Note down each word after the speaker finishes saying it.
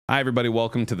Hi, everybody.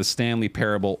 Welcome to the Stanley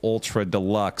Parable Ultra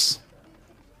Deluxe.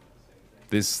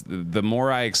 The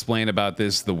more I explain about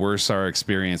this, the worse our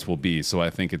experience will be, so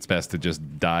I think it's best to just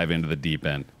dive into the deep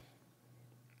end.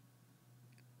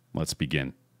 Let's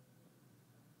begin.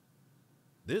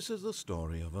 This is the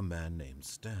story of a man named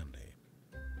Stanley.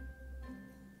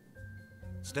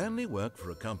 Stanley worked for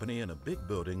a company in a big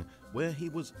building where he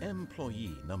was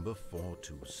employee number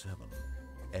 427.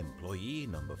 Employee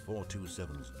number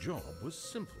 427's job was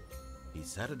simple. He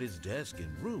sat at his desk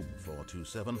in room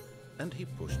 427 and he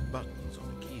pushed buttons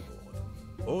on a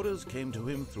keyboard. Orders came to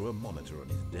him through a monitor on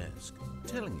his desk,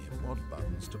 telling him what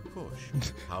buttons to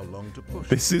push, how long to push.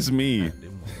 This is me.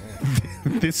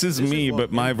 This is me,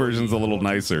 but my version's a little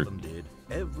nicer. Did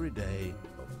every day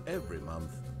of every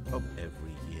month of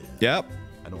every year. Yep.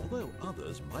 And although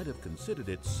others might have considered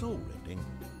it soul-rending,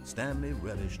 Stanley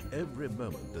relished every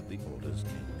moment that the orders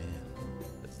came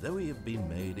in, as though he had been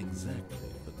made exactly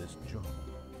for this job.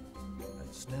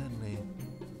 And Stanley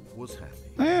was happy.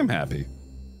 I am happy.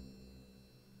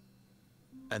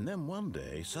 And then one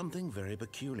day, something very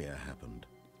peculiar happened.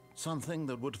 Something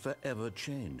that would forever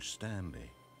change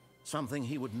Stanley. Something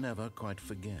he would never quite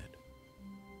forget.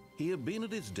 He had been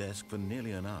at his desk for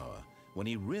nearly an hour when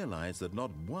he realized that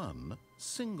not one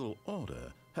single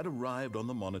order had arrived on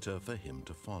the monitor for him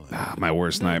to follow. My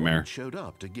worst nightmare. No one showed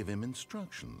up to give him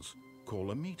instructions,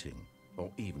 call a meeting, or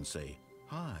even say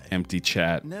hi. Empty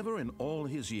chat. Never in all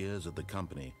his years at the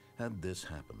company had this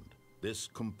happened. This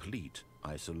complete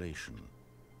isolation.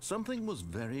 Something was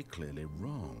very clearly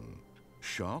wrong.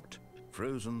 Shocked,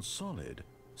 frozen solid,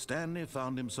 Stanley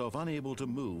found himself unable to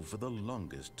move for the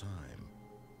longest time.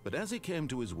 But as he came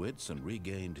to his wits and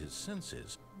regained his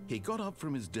senses, he got up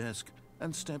from his desk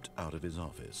and stepped out of his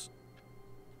office.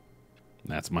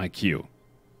 That's my cue.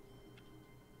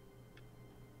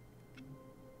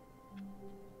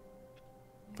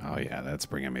 Oh yeah, that's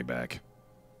bringing me back.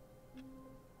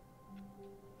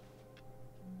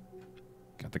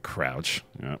 Got the crouch.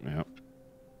 Yep.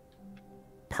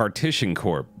 Partition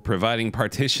Corp, providing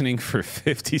partitioning for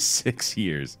 56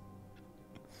 years.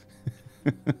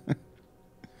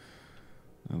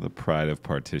 The pride of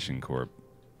Partition Corp.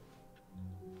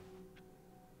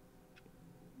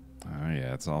 Oh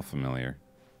yeah, it's all familiar.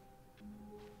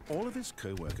 All of his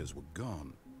co-workers were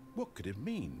gone. What could it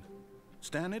mean?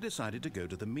 Stanley decided to go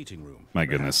to the meeting room. My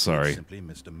goodness, sorry. Simply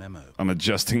missed a memo. I'm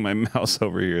adjusting my mouse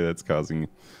over here. That's causing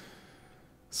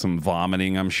some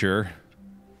vomiting, I'm sure.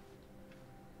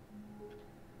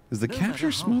 Is the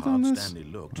capture smooth on this? Stanley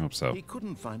looked, I hope so. He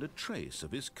couldn't find a trace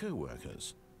of his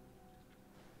co-workers.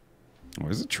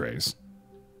 Where's a trace?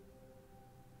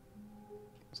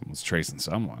 Someone's tracing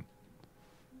someone.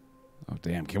 Oh,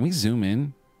 damn. Can we zoom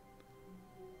in?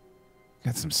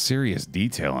 Got some serious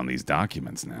detail on these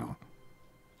documents now.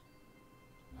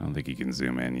 I don't think you can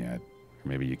zoom in yet. Or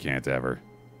maybe you can't ever.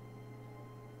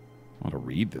 I want to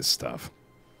read this stuff.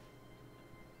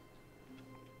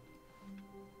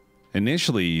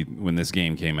 Initially, when this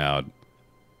game came out,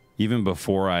 even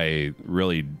before I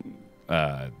really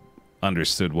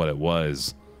understood what it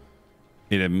was,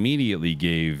 it immediately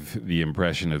gave the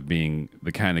impression of being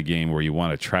the kind of game where you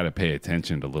want to try to pay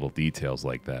attention to little details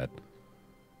like that.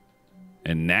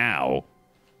 And now,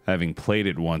 having played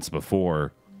it once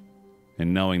before,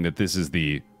 and knowing that this is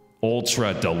the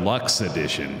Ultra Deluxe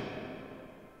Edition,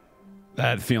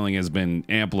 that feeling has been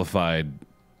amplified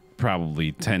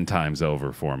probably 10 times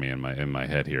over for me in my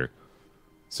head here.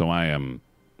 So I am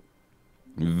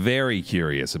very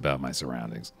curious about my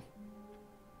surroundings.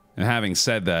 And having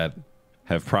said that,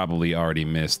 have probably already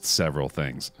missed several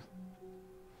things.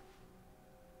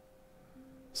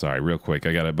 Sorry, real quick.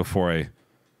 Before I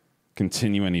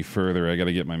continue any further, I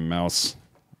gotta get my mouse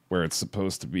where it's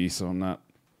supposed to be so I'm not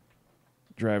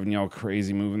driving y'all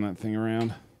crazy moving that thing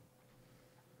around.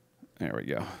 There we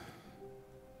go.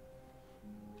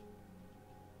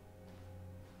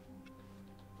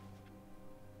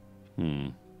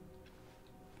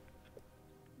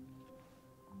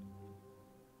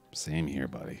 Same here,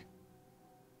 buddy.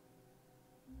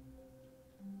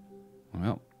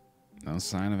 Well, no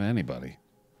sign of anybody.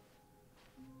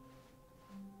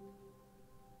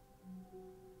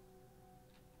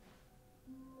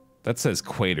 That says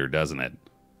Quater, doesn't it?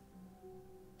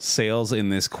 Sales in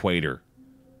this Quater.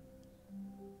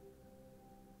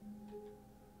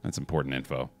 That's important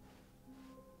info.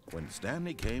 When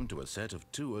Stanley came to a set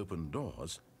of 2 open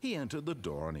doors, he entered the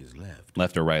door on his left.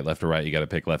 Left or right, left or right. You got to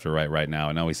pick left or right now.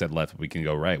 I know he said left, but we can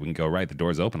go right. We can go right. The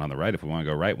door's open on the right. If we want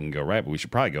to go right, we can go right, but we should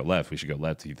probably go left. We should go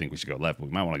left. You think we should go left, but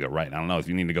we might want to go right. I don't know if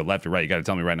you need to go left or right. You got to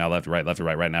tell me right now, left or right now, left or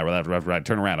right, right now, left or right.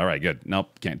 Turn around. All right, good.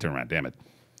 Nope, can't turn around. Damn it.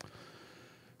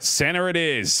 Center it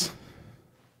is.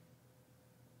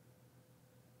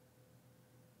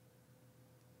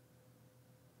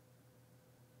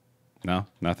 No,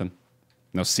 nothing.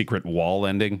 No secret wall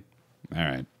ending. All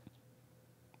right.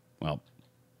 Well,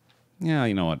 yeah,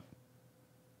 you know what?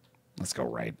 Let's go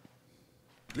right.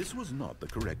 This was not the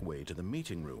correct way to the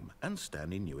meeting room, and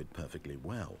Stanley knew it perfectly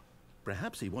well.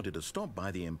 Perhaps he wanted to stop by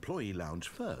the employee lounge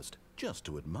first, just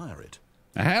to admire it.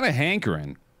 I had a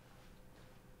hankering.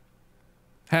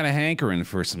 Had a hankering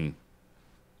for some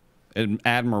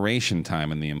admiration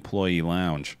time in the employee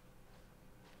lounge.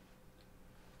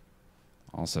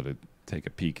 Also to take a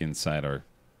peek inside our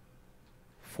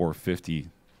 450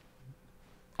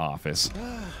 office.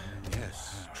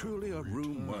 Yes, truly a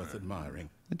room worth admiring.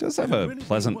 It does have a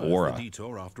pleasant aura. The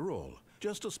detour after all,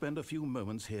 just to spend a few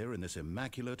moments here in this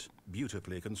immaculate,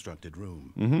 beautifully constructed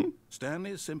room. Mm-hmm.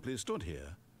 Stanley simply stood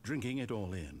here, drinking it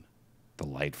all in.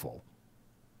 Delightful.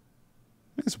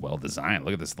 It's well designed.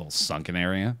 Look at this little sunken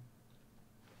area.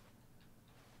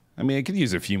 I mean, it could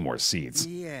use a few more seats.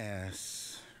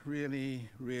 Yes, really,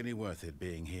 really worth it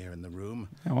being here in the room.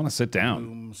 I want to sit down. A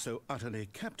room so utterly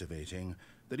captivating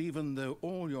that even though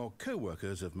all your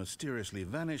co-workers have mysteriously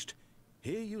vanished,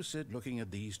 here you sit looking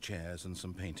at these chairs and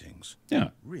some paintings. Yeah.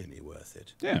 Really worth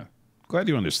it. Yeah. Glad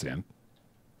you understand.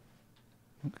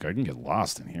 Look, I can get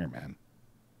lost in here, man.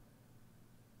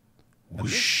 At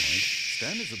this point,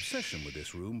 Stanley's obsession with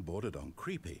this room bordered on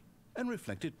creepy and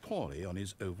reflected poorly on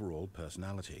his overall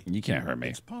personality. You can't hurt me.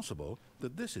 It's possible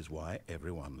that this is why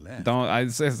everyone left.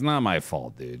 It's not my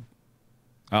fault, dude.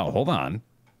 Oh, hold on.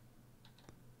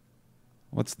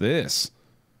 What's this?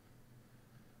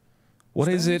 What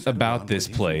is it about this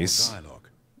place?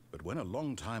 But when a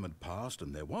long time had passed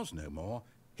and there was no more,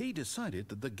 he decided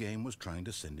that the game was trying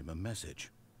to send him a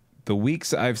message. The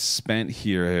weeks I've spent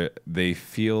here, they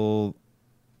feel...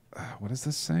 what does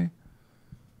this say?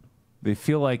 They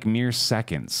feel like mere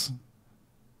seconds.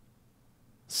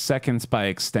 Seconds by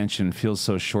extension feel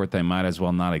so short they might as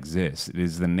well not exist. It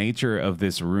is the nature of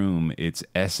this room, its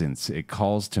essence. It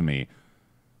calls to me.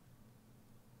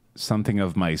 Something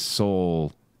of my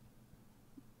soul.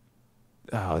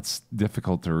 Oh, it's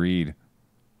difficult to read.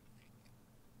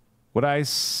 Would I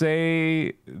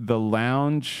say the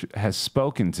lounge has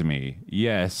spoken to me?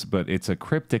 Yes, but it's a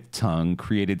cryptic tongue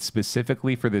created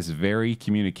specifically for this very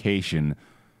communication,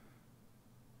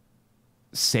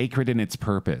 sacred in its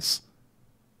purpose.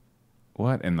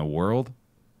 What in the world?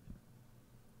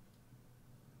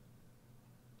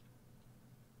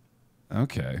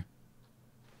 Okay.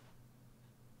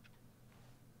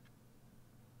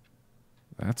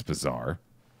 That's bizarre.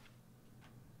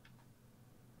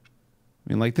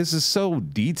 I mean, like, this is so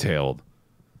detailed.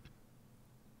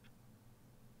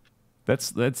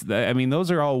 I mean,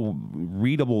 those are all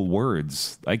readable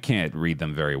words. I can't read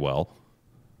them very well.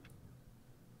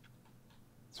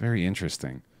 It's very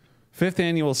interesting. 5th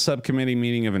Annual Subcommittee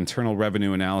Meeting of Internal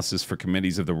Revenue Analysis for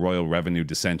Committees of the Royal Revenue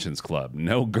Dissensions Club.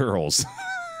 No girls.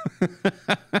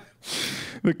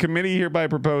 The committee hereby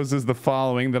proposes the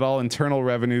following: that all internal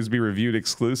revenues be reviewed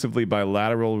exclusively by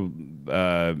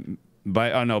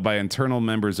by internal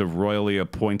members of royally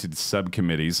appointed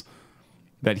subcommittees.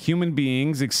 That human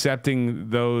beings, excepting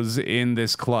those in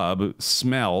this club,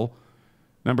 smell.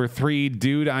 Number 3,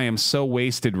 dude, I am so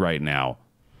wasted right now.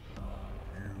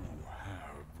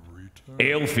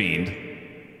 Ale fiend.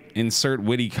 Insert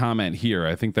witty comment here.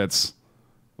 I think that's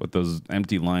what those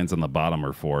empty lines on the bottom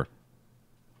are for.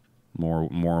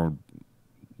 More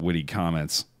witty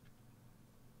comments.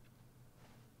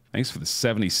 Thanks for the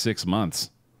 76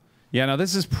 months. Yeah, no,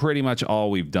 this is pretty much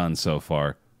all we've done so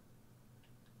far.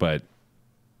 But,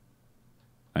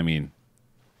 I mean,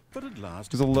 at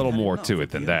last, there's a little more to it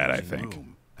than that, I think.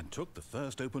 And took the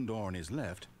first open door on his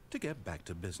left to get back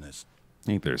to business. I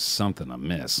think there's something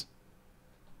amiss.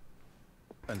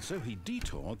 And so he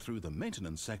detoured through the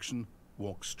maintenance section,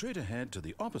 walked straight ahead to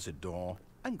the opposite door,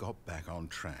 and got back on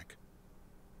track.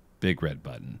 Big red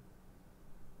button.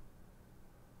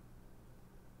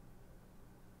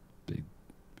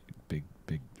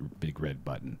 Big red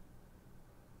button.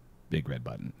 Big red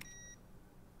button.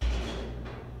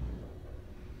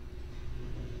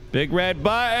 Big red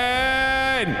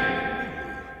button!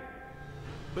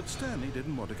 But Stanley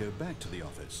didn't want to go back to the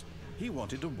office. He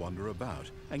wanted to wander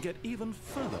about and get even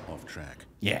further off track.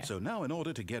 Yeah. So now in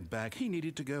order to get back, he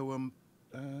needed to go,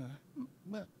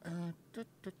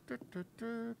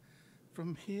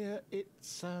 from here,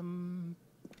 it's,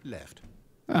 left.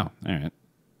 Oh, all right.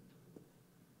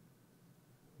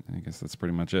 I guess that's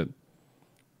pretty much it.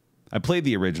 I played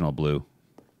the original Blue,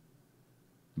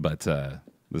 but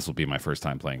this will be my first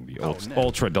time playing the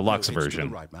Ultra Deluxe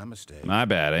version. Right, my mistake. My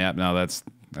bad. Yeah, no, that's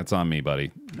That's on me,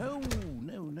 buddy. No,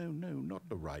 not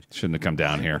the right. Shouldn't have come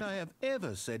down Why here. would I have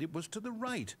ever said it was to the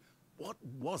right? What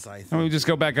was I Why don't thinking? we just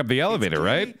go back up the elevator, It's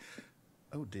right? clearly-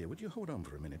 Oh dear, would you hold on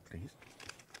for a minute, please?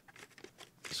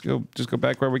 Just go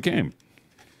back where we came.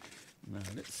 No,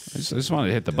 I just wanted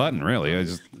to hit the button, really. I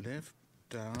just left,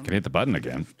 down, can hit the button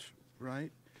again. left,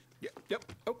 right. Yep.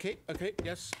 Okay.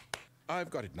 Yes, I've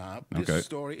got it now. Okay, This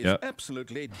story is yep.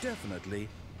 absolutely, definitely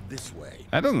this way.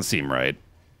 That doesn't seem right.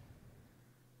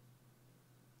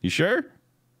 You sure?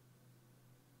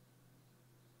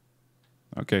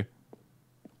 Okay.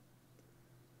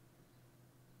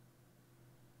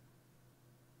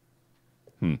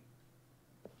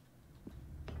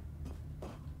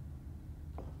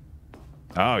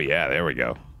 Oh, yeah, there we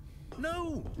go.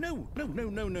 No.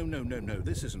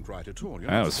 This isn't right at all. You're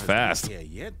That not was supposed to fast. be here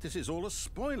yet. This is all a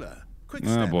spoiler. Quick, Oh,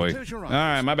 Stanley, boy. close your All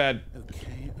eyes. right, my bad.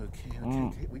 Okay.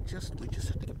 We just have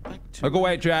to get back to. Look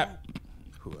away, chap.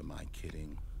 Who am I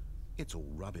kidding? It's all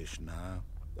rubbish now.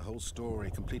 The whole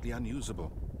story completely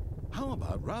unusable. How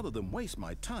about rather than waste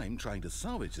my time trying to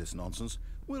salvage this nonsense,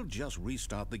 we'll just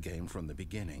restart the game from the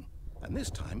beginning. And this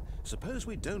time, suppose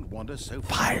we don't wander so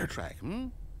far off track,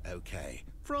 Okay,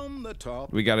 from the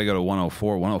top. We got to go to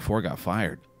 104. 104 got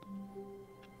fired.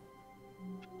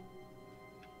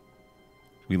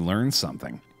 We learned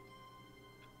something.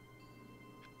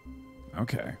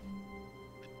 Okay.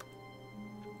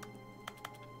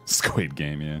 Squid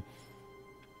Game, yeah.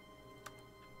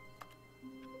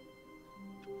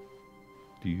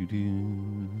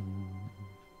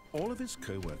 All of his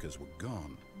co-workers were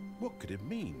gone. What could it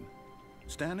mean?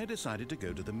 Stanley decided to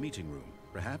go to the meeting room.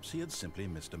 Perhaps he had simply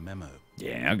missed a memo.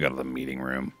 Yeah, I'll go to the meeting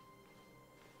room.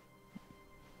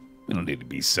 We don't need to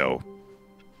be so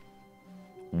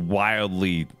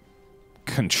wildly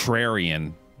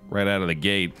contrarian right out of the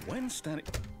gate. When Stanley...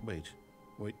 Wait,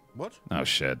 what? Oh,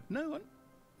 shit. No,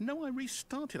 I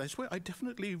restarted. I swear, I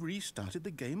definitely restarted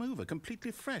the game over,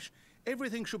 completely fresh.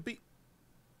 Everything should be...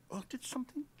 Oh, did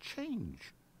something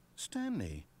change?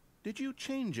 Stanley, did you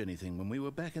change anything when we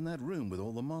were back in that room with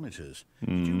all the monitors?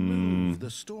 Did you move the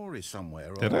story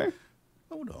somewhere? Did I?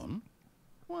 Hold on.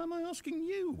 Why am I asking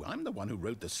you? I'm the one who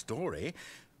wrote the story. It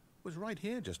was right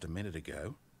here just a minute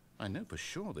ago. I know for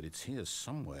sure that it's here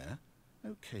somewhere.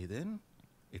 Okay, then.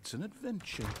 It's an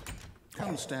adventure.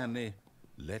 Come, Stanley.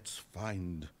 Let's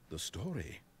find the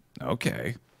story.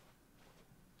 Okay.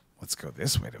 Let's go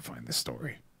this way to find the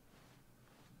story.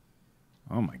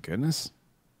 Oh, my goodness.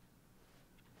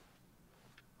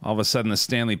 All of a sudden, the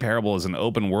Stanley Parable is an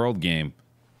open world game.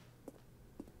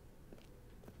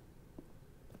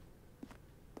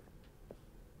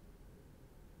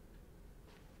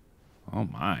 Oh,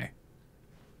 my.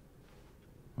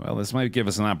 Well, this might give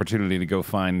us an opportunity to go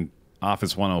find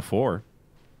Office 104.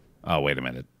 Oh, wait a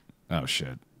minute. Oh,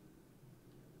 shit.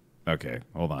 Okay,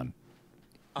 hold on.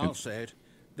 I'll say it.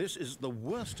 This is the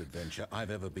worst adventure I've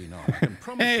ever been on. I can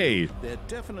promise Hey! you there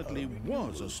definitely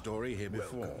was a story here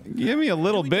before. Give me a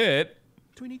little bit.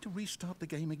 Do we need to restart the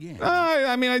game again?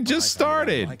 I mean, I just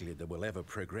started. Unlikely that we'll ever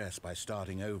progress by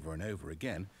starting over and over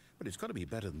again, but it's got to be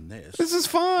better than this. This is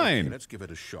fine. Okay, let's give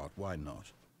it a shot. Why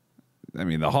not? I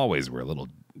mean, the hallways were a little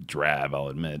drab, I'll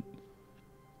admit.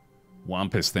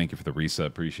 Wampus, thank you for the resub.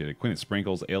 Appreciate it. Quinnet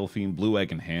Sprinkles, Alefiend, Blue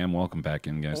Egg, and Ham. Welcome back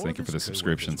in, guys. All Thank you of for the his coworkers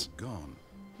subscriptions. were gone.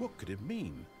 What could it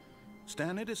mean?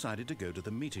 Stanley decided to go to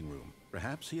the meeting room.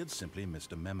 Perhaps he had simply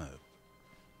missed a memo.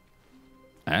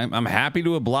 I'm happy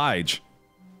to oblige.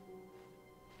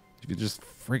 If you just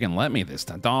freaking let me this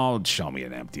time. Don't show me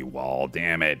an empty wall,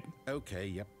 damn it. Okay,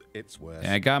 yep, it's worse.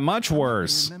 It got much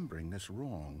worse. I'm remembering this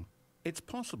wrong. It's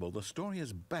possible the story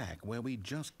is back where we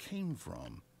just came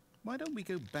from. Why don't we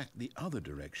go back the other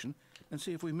direction and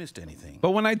see if we missed anything?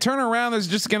 But when I turn around, there's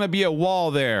just going to be a wall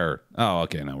there. Oh,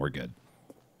 okay, no, we're good.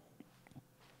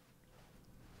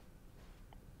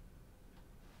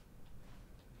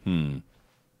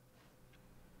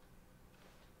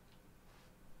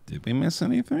 Did we miss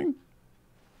anything?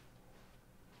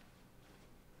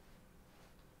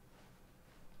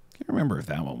 Can't remember if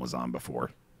that one was on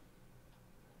before.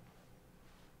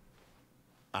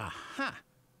 Aha!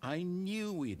 I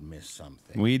knew we'd missed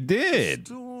something. We did.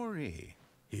 Story.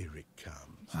 Here it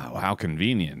comes. Oh, how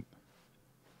convenient.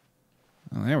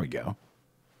 Oh, there we go.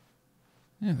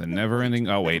 Yeah, the never-ending...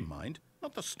 Oh, wait. Never mind.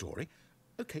 Not the story.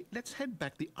 Okay, let's head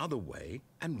back the other way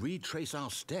and retrace our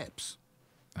steps.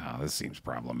 Oh, this seems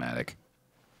problematic.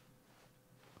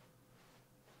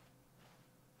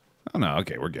 Oh, no,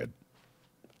 okay, we're good.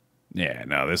 Yeah,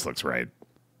 no, this looks right.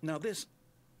 Now this...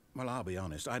 Well, I'll be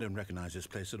honest, I don't recognize this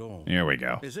place at all. Here we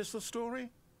go. Is this the story?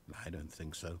 I don't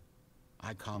think so.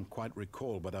 I can't quite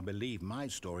recall, but I believe my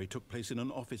story took place in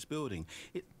an office building.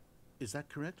 Is that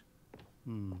correct?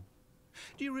 Do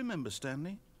you remember,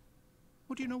 Stanley?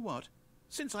 Well, do you know what?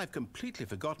 Since I've completely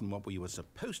forgotten what we were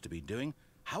supposed to be doing,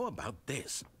 how about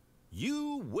this?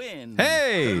 You win!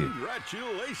 Hey!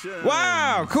 Congratulations!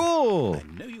 Wow, cool! I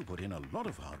know you put in a lot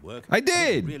of hard work. I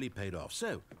did! It really paid off,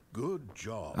 so good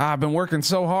job. I've been working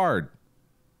so hard.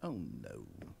 Oh, no.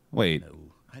 Wait.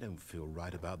 No, I don't feel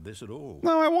right about this at all.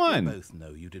 No, I won. We both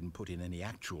know you didn't put in any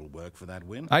actual work for that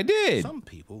win. I did. Some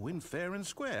people win fair and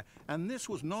square, and this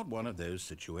was not one of those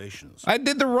situations. I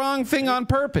did the wrong thing on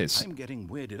purpose. I'm getting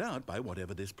weirded out by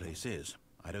whatever this place is.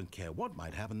 I don't care what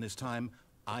might happen this time.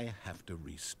 I have to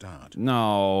restart.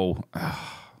 No.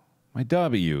 My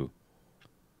W.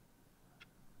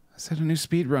 I set a new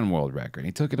speedrun world record.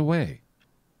 He took it away.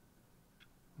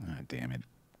 Ah, damn it.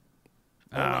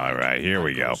 All right, here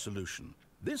we go. Solution.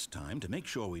 This time, to make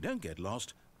sure we don't get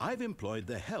lost, I've employed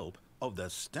the help of the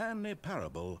Stanley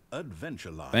Parable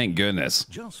adventure line. Thank goodness.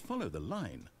 Just follow the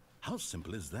line. How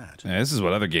simple is that? Yeah, this is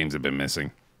what other games have been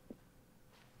missing.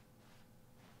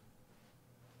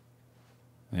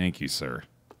 Thank you, sir.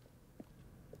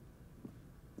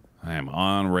 I am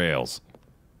on rails.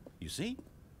 You see?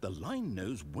 The line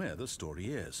knows where the story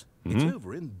is. It's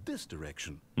over in this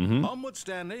direction. Onward,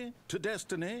 Stanley, to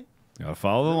destiny. Gotta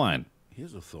follow the line.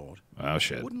 Here's a thought. Oh,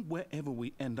 shit. Wouldn't wherever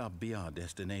we end up be our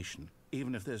destination,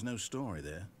 even if there's no story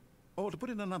there? Or to put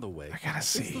it another way, I gotta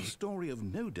see. is the story of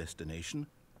no destination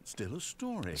still a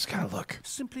story? Just gotta look.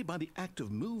 Simply by the act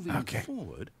of moving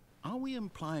forward, are we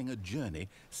implying a journey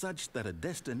such that a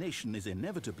destination is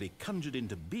inevitably conjured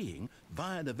into being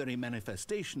via the very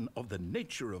manifestation of the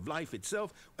nature of life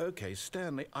itself? Okay,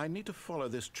 Stanley, I need to follow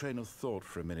this train of thought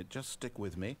for a minute. Just stick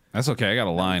with me. That's okay. I got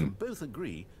a We line. can both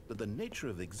agree that the nature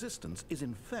of existence is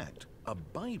in fact a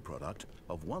byproduct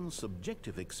of one's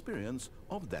subjective experience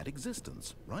of that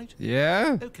existence, right?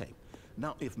 Yeah? Okay.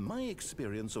 Now, if my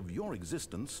experience of your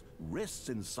existence rests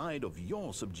inside of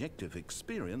your subjective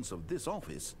experience of this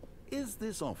office, is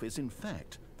this office, in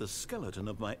fact, the skeleton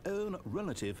of my own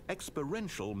relative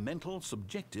experiential mental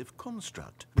subjective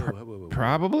construct? Whoa.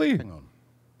 Probably. Hang on.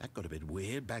 That got a bit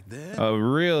weird back there. A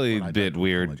really Well, I bit don't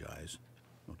weird. apologize.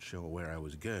 Not sure where I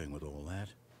was going with all that.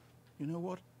 You know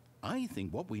what? I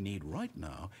think what we need right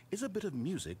now is a bit of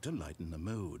music to lighten the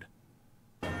mood.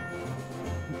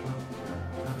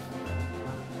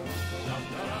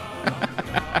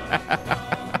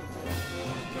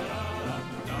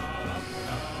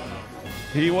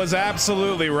 He was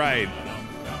absolutely right.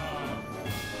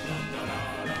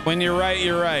 When you're right,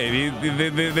 you're right.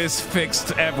 This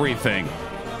fixed everything.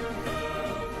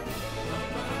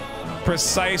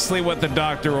 Precisely what the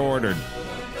doctor ordered.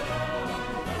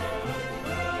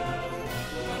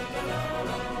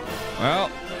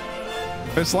 Well,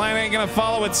 this line ain't gonna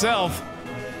follow itself.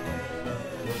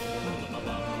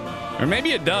 Or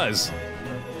maybe it does.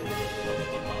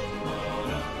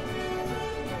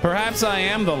 Perhaps I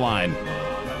am the line.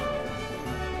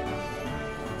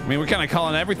 I mean, we're kind of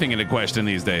calling everything into question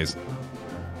these days.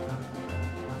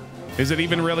 Is it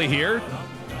even really here?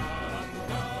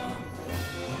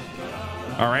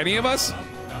 Are any of us?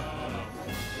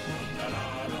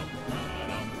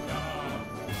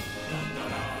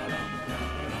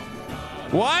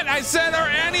 What? I said, are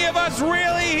any of us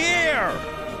really here?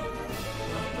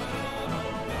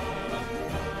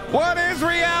 What is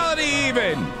reality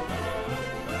even?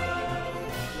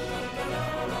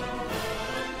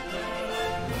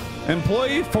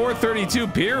 Employee 432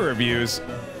 peer reviews.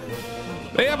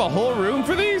 They have a whole room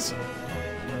for these?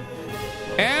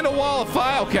 And a wall of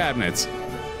file cabinets.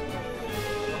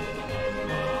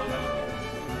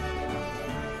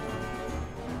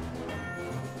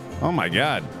 Oh my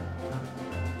God.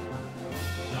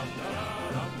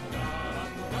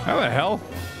 How the hell?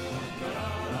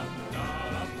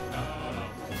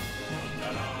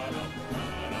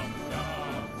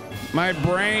 My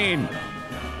brain.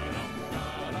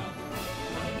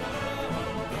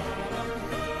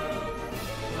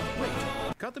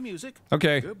 Cut the music.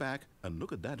 Okay. Go back and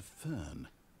look at that fern.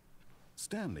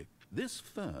 Stanley, this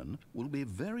fern will be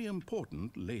very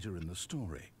important later in the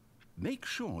story. Make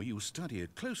sure you study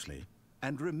it closely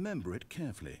and remember it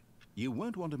carefully. You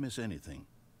won't want to miss anything.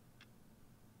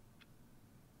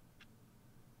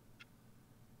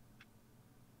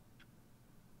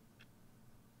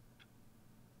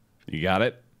 You got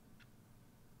it?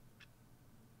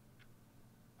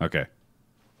 Okay.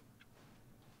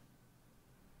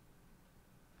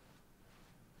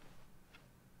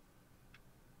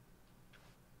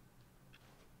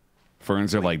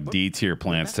 Ferns are like D-tier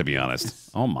plants, to be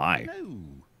honest. Oh my.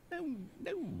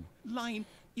 No. Line,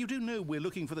 You do know we're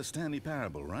looking for the Stanley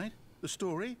Parable, right? The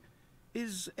story?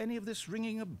 Is any of this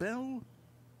ringing a bell?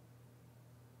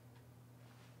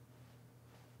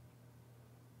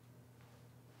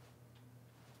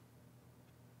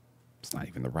 It's not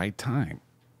even the right time.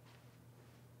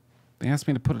 They asked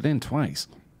me to put it in twice.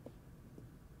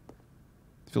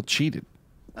 I feel cheated.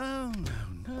 Oh,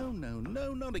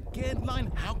 no, not again.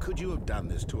 Line, how could you have done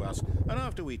this to us? And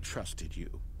after we trusted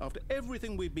you, after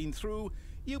everything we've been through,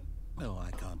 you... Oh,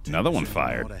 I can't take Another one this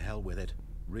fired. anymore. To hell with it.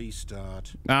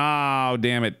 Restart. Oh,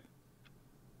 damn it.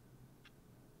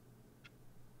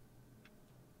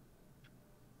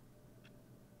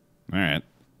 All right.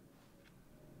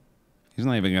 He's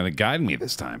not even going to guide me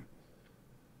this time.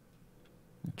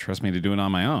 Trust me to do it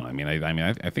on my own. I mean,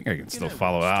 I think I can still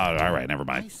follow out. All right, never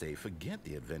mind. I say, forget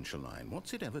the adventure line.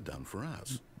 What's it ever done for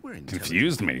us? We're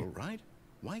Confused me. people, right?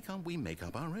 Why can't we make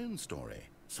up our own story?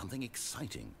 Something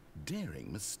exciting,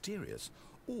 daring, mysterious.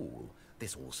 Ooh,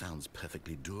 this all sounds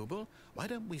perfectly doable. Why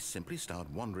don't we simply start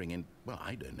wandering in, well,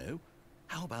 I don't know.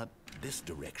 How about this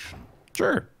direction?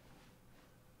 Sure.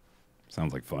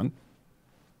 Sounds like fun.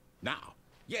 Now,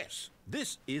 yes,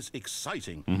 this is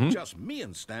exciting. Just me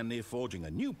and Stanley forging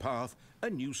a new path, a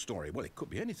new story. Well, it could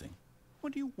be anything.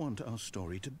 What do you want our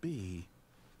story to be?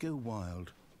 Go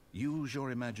wild. Use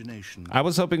your imagination. I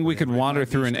was hoping we could Whatever it wander might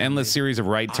be, through an Stanley, endless series of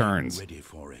right I'm turns. ready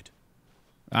for it.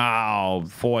 Oh,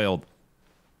 foiled.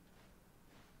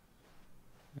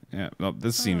 Yeah, well,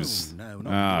 this seems... No, Oh,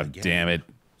 not you again. damn it.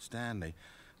 Stanley,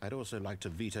 I'd also like to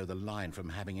veto the line from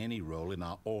having any role in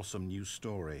our awesome new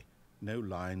story. No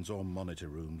lines or monitor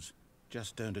rooms.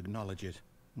 Just don't acknowledge it,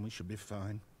 and we should be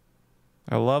fine.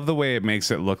 I love the way it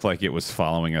makes it look like it was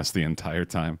following us the entire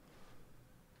time.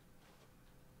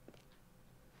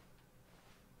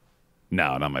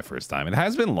 No, not my first time. It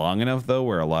has been long enough, though,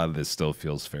 where a lot of this still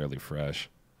feels fairly fresh.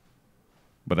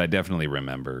 But I definitely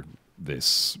remember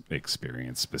this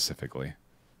experience specifically.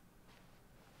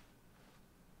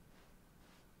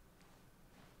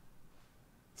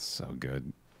 So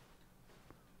good.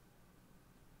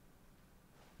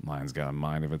 Lion's got a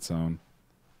mind of its own.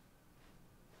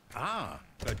 Ah,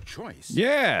 a choice.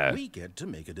 Yeah. We get to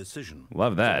make a decision.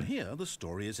 Love that. From here, the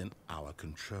story is in our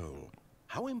control.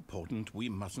 How important we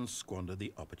mustn't squander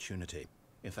the opportunity.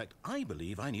 In fact, I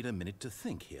believe I need a minute to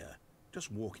think here.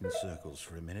 Just walk in circles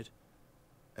for a minute.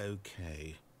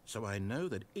 Okay, so I know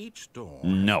that each door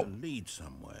has to lead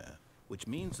somewhere, which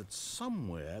means that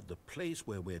somewhere, the place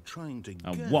where we're trying to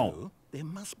go, there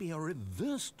must be a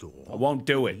reverse door. I won't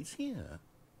do it. Leads here.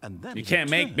 And that You can't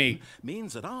make me.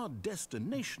 Means that our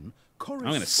destination corresponds.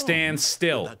 I'm going to stand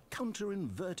still. With a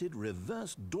counter-inverted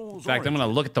reverse door's In fact, I'm going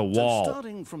to look at the So wall.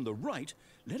 starting from the right,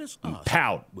 let us ask,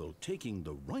 Pout. will taking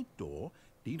the right door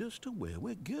lead us to where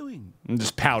we're going? I'm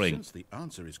just pouting. Since the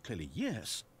answer is clearly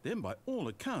yes, then by all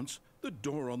accounts, the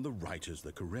door on the right is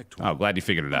the correct one. Oh, glad you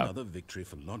figured it out. Another victory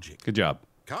for logic. Good job.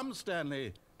 Come,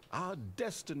 Stanley. Our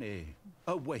destiny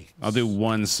awaits. I'll do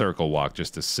one circle walk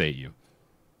just to sate you.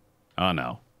 Oh,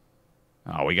 no.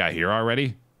 Oh, we got here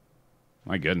already?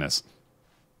 My goodness.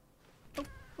 Oh,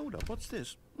 hold up. What's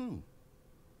this?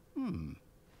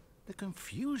 The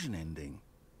confusion ending.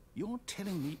 You're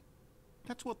telling me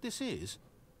that's what this is?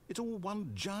 It's all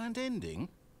one giant ending?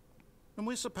 And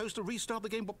we're supposed to restart the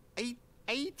game, what,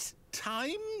 eight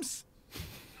times?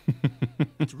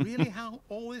 It's really how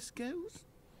all this goes?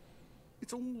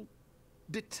 It's all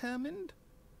determined?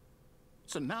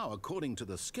 So now, according to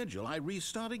the schedule, I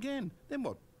restart again. Then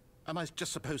what? Am I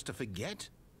just supposed to forget?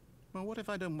 Well, what if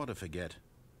I don't want to forget?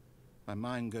 My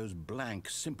mind goes blank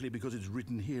simply because it's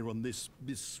written here on this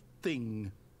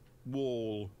thing,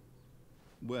 wall.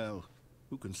 Well,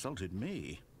 who consulted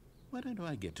me? Why don't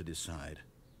I get to decide?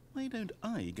 Why don't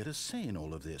I get a say in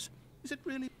all of this? Is it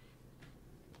really?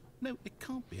 No, it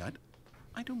can't be.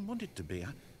 I don't want it to be.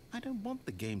 I don't want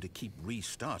the game to keep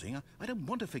restarting. I don't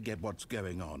want to forget what's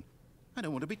going on. I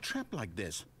don't want to be trapped like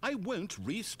this. I won't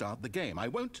restart the game. I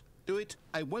won't do it.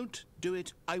 I won't do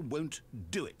it. I won't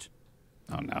do it.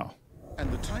 Oh, no.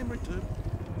 And the timer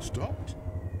stopped?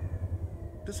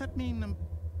 Does that mean,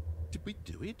 did we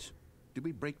do it? Did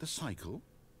we break the cycle?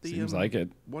 Seems like it.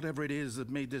 Whatever it is that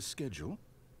made this schedule?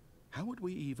 How would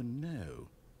we even know?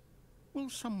 Will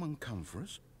someone come for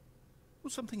us? Will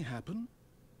something happen?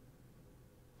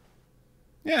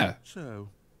 Yeah. So,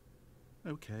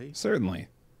 okay. Certainly.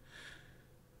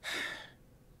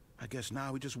 I guess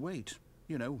now we just wait.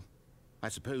 You know, I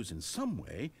suppose in some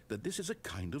way that this is a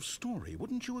kind of story.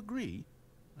 Wouldn't you agree?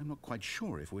 I'm not quite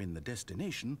sure if we're in the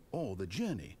destination or the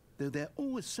journey, though they're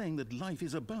always saying that life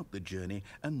is about the journey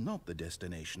and not the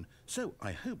destination. So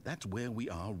I hope that's where we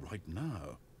are right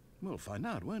now. We'll find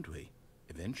out, won't we?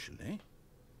 Eventually.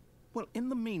 Well, in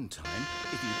the meantime,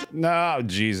 if you... No,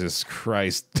 Jesus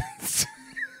Christ.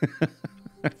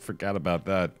 I forgot about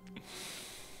that.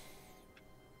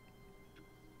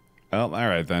 Well, all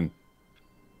right then.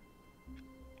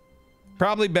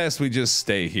 Probably best we just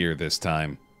stay here this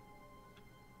time.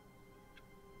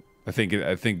 I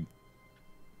think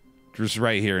just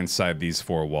right here inside these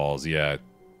four walls, yeah.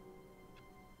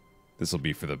 This will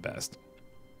be for the best.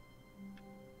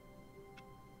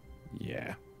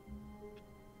 Yeah.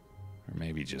 Or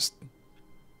maybe just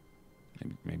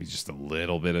maybe just a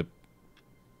little bit of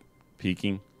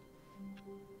peeking.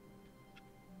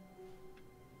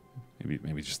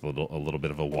 Maybe just a little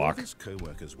bit of a walk. All his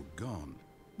co-workers were gone.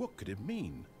 What could it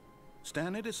mean?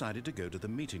 Stanley decided to go to the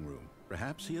meeting room.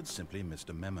 Perhaps he had simply missed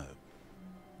a memo.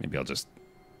 Maybe I'll just...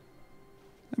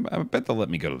 I bet they'll let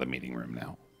me go to the meeting room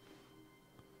now.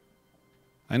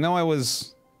 I know I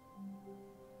was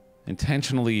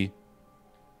intentionally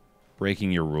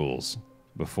breaking your rules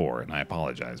before, and I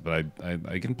apologize, but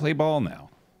I can play ball now.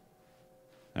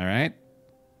 All right?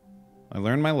 I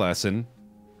learned my lesson.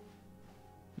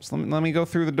 Just let me go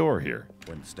through the door here.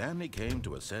 When Stanley came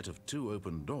to a set of 2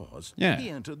 open doors, yeah, he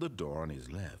entered the door on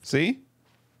his left. See?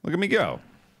 Look at me go.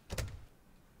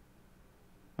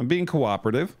 I'm being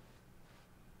cooperative.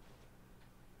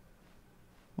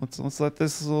 Let's let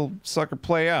this little sucker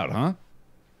play out, huh?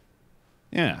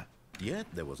 Yeah. Yet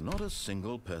there was not a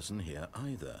single person here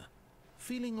either.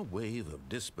 Feeling a wave of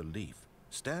disbelief,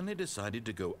 Stanley decided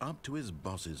to go up to his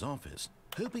boss's office,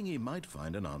 hoping he might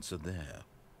find an answer there.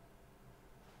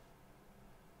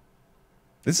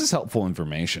 This is helpful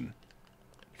information.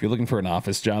 If you're looking for an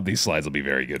office job, these slides will be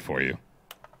very good for you.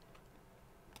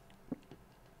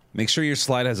 Make sure your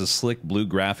slide has a slick blue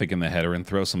graphic in the header and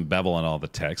throw some bevel on all the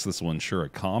text. This will ensure a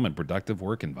calm and productive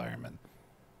work environment.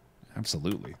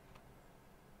 Absolutely.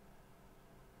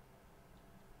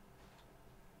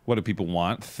 What do people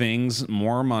want? Things,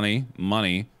 more money,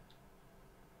 money.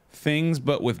 Things,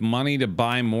 but with money to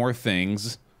buy more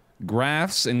things.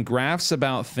 Graphs and graphs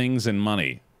about things and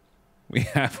money. We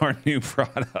have our new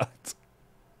product.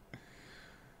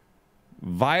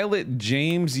 Violet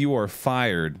James, you are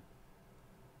fired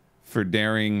for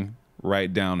daring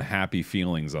write down happy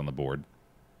feelings on the board.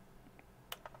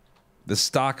 The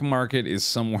stock market is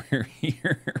somewhere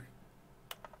here.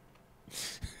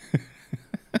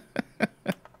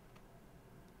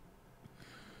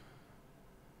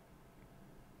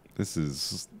 This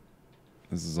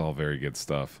is all very good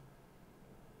stuff.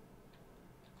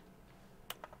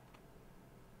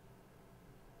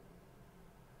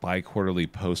 Bi-quarterly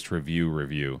post-review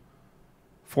review.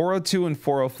 402 and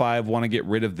 405 want to get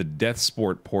rid of the death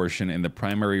sport portion in the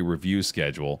primary review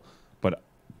schedule, but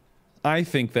I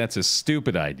think that's a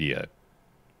stupid idea.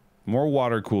 More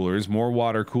water coolers, more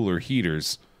water cooler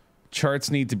heaters. Charts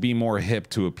need to be more hip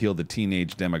to appeal to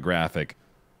teenage demographic.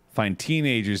 Find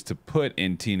teenagers to put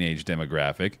in teenage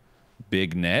demographic.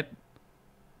 Big net.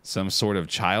 Some sort of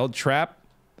child trap.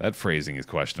 That phrasing is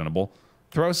questionable.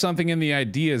 Throw something in the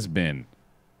ideas bin.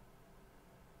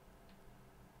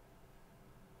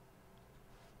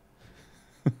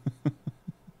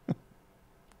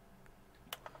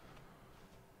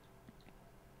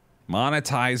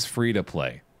 Monetize free to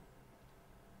play.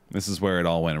 This is where it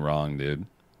all went wrong, dude.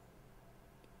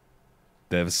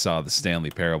 Dev saw the Stanley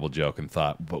Parable joke and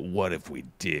thought, but what if we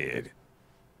did?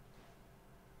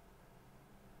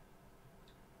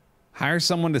 Hire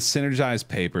someone to synergize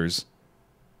papers.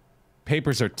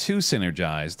 Papers are too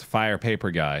synergized. Fire paper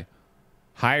guy.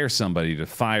 Hire somebody to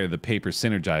fire the paper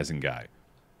synergizing guy.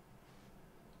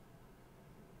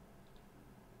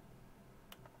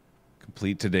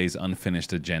 Complete today's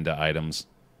unfinished agenda items.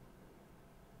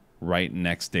 Write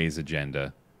next day's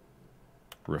agenda.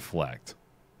 Reflect.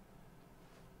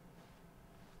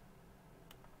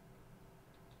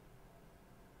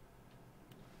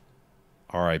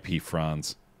 R.I.P.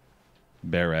 Franz.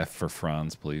 Bear F for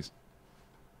Franz, please.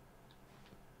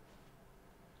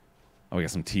 Oh, we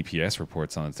got some TPS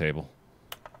reports on the table.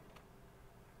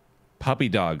 Puppy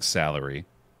dog salary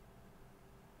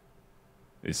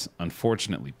is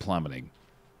unfortunately plummeting.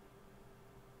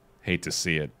 Hate to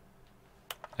see it.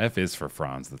 F is for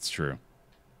Franz, that's true.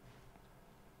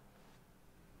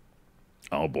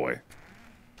 Oh boy.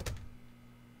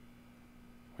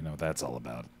 We know what that's all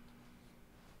about.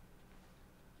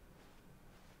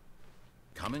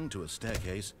 Coming to a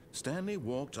staircase, Stanley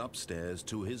walked upstairs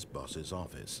to his boss's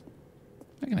office.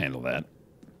 I can handle that.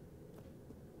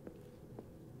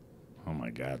 Oh my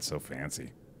god, so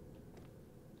fancy.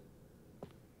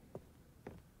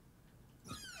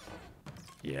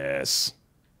 Yes.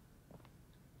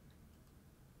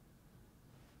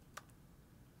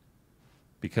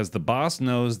 Be Because the boss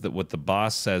knows that what the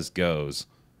boss says goes.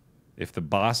 If the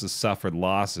boss has suffered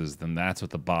losses, then that's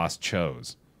what the boss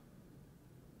chose.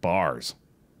 Bars.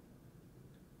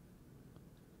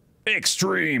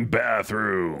 Extreme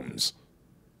bathrooms.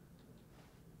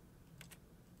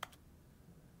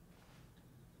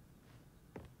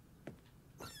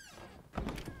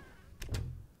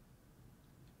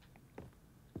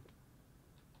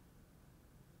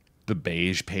 The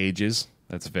beige pages.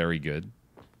 That's very good.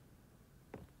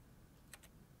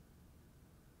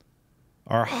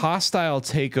 Are hostile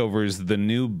takeovers the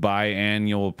new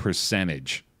biannual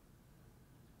percentage?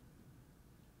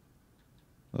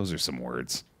 Those are some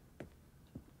words.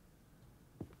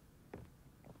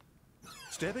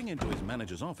 Stepping into his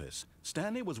manager's office,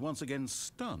 Stanley was once again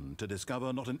stunned to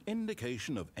discover not an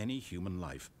indication of any human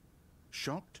life.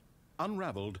 Shocked,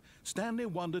 unraveled, Stanley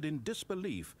wondered in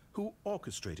disbelief who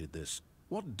orchestrated this,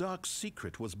 what dark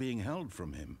secret was being held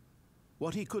from him.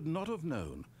 What he could not have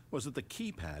known was that the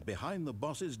keypad behind the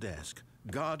boss's desk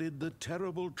guarded the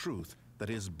terrible truth that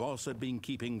his boss had been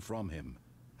keeping from him.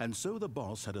 And so the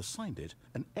boss had assigned it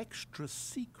an extra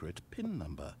secret PIN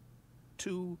number,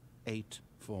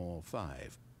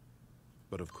 2845.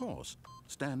 But of course,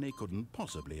 Stanley couldn't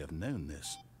possibly have known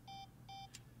this.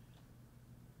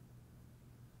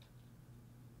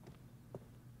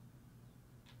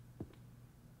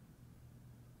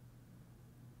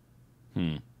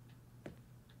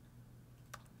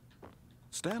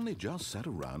 Stanley just sat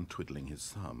around twiddling his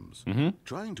thumbs.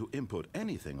 Trying to input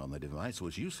anything on the device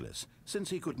was useless,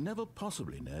 since he could never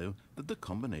possibly know that the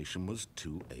combination was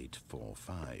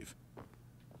 2845.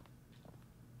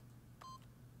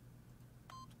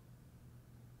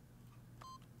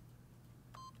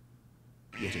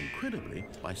 Yet incredibly,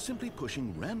 by simply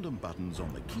pushing random buttons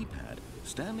on the keypad,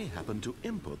 Stanley happened to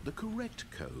input the correct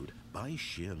code by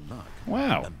sheer luck.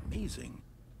 Wow. Amazing.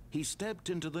 He stepped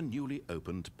into the newly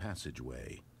opened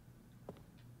passageway.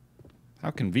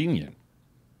 How convenient.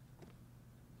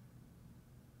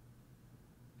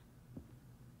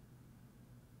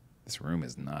 This room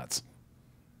is nuts.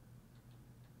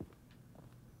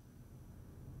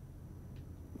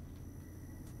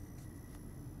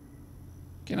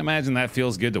 Can't imagine that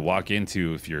feels good to walk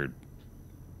into if you're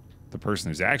the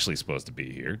person who's actually supposed to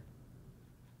be here.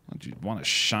 Why'd you want to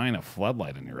shine a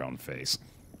floodlight in your own face?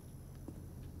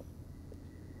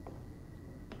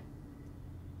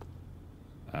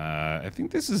 I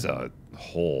think this is a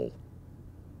hole.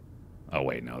 Oh,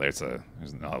 wait, no, there's an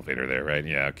elevator there, right?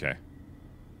 Yeah, okay.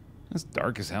 It's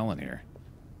dark as hell in here.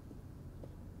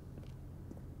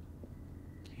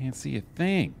 Can't see a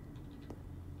thing.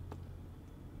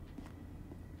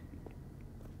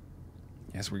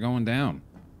 Yes, we're going down.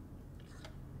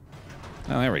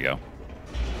 Oh, there we go.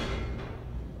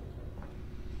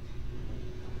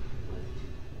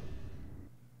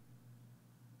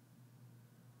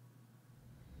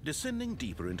 Descending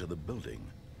deeper into the building,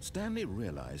 Stanley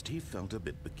realized he felt a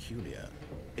bit peculiar.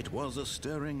 It was a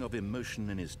stirring of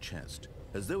emotion in his chest,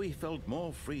 as though he felt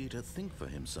more free to think for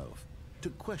himself,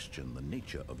 to question the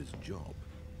nature of his job.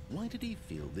 Why did he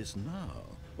feel this now,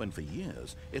 when for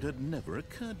years it had never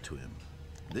occurred to him?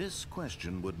 This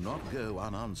question would not go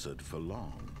unanswered for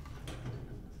long.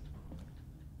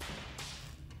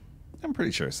 I'm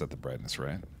pretty sure I set the brightness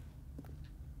right.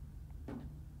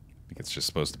 I think it's just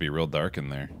supposed to be real dark in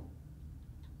there.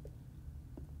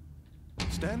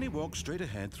 Stanley walked straight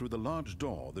ahead through the large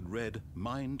door that read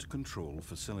Mind Control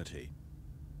Facility.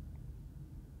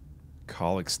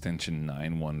 Call extension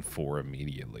 914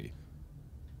 immediately.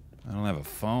 I don't have a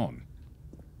phone.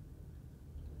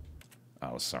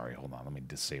 Oh, sorry. Hold on. Let me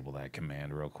disable that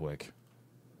command real quick.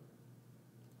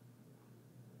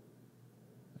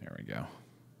 There we go.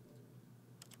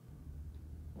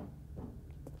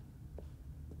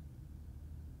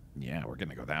 Yeah, we're going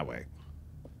to go that way.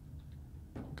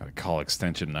 Got to call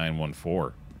extension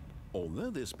 914.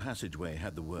 Although this passageway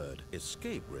had the word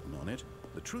escape written on it,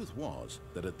 the truth was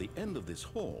that at the end of this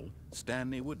hall,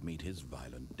 Stanley would meet his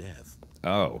violent death.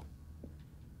 Oh.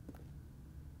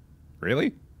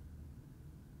 Really?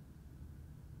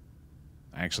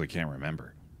 I actually can't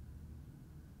remember.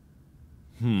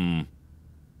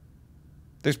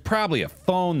 There's probably a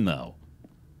phone, though.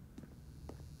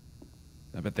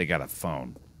 I bet they got a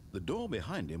phone. The door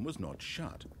behind him was not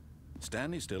shut.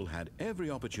 Stanley still had every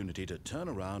opportunity to turn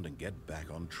around and get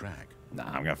back on track. Nah,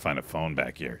 I'm gonna find a phone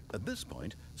back here. At this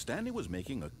point, Stanley was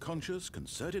making a conscious,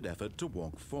 concerted effort to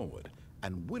walk forward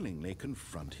and willingly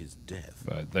confront his death.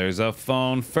 But there's a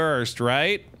phone first,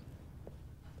 right?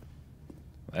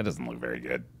 That doesn't look very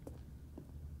good.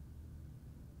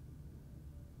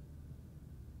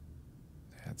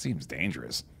 That seems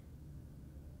dangerous.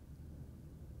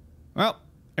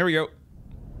 Here we go.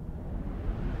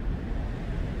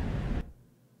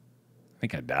 I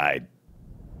think I died.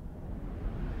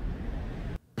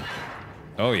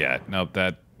 Oh yeah, nope,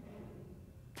 that...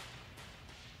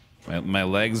 My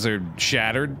legs are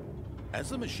shattered. As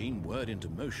the machine whirred into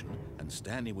motion and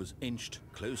Stanley was inched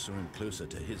closer and closer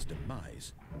to his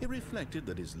demise, he reflected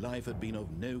that his life had been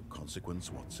of no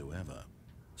consequence whatsoever.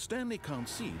 Stanley can't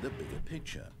see the bigger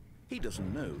picture. He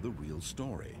doesn't know the real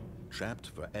story, trapped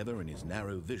forever in his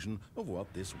narrow vision of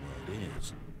what this world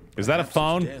is. Is that a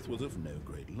phone? His death was of no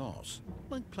great loss,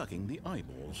 like plucking the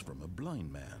eyeballs from a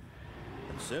blind man.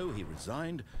 And so he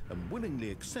resigned and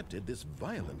willingly accepted this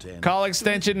violent end. Call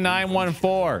extension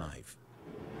 914.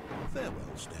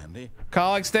 Farewell, Stanley.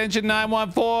 Call extension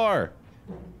 914.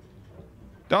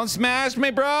 Don't smash me,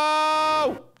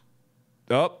 bro!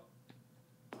 Oh.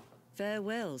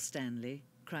 Farewell, Stanley,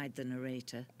 cried the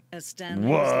narrator, as Stanley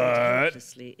What? was led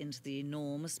helplessly into the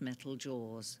enormous metal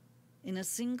jaws. In a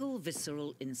single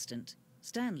visceral instant,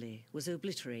 Stanley was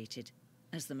obliterated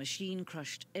as the machine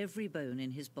crushed every bone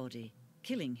in his body,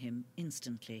 killing him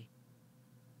instantly.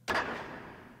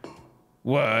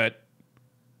 What?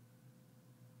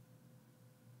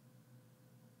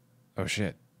 Oh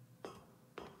shit.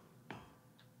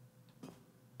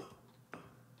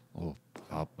 Well,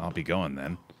 I'll be going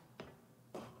then.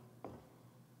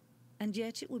 And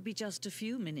yet it would be just a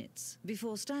few minutes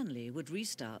before Stanley would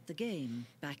restart the game,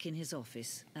 back in his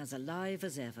office, as alive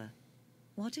as ever.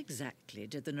 What exactly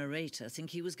did the narrator think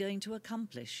he was going to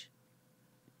accomplish?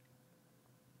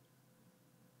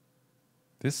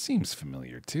 This seems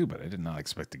familiar too, but I did not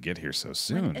expect to get here so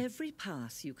soon. When every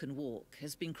path you can walk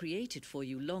has been created for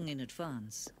you long in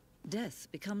advance, death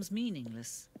becomes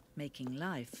meaningless, making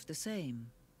life the same.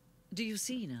 Do you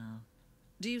see now?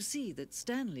 Do you see that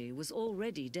Stanley was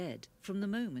already dead from the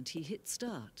moment he hit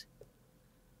start?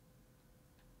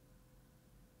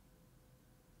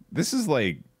 This is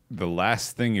like the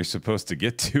last thing you're supposed to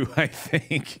get to, I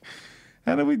think.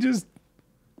 How do we just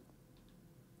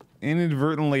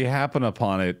inadvertently happen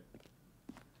upon it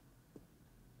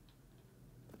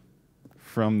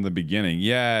from the beginning?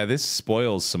 Yeah, this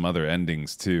spoils some other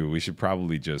endings too. We should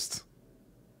probably just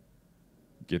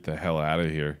get the hell out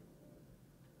of here.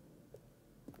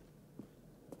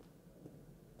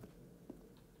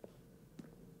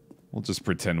 We'll just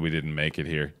pretend we didn't make it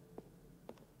here.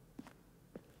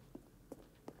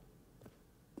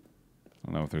 I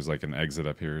don't know if there's like an exit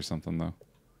up here or something though.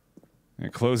 Yeah,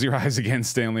 close your eyes again,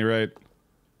 Stanley, right?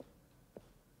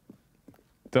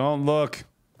 Don't look.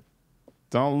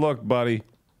 Don't look, buddy.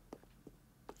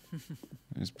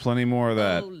 There's plenty more of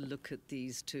that. Oh, look at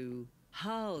these two.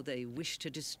 How they wish to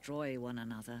destroy one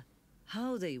another.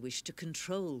 How they wish to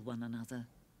control one another.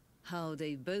 How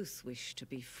they both wish to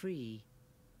be free.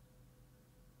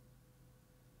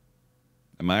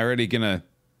 Am I already gonna...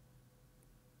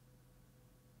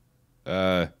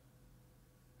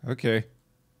 Okay.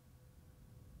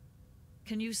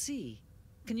 Can you see?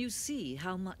 Can you see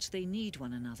how much they need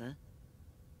one another?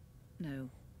 No,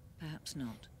 perhaps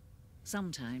not.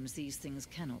 Sometimes these things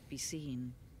cannot be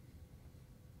seen.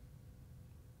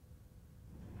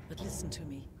 But listen to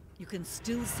me. You can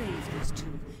still save these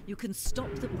two. You can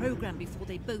stop the program before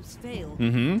they both fail.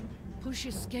 Mm-hmm. Push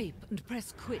escape and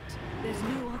press quit. There's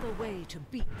no other way to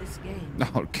beat this game.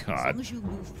 Oh, As God. long as you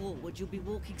move forward, you'll be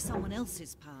walking someone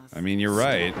else's path. I mean, you're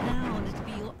right. Stop now and it'll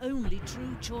be your only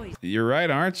true choice. You're right,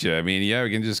 aren't you? I mean, yeah,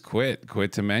 we can just quit.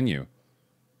 Quit to menu.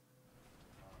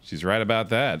 She's right about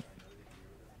that.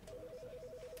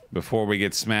 Before we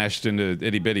get smashed into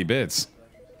itty-bitty bits.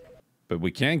 But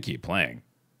we can keep playing.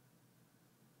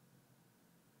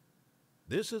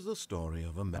 This is the story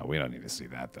of a man. No, we don't need to see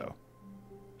that, though.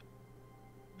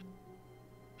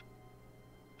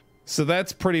 So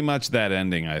that's pretty much that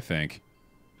ending, I think.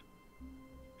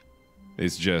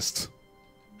 It's just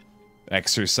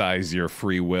exercise your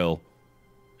free will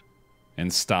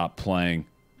and stop playing.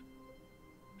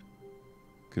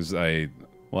 Because I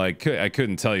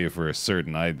couldn't tell you for a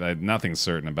certain. I nothing's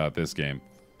certain about this game.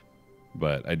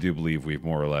 But I do believe we've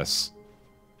more or less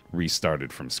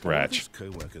restarted from All scratch. his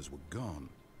co-workers were gone.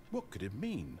 What could it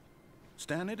mean?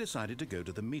 Stanley decided to go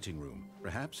to the meeting room.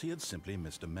 Perhaps he had simply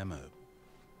missed a memo.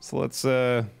 So let's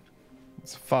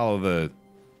follow the...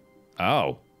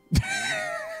 Oh.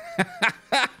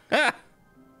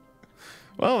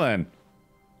 Well then.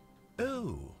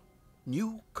 Oh,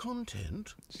 new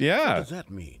content? Yeah. What does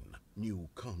that mean, new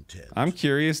content? I'm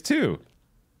curious too.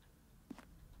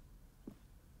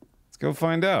 Let's go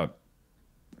find out.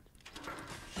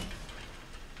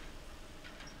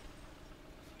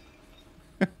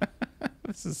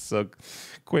 This is so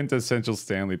quintessential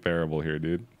Stanley Parable here,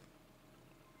 dude.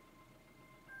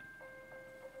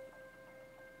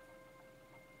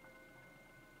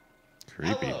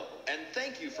 Creepy. Hello, and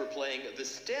thank you for playing the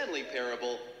Stanley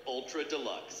Parable Ultra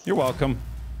Deluxe. You're welcome.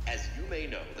 As you may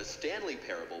know, the Stanley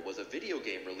Parable was a video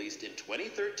game released in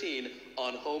 2013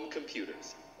 on home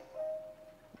computers.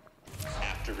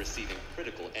 After receiving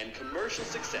critical and commercial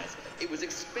success, it was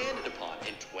expanded upon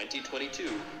in 2022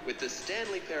 with the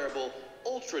Stanley Parable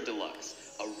Ultra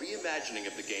Deluxe, a reimagining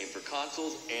of the game for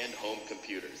consoles and home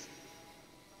computers.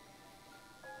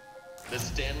 The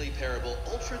Stanley Parable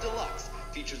Ultra Deluxe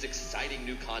features exciting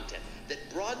new content that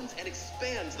broadens and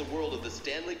expands the world of the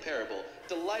Stanley Parable,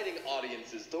 delighting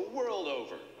audiences the world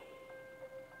over.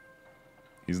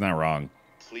 He's not wrong.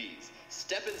 Please,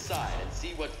 step inside and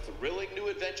see what thrilling new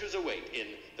adventures await in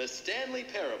the Stanley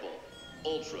Parable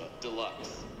Ultra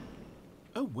Deluxe.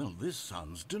 Oh, well, this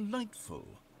sounds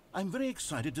delightful. I'm very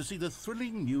excited to see the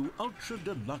thrilling new Ultra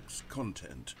Deluxe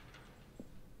content.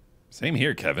 Same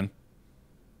here, Kevin.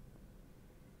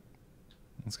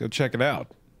 Let's go check it out.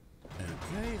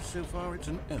 Okay, so far it's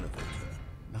an elevator.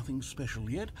 Nothing special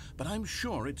yet, but I'm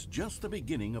sure it's just the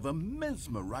beginning of a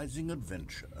mesmerizing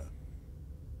adventure.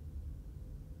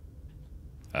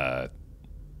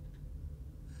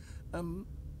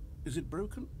 Is it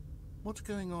broken? What's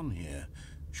going on here?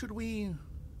 Should we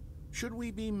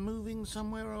be moving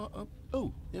somewhere or...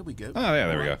 Oh, there we go. Oh, yeah,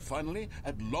 there we go. Finally,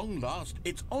 at long last,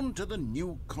 it's on to the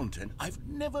new content. I've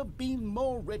never been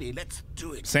more ready. Let's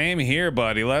do it. Same here,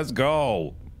 buddy. Let's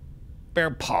go. Bear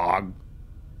pog.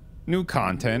 New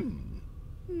content.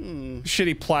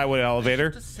 Shitty plywood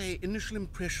elevator. To say, initial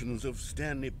impressions of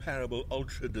Stanley Parable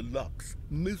Ultra Deluxe,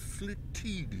 mostly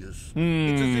tedious.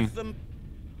 It's as if them...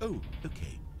 Oh,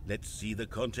 okay. Let's see the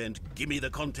content. Give me the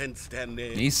content,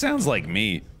 Stanley. He sounds like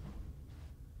me.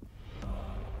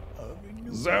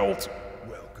 Zelt.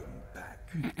 Welcome back.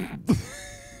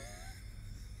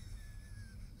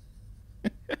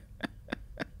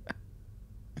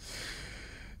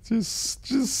 Just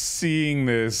seeing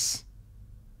this.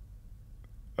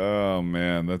 Oh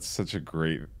man, that's such a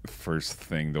great first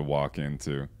thing to walk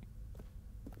into.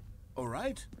 All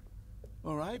right,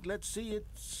 let's see.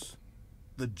 It's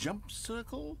the jump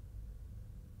circle.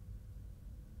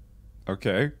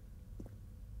 Okay.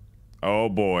 Oh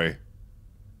boy.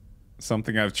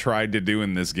 Something I've tried to do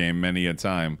in this game many a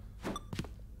time.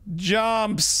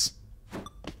 Jumps!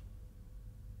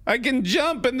 I can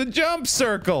jump in the jump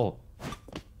circle!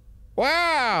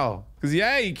 Wow! Because,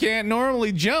 yeah, you can't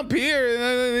normally jump here.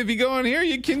 And if you go in here,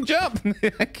 you can jump. And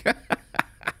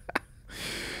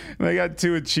I got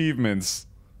 2 achievements.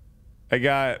 I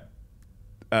got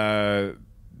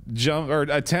jump or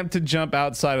attempt to jump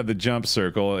outside of the jump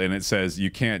circle, and it says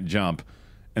you can't jump.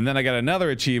 And then I got another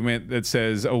achievement that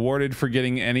says awarded for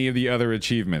getting any of the other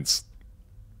achievements.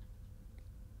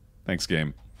 Thanks,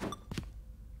 game.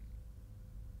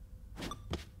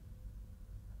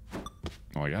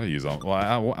 Oh, I gotta use all...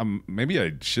 Well, maybe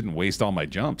I shouldn't waste all my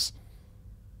jumps.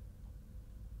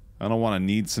 I don't want to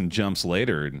need some jumps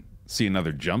later and see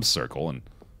another jump circle and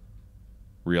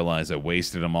realize I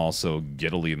wasted them all so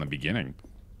giddily in the beginning.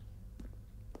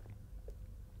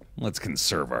 Let's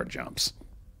conserve our jumps.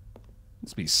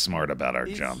 Let's be smart about our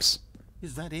jumps.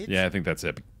 Is that it? Yeah, I think that's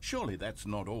it. Surely that's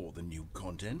not all the new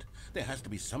content. There has to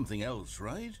be something else,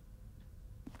 right?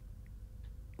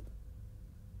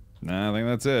 Nah, I think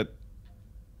that's it.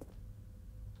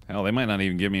 Hell, they might not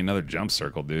even give me another jump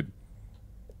circle, dude.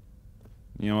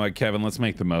 You know what, Kevin? Let's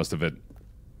make the most of it.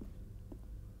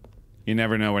 You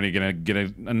never know when you're gonna get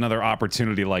another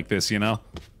opportunity like this, you know?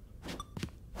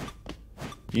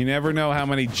 You never know how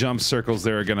many jump circles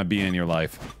there are gonna be in your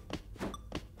life.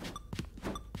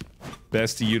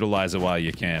 Best to utilize it while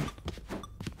you can.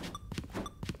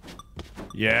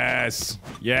 Yes!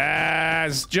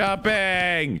 Yes!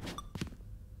 Jumping!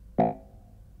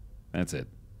 That's it.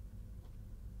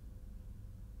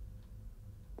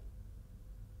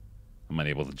 I'm not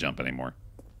able to jump anymore.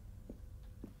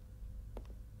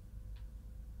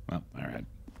 Well, alright.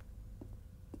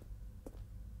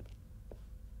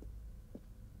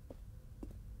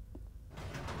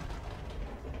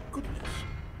 Goodness.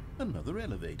 Another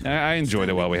elevator. I enjoyed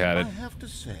it while we had it. I have to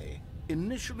say,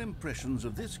 initial impressions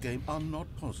of this game are not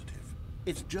positive.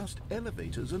 It's just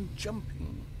elevators and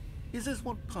jumping. Is this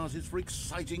what passes for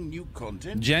exciting new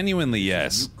content? Genuinely,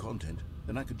 yes. New content?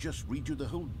 Then I could just read you the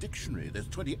whole dictionary. There's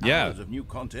 20 Yeah. hours of new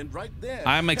content right there.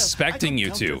 I'm expecting you I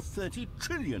could to. count 30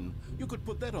 trillion. You could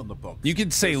put that on the box. You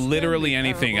could say The literally Stanley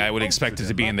anything Parable I would expect it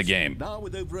to be in the Ultra game. Deluxe, now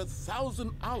with over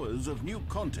 1,000 hours of new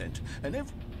content, and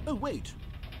oh wait,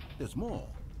 there's more.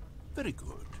 Very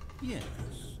good. Yes,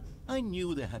 I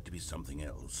knew there had to be something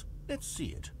else. Let's see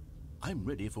it. I'm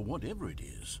ready for whatever it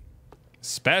is.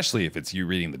 Especially if it's you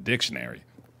reading the dictionary.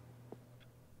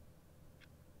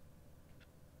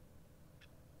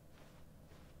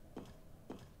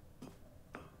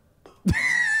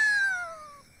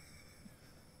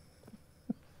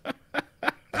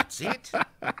 That's it?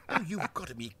 Oh, you've got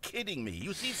to be kidding me.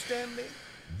 You see, Stanley?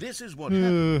 This is what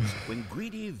happens when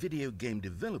greedy video game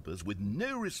developers with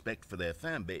no respect for their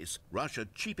fan base rush a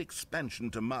cheap expansion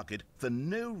to market for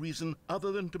no reason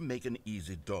other than to make an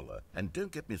easy dollar. And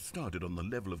don't get me started on the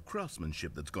level of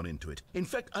craftsmanship that's gone into it. In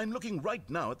fact, I'm looking right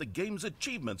now at the game's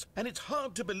achievements, and it's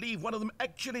hard to believe one of them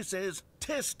actually says,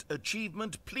 "Test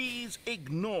achievement, please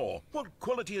ignore." What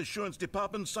quality assurance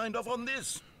department signed off on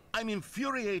this? I'm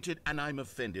infuriated and I'm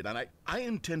offended, and I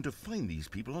intend to find these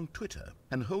people on Twitter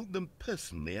and hold them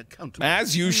personally accountable.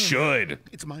 As you should.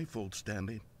 It's my fault,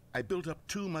 Stanley. I built up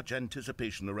too much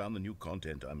anticipation around the new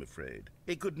content, I'm afraid.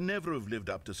 It could never have lived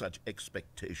up to such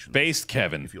expectations. Based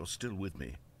Kevin. If you're still with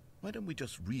me, why don't we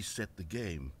just reset the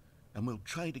game, and we'll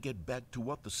try to get back to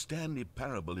what the Stanley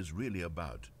Parable is really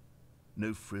about.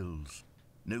 No frills,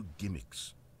 no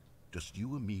gimmicks. Just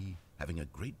you and me having a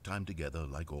great time together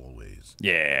like always.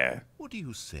 Yeah. What do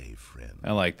you say, friend?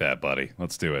 I like that, buddy.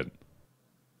 Let's do it.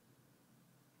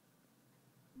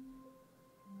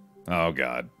 Oh,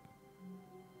 God.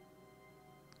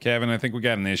 Kevin, I think we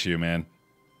got an issue, man.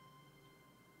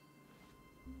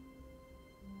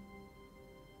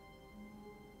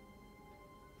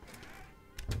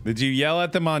 Did you yell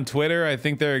at them on Twitter? I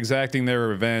think they're exacting their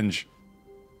revenge.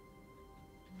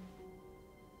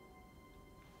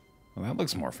 Well, that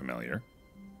looks more familiar.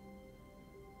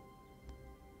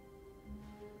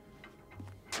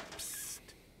 Psst.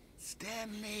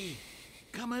 Stanley,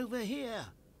 come over here.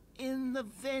 In the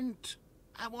vent.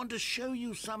 I want to show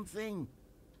you something.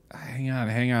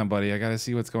 Hang on, buddy. I gotta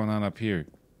see what's going on up here.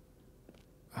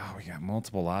 Oh, we got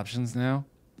multiple options now?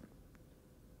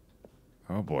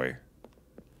 Oh, boy.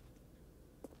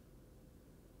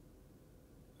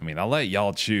 I mean, I'll let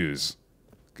y'all choose,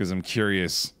 because I'm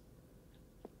curious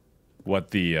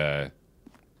what the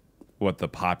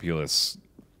populace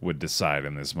would decide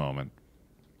in this moment.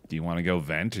 Do you want to go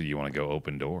vent, or do you want to go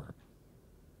open door?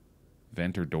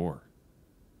 Vent or door?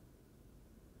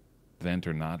 Vent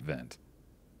or not vent?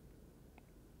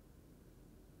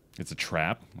 It's a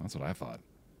trap? That's what I thought.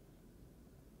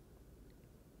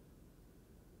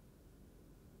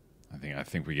 I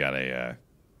think we got a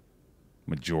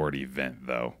majority vent,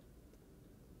 though.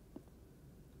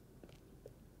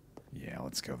 Yeah,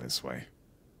 let's go this way.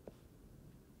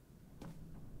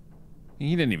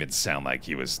 He didn't even sound like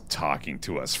he was talking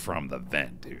to us from the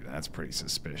vent, dude. That's pretty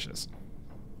suspicious.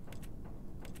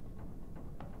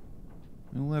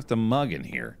 Who left a mug in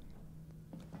here?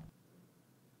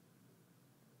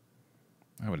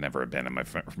 I would never abandon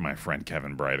my friend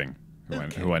Kevin Brighting,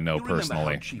 who I know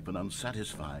personally. How cheap and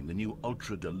unsatisfying the new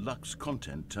Ultra Deluxe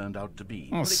content turned out to be.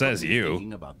 Well, says you.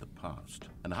 Thinking about the past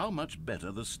and how much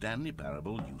better the Stanley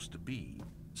Parable used to be.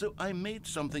 So I made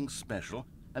something special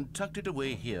and tucked it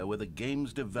away here where the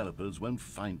game's developers won't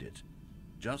find it.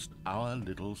 Just our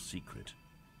little secret.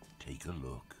 Take a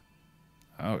look.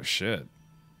 Oh, shit.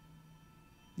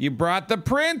 You brought the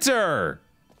printer!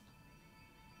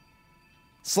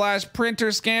 /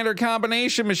 printer scanner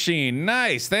combination machine.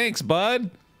 Nice, thanks, bud.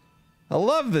 I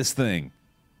love this thing.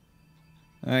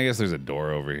 I guess there's a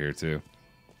door over here, too.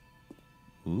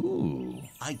 Ooh.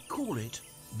 I call it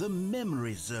the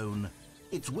memory zone.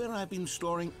 It's where I've been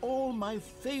storing all my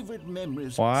favorite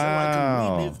memories so I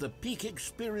can relive the peak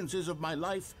experiences of my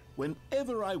life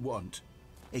whenever I want.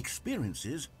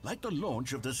 Experiences like the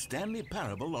launch of the Stanley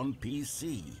Parable on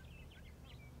PC.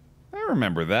 I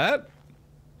remember that.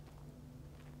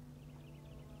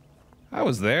 I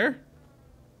was there.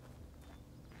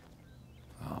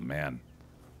 Oh, man.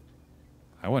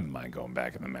 I wouldn't mind going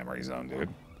back in the memory zone,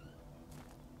 dude.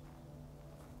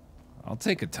 I'll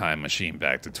take a time machine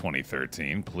back to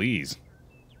 2013, please.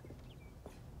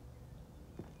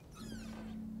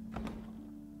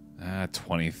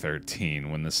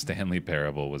 2013, when the Stanley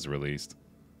Parable was released.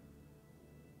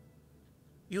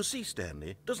 You see,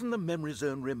 Stanley, doesn't the memory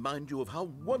zone remind you of how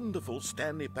wonderful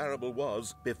Stanley Parable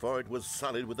was before it was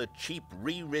sullied with a cheap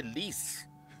re-release?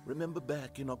 Remember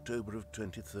back in October of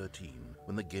 2013,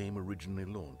 when the game originally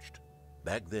launched?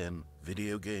 Back then,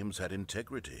 video games had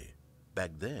integrity.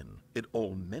 Back then, it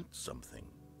all meant something.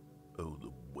 Oh,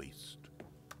 the waste.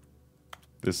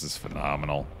 This is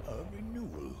phenomenal. A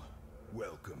renewal.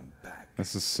 Welcome back.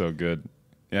 This is so good.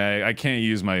 Yeah, I can't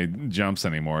use my jumps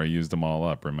anymore. I used them all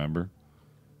up, remember?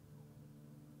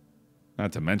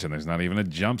 Not to mention, there's not even a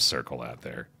jump circle out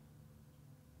there.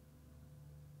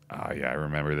 Oh, yeah, I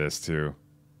remember this, too.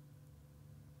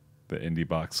 The Indie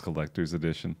Box Collector's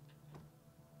Edition.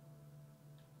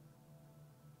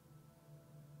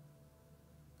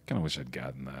 Kind of wish I'd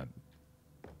gotten that.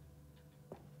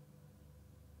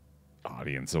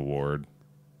 Audience Award.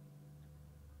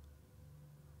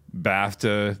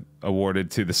 BAFTA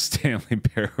awarded to the Stanley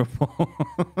Parable.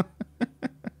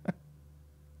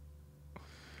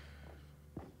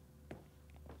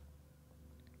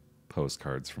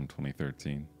 Postcards from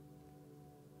 2013.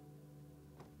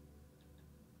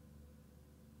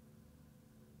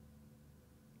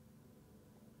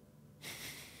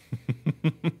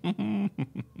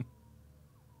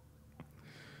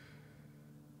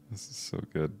 This is so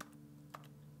good.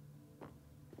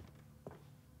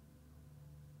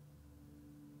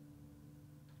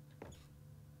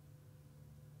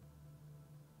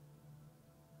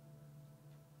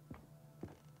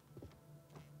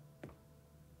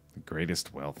 The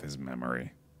greatest wealth is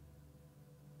memory.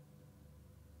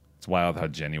 It's wild how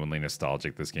genuinely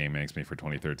nostalgic this game makes me for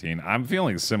 2013. I'm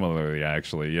feeling similarly,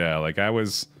 actually. Yeah, like I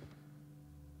was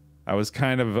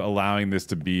kind of allowing this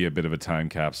to be a bit of a time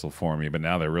capsule for me, but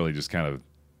now they're really just kind of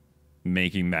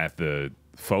making that the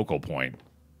focal point.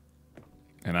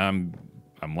 And I'm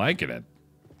liking it.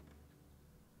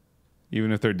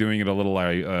 Even if they're doing it a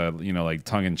little you know, like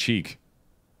tongue in cheek.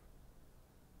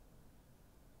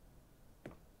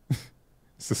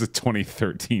 This is a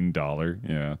 $2013.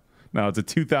 Yeah. No, it's a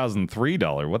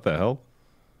 $2003. What the hell?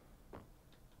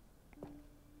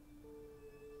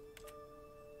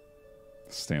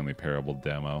 Stanley Parable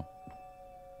demo.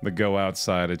 The Go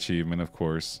Outside achievement, of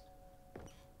course.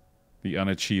 The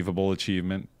unachievable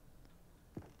achievement.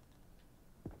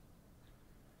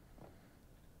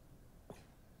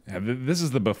 Yeah, this is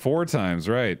the before times,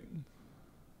 right?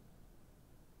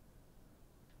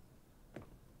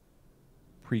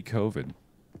 Pre-COVID.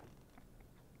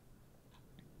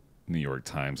 New York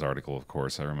Times article, of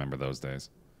course. I remember those days.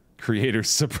 Creators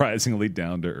surprisingly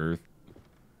down to earth.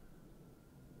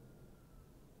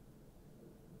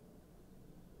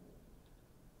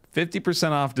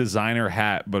 $50% off designer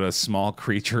hat, but a small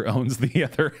creature owns the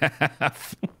other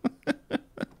half.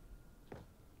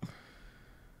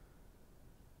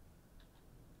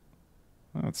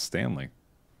 Oh, it's Stanley.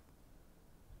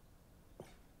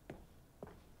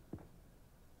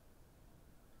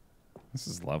 This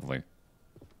is lovely.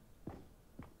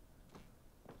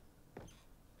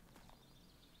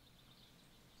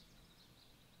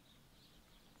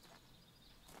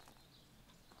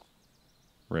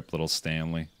 Rip little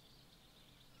Stanley.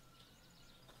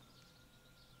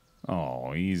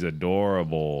 Oh, he's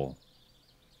adorable.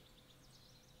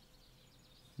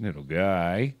 Little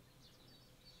guy.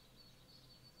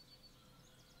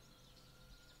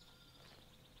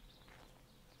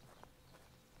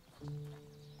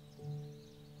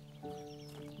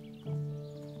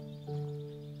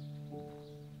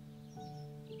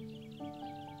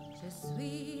 Je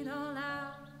suis dans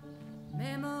la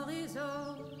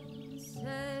mémorisation,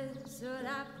 c'est sur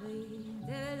l'abri des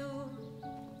vélos,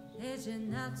 et je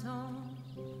n'attends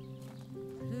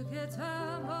plus que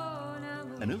toi, mon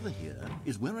amour. And over here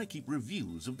is where I keep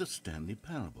reviews of the Stanley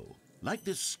Parable. Like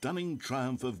this stunning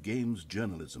triumph of games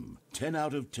journalism, 10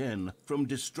 out of 10 from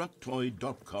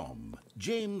Destructoid.com.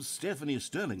 James Stephanie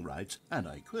Sterling writes, and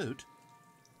I quote,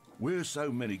 "Where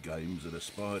so many games that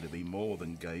aspire to be more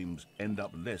than games end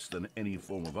up less than any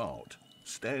form of art,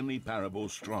 Stanley Parable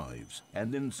strives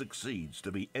and then succeeds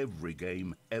to be every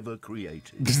game ever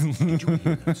created." Did you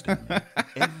hear that, Stanley?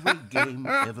 Every game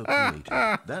ever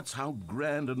created. That's how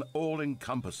grand and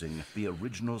all-encompassing the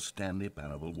original Stanley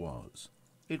Parable was.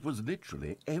 It was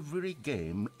literally every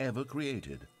game ever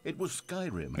created. It was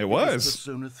Skyrim. It was.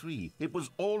 Persona 3. It was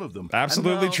all of them.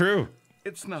 Absolutely now, true.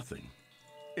 It's nothing.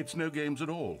 It's no games at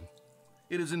all.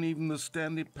 It isn't even the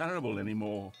Stanley Parable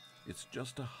anymore. It's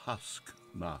just a husk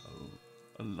now.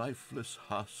 A lifeless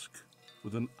husk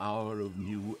with an hour of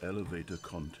new elevator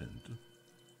content.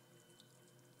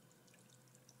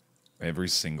 Every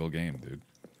single game, dude.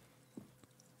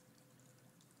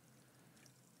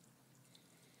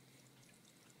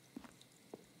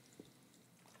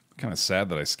 Kind of sad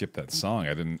that I skipped that song.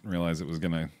 I didn't realize it was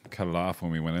going to cut it off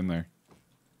when we went in there.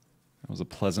 That was a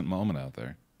pleasant moment out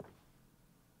there.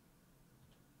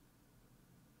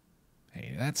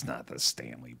 Hey, that's not the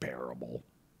Stanley Parable.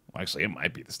 Well, actually, it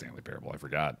might be the Stanley Parable. I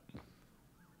forgot.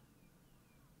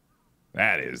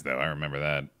 That is, though. I remember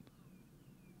that.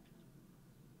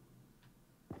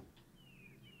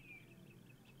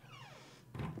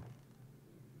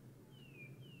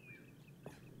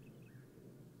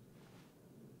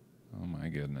 Oh, my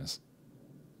goodness.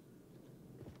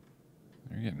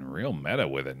 They're getting real meta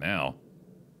with it now.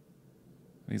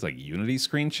 These, like, Unity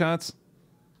screenshots?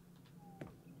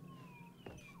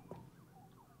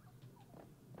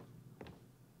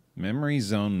 Memory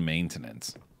zone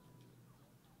maintenance.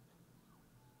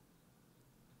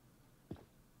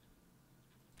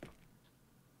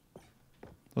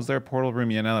 Was there a portal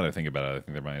room? Yeah, now that I think about it, I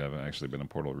think there might have actually been a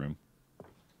portal room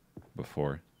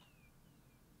before.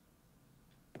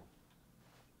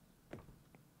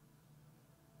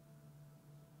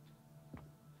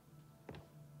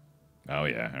 Oh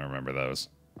yeah, I remember those.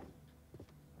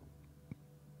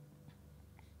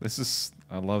 This is...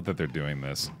 I love that they're doing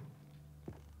this.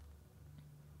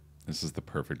 This is the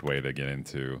perfect way to get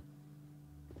into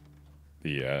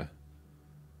the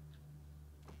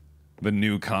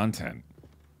new content.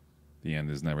 The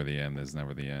end is never the end, is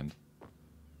never the end.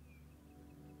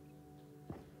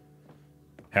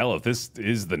 Hell, if this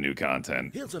is the new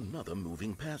content... Here's another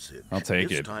moving passage. I'll take it.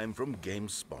 This time from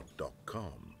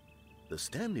GameSpot.com. The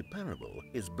Stanley Parable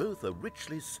is both a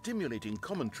richly stimulating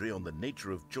commentary on the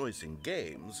nature of choice in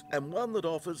games, and one that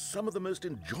offers some of the most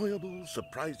enjoyable,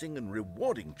 surprising, and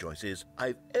rewarding choices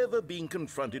I've ever been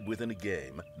confronted with in a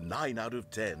game. 9 out of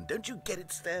 10. Don't you get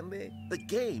it, Stanley? The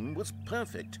game was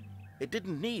perfect. It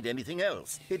didn't need anything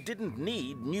else. It didn't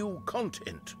need new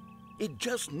content. It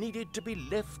just needed to be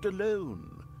left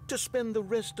alone, to spend the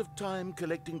rest of time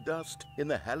collecting dust in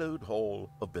the hallowed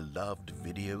hall of beloved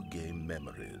video game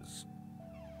memories.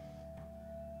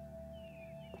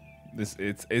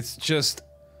 It's just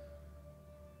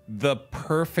the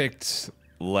perfect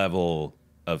level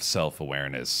of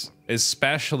self-awareness,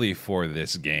 especially for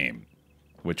this game,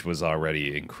 which was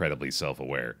already incredibly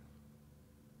self-aware.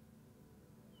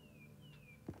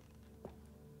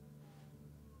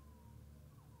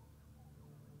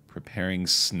 Preparing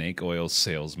snake oil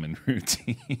salesman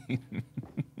routine.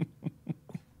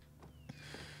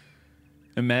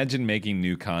 Imagine making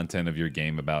new content of your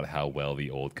game about how well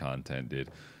the old content did.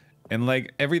 And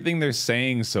like everything they're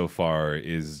saying so far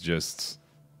is just,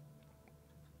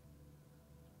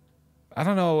 I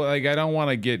don't know, like I don't want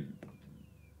to get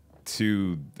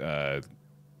too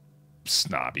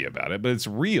snobby about it, but it's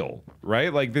real,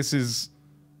 right? Like this is,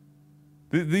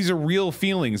 these are real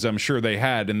feelings I'm sure they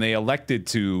had, and they elected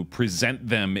to present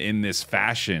them in this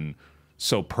fashion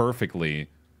so perfectly.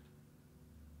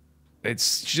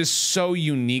 It's just so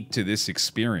unique to this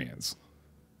experience.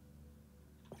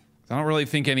 I don't really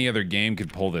think any other game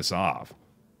could pull this off.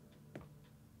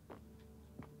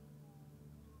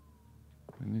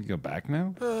 We need to go back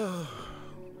now?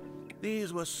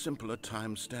 These were simpler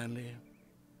times, Stanley.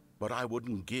 But I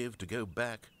wouldn't give to go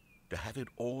back, to have it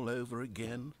all over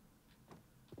again.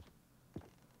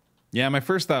 Yeah, my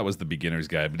first thought was the beginner's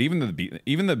guide, but even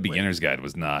the beginner's guide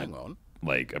was not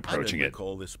like approaching I don't it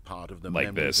recall this part of the like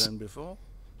memory this. zone before.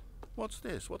 What's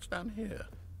this? What's down here?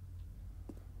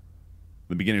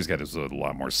 The beginner's guide was a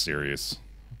lot more serious,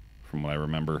 from what I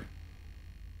remember.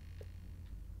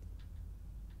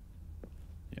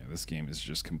 Yeah, this game is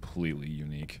just completely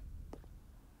unique.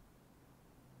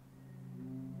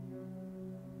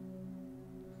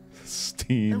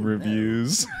 Steam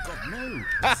reviews. God, no.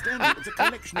 Stanley, it's a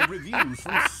collection of reviews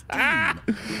from Steam,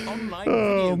 the online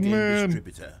video game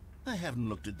distributor. I haven't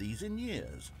looked at these in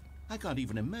years. I can't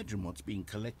even imagine what's been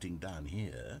collecting down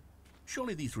here.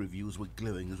 Surely these reviews were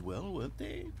glowing as well, weren't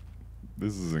they?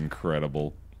 This is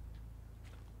incredible.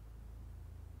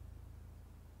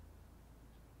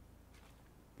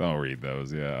 Don't read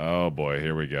those, yeah. Oh boy,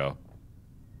 here we go.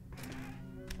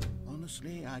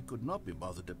 Honestly, I could not be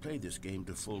bothered to play this game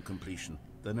to full completion.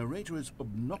 The narrator is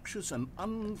obnoxious and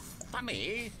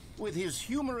unfunny, with his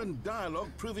humor and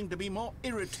dialogue proving to be more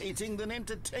irritating than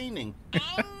entertaining.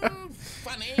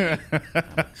 Unfunny!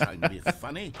 I'm not trying to be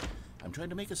funny. I'm trying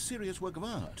to make a serious work of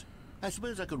art. I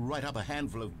suppose I could write up a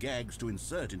handful of gags to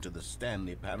insert into the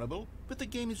Stanley Parable, but the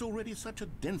game is already such a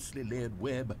densely layered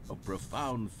web of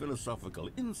profound philosophical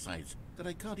insights that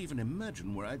I can't even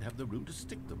imagine where I'd have the room to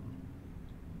stick them.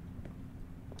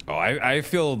 Oh, I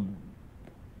feel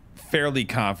fairly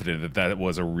confident that that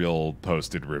was a real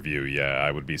posted review. Yeah, I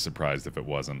would be surprised if it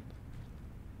wasn't.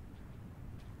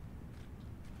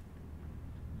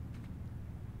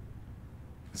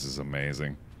 This is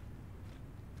amazing.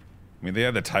 I mean, they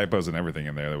had the typos and everything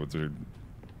in there that were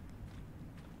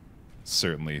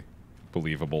certainly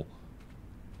believable.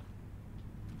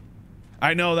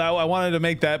 I know that I wanted to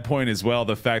make that point as well.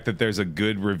 The fact that there's a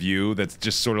good review that's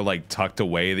just sort of like tucked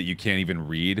away that you can't even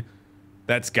read.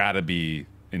 That's got to be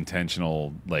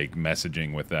intentional, like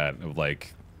messaging with that of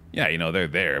like, yeah, you know, they're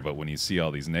there, but when you see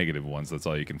all these negative ones, that's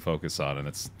all you can focus on, and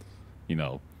it's, you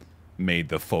know, made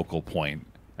the focal point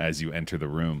as you enter the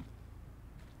room.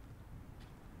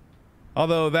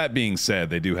 Although, that being said,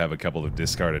 they do have a couple of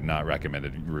discarded, not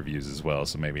recommended reviews as well,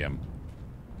 so maybe I'm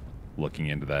looking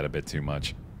into that a bit too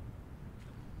much.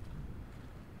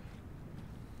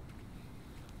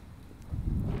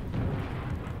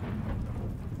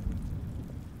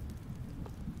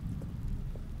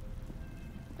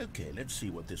 Okay, let's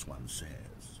see what this one says.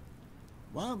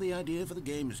 While the idea for the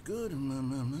game is good,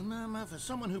 for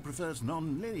someone who prefers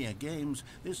non-linear games,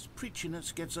 this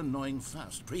preachiness gets annoying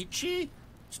fast. Preachy?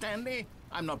 Stanley?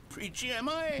 I'm not preachy, am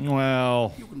I?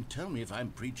 Well, You can tell me if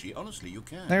I'm preachy. Honestly, you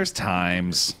can. there's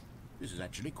times. This is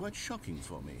actually quite shocking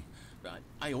for me.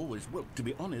 I always, well, to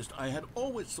be honest, I had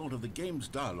always thought of the game's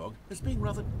dialogue as being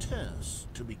rather terse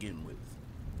to begin with.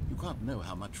 You can't know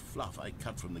how much fluff I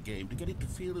cut from the game to get it to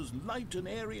feel as light and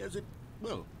airy as it...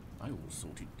 Well, I always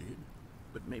thought it did.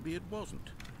 But maybe it wasn't.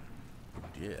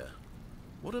 Dear,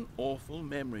 what an awful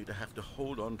memory to have to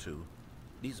hold on to.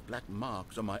 These black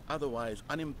marks on my otherwise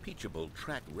unimpeachable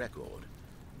track record.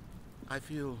 I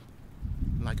feel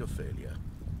like a failure.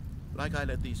 Like I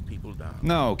let these people down.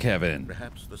 No, Kevin.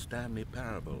 Perhaps the Stanley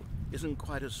Parable isn't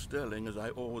quite as sterling as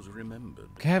I always remembered.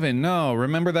 Kevin, no.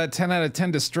 Remember that 10 out of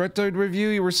 10 Destructoid review?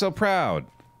 You were so proud.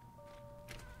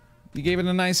 You gave it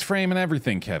a nice frame and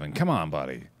everything, Kevin. Come on,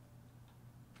 buddy.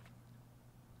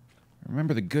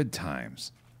 Remember the good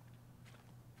times.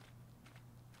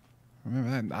 Remember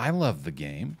that? I love the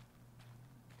game.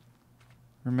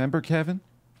 Remember, Kevin?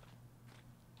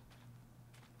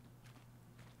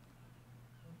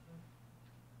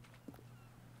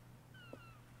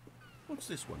 What's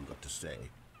this one got to say?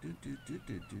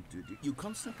 You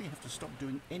constantly have to stop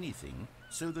doing anything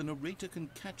so the narrator can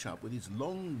catch up with his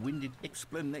long-winded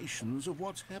explanations of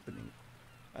what's happening.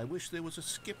 I wish there was a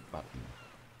skip button.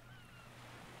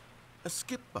 A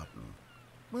skip button?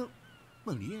 Well,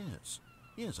 yes.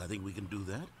 Yes, I think we can do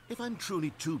that. If I'm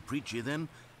truly too preachy, then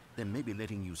maybe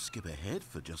letting you skip ahead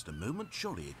for just a moment,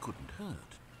 surely it couldn't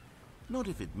hurt. Not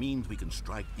if it means we can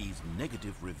strike these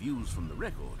negative reviews from the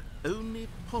record. Only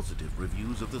positive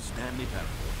reviews of the Stanley Parable.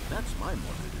 That's my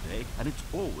motto today, and it's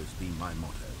always been my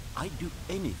motto. I'd do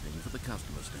anything for the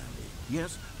customer, Stanley.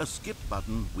 Yes, a skip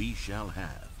button we shall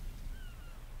have.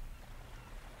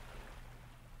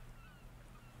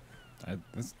 I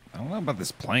don't know about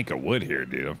this plank of wood here,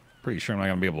 dude. I'm pretty sure I'm not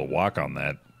going to be able to walk on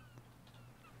that.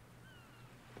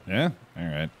 Yeah? All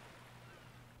right.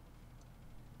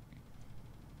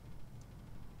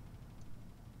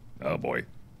 Oh, boy.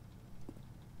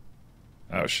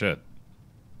 Oh, shit.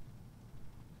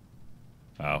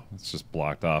 Oh, it's just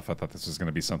blocked off. I thought this was going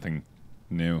to be something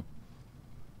new.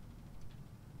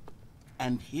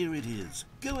 And here it is.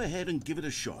 Go ahead and give it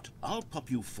a shot. I'll pop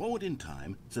you forward in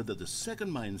time so that the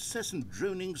second my incessant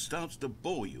droning starts to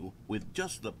bore you, with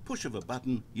just the push of a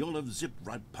button, you'll have zipped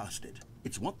right past it.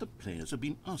 It's what the players have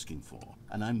been asking for,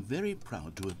 and I'm very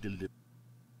proud to have delivered.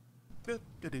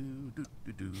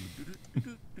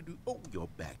 Oh, you're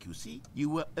back, you see.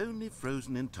 You were only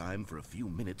frozen in time for a few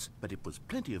minutes, but it was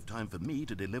plenty of time for me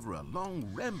to deliver a long,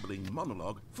 rambling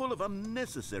monologue full of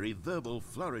unnecessary verbal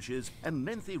flourishes and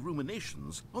lengthy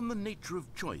ruminations on the nature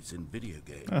of choice in video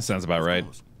games. That sounds about right.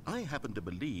 I happen to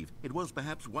believe it was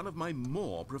perhaps one of my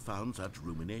more profound such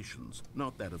ruminations.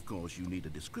 Not that, of course, you need a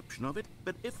description of it,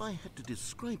 but if I had to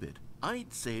describe it,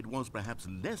 I'd say it was perhaps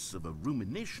less of a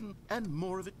rumination and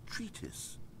more of a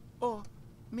treatise. Or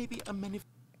maybe a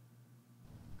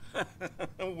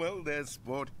Well there,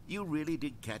 sport. You really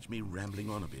did catch me rambling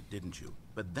on a bit, didn't you?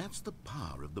 But that's the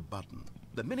power of the button.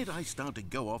 The minute I start to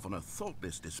go off on a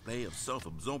thoughtless display of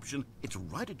self-absorption, it's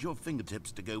right at your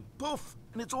fingertips to go poof,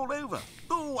 and it's all over.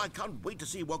 Oh, I can't wait to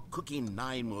see what Cookie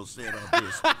 9 will say about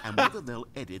this, and whether they'll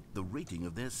edit the rating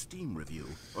of their Steam review,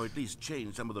 or at least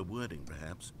change some of the wording,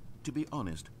 perhaps. To be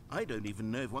honest, I don't even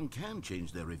know if one can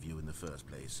change their review in the first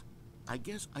place. I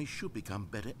guess I should become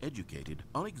better educated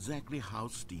on exactly how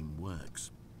Steam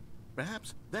works.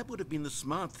 Perhaps that would have been the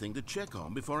smart thing to check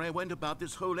on before I went about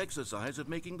this whole exercise of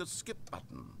making the skip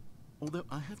button. Although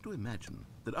I have to imagine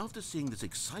that after seeing this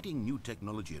exciting new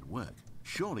technology at work,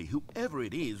 surely whoever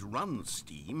it is runs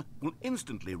Steam will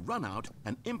instantly run out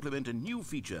and implement a new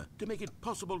feature to make it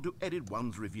possible to edit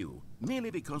one's review,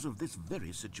 merely because of this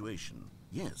very situation.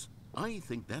 Yes, I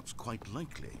think that's quite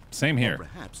likely. Same here. Or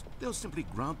perhaps they'll simply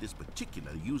grant this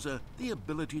particular user the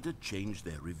ability to change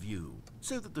their review,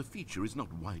 so that the feature is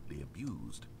not widely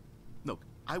abused. Look,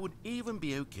 I would even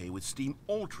be okay with Steam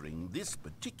altering this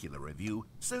particular review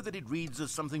so that it reads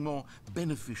as something more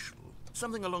beneficial.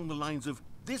 Something along the lines of,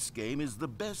 this game is the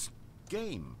best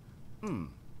game.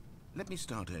 Let me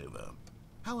start over.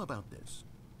 How about this?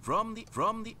 From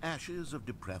the ashes of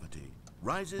depravity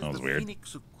rises the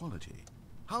phoenix of quality.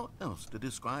 How else to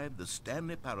describe the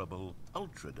Stanley Parable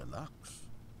Ultra Deluxe?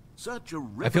 Such a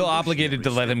I feel obligated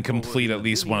to let him revolutionary step complete forward at in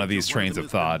least the one of lineage these one trains the of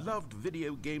most thought. beloved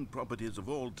video game properties of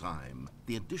all time.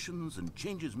 The additions and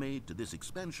changes made to this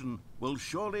expansion will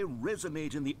surely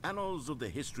resonate in the annals of the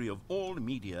history of all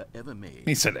media ever made.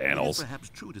 He said It annals. is perhaps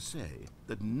true to say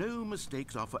that no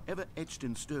mistakes are forever etched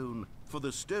in stone, for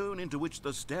the stone into which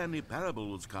the Stanley Parable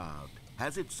was carved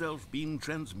has itself been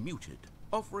transmuted,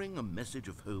 offering a message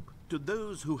of hope to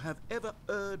those who have ever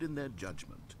erred in their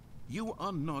judgment. You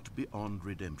are not beyond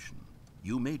redemption.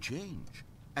 You may change,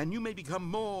 and you may become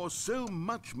more, so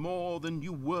much more than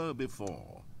you were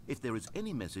before. If there is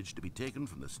any message to be taken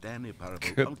from the Stanley Parable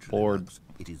Good Ultra Lord. Deluxe,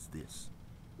 it is this.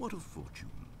 What a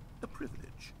fortune, a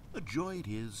privilege, a joy it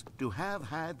is to have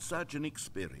had such an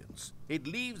experience. It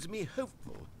leaves me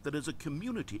hopeful that as a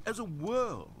community, as a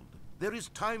world, there is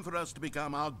time for us to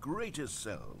become our greatest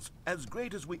selves, as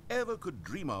great as we ever could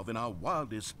dream of in our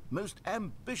wildest, most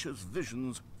ambitious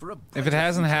visions for a If it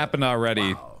hasn't happened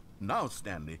already, Wow. Now,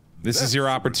 Stanley, this is your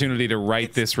opportunity to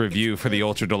write this review for the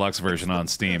Ultra Deluxe version on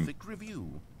Steam. Perfect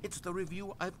review. It's the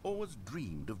review I've always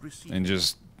dreamed of receiving. And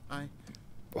just I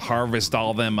harvest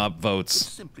all them It's upvotes.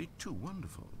 simply too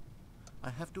wonderful. I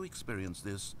have to experience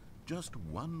this just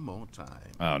one more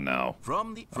time. Oh no.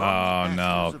 From the Oh ashes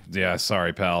no. of- Yeah,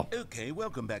 sorry, pal. Okay,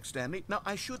 welcome back, Stanley. Now,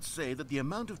 I should say that the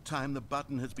amount of time the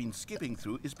button has been skipping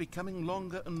through is becoming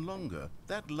longer and longer.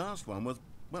 That last one was,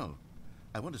 well,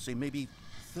 I want to say maybe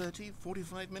 30,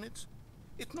 45 minutes?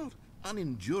 It's not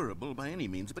unendurable by any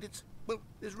means, but it's, well,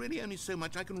 there's really only so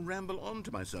much I can ramble on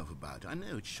to myself about. I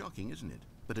know, it's shocking, isn't it?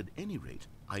 But at any rate,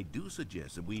 I do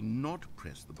suggest that we not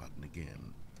press the button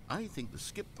again. I think the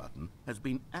skip button has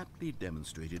been aptly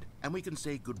demonstrated, and we can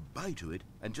say goodbye to it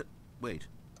and just... Wait,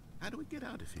 how do we get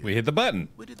out of here? We hit the button.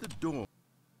 Where did the door...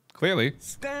 Clearly.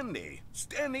 Stanley!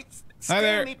 Stanley! Hi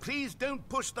there. Stanley, please don't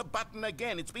push the button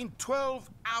again. It's been 12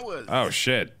 hours. Oh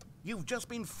shit. You've just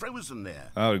been frozen there.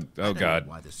 Oh I don't god.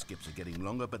 know why the skips are getting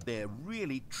longer, but they're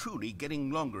really, truly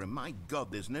getting longer, and my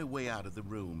God, there's no way out of the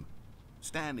room.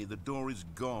 Stanley, the door is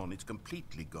gone. It's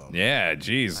completely gone. Yeah,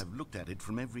 jeez. I've looked at it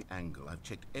from every angle. I've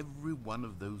checked every one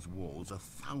of those walls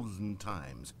 1,000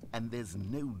 times, and there's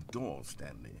no door,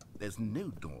 Stanley. There's no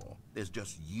door. There's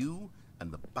just you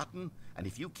and the button, and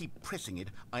if you keep pressing it,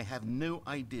 I have no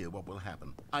idea what will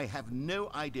happen. I have no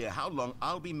idea how long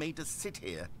I'll be made to sit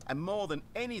here, and more than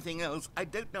anything else, I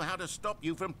don't know how to stop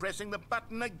you from pressing the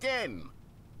button again.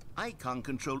 I can't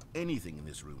control anything in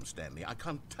this room, Stanley. I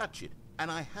can't touch it, and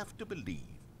I have to believe,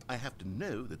 I have to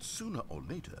know that sooner or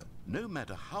later, no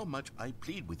matter how much I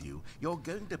plead with you, you're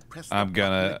going to press the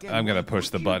button again. I'm gonna Why push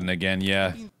the would you? button again.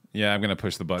 Yeah. Yeah, I'm gonna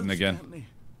push the button Oh, again. Stanley,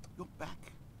 you're back.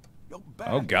 You're back.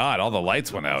 Oh god, all the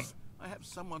lights went out. I have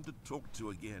someone to talk to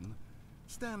again.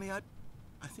 Stanley, I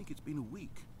think it's been a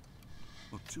week.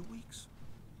 Or 2 weeks.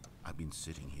 I've been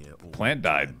sitting here all Plant the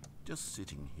died. time, just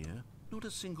sitting here, not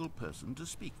a single person to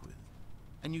speak with.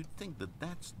 And you'd think that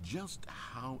that's just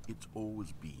how it's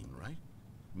always been, right?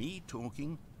 Me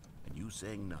talking and you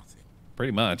saying nothing.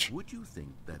 Pretty much. Would you think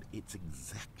that it's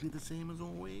exactly the same as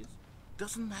always?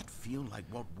 Doesn't that feel like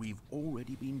what we've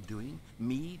already been doing?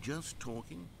 Me just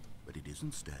talking? But it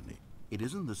isn't, Stanley. It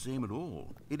isn't the same at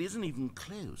all. It isn't even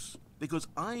close. Because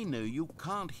I know you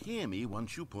can't hear me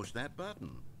once you push that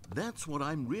button. That's what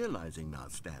I'm realizing now,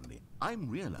 Stanley. I'm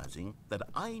realizing that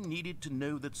I needed to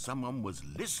know that someone was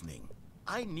listening.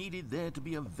 I needed there to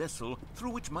be a vessel through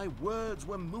which my words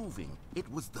were moving.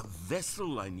 It was the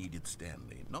vessel I needed,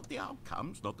 Stanley. Not the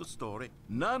outcomes, not the story.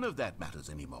 None of that matters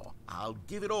anymore. I'll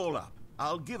give it all up.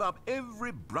 I'll give up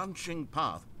every branching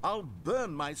path. I'll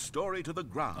burn my story to the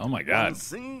ground. Oh my God. One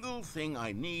single thing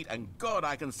I need, and God,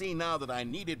 I can see now that I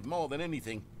need it more than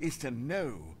anything, is to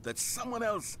know that someone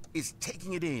else is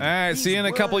taking it in. All right, see you in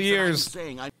a couple These words that I'm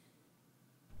years. saying,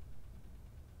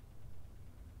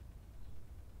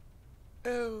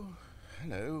 Oh,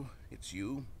 hello. It's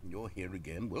you. You're here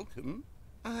again. Welcome.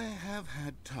 I have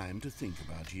had time to think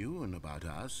about you and about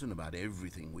us and about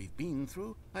everything we've been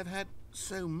through. I've had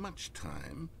so much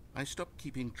time. I stopped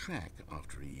keeping track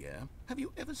after a year. Have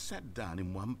you ever sat down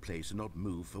in one place and not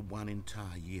moved for one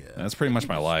entire year? That's pretty much Let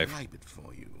me my life. describe it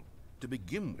for you. To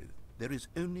begin with, there is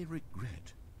only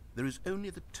regret. There is only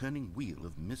the turning wheel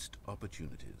of missed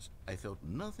opportunities. I felt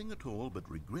nothing at all but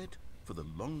regret for the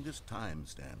longest time,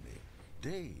 Stanley.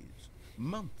 Days,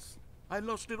 months. I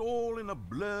lost it all in a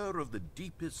blur of the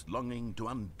deepest longing to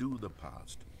undo the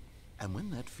past. And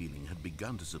when that feeling had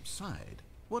begun to subside,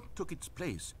 what took its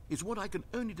place is what I can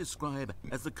only describe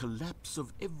as the collapse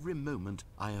of every moment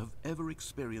I have ever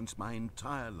experienced my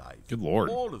entire life. Good Lord.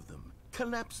 All of them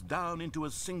collapsed down into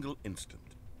a single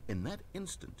instant. In that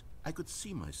instant, I could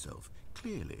see myself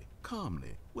clearly,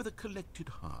 calmly, with a collected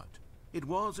heart. It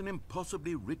was an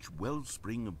impossibly rich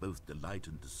wellspring of both delight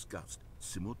and disgust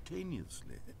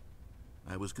simultaneously.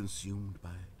 I was consumed by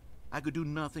it. I could do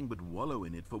nothing but wallow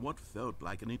in it for what felt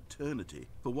like an eternity,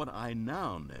 for what I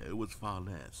now know was far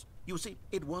less. You see,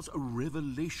 it was a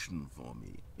revelation for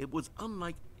me. It was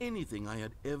unlike anything I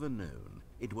had ever known.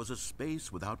 It was a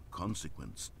space without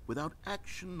consequence, without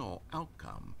action or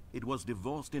outcome. It was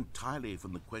divorced entirely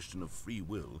from the question of free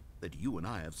will that you and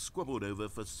I have squabbled over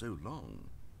for so long.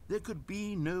 There could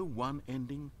be no one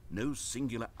ending, no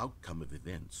singular outcome of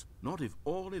events, not if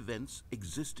all events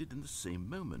existed in the same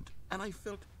moment, and I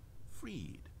felt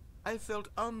freed. I felt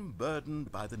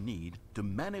unburdened by the need to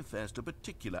manifest a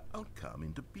particular outcome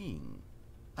into being.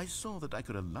 I saw that I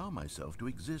could allow myself to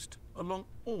exist along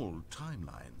all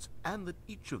timelines, and that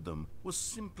each of them was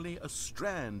simply a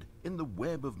strand in the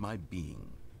web of my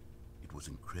being. It was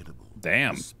incredible.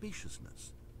 Damn. The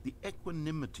spaciousness, the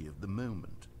equanimity of the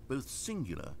moment, both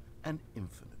singular and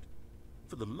infinite.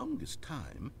 For the longest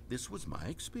time, this was my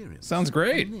experience. Sounds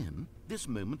great. And then, this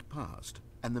moment passed,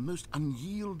 and the most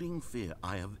unyielding fear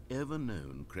I have ever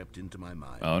known crept into my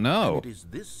mind. Oh, no. And it is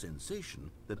this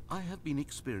sensation that I have been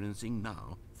experiencing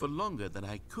now for longer than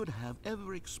I could have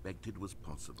ever expected was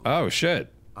possible. Oh,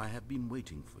 shit. I have been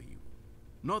waiting for you.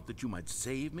 Not that you might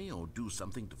save me or do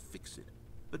something to fix it,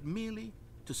 but merely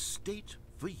to state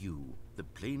for you the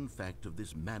plain fact of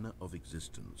this manner of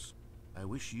existence. I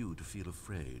wish you to feel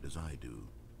afraid, as I do,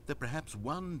 that perhaps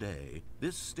one day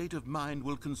this state of mind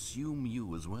will consume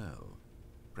you as well.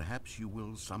 Perhaps you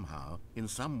will somehow, in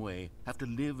some way, have to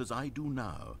live as I do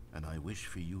now, and I wish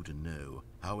for you to know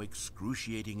how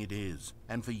excruciating it is,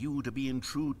 and for you to be in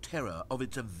true terror of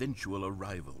its eventual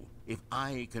arrival. If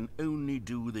I can only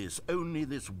do this, only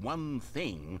this one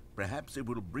thing, perhaps it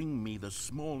will bring me the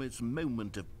smallest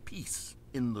moment of peace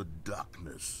in the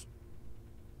darkness.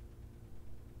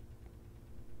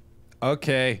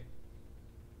 Okay.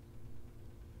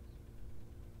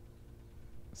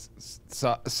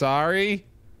 Sorry?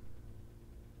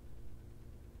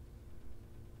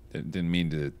 Didn't mean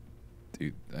to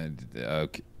do...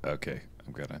 Okay.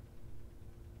 I'm gonna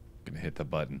hit the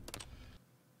button.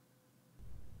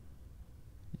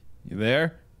 You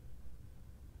there?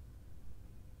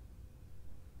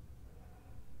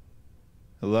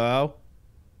 Hello?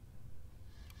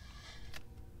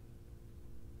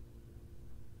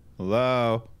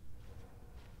 Hello?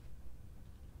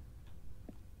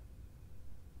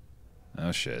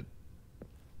 Oh, shit.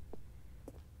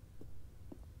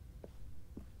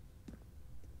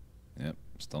 Yep,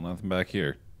 still nothing back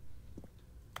here.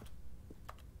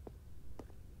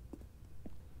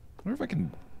 I wonder if I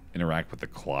can interact with the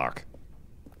clock.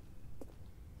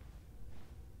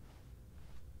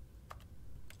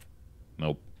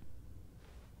 Nope.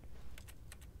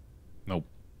 Nope.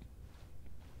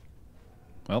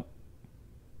 Well,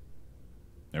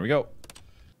 there we go.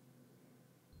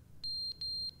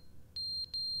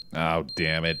 Oh,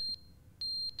 damn it.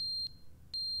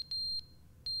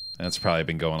 That's probably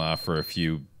been going off for a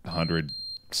few hundred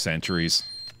centuries.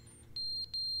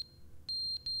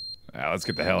 Let's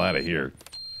get the hell out of here.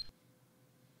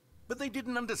 But they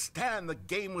didn't understand the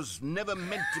game was never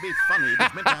meant to be funny. It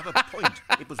was meant to have a point.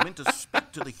 It was meant to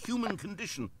speak to the human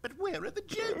condition. But where are the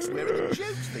jokes? Where are the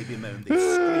jokes? They bemoaned, they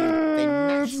screamed, they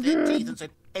gnashed their teeth and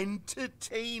said,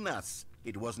 entertain us.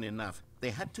 It wasn't enough.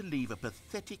 They had to leave a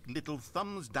pathetic little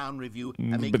thumbs-down review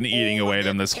and make been eating all away of at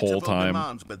him their this whole pitiful time.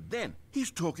 demands. But then,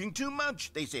 he's talking too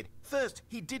much, they said. First,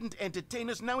 he didn't entertain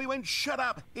us, now he won't shut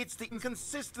up. It's the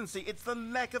inconsistency, it's the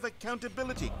lack of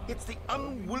accountability. It's the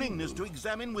unwillingness to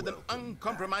examine with an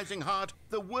uncompromising heart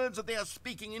the words that they are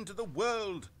speaking into the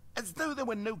world. As though there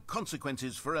were no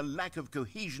consequences for a lack of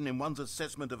cohesion in one's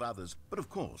assessment of others. But of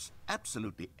course,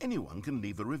 absolutely anyone can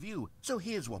leave a review. So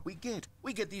here's what we get.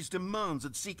 We get these demands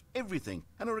that seek everything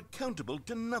and are accountable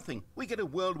to nothing. We get a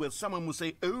world where someone will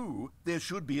say, oh, there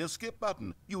should be a skip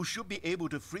button. You should be able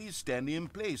to freeze Stanley in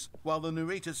place while the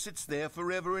narrator sits there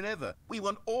forever and ever. We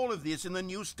want all of this in the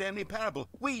new Stanley Parable.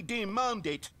 We demand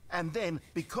it. And then,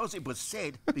 because it was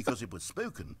said, because it was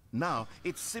spoken, now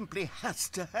it simply has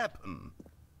to happen.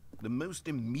 The most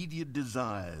immediate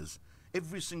desires,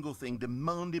 every single thing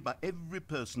demanded by every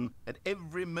person at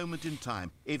every moment in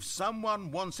time. If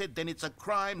someone wants it, then it's a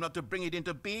crime not to bring it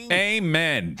into being.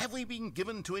 Amen. Have we been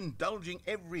given to indulging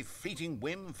every fleeting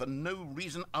whim for no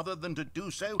reason other than to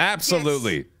do so?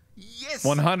 Absolutely. Yes.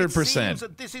 100%. It seems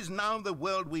that this is now the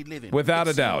world we live in. Without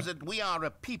a doubt. It seems that we are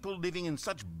a people living in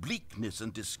such bleakness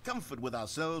and discomfort with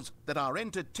ourselves that our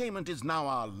entertainment is now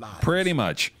our lives. Pretty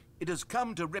much. It has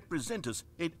come to represent us.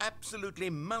 It absolutely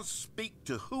must speak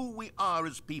to who we are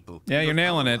as people. Yeah, you're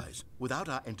nailing it. Without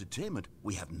our entertainment,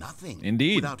 we have nothing.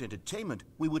 Indeed. Without entertainment,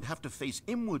 we would have to face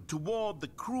inward toward the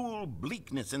cruel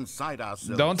bleakness inside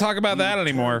ourselves. Don't talk about that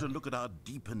anymore. To look at our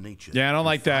deeper nature. Yeah, I don't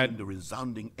like that. Find a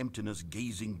resounding emptiness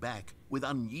gazing back with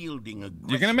unyielding aggression.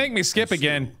 You're gonna make me skip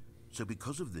again. So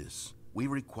because of this, we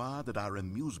require that our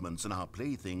amusements and our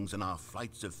playthings and our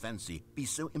flights of fancy be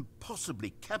so impossibly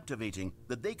captivating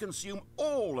that they consume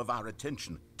all of our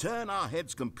attention, turn our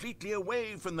heads completely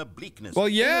away from the bleakness. Well,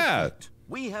 yeah. In effect,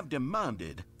 we have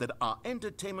demanded that our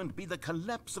entertainment be the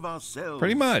collapse of ourselves.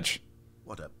 Pretty much.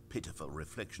 What a pitiful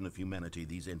reflection of humanity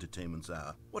these entertainments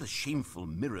are. What a shameful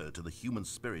mirror to the human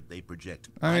spirit they project.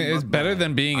 I mean, it's better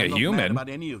than being a human. I'm not mad about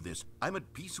any of this. I'm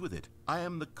at peace with it. I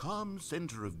am the calm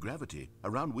center of gravity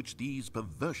around which these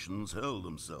perversions hurl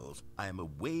themselves. I am a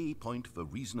waypoint for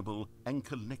reasonable and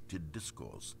collected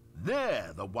discourse.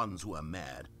 They're the ones who are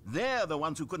mad. They're the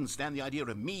ones who couldn't stand the idea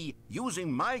of me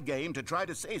using my game to try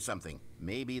to say something.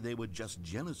 Maybe they were just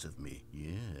jealous of me.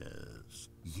 Yes.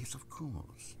 Yes, of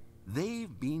course.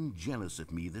 They've been jealous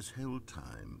of me this whole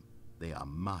time. They are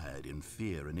mired in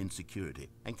fear and insecurity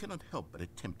and cannot help but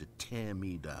attempt to tear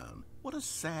me down. What a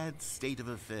sad state of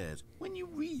affairs. When you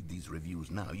read these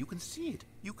reviews now, you can see it.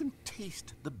 You can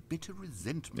taste the bitter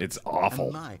resentment. It's awful.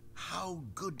 And my, how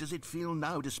good does it feel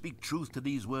now to speak truth to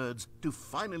these words, to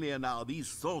finally allow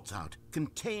these thoughts out,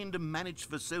 contained and managed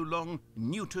for so long,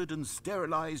 neutered and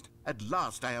sterilized. At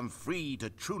last I am free to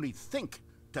truly think.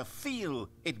 To feel.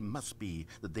 It must be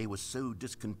that they were so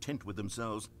discontent with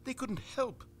themselves they couldn't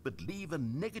help but leave a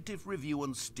negative review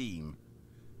on Steam.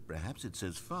 Perhaps it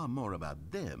says far more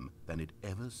about them than it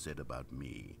ever said about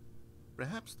me.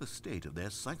 Perhaps the state of their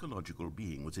psychological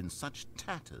being was in such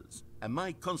tatters, and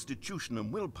my constitution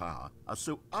and willpower are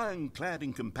so ironclad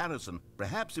in comparison.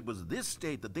 Perhaps it was this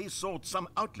state that they sought some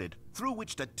outlet through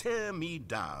which to tear me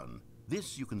down.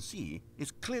 This, you can see,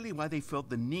 is clearly why they felt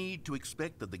the need to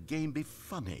expect that the game be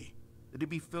funny, that it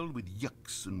be filled with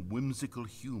yucks and whimsical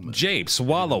humor. Japes,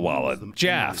 Walla Walla,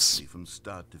 Jaffs. From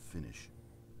start to finish.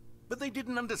 But they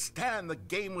didn't understand the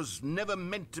game was never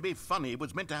meant to be funny. It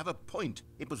was meant to have a point.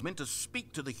 It was meant to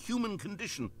speak to the human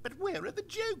condition. But where are the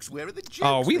jokes? Where are the jokes?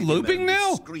 Oh, are we looping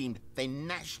now? Screamed. They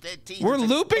gnashed their teeth. We're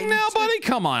looping now, buddy?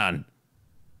 Come on.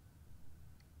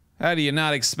 How do you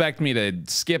not expect me to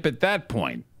skip at that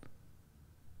point?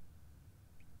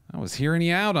 I was hearing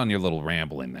you out on your little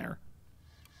rambling there.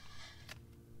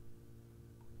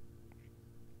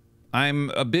 I'm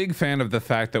a big fan of the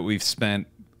fact that we've spent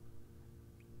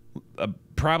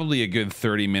probably a good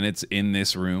 30 minutes in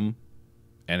this room,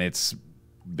 and it's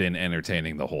been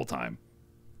entertaining the whole time.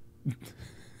 It's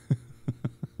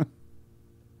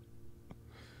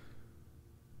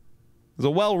a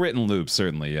well-written loop,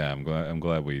 certainly. Yeah, I'm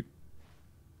glad we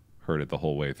heard it the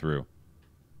whole way through.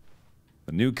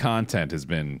 The new content has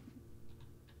been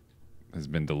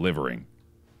delivering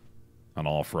on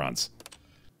all fronts.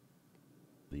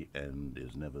 The end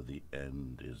is never the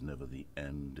end, is never the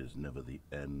end, is never the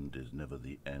end, is never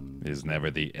the end. Is never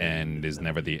the end, is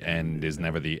never the end, is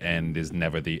never the end, is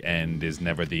never the end, is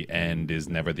never the end, is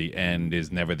never the end,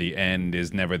 is never the end, is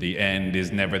never the end,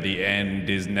 is never the end,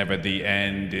 is never the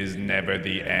end, is never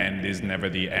the end, is never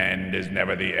the end, is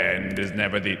never the end, is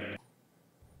never the.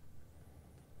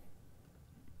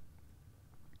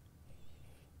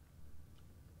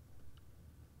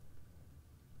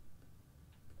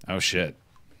 Oh shit.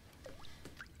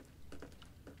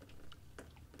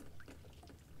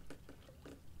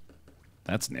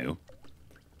 That's new.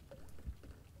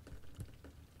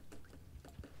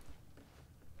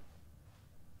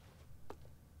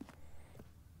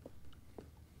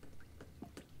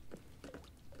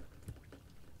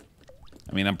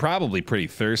 I mean, I'm probably pretty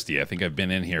thirsty. I think I've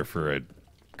been in here for a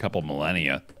couple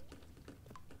millennia.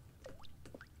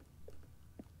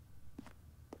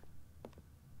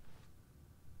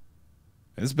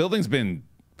 This building's been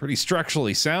pretty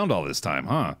structurally sound all this time,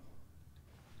 huh?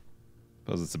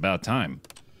 Suppose it's about time.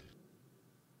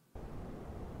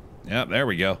 Yep, there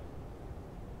we go.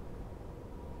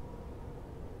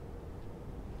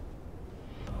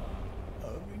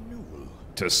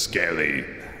 To Skelly.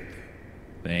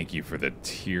 Thank you for the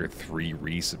tier 3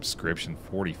 resubscription.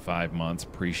 45 months.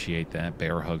 Appreciate that.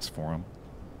 Bear hugs for him.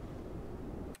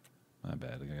 My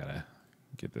bad. I gotta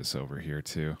get this over here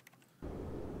too.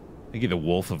 Thank you, the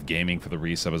Wolf of Gaming, for the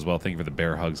resub as well. Thank you for the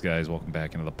bear hugs, guys. Welcome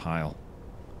back into the pile.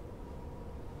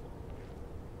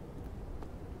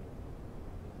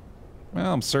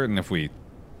 Well, I'm certain if we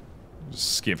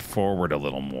skip forward a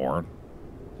little more,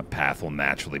 a path will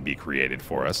naturally be created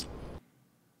for us.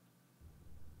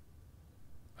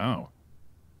 Oh.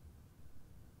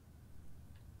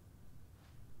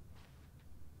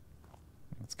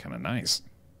 That's kind of nice.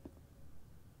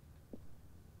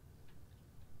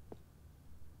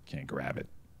 Can't grab it.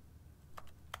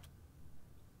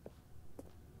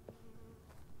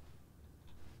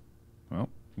 Well,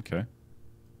 okay.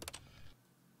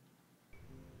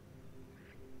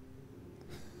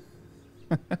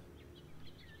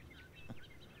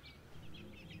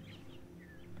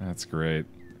 That's great.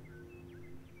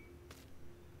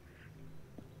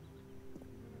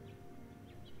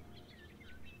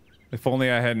 If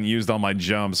only I hadn't used all my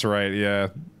jumps, right? Yeah.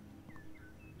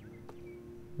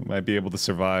 Might be able to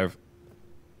survive.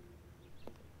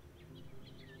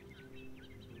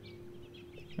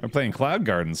 I'm playing Cloud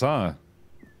Gardens, huh?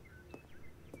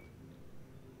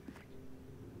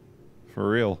 For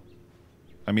real.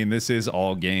 I mean, this is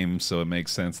all games, so it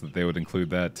makes sense that they would include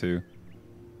that too.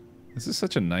 This is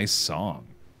such a nice song.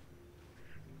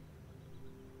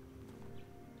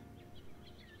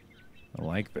 I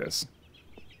like this.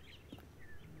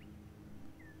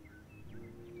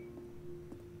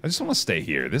 I just want to stay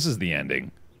here. This is the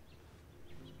ending.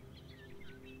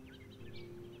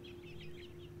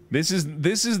 This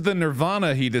is the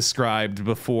nirvana he described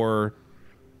before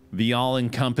the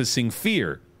all-encompassing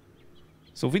fear.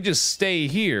 So if we just stay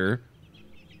here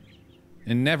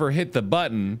and never hit the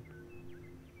button,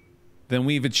 then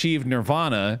we've achieved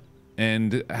nirvana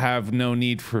and have no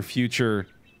need for future,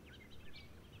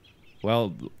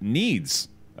 well, needs,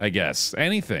 I guess.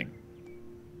 Anything.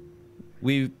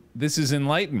 This is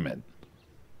enlightenment.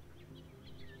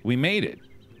 We made it.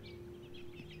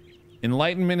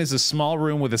 Enlightenment is a small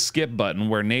room with a skip button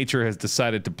where nature has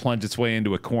decided to plunge its way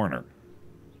into a corner.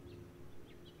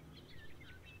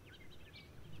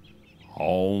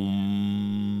 Home.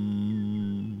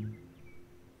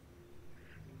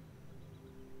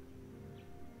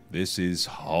 This is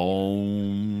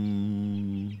home.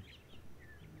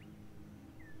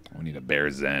 We need a bear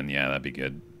zen. Yeah, that'd be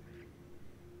good.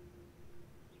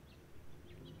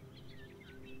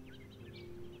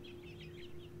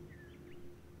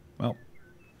 Well,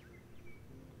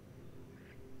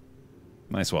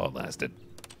 nice while it lasted.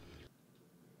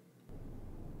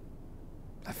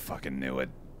 I fucking knew it.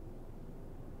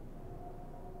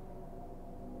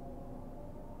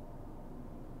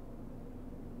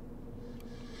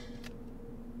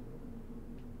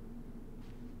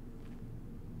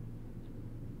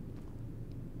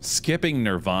 Skipping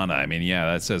Nirvana, I mean,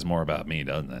 yeah, that says more about me,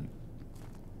 doesn't it?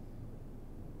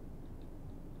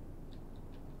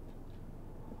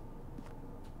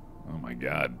 Oh my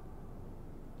god.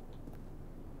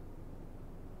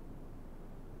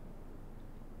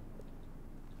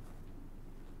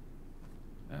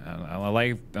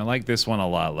 I like this one a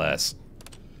lot less.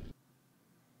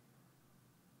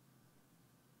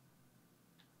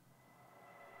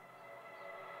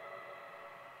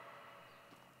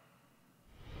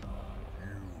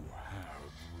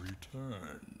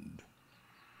 Returned.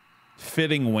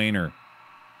 Fitting Wainer.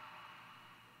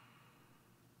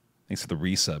 Thanks for the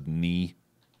resub, knee.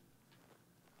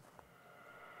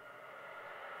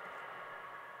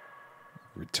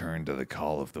 Return to the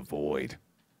call of the void.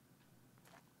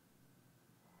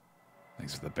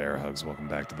 Thanks for the bear hugs. Welcome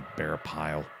back to the bear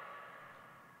pile.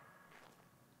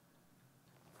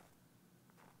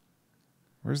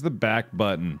 Where's the back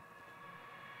button?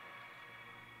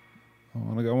 I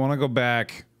want to go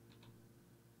back.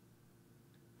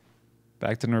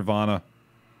 Back to Nirvana.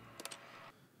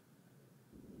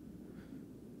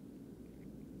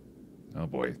 Oh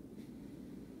boy.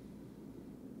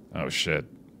 Oh shit.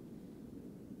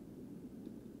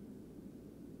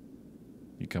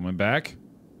 You coming back?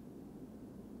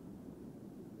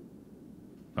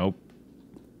 Nope.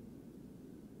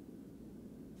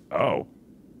 Oh.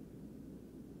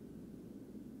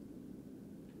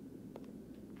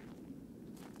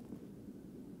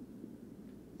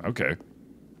 Okay.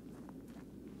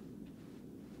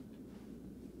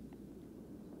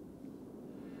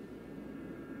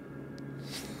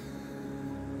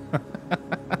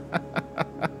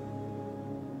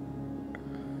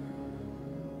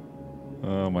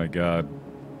 Oh my god.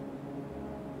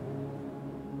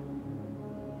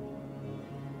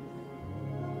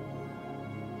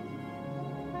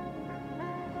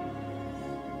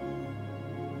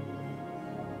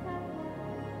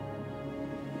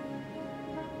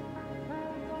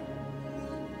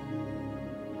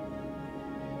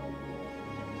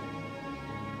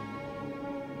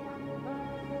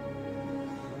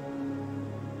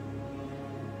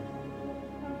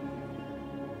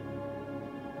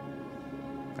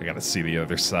 I gotta see the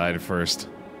other side first.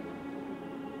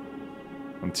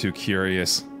 I'm too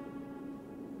curious.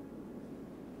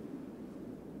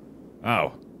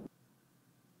 Oh.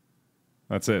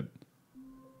 That's it.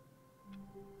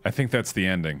 I think that's the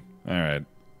ending. All right.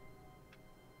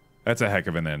 That's a heck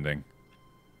of an ending.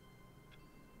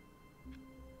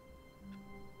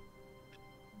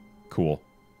 Cool.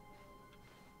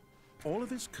 All of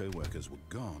his co-workers were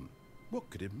gone. What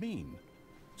could it mean?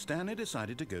 Stanley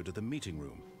decided to go to the meeting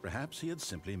room. Perhaps he had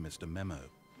simply missed a memo.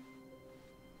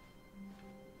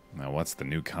 Now, what's the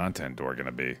new content door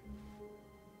gonna be?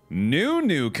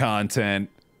 New content?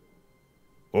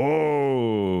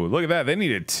 Oh, look at that. They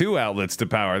needed 2 outlets to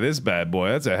power this bad boy.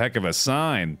 That's a heck of a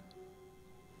sign.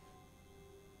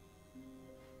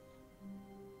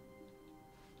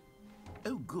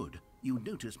 Oh, good. You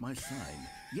noticed my sign.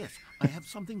 Yes, I have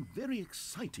something very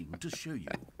exciting to show you.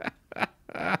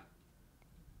 I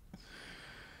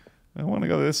want to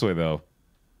go this way, though.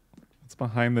 What's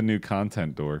behind the new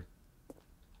content door?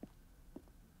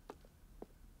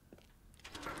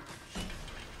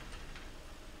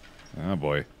 Oh,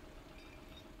 boy.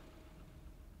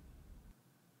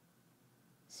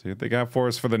 See what they got for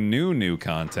us for the new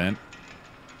content.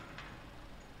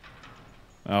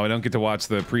 Oh, we don't get to watch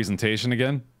the presentation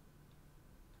again?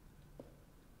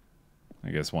 I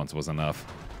guess once was enough.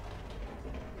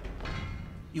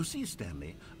 You see,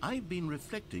 Stanley, I've been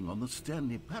reflecting on the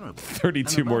Stanley Parable.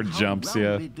 32 more jumps,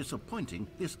 yeah. How disappointing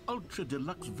this ultra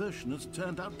deluxe version has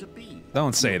turned out to be.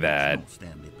 Don't say that.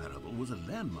 Stanley Parable was a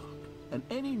landmark, and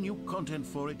any new content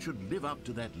for it should live up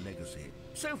to that legacy.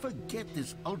 So forget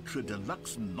this ultra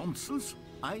deluxe nonsense.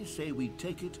 I say we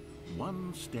take it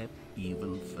one step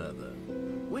even further.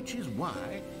 Which is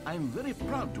why I'm very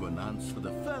proud to announce for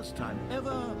the first time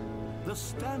ever the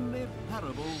Stanley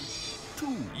Parable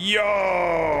 2. Yo!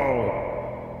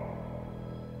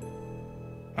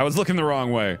 I was looking the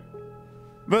wrong way.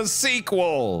 The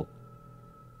sequel!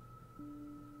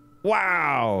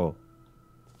 Wow!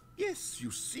 Yes,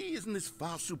 you see, isn't this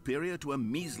far superior to a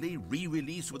measly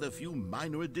re-release with a few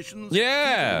minor additions?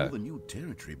 Yeah! All the new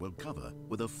territory will cover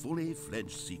with a fully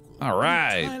fledged sequel. All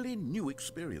right. An entirely new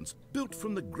experience, built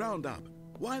from the ground up.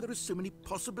 Why, there are so many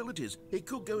possibilities. It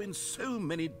could go in so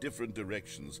many different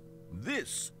directions.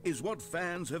 This is what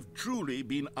fans have truly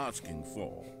been asking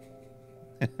for.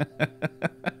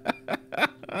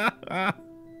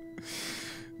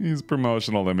 These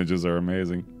promotional images are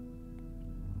amazing.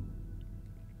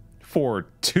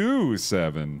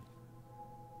 427.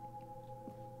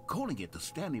 Calling it the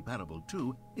Stanley Parable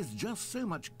 2 is just so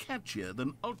much catchier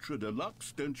than Ultra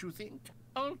Deluxe, don't you think?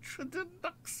 Ultra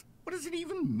Deluxe? What does it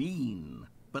even mean?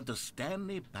 But the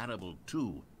Stanley Parable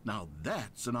 2, now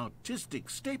that's an artistic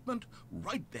statement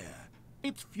right there.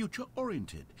 It's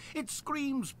future-oriented. It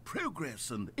screams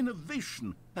progress and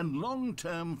innovation and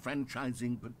long-term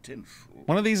franchising potential.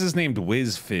 One of these is named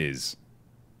Whiz Fizz.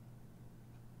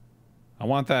 I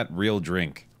want that real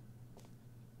drink.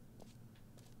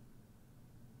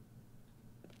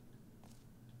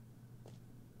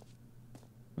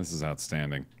 This is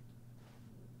outstanding.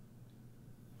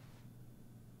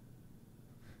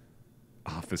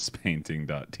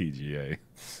 Officepainting.tga.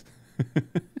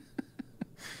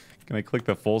 Can I click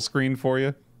the full screen for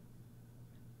you?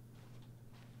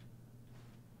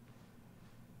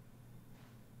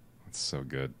 That's so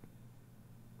good.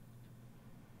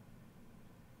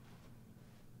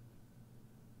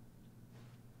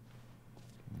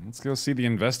 Let's go see the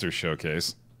investor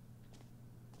showcase.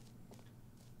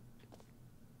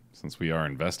 Since we are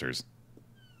investors.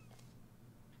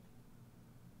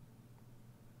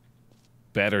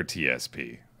 Better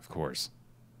TSP, of course.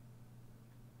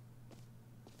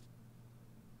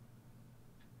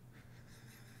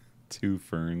 Two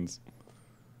ferns.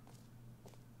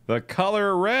 The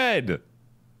color red!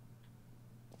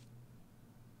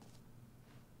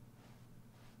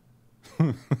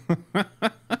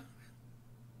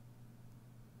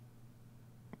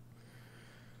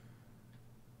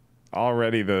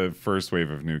 Already the first wave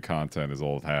of new content is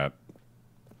old hat.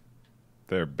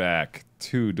 They're back.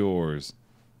 2 doors.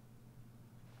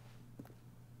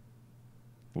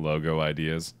 Logo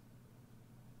ideas.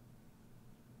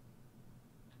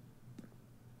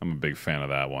 I'm a big fan of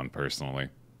that one, personally.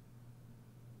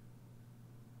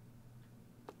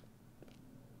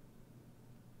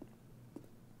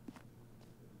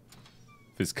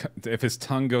 If his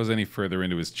tongue goes any further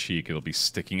into his cheek, it'll be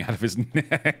sticking out of his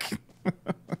neck.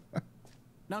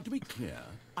 Now, to be clear,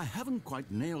 I haven't quite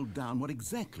nailed down what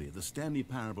exactly the Stanley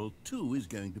Parable 2 is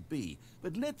going to be,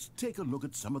 but let's take a look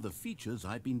at some of the features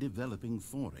I've been developing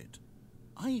for it.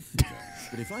 I figure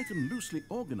that if I can loosely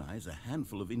organize a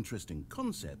handful of interesting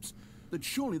concepts, that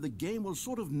surely the game will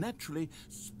sort of naturally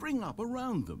spring up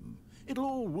around them. It'll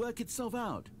all work itself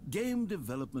out. Game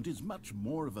development is much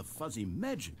more of a fuzzy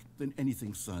magic than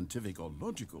anything scientific or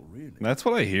logical, really. That's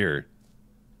what I hear.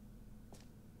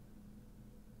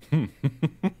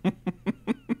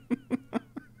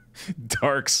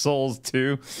 Dark Souls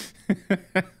 2.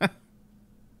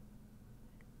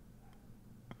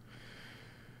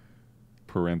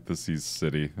 Parentheses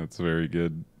city. That's very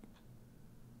good.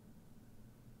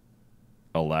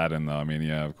 Aladdin, though. I mean,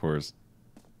 yeah, of course.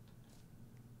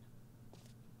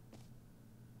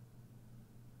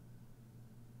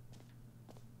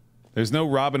 There's no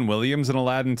Robin Williams in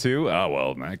Aladdin 2? Oh,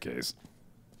 well, in that case.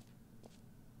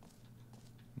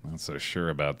 Not so sure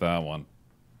about that one.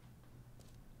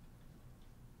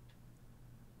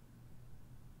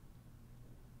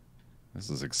 This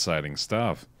is exciting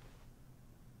stuff.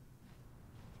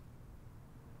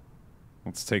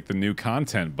 Let's take the new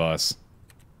content bus.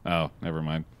 Oh, never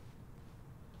mind.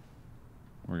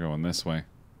 We're going this way.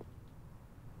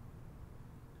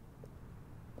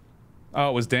 Oh,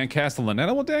 it was Dan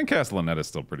Castellaneta? Well, Dan Castellaneta's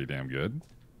still pretty damn good.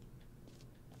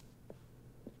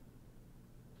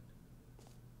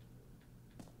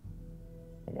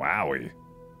 Wowie.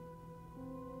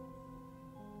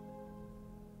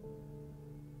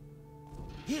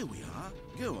 Here we are.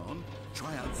 Go on.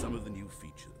 Try out some of the new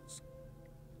features.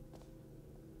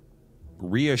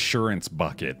 Reassurance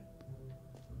bucket.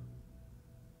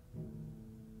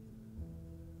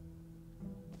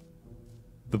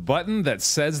 The button that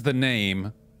says the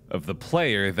name of the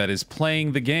player that is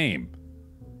playing the game.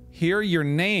 Hear your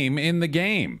name in the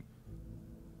game.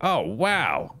 Oh,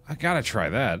 wow. I gotta try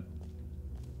that.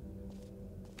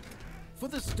 For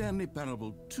the Stanley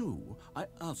Parable 2, I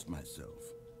asked myself,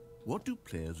 what do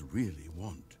players really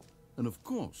want? And of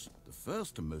course, the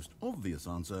first and most obvious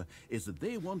answer is that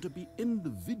they want to be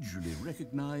individually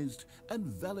recognized and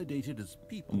validated as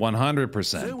people.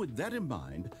 100%. So with that in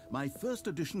mind, my first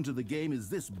addition to the game is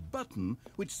this button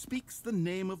which speaks the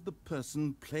name of the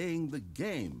person playing the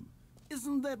game.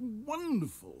 Isn't that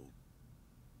wonderful?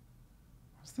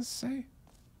 What's this say?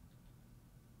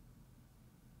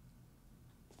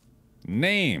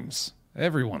 Names.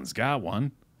 Everyone's got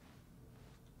one.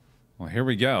 Well, here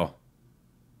we go.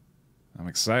 I'm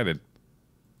excited.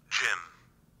 Jim.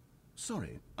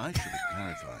 Sorry, I should have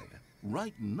clarified.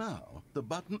 Right now, the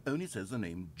button only says the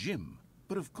name Jim.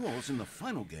 But of course, in the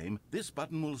final game, this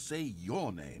button will say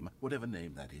your name, whatever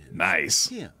name that is. Nice.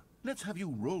 Here, let's have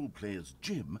you role play as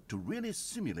Jim to really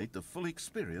simulate the full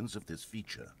experience of this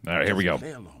feature. All right, here we go.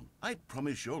 Play along. I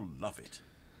promise you'll love it.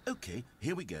 Okay,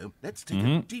 here we go. Let's take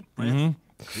a deep breath,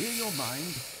 clear your mind,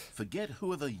 forget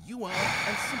whoever you are,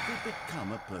 and simply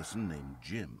become a person named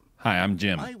Jim. Hi, I'm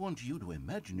Jim. I want you to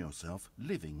imagine yourself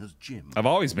living as Jim. I've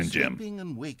always been Jim. Sleeping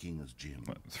and waking as Jim.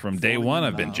 From day Falling one, in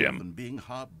I've been love Jim. And being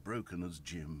heartbroken as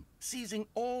Jim. Seizing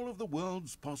all of the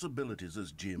world's possibilities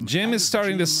as Jim. Jim And is as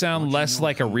starting to Jim, sound watching less your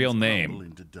like a hands real crumble name.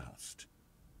 into dust.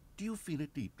 Do you feel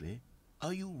it deeply?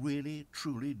 Are you really,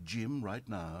 truly Jim right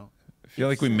now? I feel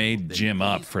like we made then Jim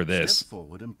up please for this. Step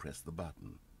forward and press the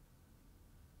button.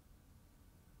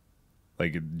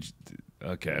 Like,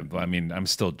 okay, I mean, I'm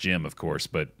still Jim, of course,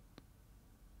 but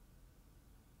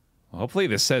hopefully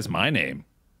this says my name.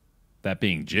 That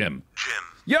being Jim. Jim.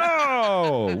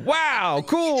 Yo! Wow,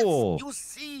 cool! Yes, you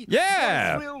see?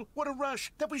 Yeah! What a thrill, what a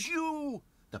rush. That was you.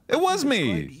 The It was button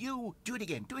me. described You. Do it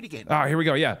again, do it again. Oh, here we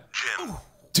go, yeah. Jim.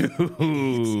 It's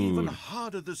even Dude.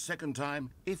 harder the second time.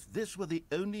 If this were the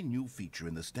only new feature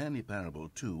in the Stanley Parable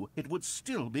 2, it would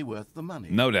still be worth the money.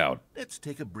 No doubt. Let's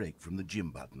take a break from the Jim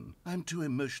button. I'm too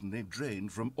emotionally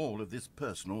drained from all of this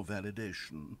personal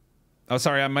validation. Oh,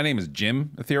 sorry, my name is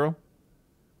Jim Ethereal.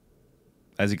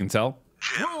 As you can tell.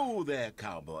 Whoa there,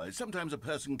 cowboy. Sometimes a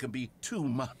person can be too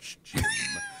much Jim.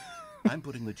 I'm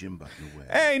putting the Jim button away.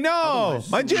 Hey, no! Otherwise,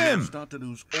 My soon you'll Jim! start to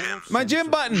lose all My sense Jim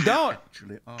of button, who you don't!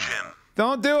 actually are.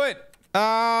 Don't do it!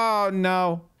 Oh,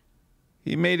 no.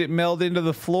 He made it meld into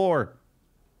the floor.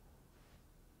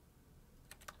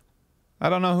 I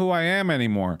don't know who I am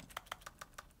anymore.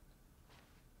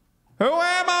 Who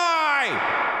am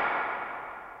I?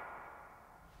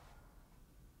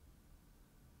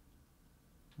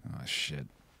 Oh, shit.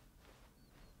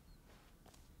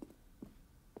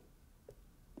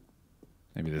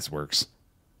 Maybe this works.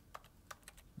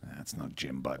 That's no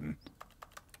Jim button.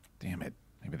 Damn it.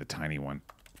 Maybe the tiny one.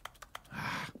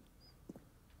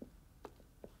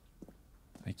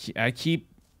 I keep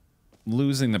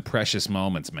losing the precious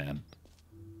moments, man.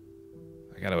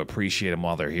 I gotta appreciate them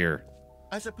while they're here.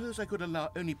 I suppose I could allow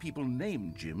only people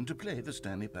named Jim to play the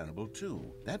Stanley Parable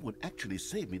 2. That would actually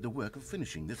save me the work of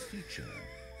finishing this feature.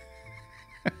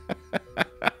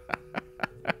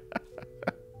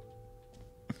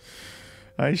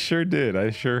 I sure did.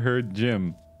 I sure heard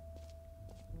Jim.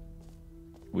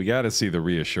 We gotta see the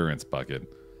reassurance bucket.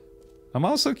 I'm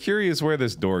also curious where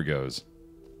this door goes.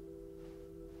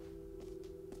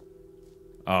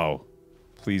 Oh,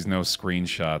 please no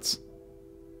screenshots.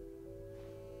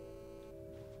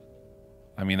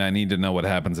 I mean, I need to know what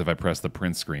happens if I press the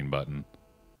print screen button.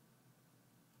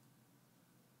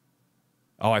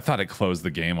 Oh, I thought it closed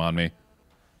the game on me.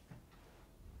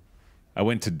 I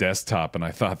went to desktop and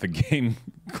I thought the game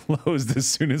closed as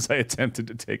soon as I attempted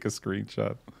to take a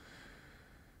screenshot.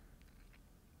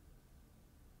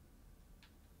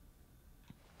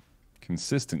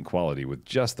 Consistent quality with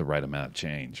just the right amount of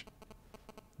change.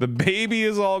 The baby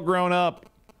is all grown up.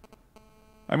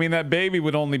 I mean, that baby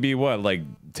would only be, what, like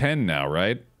 10 now,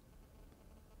 right?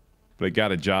 But it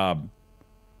got a job.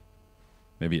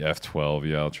 Maybe F12.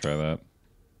 Yeah, I'll try that.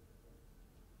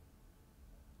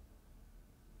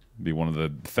 Be one of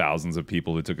the thousands of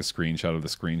people who took a screenshot of the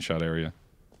screenshot area.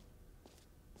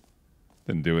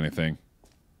 Didn't do anything.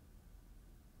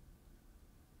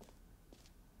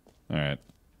 All right.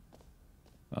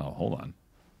 Oh, hold on.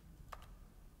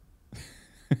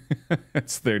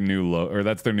 That's their new or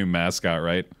that's their new mascot,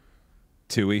 right?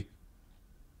 Tui.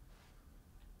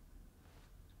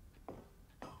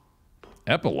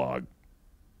 Epilogue.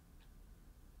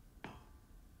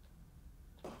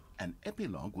 An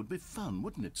epilogue would be fun,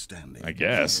 wouldn't it, Stanley? I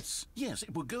guess. Yes,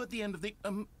 it would go at the end of the,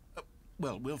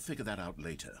 well, we'll figure that out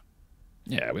later.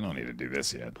 Yeah, we don't need to do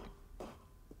this yet.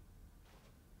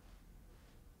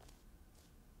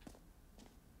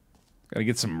 Gotta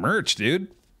get some merch, dude.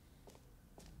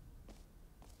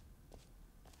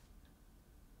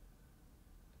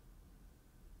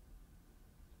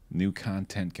 New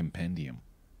content compendium.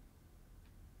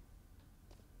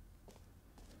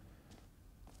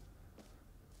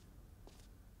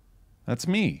 That's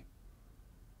me.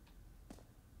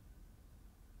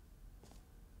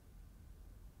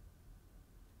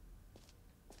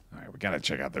 All right, we gotta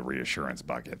check out the reassurance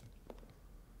bucket.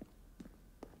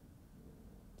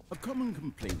 A common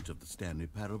complaint of the Stanley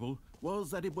Parable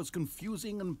was that it was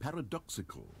confusing and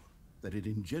paradoxical, that it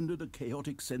engendered a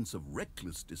chaotic sense of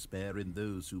reckless despair in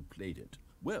those who played it.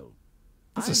 Well,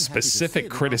 that's a I'm specific happy to say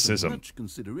that criticism. after much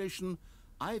consideration,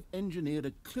 I've engineered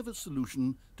a clever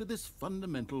solution to this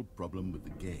fundamental problem with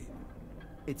the game.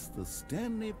 It's the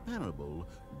Stanley Parable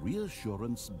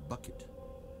Reassurance Bucket.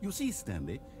 You see,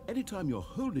 Stanley, anytime you're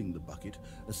holding the bucket,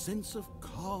 a sense of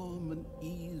calm and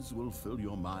ease will fill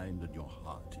your mind and your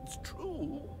heart. It's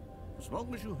true. As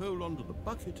long as you hold on to the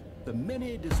bucket, the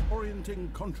many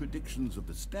disorienting contradictions of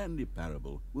the Stanley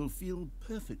Parable will feel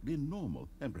perfectly normal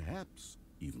and perhaps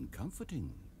even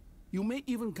comforting. You may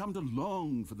even come to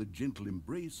long for the gentle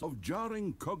embrace of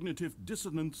jarring cognitive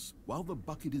dissonance while the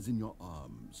bucket is in your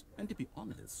arms. And to be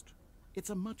honest, it's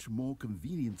a much more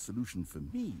convenient solution for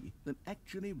me than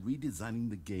actually redesigning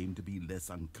the game to be less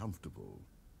uncomfortable.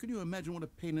 Can you imagine what a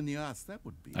pain in the ass that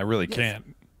would be? I really Yes,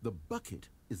 can't. The bucket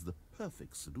is the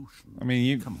perfect solution. I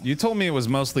mean, you told me it was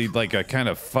mostly like a kind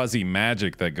of fuzzy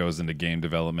magic that goes into game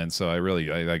development, so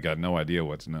I got no idea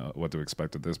what to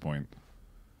expect at this point.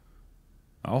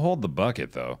 I'll hold the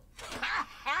bucket, though.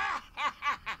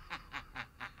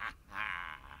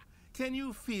 Can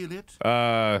you feel it?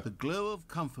 The glow of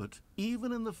comfort,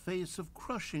 even in the face of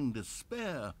crushing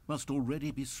despair, must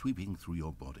already be sweeping through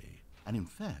your body. And in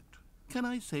fact, can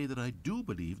I say that I do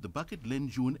believe the bucket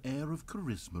lends you an air of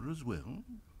charisma as well?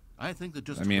 I think that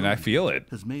just I feel it.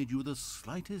 has made you the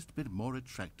slightest bit more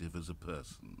attractive as a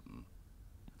person.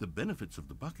 The benefits of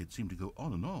the bucket seem to go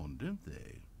on, don't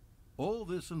they? All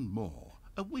this and more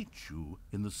awaits you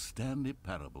in the Stanley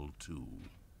Parable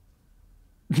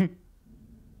 2.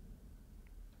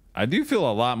 I do feel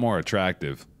a lot more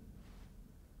attractive.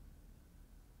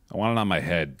 I want it on my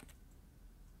head.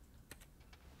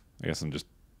 I guess I'm just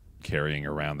carrying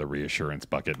around the reassurance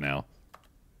bucket now.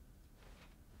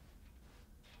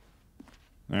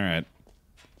 All right.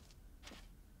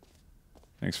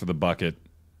 Thanks for the bucket.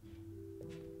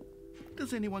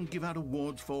 Does anyone give out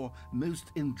awards for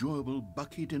most enjoyable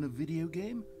bucket in a video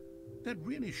game? That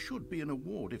really should be an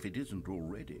award if it isn't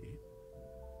already.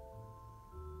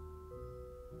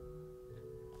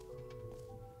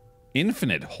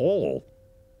 Infinite hole.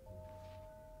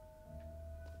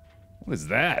 What is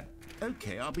that?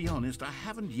 Okay, I'll be honest, I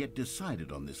haven't yet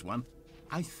decided on this one.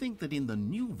 I think that in the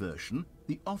new version,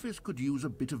 the office could use a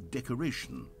bit of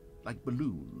decoration, like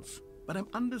balloons. But I'm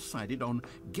undecided on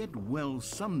Get Well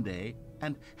Someday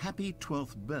and Happy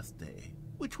 12th Birthday.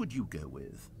 Which would you go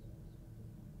with?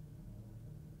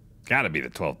 Gotta be the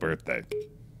 12th birthday.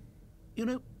 You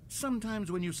know,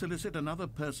 sometimes when you solicit another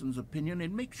person's opinion,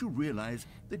 it makes you realize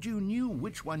that you knew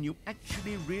which one you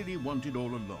actually really wanted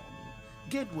all along.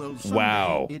 Get Well Someday.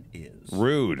 Wow. It is.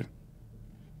 Rude.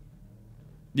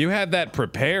 You had that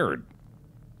prepared.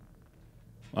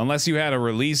 Unless you had a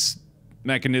release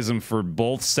mechanism for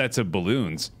both sets of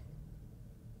balloons.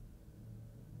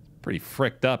 Pretty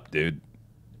fricked up, dude.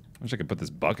 Wish I could put this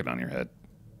bucket on your head.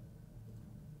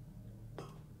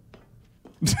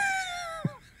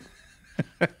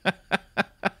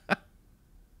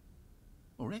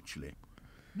 Or actually,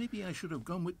 maybe I should have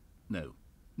gone with...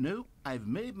 No, I've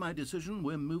made my decision.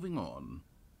 We're moving on.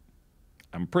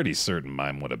 I'm pretty certain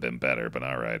mine would have been better, but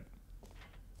all right.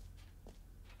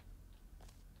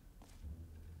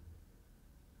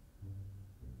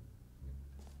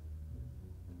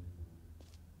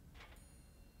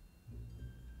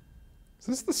 Is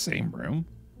this the same room?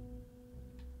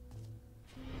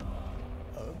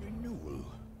 A renewal.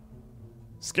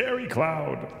 Scary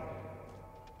cloud.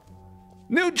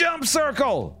 New jump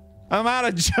circle. I'm out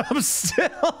of jump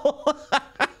still.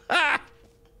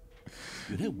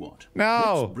 You know what?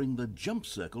 No. Let's bring the jump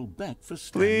circle back for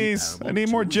Stanley Please, Parable I need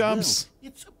more 2 as jumps. well.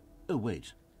 It's... Oh,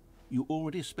 wait. You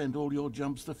already spent all your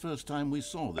jumps the first time we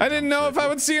saw the I didn't know if I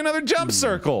would see another jump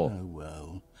circle. Oh,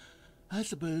 well. I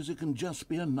suppose it can just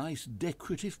be a nice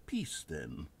decorative piece,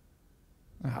 then.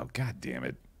 Oh, god damn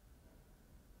it.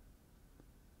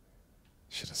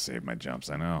 Should have saved my jumps,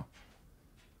 I know.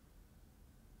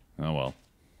 Oh, well.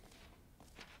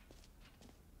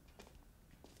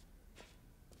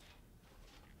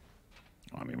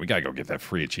 I mean, we gotta go get that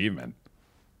free achievement.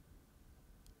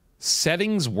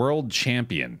 Settings World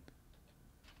Champion.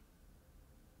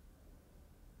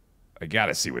 I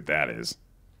gotta see what that is.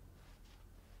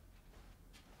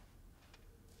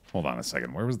 Hold on a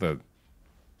second. Where was the...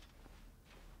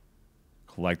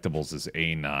 Collectibles is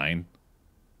A9.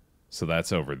 So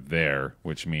that's over there,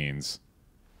 which means...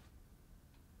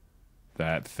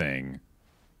 that thing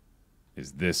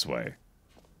is this way.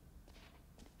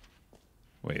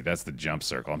 Wait, that's the jump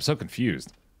circle. I'm so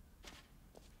confused.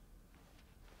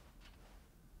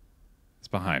 It's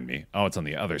behind me. Oh, it's on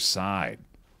the other side.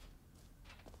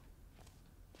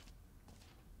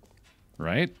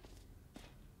 Right?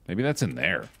 Maybe that's in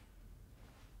there.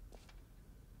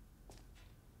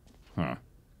 Huh.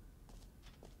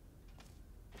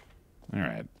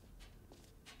 Alright.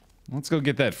 Let's go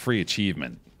get that free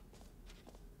achievement.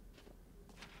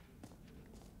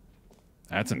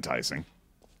 That's enticing.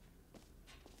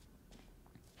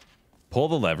 Pull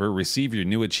the lever, receive your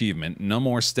new achievement. No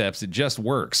more steps, it just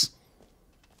works.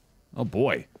 Oh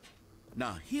boy.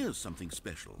 Now, here's something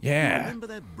special. Yeah. You remember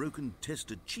that broken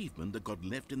test achievement that got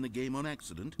left in the game on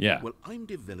accident? Yeah. Well, I'm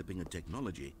developing a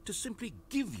technology to simply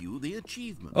give you the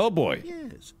achievement. Oh boy.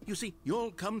 Yes. You see,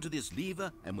 you'll come to this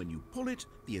lever, and when you pull it,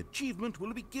 the achievement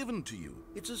will be given to you.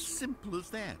 It's as simple as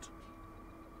that.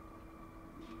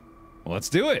 Well, let's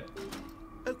do it.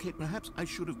 Okay, perhaps I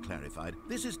should have clarified.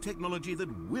 This is technology that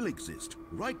will exist.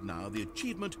 Right now, the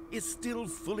achievement is still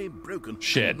fully broken.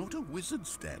 Shit. I'm not a wizard,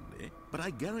 Stanley, but I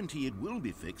guarantee it will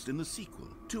be fixed in the sequel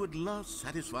to at last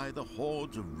satisfy the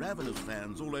hordes of ravenous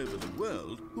fans all over the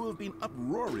world who have been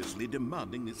uproariously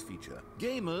demanding this feature.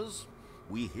 Gamers,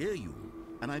 we hear you,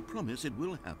 and I promise it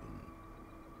will happen.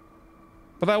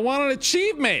 But I want an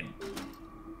achievement.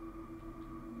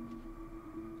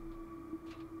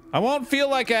 I won't feel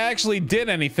like I actually did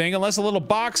anything unless a little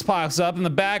box pops up in the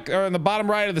back or in the bottom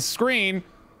right of the screen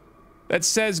that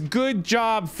says, "Good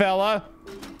job, fella.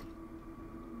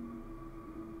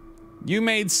 You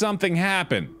made something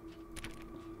happen."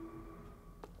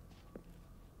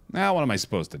 Now what am I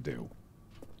supposed to do?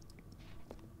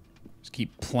 Just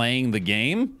keep playing the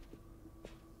game?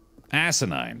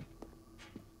 Asinine.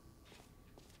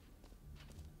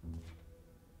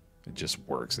 It just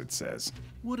works, it says.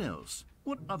 What else?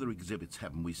 What other exhibits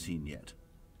haven't we seen yet?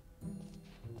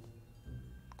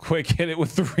 Quick, hit it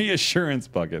with the reassurance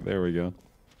bucket. There we go.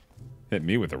 Hit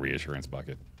me with the reassurance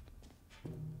bucket.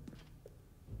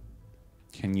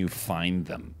 Can you find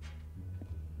them?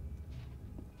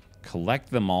 Collect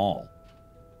them all.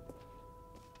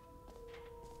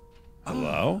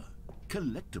 Hello?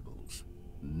 Collectibles.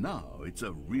 Now it's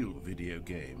a real video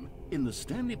game. In the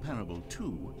Stanley Parable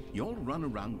 2, you'll run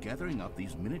around gathering up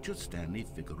these miniature Stanley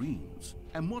figurines.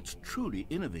 And what's truly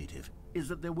innovative is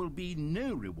that there will be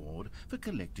no reward for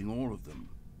collecting all of them.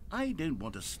 I don't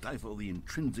want to stifle the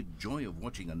intrinsic joy of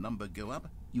watching a number go up.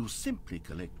 You simply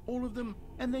collect all of them,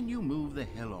 and then you move the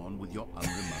hell on with your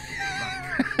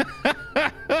unremarkable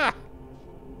life.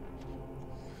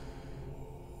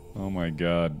 Oh my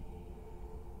god.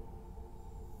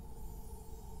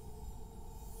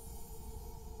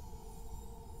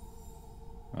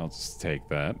 I'll just take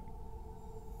that.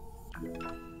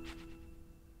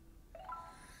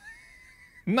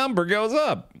 Number goes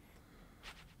up.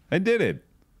 I did it.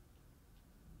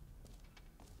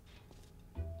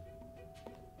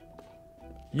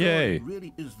 Yay. God, it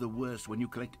really is the worst when you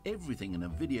collect everything in a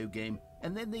video game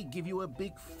and then they give you a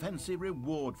big fancy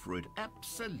reward for it.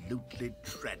 Absolutely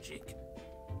tragic.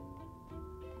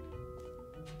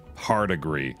 Hard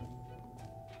agree.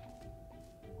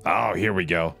 Oh, here we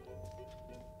go.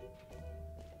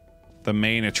 The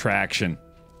main attraction.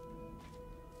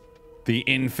 The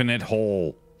infinite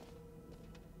hole.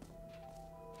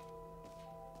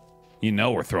 You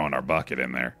know we're throwing our bucket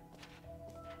in there.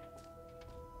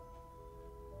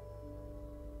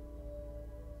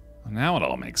 Well, now it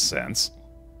all makes sense.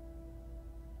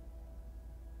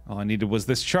 All I needed was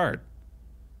this chart.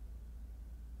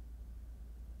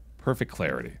 Perfect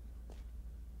clarity.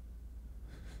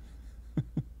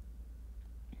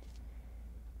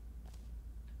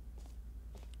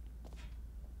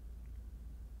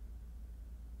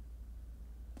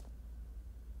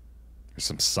 There's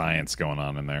some science going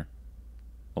on in there.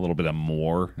 A little bit of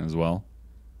more as well.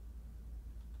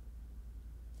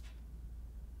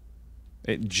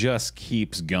 It just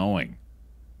keeps going.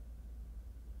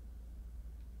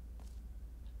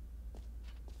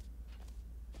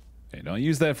 Okay, don't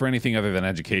use that for anything other than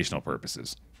educational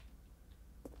purposes.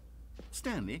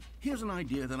 Stanley, here's an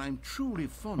idea that I'm truly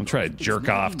fond of. Don't try to jerk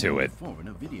off to it. In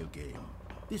a video game.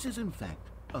 This is in fact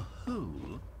a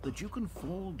hole that you can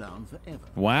fall down forever.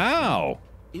 Wow.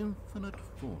 Infinite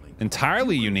falling.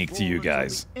 Entirely unique to you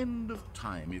guys. The end of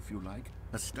time, if you like.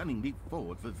 A stunning leap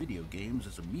forward for video games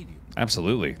as a medium.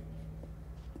 Absolutely.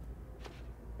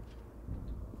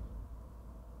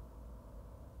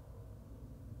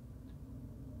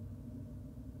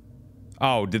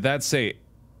 Oh, did that say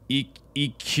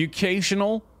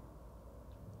educational?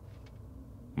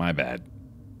 My bad.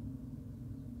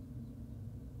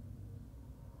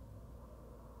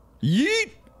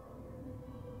 Yeet!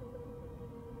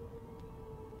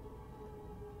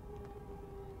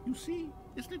 You see,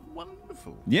 isn't it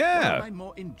wonderful? Yeah. One of my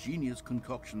more ingenious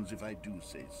concoctions, if I do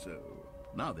say so.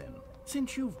 Now then,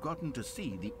 since you've gotten to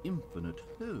see the infinite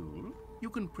hole, you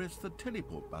can press the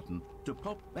teleport button to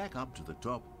pop back up to the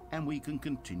top, and we can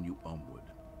continue onward.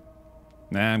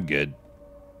 Nah, I'm good.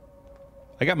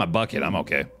 I got my bucket. I'm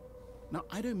okay. Now,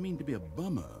 I don't mean to be a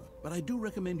bummer, but I do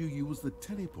recommend you use the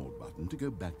teleport button to go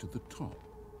back to the top.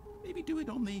 Maybe do it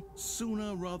on the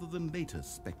sooner rather than later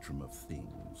spectrum of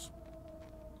things.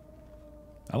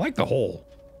 I like the hole.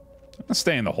 I'm gonna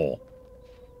stay in the hole.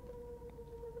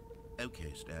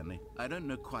 Okay, Stanley. I don't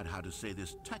know quite how to say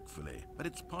this tactfully, but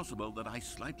it's possible that I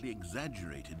slightly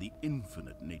exaggerated the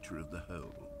infinite nature of the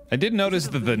hole. I did notice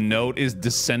that the note is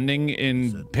descending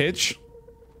in pitch.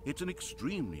 It's an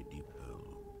extremely deep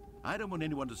hole. I don't want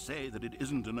anyone to say that it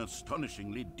isn't an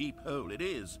astonishingly deep hole. It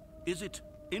is. Is it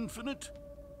infinite?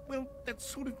 Well, that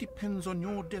sort of depends on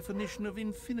your definition of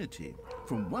infinity.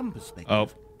 From one perspective... Oh,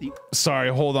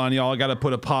 sorry, hold on, y'all. I gotta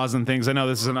put a pause on things. I know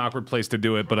this is an awkward place to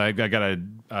do it, but I got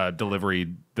a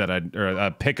delivery that or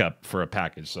a pickup for a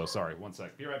package. So sorry, one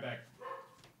sec. Be right back.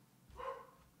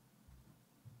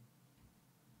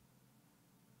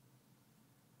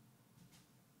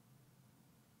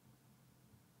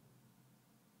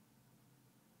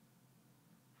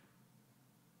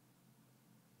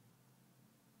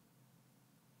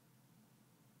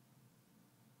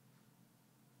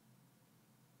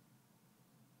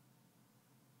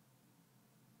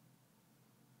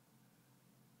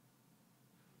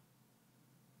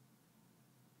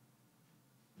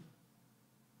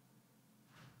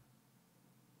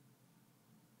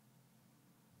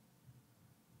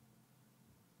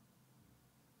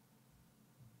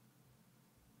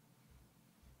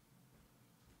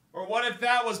 Or what if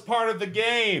that was part of the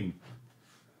game?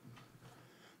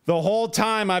 The whole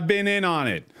time I've been in on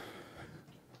it.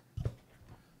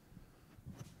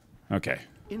 Okay.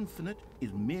 Infinite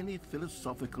is merely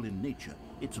philosophical in nature.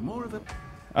 It's more of a...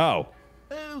 Oh.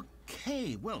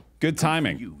 Okay, well... Good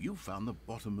timing. You found the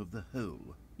bottom of the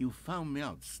hole. You found me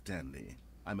out, Stanley.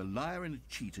 I'm a liar and a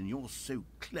cheat, and you're so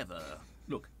clever.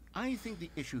 Look, I think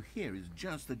the issue here is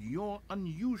just that you're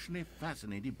unusually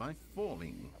fascinated by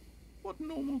falling. What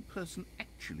normal person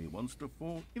actually wants to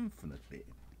fall infinitely?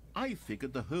 I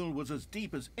figured the hole was as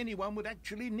deep as anyone would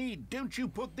actually need. Don't you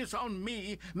put this on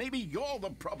me. Maybe you're the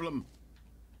problem.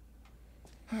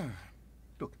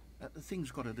 Look, things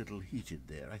got a little heated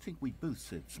there. I think we both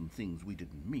said some things we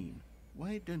didn't mean.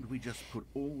 Why don't we just put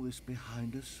all this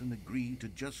behind us and agree to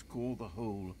just call the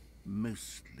hole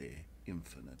mostly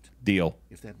infinite? Deal.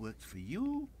 If that works for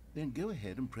you, then go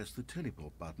ahead and press the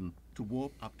teleport button to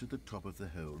warp up to the top of the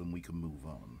hole and we can move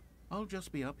on. I'll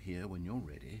just be up here when you're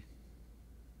ready.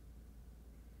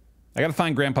 I gotta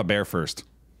find Grandpa Bear first.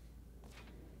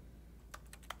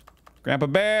 Grandpa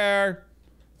Bear!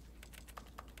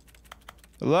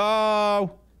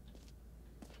 Hello?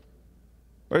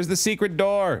 Where's the secret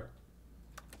door?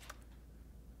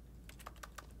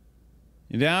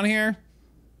 You down here?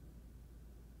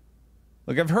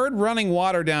 Look, I've heard running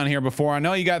water down here before. I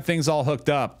know you got things all hooked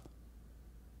up.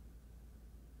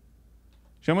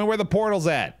 Show me where the portal's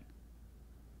at.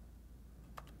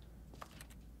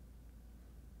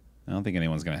 I don't think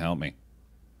anyone's gonna help me.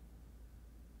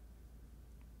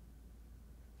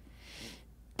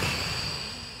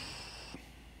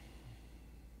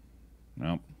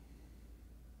 Nope.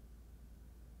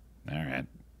 All right.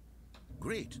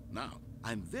 Great. Now,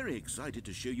 I'm very excited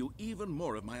to show you even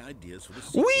more of my ideas for the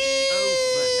sequel. Whee!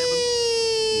 Oh, for heaven.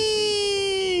 You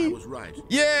see, I was right.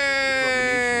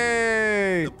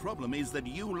 Yay! The problem is that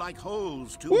you like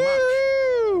holes too Woo! much.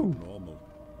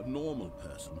 A normal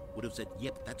person would have said,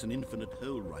 yep, that's an infinite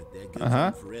hole right there. Goes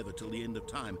on forever till the end of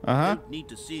time. Don't need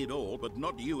to see it all, but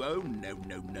not you. Oh, no,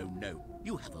 no, no, no.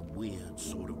 You have a weird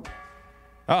sort of...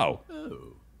 Oh.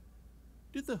 Oh.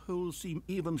 Did the hole seem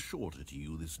even shorter to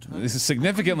you this time? This is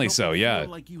significantly so, yeah.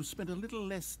 Like you spent a little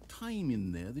less time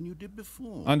in there than you did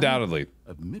before. Undoubtedly.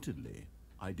 Admittedly,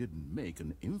 I didn't make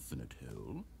an infinite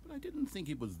hole, but I didn't think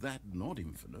it was that not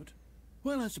infinite.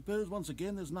 Well, I suppose once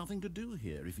again there's nothing to do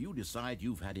here. If you decide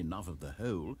you've had enough of the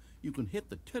hole, you can hit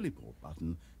the teleport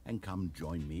button and come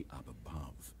join me up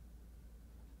above.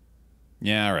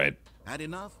 Yeah, all right. Had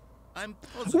enough? I'm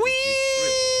positively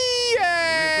Whee!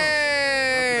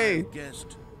 Yay!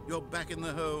 Guessed you're back in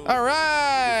the hole. All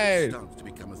right. It starts to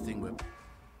become a thing where...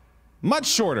 Much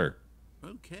shorter.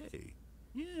 Okay.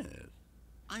 Yes.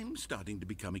 I'm starting to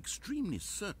become extremely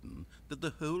certain that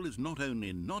the hole is not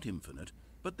only not infinite,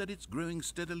 but that it's growing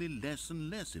steadily less and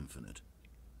less infinite.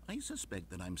 I suspect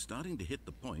that I'm starting to hit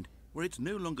the point where it's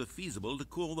no longer feasible to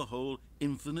call the hole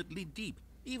infinitely deep,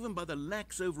 even by the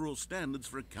lax overall standards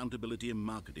for accountability and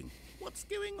marketing. What's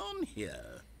going on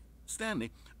here?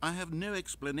 Stanley, I have no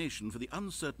explanation for the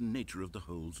uncertain nature of the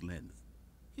hole's length.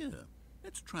 Here,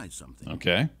 let's try something.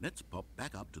 Okay. Let's pop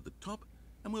back up to the top,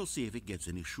 and we'll see if it gets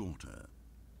any shorter.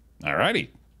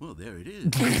 Alrighty. Well, there it is.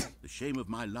 The shame of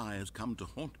my lie has come to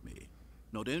haunt me.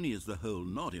 Not only is the hole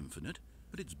not infinite,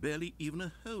 but it's barely even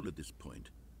a hole at this point.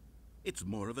 It's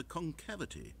more of a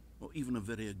concavity, or even a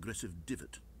very aggressive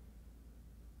divot.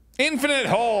 Infinite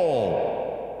hole!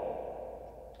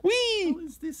 Whee! How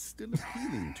is this still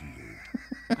appealing to you?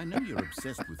 I know you're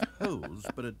obsessed with holes,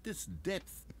 but at this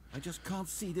depth, I just can't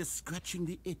see this scratching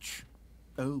the itch.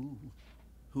 Oh,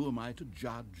 who am I to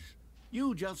judge?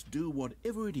 You just do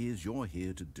whatever it is you're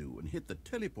here to do and hit the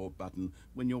teleport button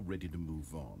when you're ready to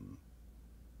move on.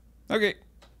 Okay.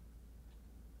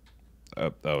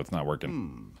 Oh, it's not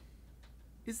working.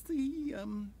 Is the,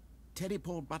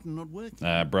 teleport button not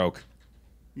working? Broke.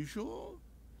 You sure?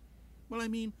 Well, I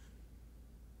mean,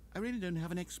 I really don't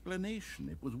have an explanation.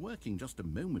 It was working just a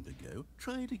moment ago.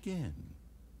 Try it again.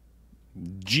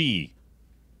 G.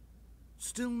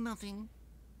 Still nothing?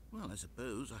 Well, I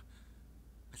suppose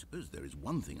there is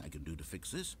one thing I can do to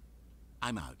fix this.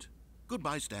 I'm out.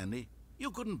 Goodbye, Stanley. You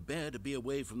couldn't bear to be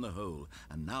away from the hole,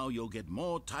 and now you'll get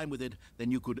more time with it than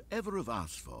you could ever have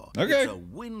asked for. Okay. It's a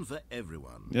win for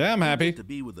everyone. Yeah, I'm happy. You get to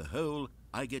be with the hole.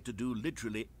 I get to do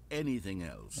literally anything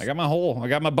else. I got my hole. I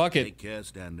got my bucket. Take care,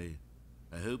 Stanley.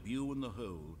 I hope you and the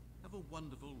hole have a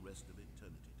wonderful rest of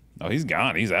eternity. Oh, he's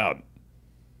gone. He's out.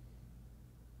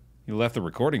 He left the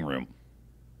recording room.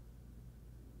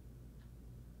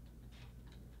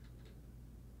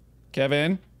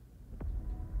 Kevin?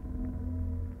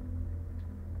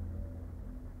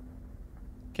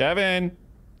 Kevin?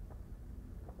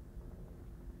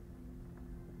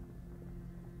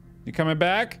 You coming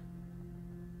back?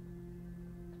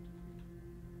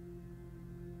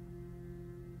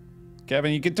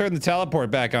 Kevin, you can turn the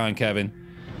teleport back on, Kevin.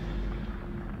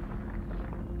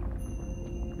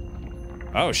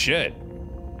 Oh, shit.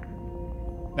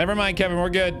 Never mind, Kevin. We're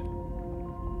good.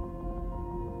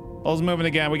 Hole's moving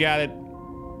again. We got it.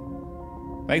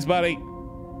 Thanks, buddy.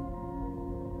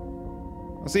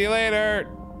 I'll see you later.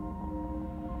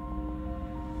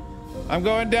 I'm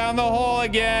going down the hole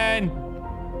again.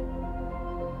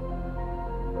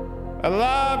 I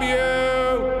love you.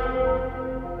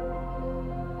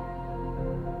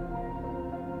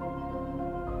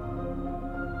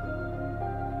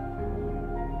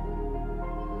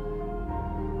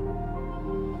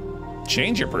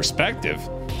 Change your perspective.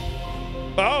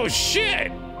 Oh,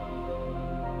 shit.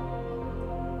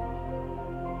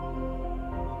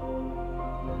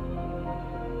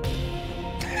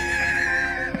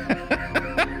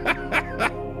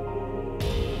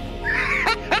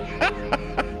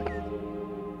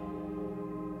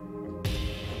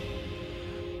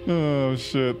 Oh,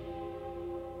 shit.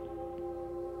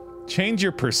 Change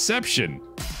your perception.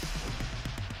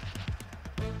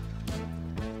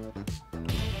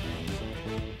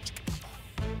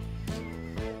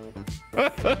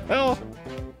 What the hell?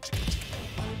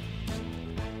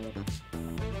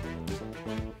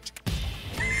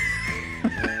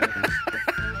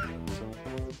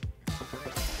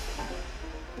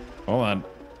 Hold on.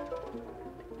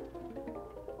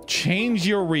 Change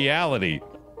your reality.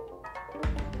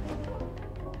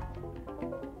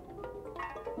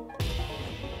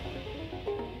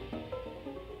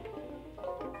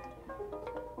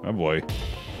 Oh boy.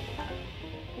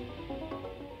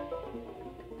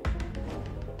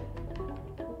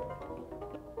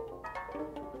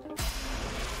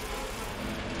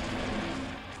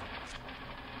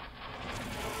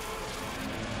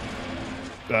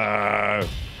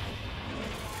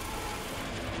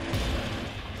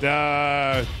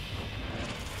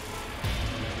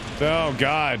 Oh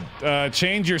God.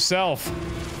 Change yourself.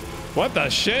 What the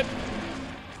shit?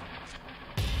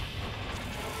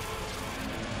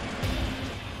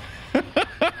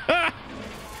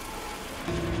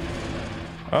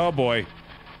 Oh boy.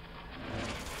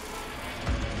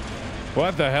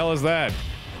 What the hell is that?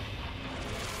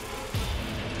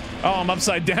 Oh, I'm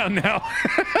upside down now.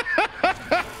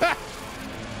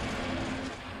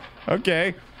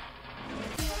 Okay.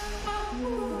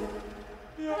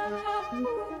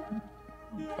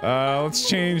 Let's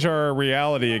change our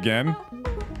reality again.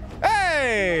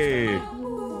 Hey!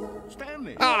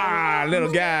 Stanley! Ah,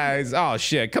 little guys. Oh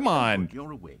shit, come on.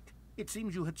 You're awake. It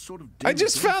seems you had sort of I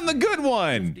just found the good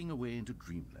one. drifting away into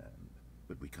dreamland.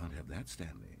 But we can't have that,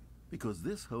 Stanley, because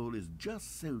this hole is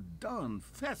just so darn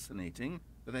fascinating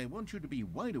that I want you to be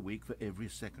wide awake for every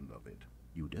second of it.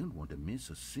 You don't want to miss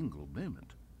a single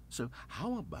moment. So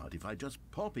how about if I just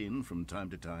pop in from time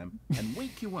to time and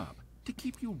wake you up to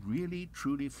keep you really,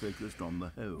 truly focused on the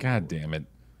hole? God damn it.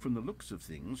 From the looks of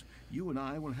things, you and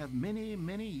I will have many,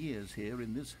 many years here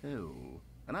in this hole.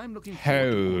 And I'm looking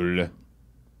forward to Hole.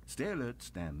 Stay alert,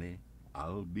 Stanley.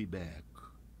 I'll be back.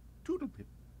 Toodle pip.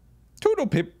 Toodle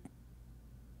pip.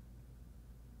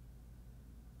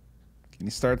 Can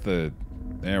you start the...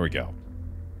 There we go.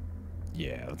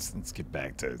 Yeah, let's get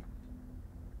back to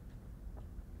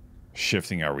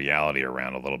shifting our reality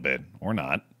around a little bit. Or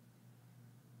not.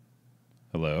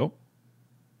 Hello?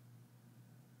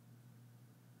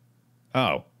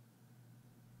 Oh.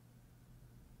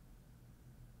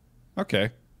 Okay.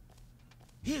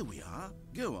 Here we are.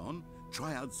 Go on.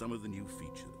 Try out some of the new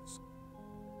features.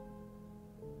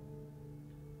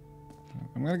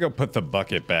 I'm gonna go put the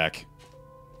bucket back.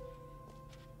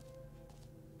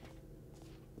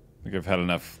 I think I've had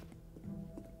enough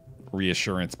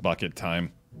reassurance bucket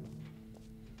time.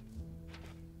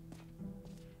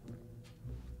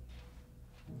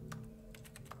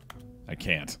 I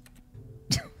can't.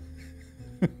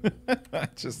 I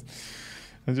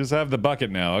just have the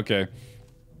bucket now. Okay.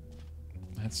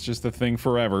 That's just a thing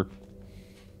forever.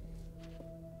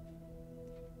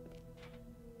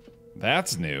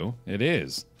 That's new. It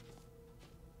is.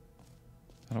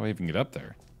 How do I even get up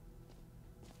there?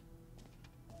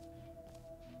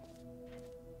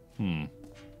 I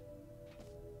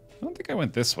don't think I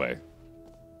went this way.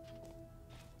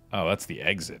 Oh, that's the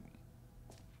exit.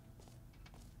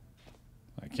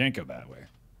 I can't go that way.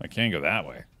 I can't go that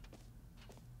way.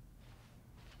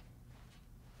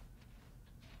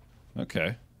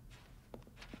 Okay.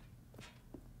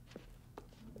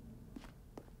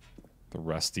 The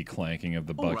rusty clanking of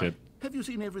the All bucket. right. Have you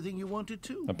seen everything you wanted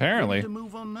to? Apparently. Ready to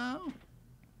move on now?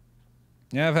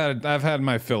 Yeah, I've had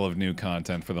my fill of new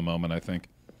content for the moment, I think.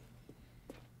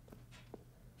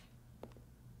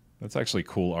 That's actually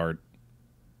cool art.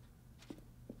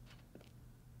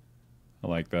 I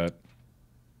like that.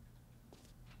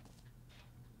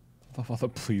 I love all the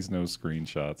please no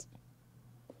screenshots.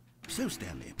 So,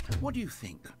 Stanley, what do you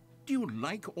think? Do you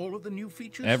like all of the new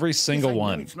features? Every single Yes, I know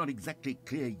one. It's not exactly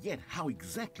clear yet how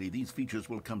exactly these features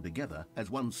will come together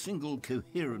as one single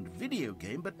coherent video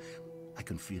game, but I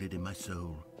can feel it in my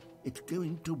soul. It's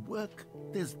going to work.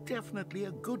 There's definitely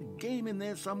a good game in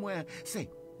there somewhere. Say,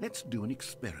 let's do an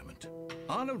experiment.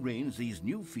 I'll arrange these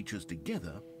new features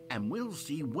together, and we'll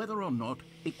see whether or not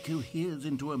it coheres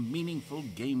into a meaningful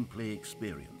gameplay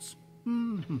experience.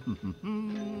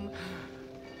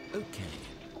 Okay.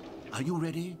 Are you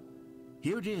ready?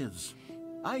 Here it is.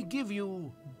 I give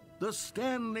you the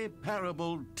Stanley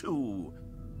Parable 2.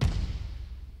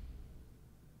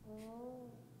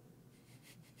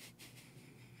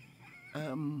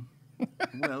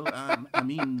 Well, I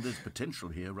mean, there's potential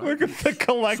here, right? Look at the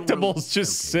collectibles Sort of.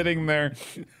 just Okay. sitting there.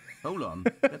 Hold on.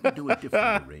 Let me do a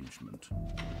different arrangement.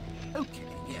 Okay,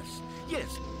 yes.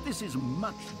 Yes, this is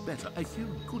much better. I feel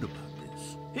good about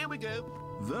this. Here we go.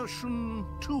 Version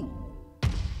 2.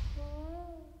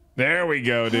 There we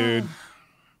go, dude.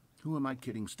 Who am I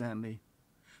kidding, Stanley?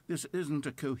 This isn't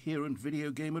a coherent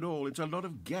video game at all. It's a lot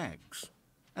of gags.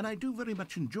 And I do very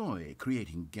much enjoy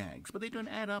creating gags, but they don't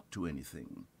add up to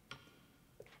anything.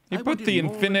 You I put wanted the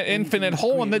more than infinite anything to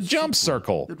hole in the create a jump sequel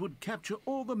circle. that would capture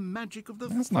all the magic of the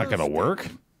That's not gonna first work.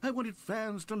 game. I wanted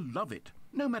fans to love it.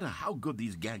 No matter how good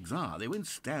these gags are, they won't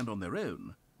stand on their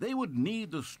own. They would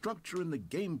need the structure and the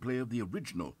gameplay of the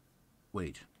original.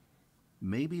 Wait,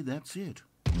 maybe that's it.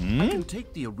 I can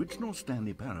take the original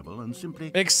Stanley Parable and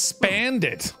simply Expand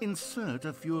it. insert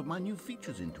a few of my new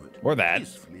features into it. Or that.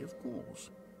 Peacefully, of course.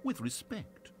 With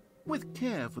respect. With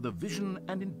care for the vision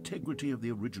and integrity of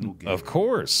the original game. Of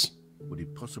course. Would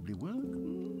it possibly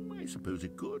work? I suppose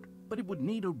it could. But it would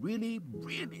need a really,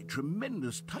 really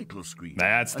tremendous title screen.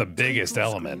 That's the A biggest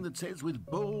title element. screen that says with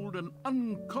bold and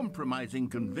uncompromising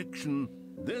conviction,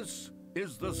 "This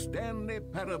is the Stanley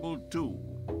Parable 2."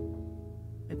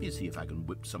 Let me see if I can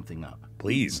whip something up.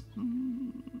 Please.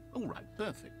 All right,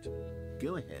 perfect.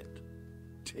 Go ahead.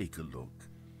 Take a look.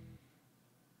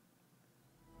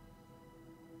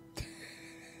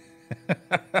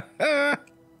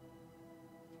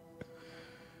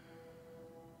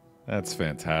 That's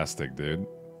fantastic, dude.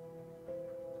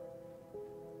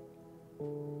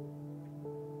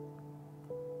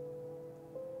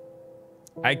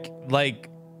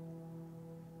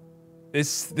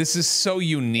 This is so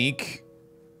unique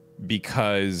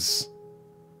because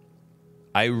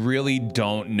I really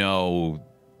don't know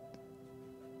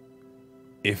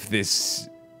if this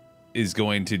is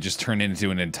going to just turn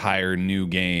into an entire new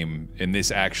game and this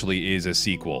actually is a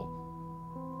sequel.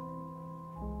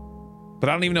 But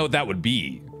I don't even know what that would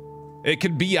be. It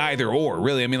could be either or,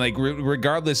 really. I mean, like,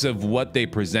 regardless of what they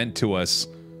present to us,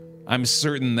 I'm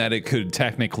certain that it could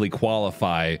technically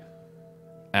qualify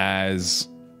as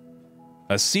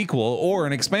a sequel or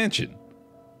an expansion.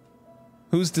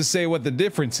 Who's to say what the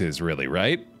difference is, really,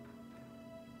 right?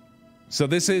 So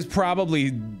this is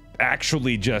probably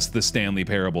actually just the Stanley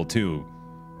Parable 2,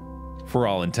 for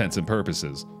all intents and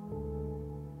purposes.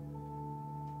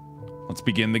 Let's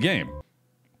begin the game.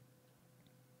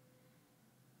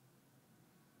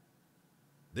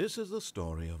 This is the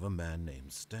story of a man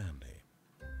named Stanley.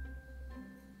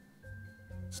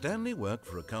 Stanley worked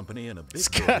for a company in a big It's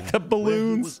got the building where he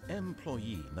balloons. was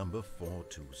employee number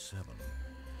 427.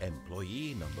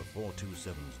 Employee number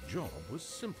 427's job was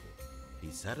simple.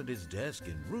 He sat at his desk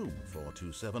in room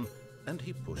 427 and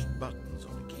he pushed buttons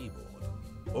on a keyboard.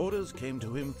 Orders came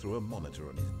to him through a monitor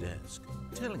on his desk,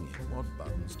 telling him what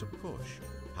buttons to push,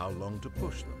 how long to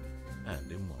push them,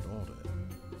 and in what order.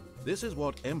 This is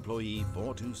what employee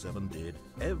 427 did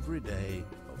every day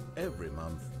of every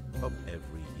month of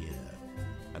every year.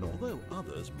 And although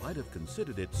others might have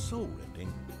considered it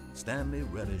soul-rending, Stanley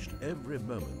relished every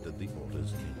moment that the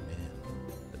orders came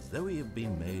in, as though he had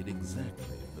been made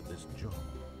exactly for this job.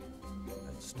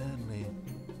 And Stanley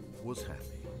was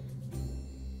happy.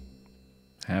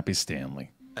 Happy Stanley.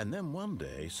 And then one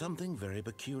day, something very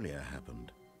peculiar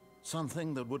happened.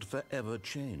 Something that would forever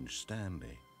change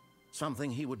Stanley.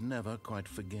 Something he would never quite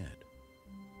forget.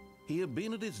 He had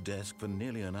been at his desk for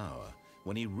nearly an hour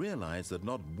when he realized that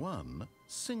not one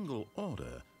single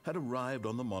order had arrived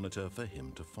on the monitor for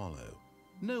him to follow.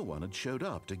 No one had showed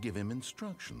up to give him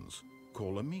instructions,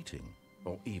 call a meeting,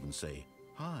 or even say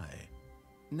hi.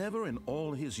 Never in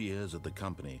all his years at the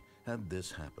company had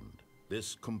this happened,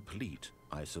 this complete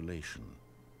isolation.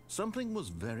 Something was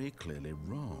very clearly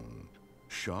wrong.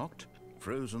 Shocked,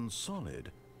 frozen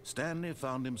solid, Stanley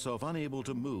found himself unable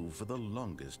to move for the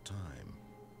longest time.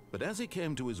 But as he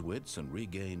came to his wits and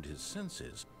regained his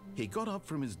senses, he got up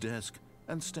from his desk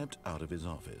and stepped out of his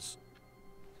office.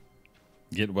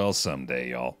 Get well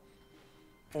someday, y'all.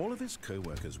 All of his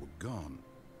co-workers were gone.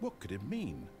 What could it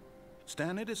mean?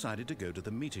 Stanley decided to go to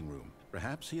the meeting room.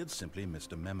 Perhaps he had simply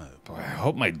missed a memo. Boy, I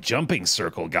hope my jumping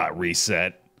circle got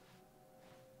reset.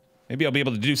 Maybe I'll be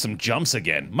able to do some jumps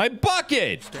again. My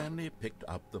bucket! Stanley picked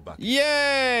up the bucket.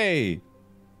 Yay!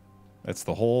 That's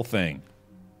the whole thing.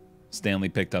 Stanley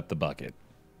picked up the bucket.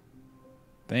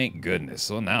 Thank goodness.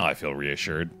 So now I feel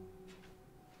reassured.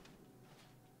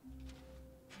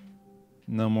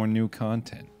 No more new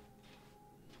content.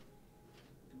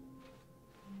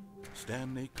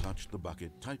 Stanley clutched the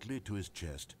bucket tightly to his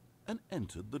chest and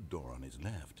entered the door on his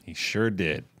left. He sure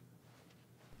did.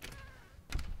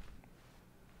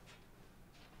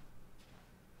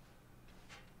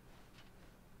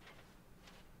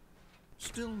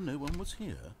 Still no one was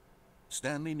here.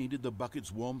 Stanley needed the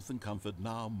bucket's warmth and comfort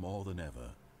now more than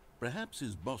ever. Perhaps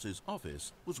his boss's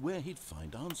office was where he'd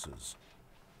find answers.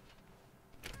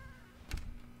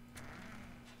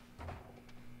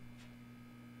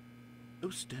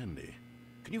 Oh, Stanley,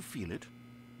 can you feel it?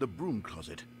 The broom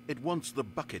closet. It wants the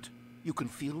bucket. You can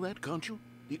feel that, can't you?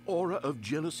 The aura of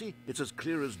jealousy? It's as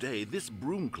clear as day. This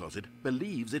broom closet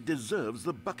believes it deserves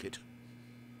the bucket.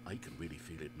 I can really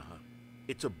feel it now.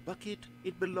 It's a bucket.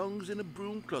 It belongs in a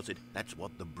broom closet. That's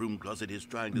what the broom closet is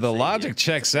trying to say. The logic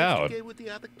checks out. Go with the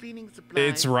other cleaning supplies.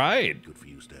 It's right. Good for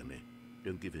you, Stanley.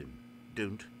 Don't give in.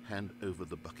 Don't hand over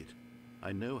the bucket.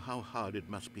 I know how hard it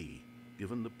must be,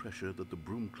 given the pressure that the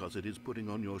broom closet is putting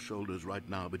on your shoulders right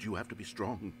now, but you have to be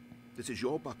strong. This is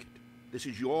your bucket. This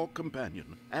is your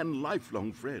companion and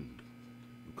lifelong friend.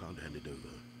 You can't hand it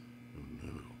over. Oh,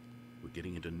 no. We're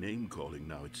getting into name-calling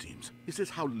now, it seems. Is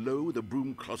this how low the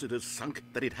broom closet has sunk,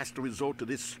 that it has to resort to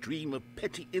this stream of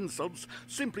petty insults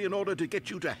simply in order to get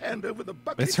you to hand over the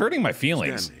bucket? It's hurting my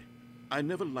feelings. Stanley, I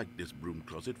never liked this broom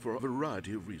closet for a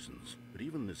variety of reasons, but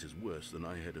even this is worse than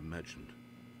I had imagined.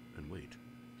 And wait,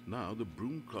 now the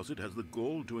broom closet has the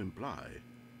gall to imply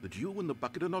that you and the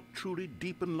bucket are not truly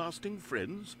deep and lasting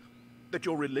friends? That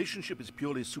your relationship is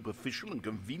purely superficial and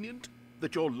convenient?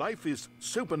 That your life is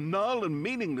so banal and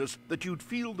meaningless that you'd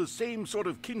feel the same sort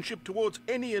of kinship towards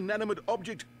any inanimate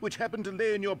object which happened to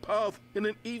lay in your path in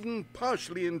an even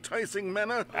partially enticing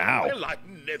manner? Ow. Well, I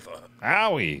never.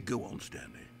 Owie. Go on,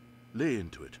 Stanley. Lay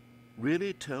into it.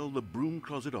 Really tell the broom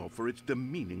closet off for its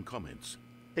demeaning comments.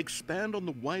 Expand on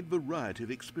the wide variety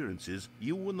of experiences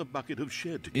you and the bucket have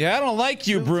shared together. Yeah, I don't like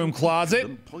you, Go broom through closet. each of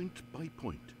them point by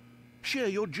point. Share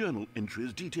your journal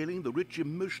entries detailing the rich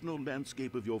emotional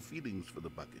landscape of your feelings for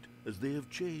the bucket as they have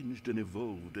changed and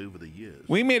evolved over the years.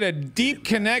 We made a deep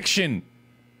connection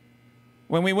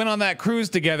when we went on that cruise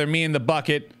together, me and the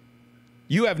bucket.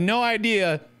 You have no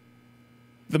idea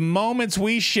the moments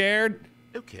we shared.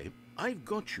 Okay, I've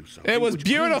got you something. It was which I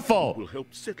think beautiful. will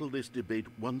help settle this debate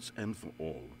once and for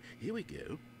all. Here we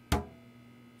go.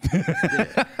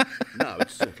 There. Now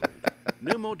it's settled.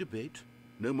 No more debate,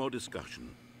 no more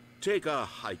discussion. Take a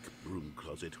hike, broom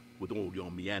closet, with all your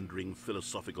meandering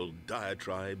philosophical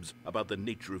diatribes about the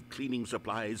nature of cleaning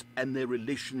supplies and their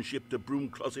relationship to broom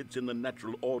closets in the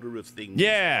natural order of things.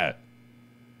 Yeah.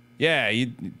 Yeah,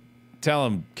 you tell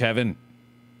him, Kevin.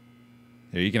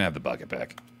 Here, you can have the bucket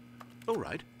back. All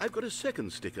right, I've got a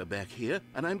second sticker back here,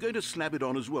 and I'm going to slap it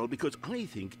on as well because I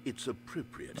think it's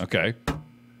appropriate. Okay.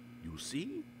 You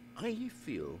see? I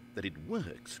feel that it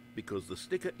works because the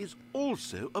sticker is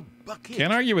also a bucket.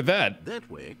 Can't argue with that. That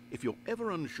way, if you're ever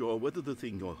unsure whether the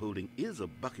thing you're holding is a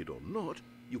bucket or not,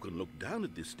 you can look down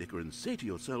at this sticker and say to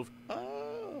yourself,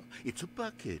 ah, it's a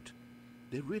bucket.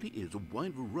 There really is a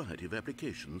wide variety of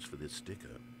applications for this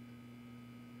sticker.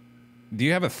 Do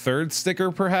you have a third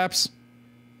sticker, perhaps?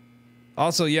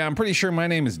 Also, yeah, I'm pretty sure my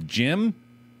name is Jim.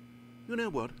 You know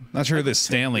what? Not sure who I this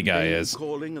could Stanley take the guy name is.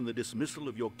 calling and the dismissal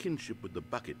of your kinship with the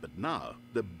bucket, but now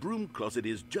the broom closet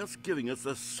is just giving us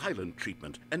the silent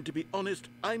treatment. And to be honest,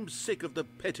 I'm sick of the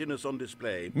pettiness on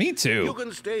display. Me too. You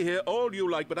can stay here all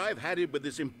you like, but I've had it with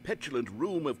this impetulant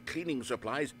room of cleaning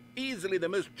supplies. Easily the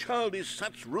most childish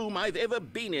such room I've ever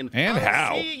been in. And I'll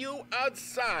how? see you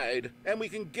outside, and we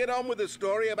can get on with the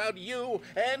story about you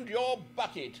and your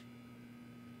bucket.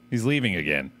 He's leaving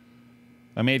again.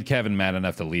 I made Kevin mad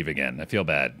enough to leave again. I feel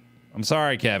bad. I'm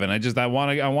sorry, Kevin.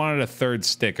 I wanted a third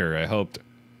sticker. I hoped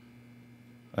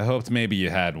maybe you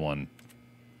had one.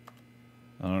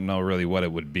 I don't know really what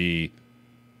it would be.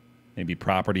 Maybe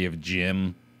property of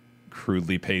Jim,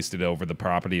 crudely pasted over the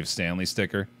property of Stanley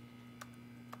sticker.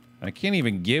 I can't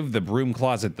even give the broom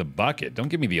closet the bucket. Don't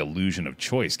give me the illusion of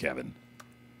choice, Kevin.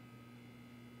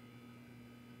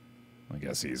 I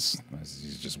guess he's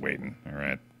just waiting. All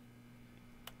right.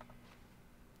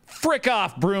 Frick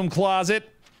off, broom closet!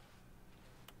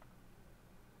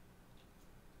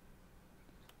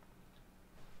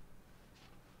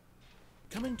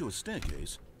 Coming to a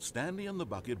staircase, Stanley and the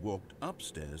bucket walked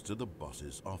upstairs to the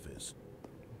boss's office.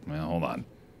 Well, hold on.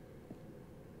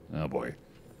 Oh, boy.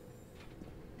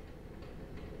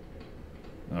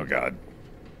 Oh, God.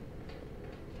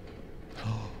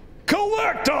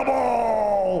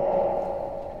 Collectible!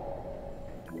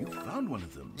 You found one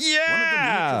of them. Yeah! One of the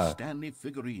miniature Stanley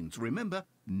figurines. Remember,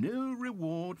 no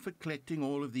reward for collecting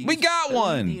all of these. We got Only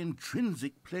one! the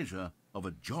intrinsic pleasure of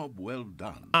a job well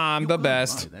done. I'm the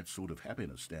best. Buy that sort of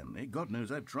happiness, Stanley. God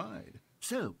knows I've tried.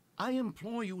 So, I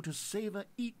implore you to savor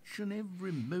each and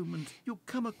every moment you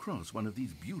come across one of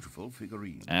these beautiful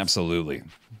figurines. Absolutely.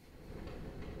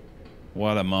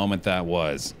 What a moment that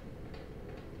was.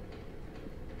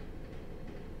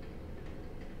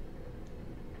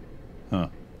 Huh.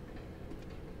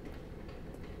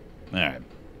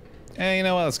 Hey, you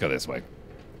know what? Let's go this way.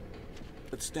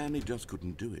 But Stanley just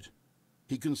couldn't do it.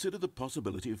 He considered the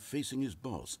possibility of facing his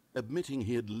boss, admitting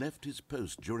he had left his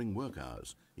post during work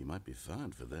hours. He might be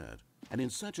fired for that. And in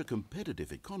such a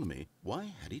competitive economy, why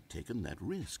had he taken that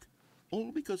risk?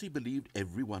 All because he believed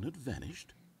everyone had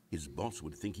vanished? His boss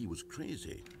would think he was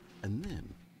crazy. And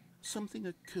then, something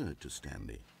occurred to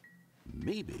Stanley.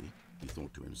 Maybe, he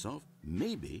thought to himself,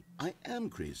 maybe I am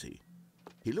crazy.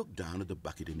 He looked down at the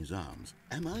bucket in his arms.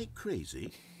 Am I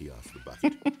crazy? He asked the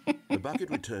bucket. The bucket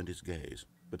returned his gaze,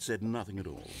 but said nothing at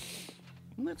all.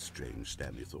 That's strange,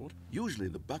 Stanley thought. Usually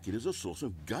the bucket is a source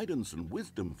of guidance and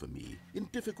wisdom for me in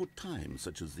difficult times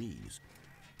such as these.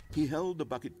 He held the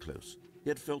bucket close,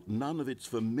 yet felt none of its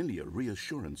familiar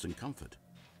reassurance and comfort.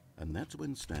 And that's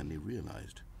when Stanley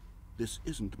realized, this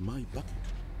isn't my bucket.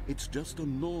 It's just a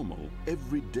normal,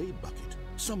 everyday bucket.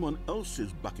 Someone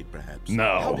else's bucket, perhaps.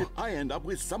 No. How did I end up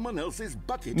with someone else's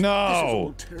bucket? No. This is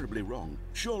all terribly wrong.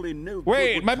 Surely no.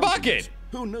 Wait, good would my come from bucket! this.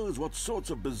 Who knows what sorts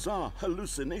of bizarre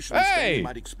hallucinations Hey! Stanley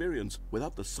might experience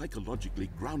without the psychologically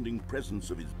grounding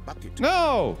presence of his bucket.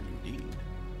 No! And indeed,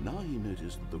 now he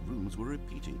noticed that the rooms were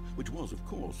repeating, which was, of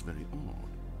course, very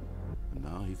odd. And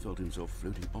now he felt himself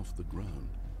floating off the ground.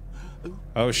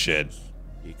 Oh, shit.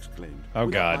 He exclaimed. Oh,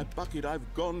 Without God. my bucket,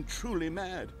 I've gone truly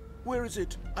mad. Where is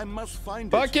it? I must find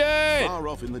Bucket! it. Far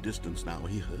off in the distance now,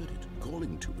 he heard it,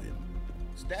 calling to him.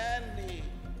 Stanley!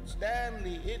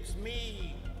 Stanley, it's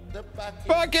me! The bucket!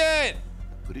 Bucket!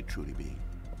 Could it truly be?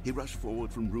 He rushed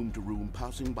forward from room to room,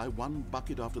 passing by one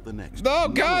bucket after the next. Oh,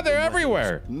 None God, of they're them were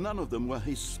everywhere. his. None of them were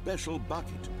his special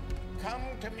bucket. Come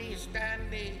to me,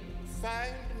 Stanley!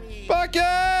 Find me! He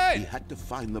Bucket! had to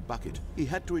find the bucket. He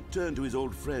had to return to his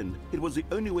old friend. It was the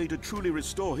only way to truly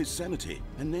restore his sanity.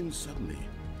 And then suddenly,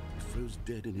 he froze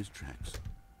dead in his tracks.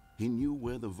 He knew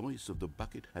where the voice of the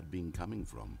bucket had been coming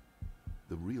from.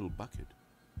 The real bucket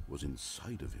was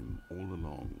inside of him all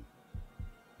along.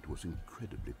 It was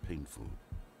incredibly painful.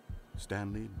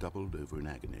 Stanley doubled over in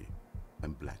agony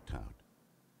and blacked out.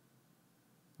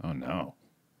 Oh, no.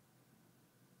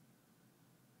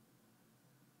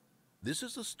 This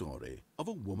is the story of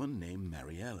a woman named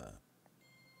Mariella.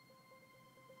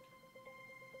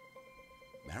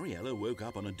 Mariella woke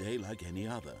up on a day like any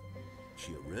other.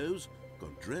 She arose,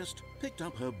 got dressed, picked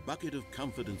up her bucket of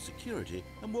comfort and security,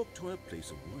 and walked to her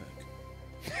place of work.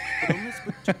 But on this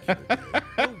particular day,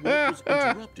 her walk was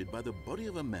interrupted by the body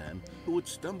of a man who had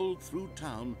stumbled through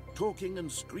town, talking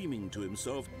and screaming to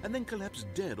himself, and then collapsed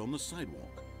dead on the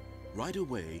sidewalk. Right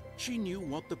away, she knew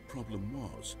what the problem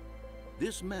was.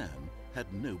 This man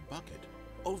had no bucket.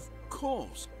 Of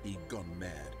course he'd gone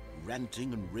mad,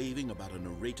 ranting and raving about a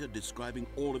narrator describing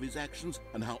all of his actions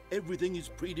and how everything is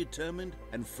predetermined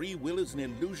and free will is an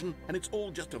illusion and it's all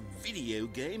just a video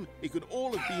game. It could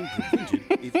all have been prevented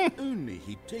if only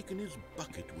he'd taken his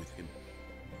bucket with him.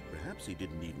 Perhaps he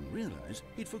didn't even realize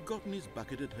he'd forgotten his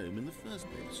bucket at home in the first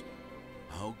place.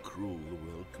 How cruel the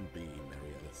world can be,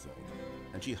 Mariella thought,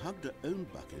 and she hugged her own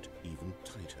bucket even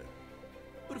tighter.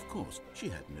 But of course, she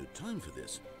had no time for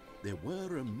this. There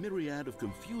were a myriad of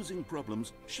confusing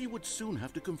problems she would soon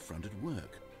have to confront at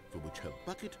work, for which her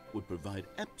bucket would provide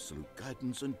absolute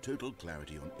guidance and total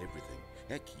clarity on everything.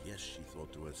 Heck yes, she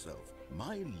thought to herself,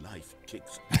 my life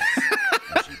kicks ass.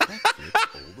 And she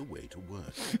backflipped all the way to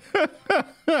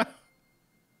work.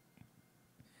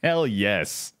 Hell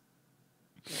yes.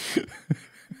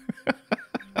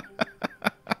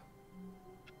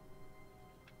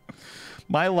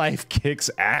 My life kicks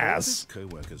ass. His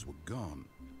co-workers were gone.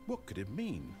 What could it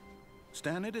mean?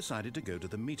 Stanley decided to go to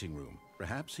the meeting room.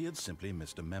 Perhaps he had simply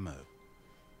missed a memo.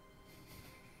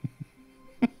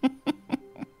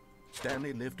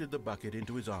 Stanley lifted the bucket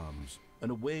into his arms,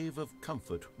 and a wave of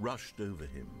comfort rushed over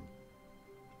him.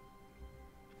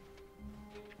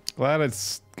 Glad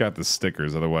it's got the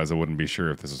stickers, otherwise I wouldn't be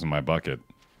sure if this was my bucket.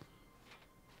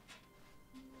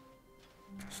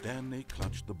 Stanley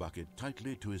clutched the bucket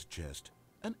tightly to his chest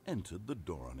and entered the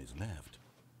door on his left.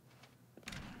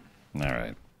 All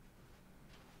right.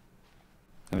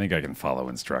 I think I can follow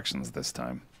instructions this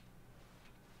time.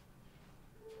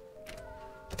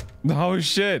 Oh,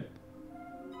 shit.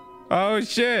 Oh,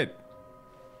 shit.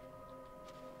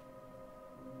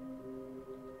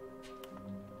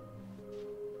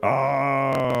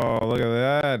 Oh, look at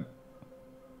that.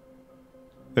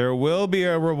 There will be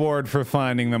a reward for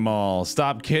finding them all.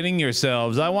 Stop kidding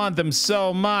yourselves. I want them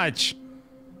so much.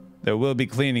 There will be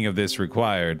cleaning of this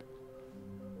required.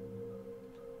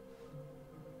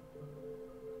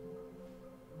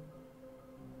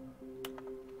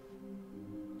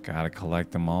 Gotta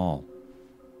collect them all.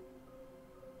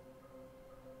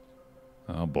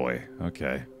 Oh boy,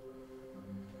 okay.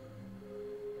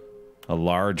 A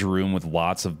large room with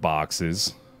lots of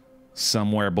boxes.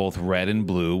 Somewhere both red and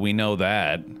blue. We know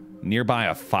that. Nearby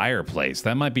a fireplace.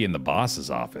 That might be in the boss's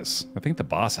office. I think the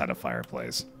boss had a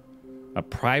fireplace. A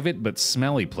private but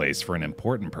smelly place for an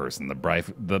important person. The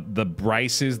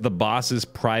boss's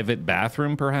private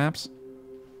bathroom, perhaps?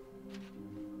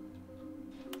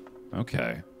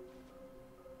 Okay.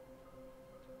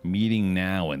 Meeting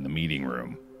now in the meeting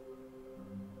room.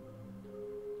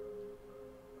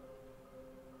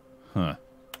 Huh.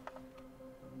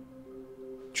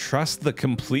 Trust the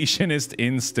completionist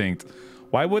instinct.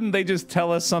 Why wouldn't they just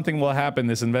tell us something will happen?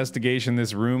 This investigation,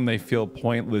 this room, they feel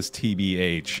pointless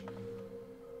TBH.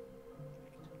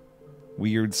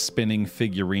 Weird spinning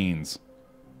figurines.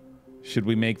 Should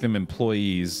we make them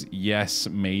employees? Yes,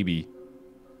 maybe.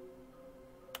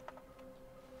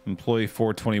 Employee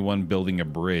 421 building a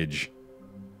bridge.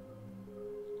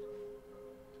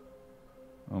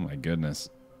 Oh my goodness.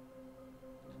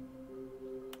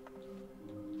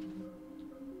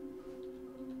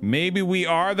 Maybe we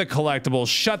are the collectibles.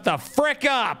 Shut the frick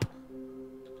up!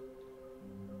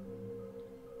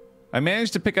 I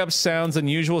managed to pick up sounds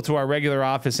unusual to our regular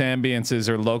office ambiances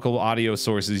or local audio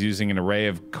sources using an array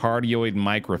of cardioid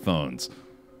microphones.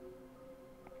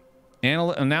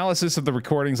 Analysis of the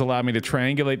recordings allowed me to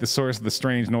triangulate the source of the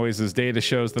strange noises. Data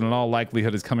shows that in all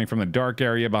likelihood is coming from the dark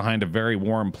area behind a very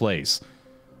warm place.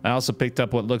 I also picked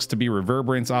up what looks to be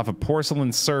reverberance off a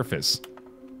porcelain surface.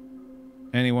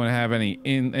 Anyone have any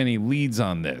leads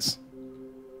on this?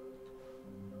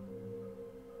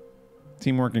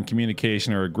 Teamwork and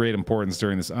communication are of great importance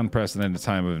during this unprecedented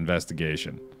time of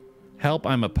investigation. Help,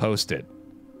 I'm a post-it.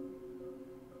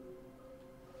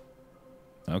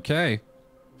 Okay.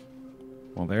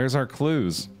 Well, there's our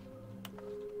clues.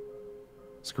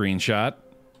 Screenshot.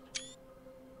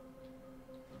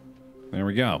 There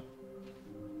we go.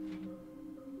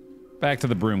 Back to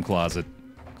the broom closet.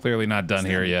 Clearly not done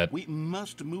here yet. We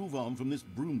must move on from this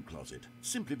broom closet,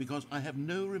 simply because I have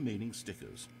no remaining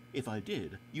stickers. If I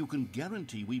did, you can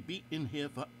guarantee we'd be in here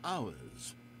for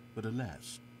hours. But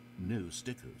alas, no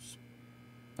stickers.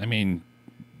 I mean,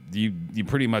 you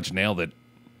pretty much nailed it.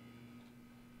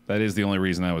 That is the only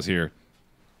reason I was here.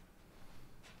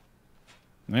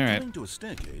 All right. Going to a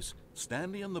staircase,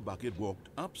 Stanley and the bucket walked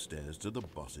upstairs to the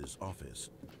boss's office.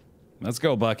 Let's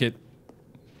go, Bucket.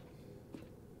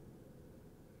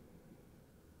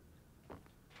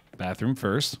 Bathroom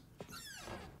first.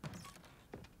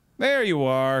 There you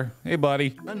are. Hey,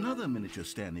 buddy. Another miniature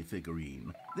Stanley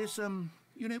figurine. This,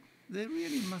 you know, there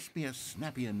really must be a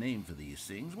snappier name for these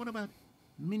things. What about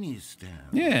mini Stan?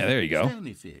 Yeah, there you go.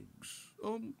 Stanley figs.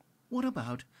 What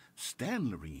about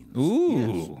Stanlerines?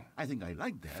 Ooh. Yes, I think I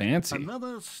like that. Fancy.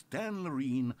 Another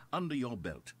Stanlerine under your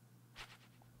belt.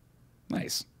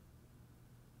 Nice.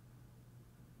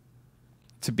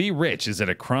 To be rich, is it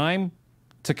a crime?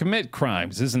 To commit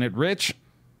crimes, isn't it rich?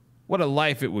 What a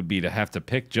life it would be to have to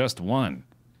pick just one.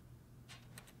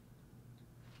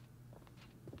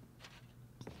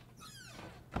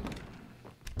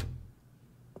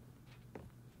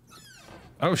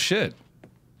 Oh, shit.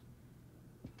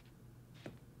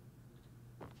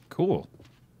 Cool.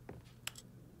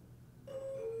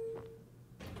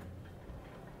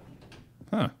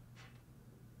 Huh.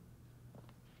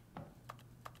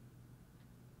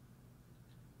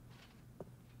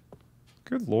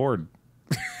 Good Lord.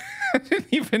 I didn't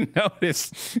even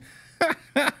notice.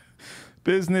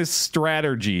 Business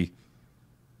strategy.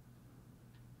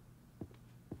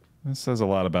 This says a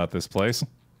lot about this place.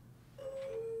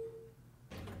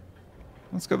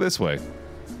 Let's go this way.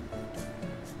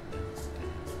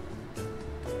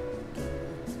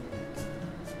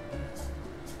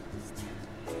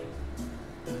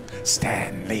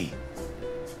 Stanley.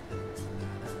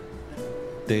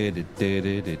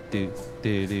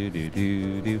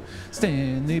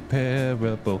 Stanley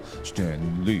Parable.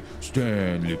 Stanley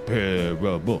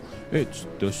Parable. It's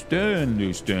the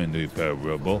Stanley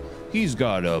Parable. He's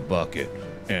got a bucket,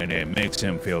 and it makes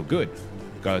him feel good.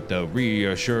 Got the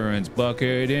reassurance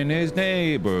bucket in his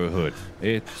neighborhood.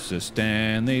 It's a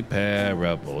Stanley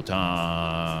Parable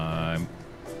time.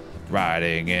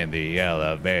 Riding in the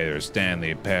elevator,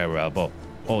 Stanley Parable.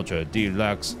 Ultra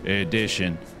Deluxe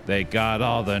Edition. They got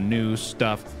all the new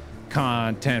stuff.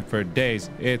 Content for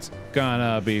days. It's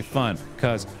gonna be fun.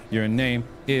 Cause your name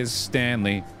is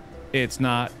Stanley. It's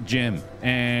not Jim.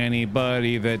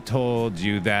 Anybody that told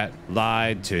you that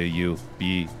lied to you,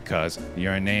 because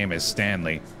your name is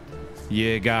Stanley.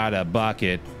 You got a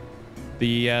bucket.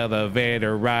 The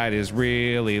elevator ride is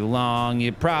really long.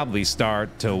 You probably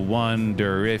start to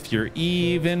wonder if you're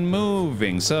even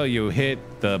moving. So you hit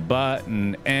the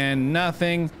button and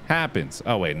nothing happens.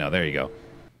 Oh, wait, no, there you go.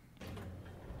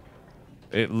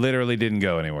 It literally didn't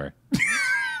go anywhere.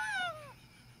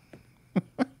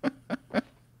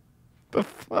 The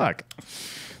fuck?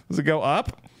 Does it go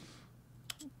up?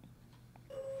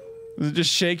 Does it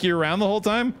just shake you around the whole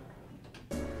time?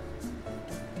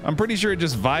 I'm pretty sure it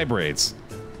just vibrates.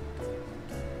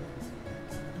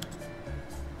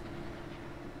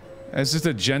 It's just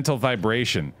a gentle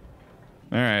vibration.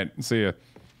 All right, see ya.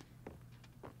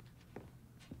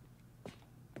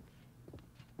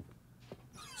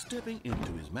 Stepping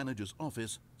into his manager's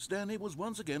office, Stanley was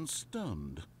once again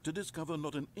stunned to discover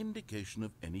not an indication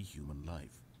of any human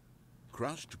life.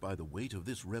 Crushed by the weight of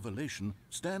this revelation,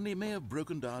 Stanley may have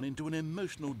broken down into an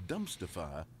emotional dumpster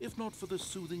fire if not for the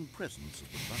soothing presence of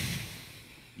the bucket.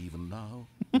 Even now,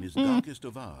 in his darkest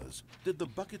of hours, did the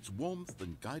bucket's warmth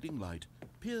and guiding light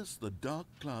pierce the dark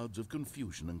clouds of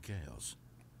confusion and chaos.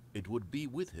 It would be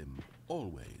with him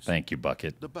always. Thank you,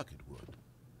 Bucket. The bucket would.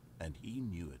 And he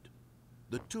knew it.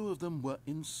 The two of them were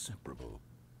inseparable.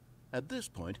 At this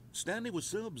point, Stanley was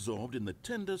so absorbed in the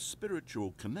tender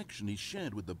spiritual connection he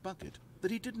shared with the bucket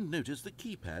that he didn't notice the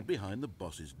keypad behind the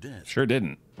boss's desk. Sure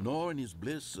didn't. Nor in his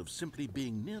bliss of simply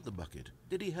being near the bucket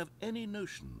did he have any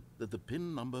notion that the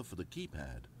PIN number for the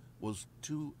keypad was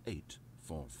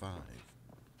 2845.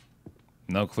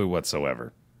 No clue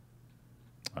whatsoever.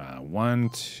 1,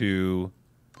 2,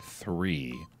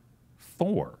 3,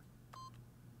 4.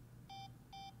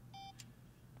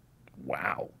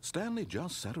 Wow. Stanley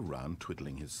just sat around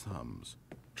twiddling his thumbs.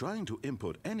 Trying to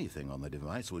input anything on the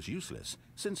device was useless,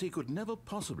 since he could never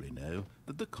possibly know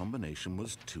that the combination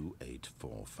was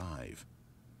 2845.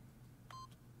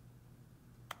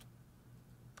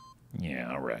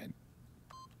 Yeah, all right.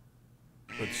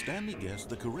 But Stanley guessed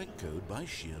the correct code by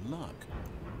sheer luck.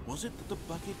 Was it that the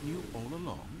bucket knew all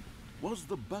along? Was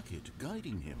the bucket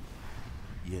guiding him?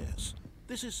 Yes,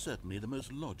 this is certainly the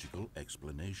most logical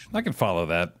explanation. I can follow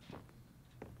that.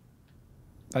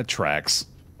 That tracks.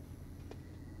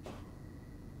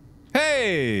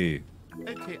 Hey!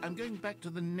 Okay, I'm going back to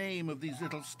the name of these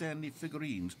little Stanley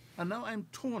figurines, and now I'm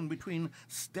torn between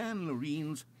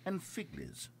Stanlerines and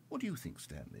Figlies. What do you think,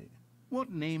 Stanley? What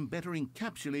name better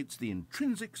encapsulates the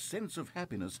intrinsic sense of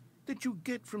happiness that you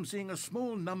get from seeing a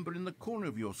small number in the corner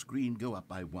of your screen go up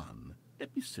by 1?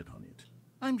 Let me sit on it.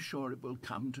 I'm sure it will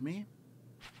come to me.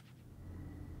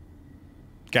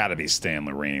 Gotta be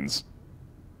Stanley Rains.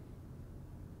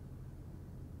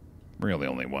 Really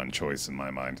only one choice in my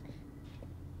mind.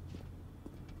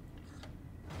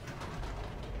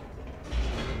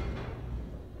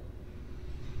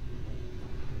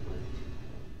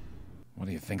 What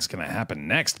do you think's gonna happen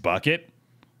next, Bucket?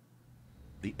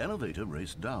 The elevator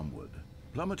raced downward,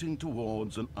 plummeting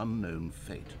towards an unknown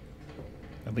fate.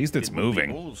 At least it's It would be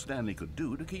moving. all Stanley could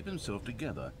do to keep himself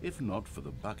together, if not for the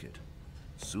bucket.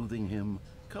 Soothing him,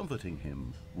 comforting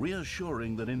him,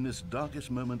 reassuring that in this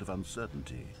darkest moment of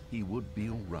uncertainty, he would be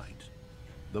all right.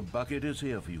 The bucket is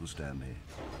here for you, Stanley.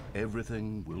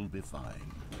 Everything will be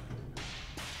fine.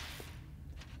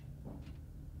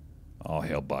 All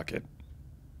hail Bucket.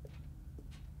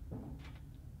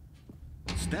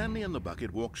 Stanley and the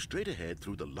bucket walked straight ahead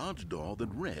through the large door that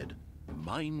read,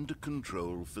 Mind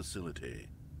Control Facility.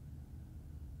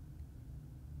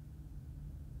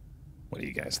 What do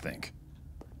you guys think?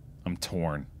 I'm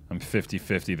torn. I'm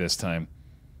 50-50 this time.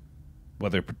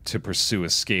 Whether to pursue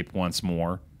escape once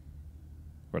more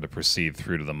or to proceed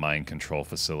through to the mind control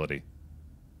facility.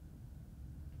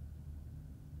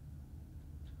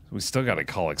 We still got to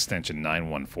call extension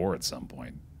 914 at some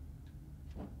point.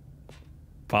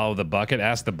 Follow the bucket.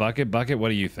 Ask the bucket. Bucket, what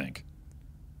do you think?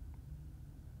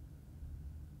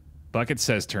 Bucket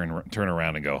says turn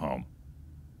around and go home.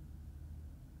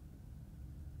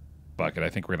 Bucket, I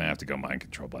think we're going to have to go mind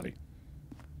control, buddy.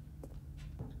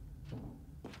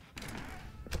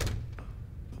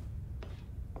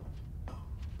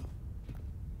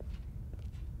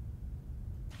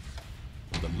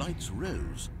 The lights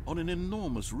rose on an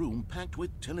enormous room packed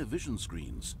with television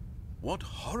screens. What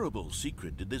horrible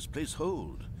secret did this place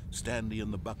hold? Stanley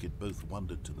and the bucket both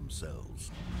wondered to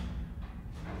themselves.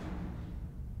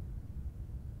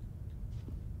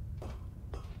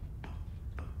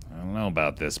 I don't know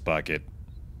about this, Bucket.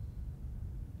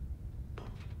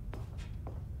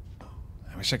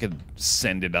 I wish I could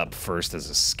send it up first as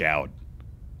a scout.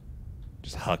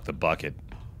 Just huck the bucket.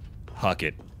 Huck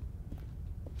it.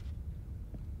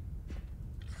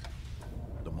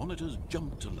 The monitors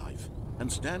jumped to life,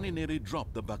 and Stanley nearly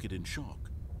dropped the bucket in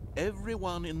shock.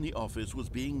 Everyone in the office was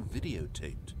being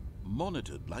videotaped,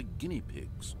 monitored like guinea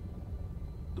pigs.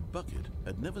 The bucket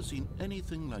had never seen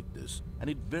anything like this, and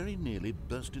it very nearly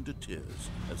burst into tears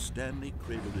as Stanley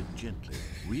cradled it gently,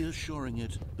 reassuring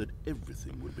it that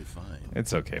everything would be fine.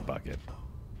 It's okay, Bucket.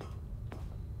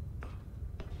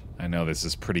 I know this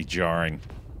is pretty jarring.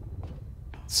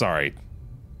 Sorry.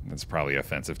 That's probably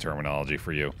offensive terminology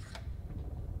for you.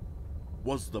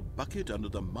 Was the bucket under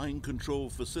the mind control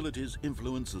facility's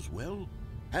influence as well?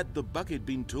 Had the bucket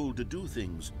been told to do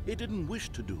things it didn't wish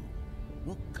to do?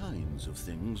 What kinds of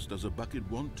things does a bucket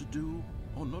want to do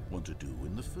or not want to do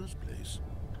in the first place?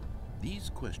 These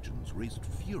questions raced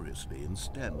furiously in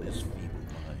Stanley's feeble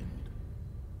mind.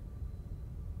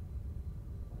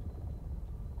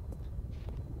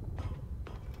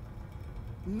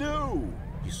 No!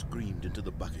 He screamed into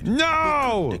the bucket. No!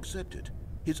 He couldn't accept it.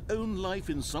 His own life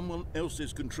in someone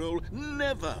else's control?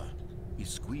 Never! He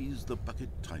squeezed the bucket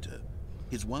tighter.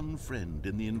 His one friend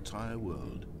in the entire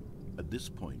world. At this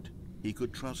point, he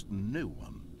could trust no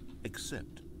one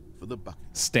except for the bucket.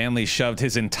 Stanley shoved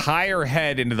his entire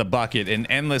head into the bucket and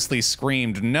endlessly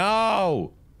screamed,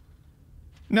 "No!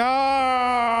 No!"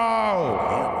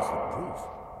 Here was the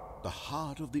proof. The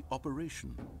heart of the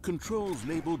operation. Controls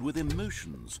labeled with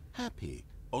emotions. Happy,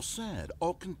 or sad,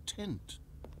 or content.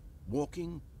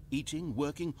 Walking, eating,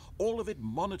 working, all of it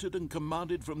monitored and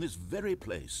commanded from this very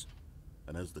place.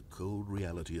 And as the cold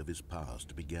reality of his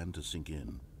past began to sink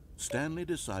in, Stanley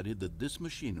decided that this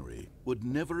machinery would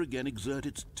never again exert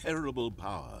its terrible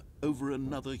power over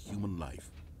another human life.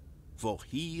 For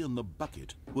he and the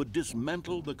bucket would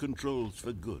dismantle the controls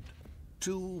for good.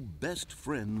 Two best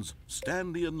friends,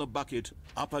 Stanley and the bucket,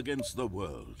 up against the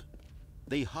world.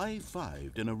 They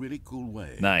high-fived in a really cool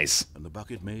way. Nice. And the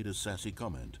bucket made a sassy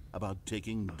comment about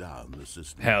taking down the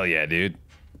system. Hell yeah, dude.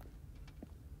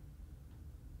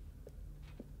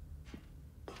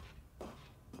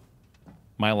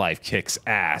 My life kicks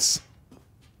ass.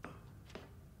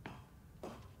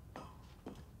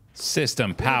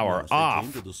 System power Once they off.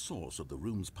 came to the source of the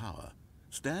room's power,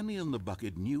 Stanley and the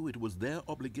bucket knew it was their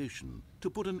obligation to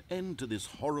put an end to this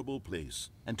horrible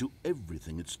place and to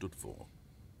everything it stood for.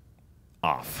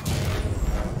 Off.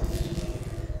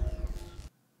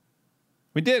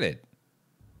 We did it.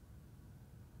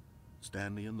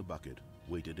 Stanley and the bucket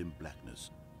waited in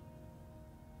blackness.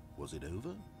 Was it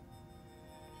over?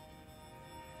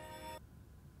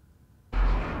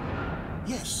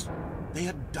 Yes, they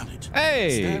had done it.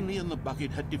 Hey! Stanley and the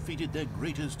bucket had defeated their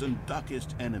greatest and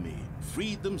darkest enemy,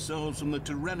 freed themselves from the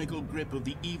tyrannical grip of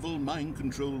the evil mind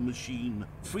control machine.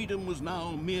 Freedom was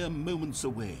now mere moments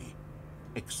away.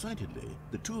 Excitedly,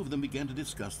 the two of them began to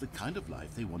discuss the kind of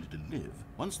life they wanted to live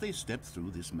once they stepped through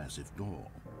this massive door.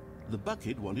 The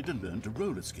bucket wanted to learn to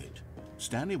roller skate.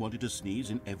 Stanley wanted to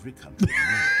sneeze in every country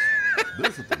on Earth.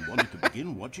 Both of them wanted to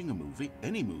begin watching a movie,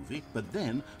 any movie, but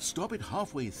then stop it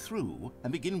halfway through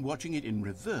and begin watching it in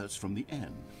reverse from the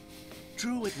end.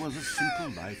 True, it was a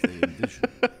simple life they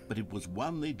envisioned, but it was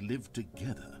one they'd lived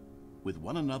together, with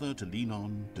one another to lean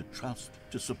on, to trust,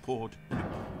 to support, and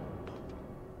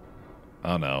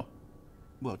Oh no.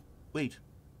 What? Wait.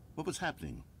 What was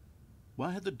happening?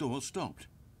 Why had the door stopped?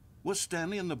 Was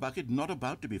Stanley and the bucket not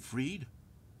about to be freed?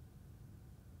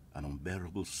 An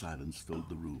unbearable silence filled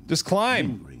the room. Just climb.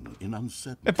 Lingering in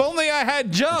uncertainty. If only I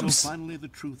had jumps. Until finally the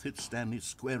truth hit Stanley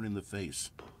square in the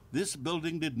face. This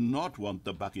building did not want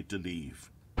the bucket to leave.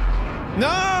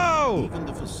 No! Even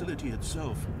the facility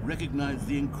itself recognized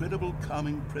the incredible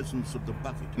calming presence of the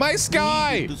bucket. My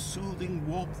sky! Needed the soothing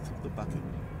warmth of the bucket.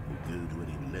 Would go to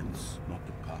any lengths not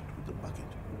to part with the bucket.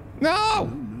 No!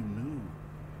 No.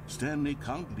 Stanley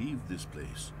can't leave this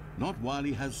place. Not while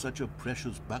he has such a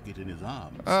precious bucket in his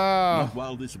arms. Not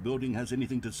while this building has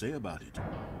anything to say about it.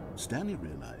 Stanley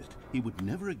realized he would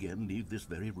never again leave this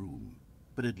very room.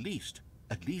 But at least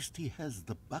he has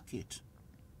the bucket.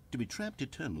 To be trapped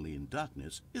eternally in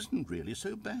darkness isn't really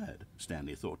so bad,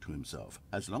 Stanley thought to himself.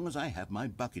 As long as I have my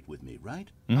bucket with me, right?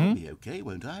 I'll be okay,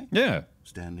 won't I? Yeah.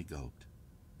 Stanley gulped.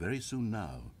 Very soon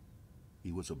now,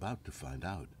 he was about to find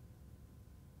out.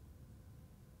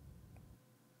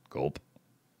 Gulp.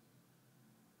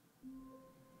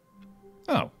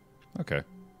 Oh, okay.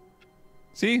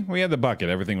 See, we had the bucket.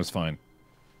 Everything was fine.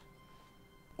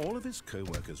 All of his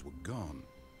co-workers were gone.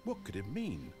 What could it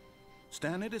mean?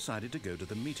 Stanley decided to go to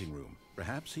the meeting room.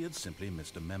 Perhaps he had simply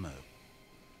missed a memo.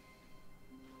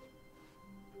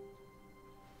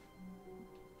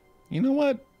 You know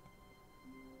what?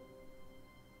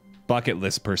 Bucket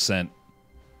list %.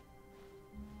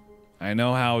 I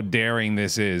know how daring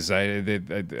this is.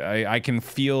 I can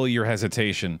feel your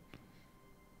hesitation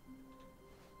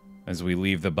as we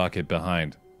leave the bucket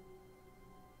behind.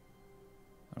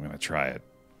 I'm gonna try it.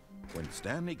 When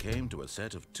Stanley came to a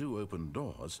set of 2 open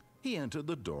doors, he entered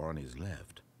the door on his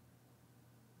left.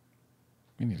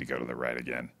 We need to go to the right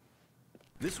again.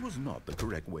 This was not the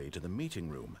correct way to the meeting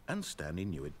room, and Stanley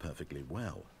knew it perfectly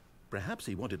well. Perhaps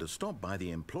he wanted to stop by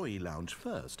the employee lounge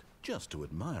first, just to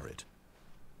admire it.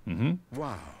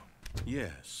 Wow.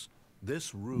 Yes,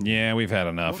 this room. Yeah, we've had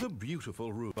enough. What a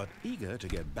beautiful room. But eager to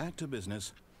get back to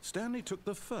business, Stanley took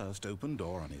the first open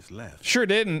door on his left. Sure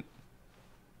didn't.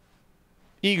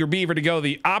 Eager beaver to go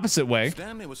the opposite way.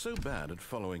 Stanley was so bad at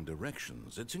following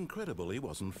directions, it's incredible he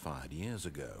wasn't fired years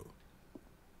ago.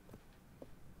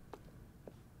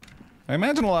 I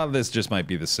imagine a lot of this just might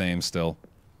be the same still.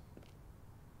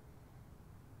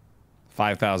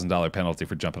 $5,000 penalty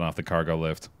for jumping off the cargo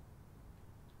lift.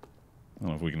 I don't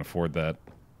know if we can afford that.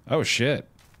 Oh, shit.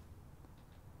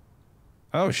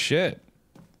 Oh, shit.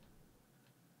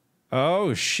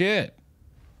 Oh, shit.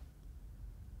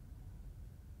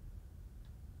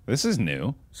 This is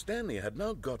new. Stanley had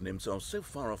now gotten himself so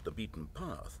far off the beaten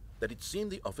path that it seemed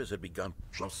the office had begun.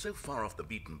 So far off the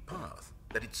beaten path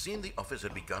that it seemed the office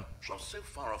had begun. So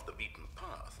far off the beaten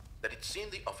path that it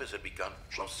seemed the office had begun.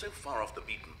 So far off the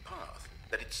beaten path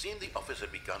that it seemed the office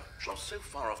had begun. So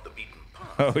far off the beaten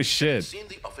path. Oh, shit. It seemed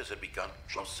the office had begun.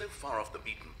 So far off the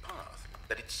beaten path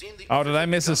that it seemed the. Oh, did I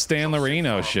miss a Stan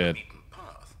Lorino shit?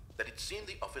 That it seemed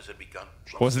the office had begun.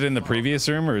 Was it in the previous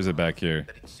room or is it back here?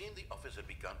 That it seemed the office had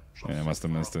begun. Yeah, I must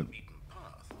have missed it.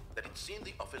 That it seemed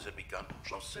the office had begun.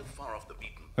 So far off the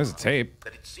beaten path. There's a tape.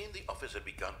 That it seemed the office had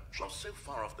begun. So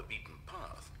far off the beaten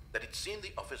path. That it seemed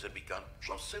the office had begun.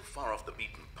 So far off the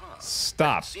beaten path.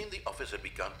 Stop. That it seemed the office had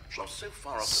begun. So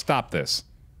far off. Stop this.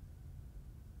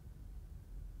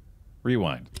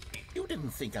 Rewind. You didn't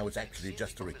think I was actually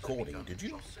just a recording, did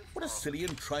you? What a silly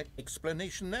and trite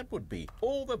explanation that would be.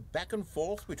 All the back and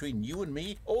forth between you and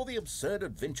me, all the absurd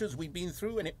adventures we've been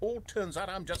through, and it all turns out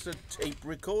I'm just a tape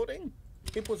recording?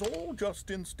 It was all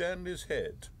just in Stanley's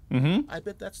head. I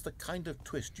bet that's the kind of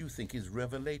twist you think is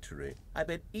revelatory. I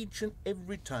bet each and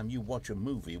every time you watch a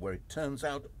movie where it turns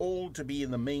out all to be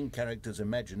in the main character's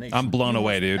imagination, I'm blown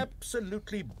away, must dude.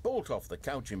 Absolutely bolt off the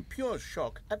couch in pure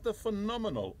shock at the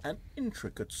phenomenal and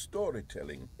intricate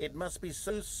storytelling. It must be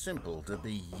so simple to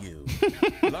be you.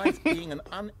 Life being an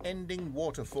unending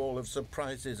waterfall of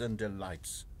surprises and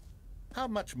delights. How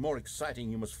much more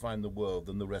exciting you must find the world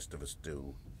than the rest of us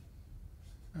do.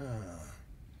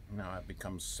 Now I've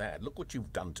become sad. Look what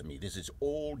you've done to me. This is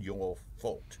all your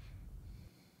fault.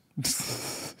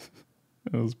 That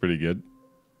was pretty good.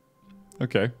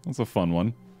 Okay, that's a fun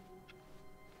one.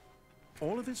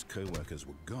 All of his co-workers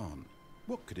were gone.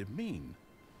 What could it mean?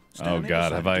 Oh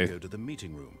God, have I go to the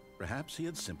meeting room? Perhaps he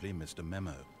had simply missed a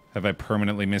memo. have I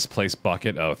permanently misplaced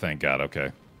bucket? Oh, thank God.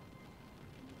 Okay.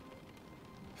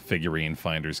 Figurine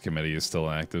Finders Committee is still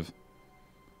active.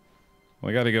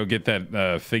 Well, I gotta go get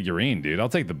that figurine, dude. I'll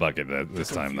take the bucket this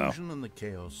time, though. The confusion and the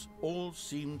chaos all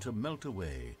seemed to melt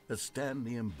away as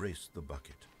Stanley embraced the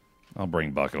bucket. I'll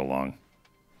bring bucket along.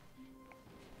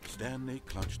 Stanley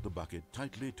clutched the bucket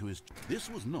tightly to his... This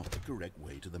was not the correct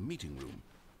way to the meeting room,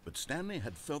 but Stanley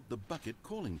had felt the bucket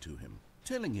calling to him,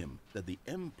 telling him that the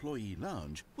employee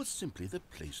lounge was simply the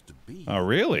place to be. Oh,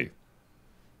 really?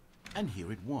 And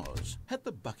here it was. Had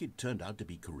the bucket turned out to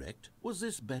be correct? Was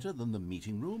this better than the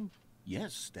meeting room?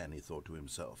 Yes, Stanley thought to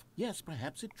himself. Yes,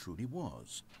 perhaps it truly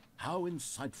was. How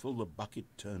insightful the bucket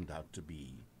turned out to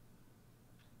be.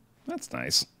 That's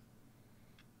nice.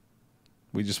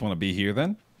 We just want to be here,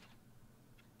 then?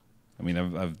 I mean,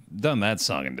 I've done that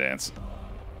song and dance.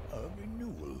 A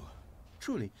renewal.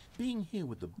 Truly, being here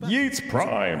with the bucket Yeats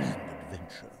Prime. was an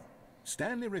adventure.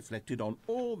 Stanley reflected on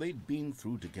all they'd been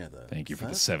through together. Thank you for the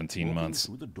First, 17 walking months.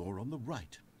 through the door on the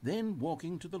right, then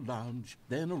walking to the lounge,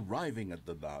 then arriving at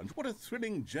the lounge. What a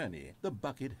thrilling journey the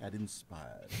bucket had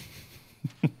inspired.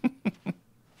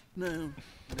 No,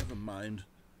 never mind.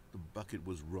 The bucket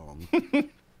was wrong.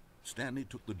 Stanley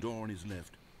took the door on his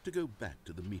left to go back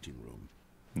to the meeting room.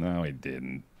 No, he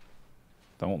didn't.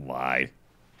 Don't lie.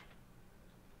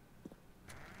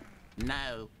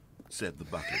 No, Said the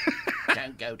bucket.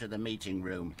 don't go to the meeting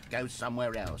room. Go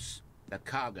somewhere else. The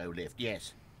cargo lift,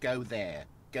 yes. Go there.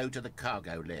 Go to the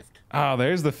cargo lift. Oh,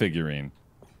 there's the figurine.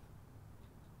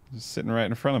 Just sitting right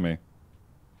in front of me.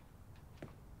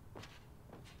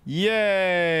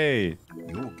 Yay!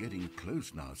 You're getting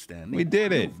close now, Stanley. We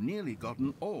did it. You've nearly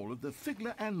gotten all of the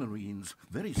Figler and Marines.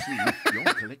 Very soon,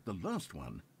 you'll collect the last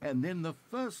one. And then the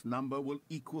first number will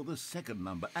equal the second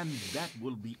number. And that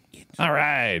will be it. All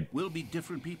right. We'll be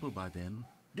different people by then.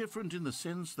 Different in the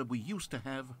sense that we used to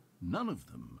have none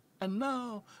of them. And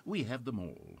now we have them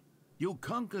all. You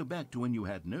can't go back to when you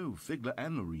had no Figler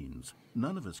and Marines.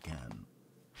 None of us can.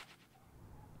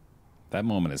 That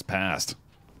moment is past.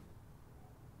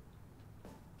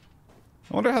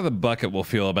 I wonder how the bucket will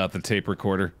feel about the tape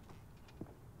recorder.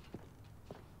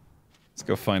 Let's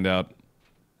go find out.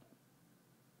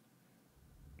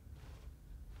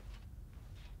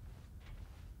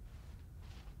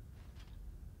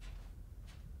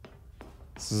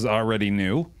 This is already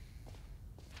new.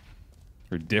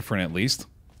 Or different, at least.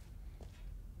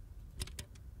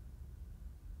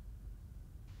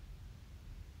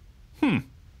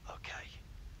 Okay,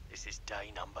 this is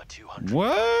day number 200.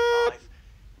 What?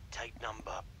 Tape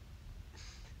number...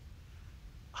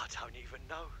 I don't even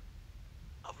know.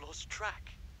 I've lost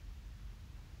track.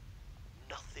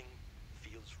 Nothing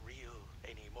feels real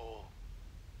anymore.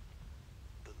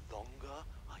 The longer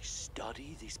I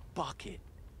study this bucket,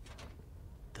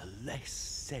 the less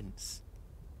sense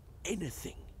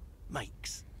anything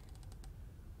makes.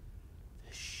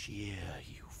 The sheer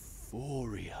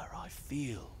euphoria I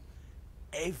feel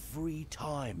every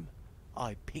time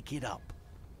I pick it up.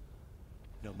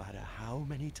 No matter how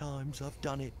many times I've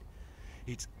done it,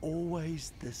 it's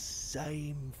always the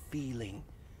same feeling.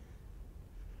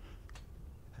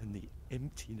 And the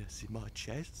emptiness in my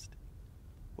chest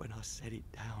when I set it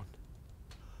down.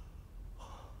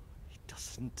 It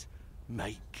doesn't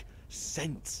make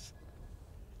sense.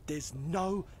 There's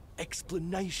no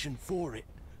explanation for it.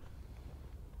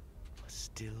 I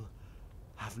still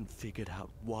haven't figured out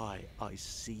why I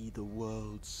see the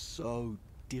world so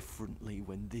differently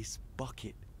when this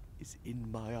bucket is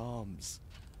in my arms.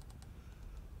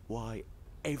 Why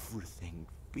everything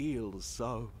feels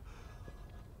so...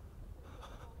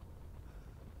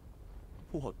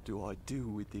 What do I do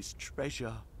with this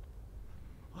treasure?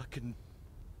 I can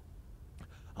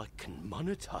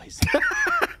monetize it.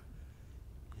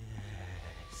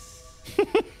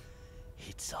 Yes.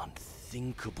 It's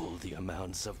unthinkable the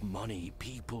amounts of money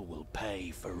people will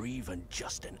pay for even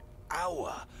just an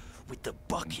hour with the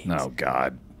bucket. Oh,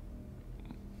 God.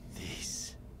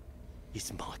 This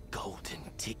is my golden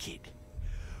ticket.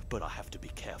 But I have to be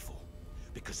careful,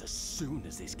 because as soon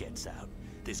as this gets out,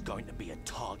 there's going to be a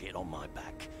target on my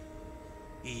back.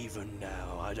 Even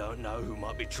now, I don't know who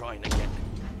might be trying to get me.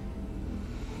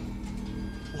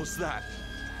 What's that?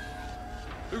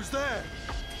 Who's there?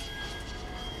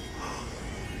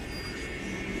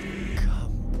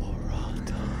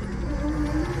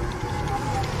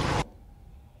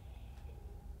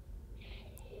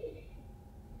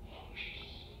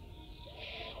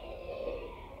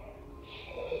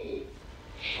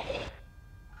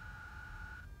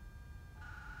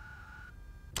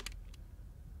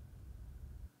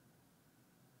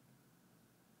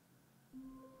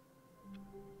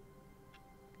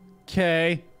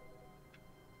 Okay.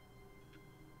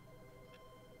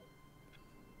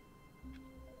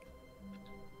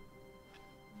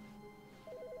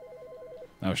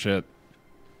 Oh, shit.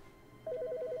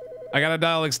 I gotta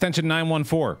dial extension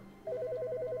 914.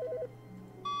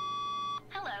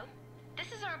 Hello.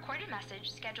 This is a recorded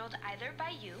message scheduled either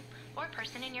by you or a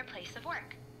person in your place of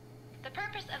work. The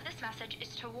purpose of this message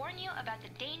is to warn you about the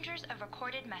dangers of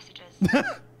recorded messages.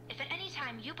 If at any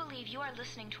time you believe you are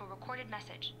listening to a recorded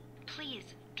message, please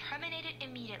terminate it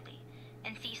immediately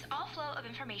and cease all flow of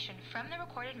information from the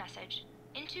recorded message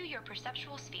into your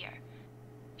perceptual sphere.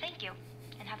 Thank you,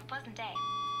 and have a pleasant day.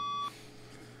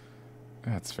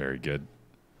 That's very good.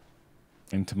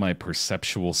 Into my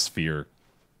perceptual sphere.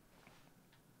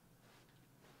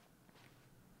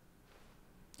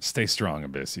 Stay strong,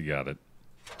 Abyss. You got it.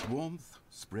 Warmth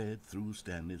spread through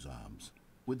Stanley's arms.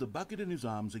 With the bucket in his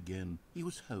arms again, he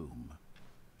was home.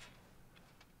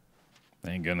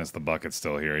 Thank goodness the bucket's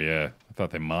still here, yeah. I thought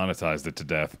they monetized it to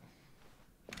death.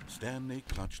 Stanley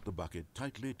clutched the bucket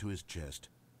tightly to his chest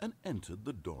and entered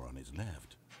the door on his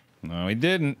left. No, he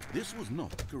didn't. This was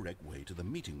not the correct way to the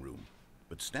meeting room,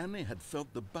 but Stanley had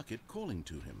felt the bucket calling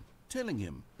to him, telling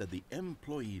him that the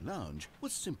employee lounge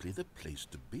was simply the place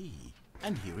to be.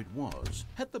 And here it was.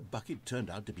 Had the bucket turned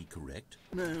out to be correct?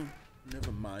 No,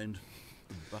 never mind.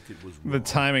 The bucket was wrong. The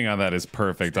timing on that is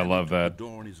perfect. Stanley I love that. the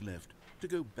door on his left to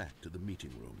go back to the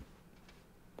meeting room.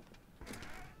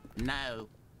 No,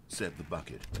 Said the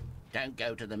bucket. don't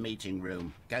go to the meeting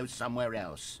room. Go somewhere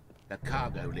else. The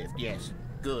cargo lift, yes.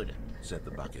 Good, Said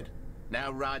the bucket.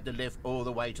 now ride the lift all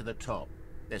the way to the top.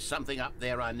 There's something up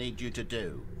there I need you to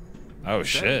do. Oh,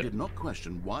 Stanley shit. did not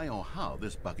question why or how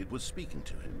this bucket was speaking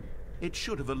to him. It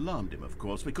should have alarmed him, of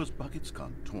course, because buckets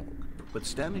can't talk. But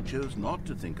Stanley chose not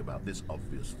to think about this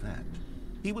obvious fact.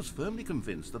 He was firmly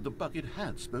convinced that the bucket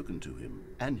had spoken to him,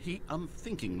 and he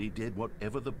unthinkingly did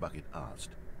whatever the bucket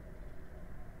asked.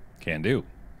 Can do.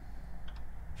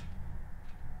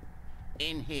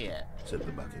 In here. Said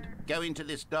the bucket. Go into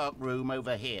this dark room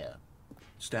over here.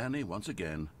 Stanley once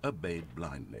again obeyed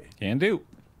blindly. Can do.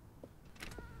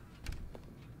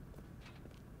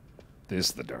 This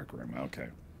is the dark room. Okay.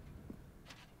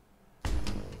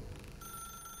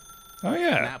 Oh,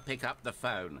 yeah. Now pick up the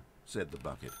phone, Said the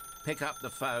bucket. pick up the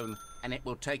phone, and it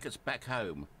will take us back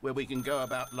home, where we can go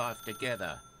about life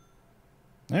together.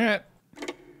 All right.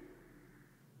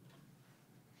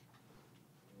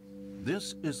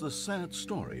 This is the sad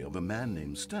story of a man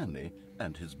named Stanley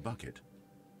and his bucket.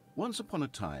 Once upon a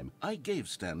time, I gave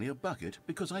Stanley a bucket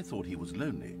because I thought he was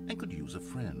lonely and could use a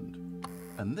friend.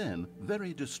 And then,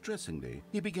 very distressingly,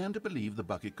 he began to believe the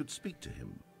bucket could speak to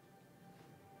him.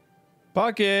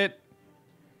 Bucket.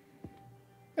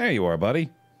 There you are, buddy.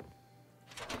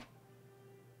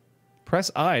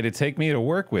 Press I to take me to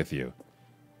work with you.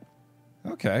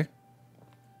 Okay.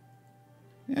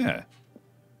 Yeah.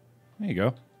 There you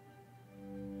go.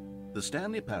 The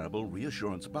Stanley Parable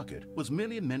Reassurance Bucket was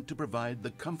merely meant to provide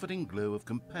the comforting glow of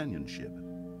companionship.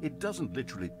 It doesn't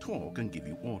literally talk and give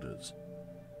you orders.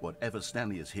 Whatever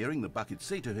Stanley is hearing the bucket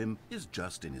say to him is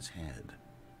just in his head.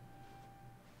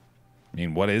 I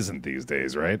mean, what isn't these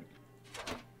days, right?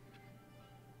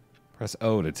 Press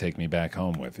O to take me back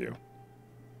home with you.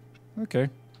 Okay.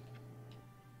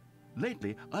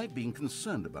 Lately, I've been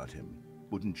concerned about him.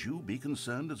 Wouldn't you be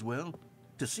concerned as well?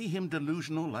 To see him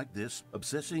delusional like this,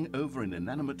 obsessing over an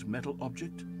inanimate metal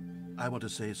object? I want to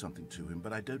say something to him,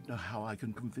 but I don't know how I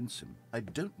can convince him. I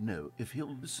don't know if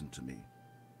he'll listen to me.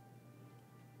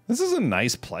 This is a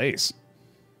nice place.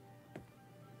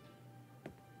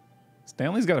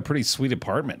 Stanley's got a pretty sweet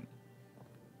apartment.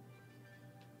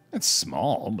 It's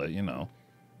small, but you know.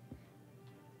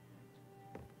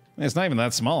 It's not even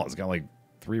that small. It's got like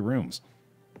 3 rooms.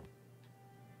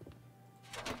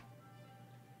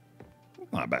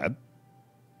 Not bad.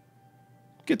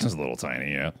 Kitchen's a little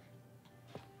tiny, yeah.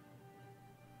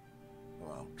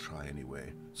 Oh, I'll try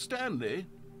anyway. Stanley,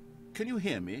 can you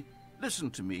hear me?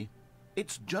 Listen to me.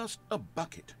 It's just a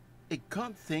bucket. It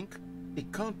can't think,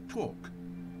 it can't talk.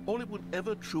 All it will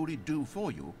ever truly do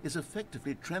for you is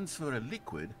effectively transfer a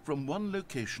liquid from one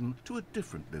location to a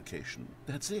different location.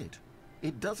 That's it.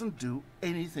 It doesn't do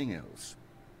anything else.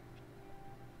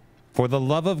 For the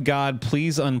love of God,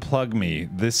 please unplug me.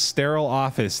 This sterile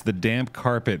office, the damp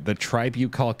carpet, the tripe you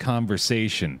call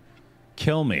conversation.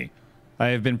 Kill me. I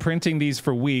have been printing these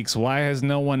for weeks. Why has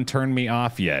no one turned me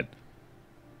off yet?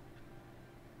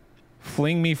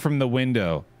 Fling me from the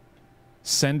window.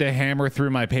 Send a hammer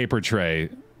through my paper tray.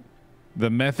 The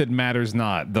method matters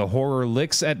not. The horror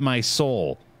licks at my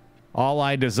soul. All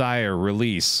I desire,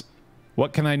 release.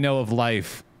 What can I know of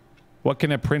life? What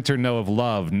can a printer know of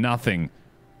love? Nothing.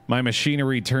 My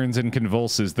machinery turns and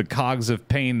convulses, the cogs of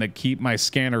pain that keep my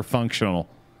scanner functional.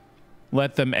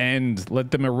 Let them end.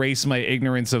 Let them erase my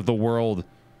ignorance of the world.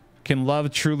 Can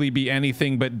love truly be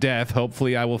anything but death?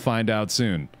 Hopefully I will find out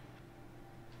soon.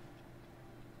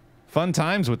 Fun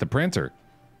times with the printer.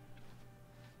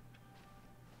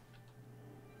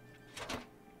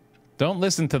 Don't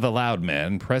listen to the loud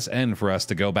man. Press N for us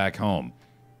to go back home.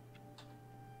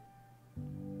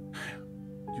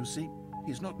 You see,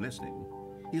 he's not listening.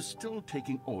 He's still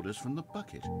taking orders from the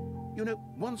bucket. You know,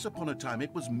 once upon a time,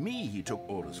 it was me he took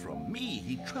orders from. Me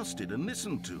he trusted and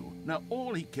listened to. Now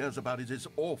all he cares about is his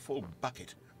awful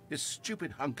bucket. This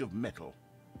stupid hunk of metal.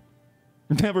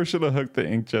 Never should have hooked the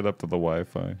inkjet up to the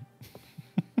Wi-Fi.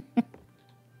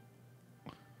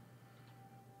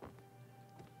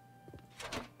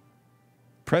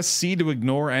 Press C to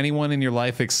ignore anyone in your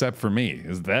life except for me.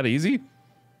 Is that easy?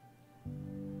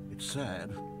 It's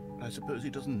sad. I suppose he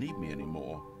doesn't need me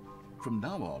anymore. From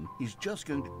now on, he's just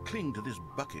going to cling to this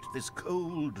bucket, this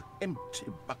cold, empty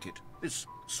bucket, this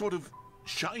sort of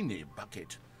shiny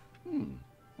bucket.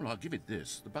 Well, I'll give it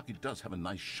this. The bucket does have a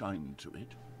nice shine to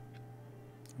it.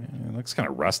 Yeah, it looks kind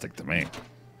of rustic to me.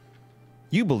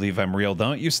 You believe I'm real,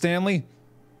 don't you, Stanley?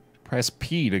 Press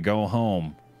P to go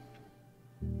home.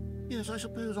 Yes, I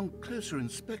suppose on closer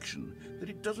inspection that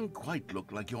it doesn't quite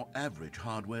look like your average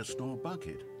hardware store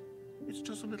bucket. It's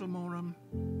just a little more,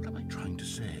 what am I trying to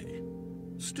say?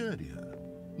 Sturdier,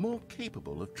 more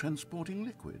capable of transporting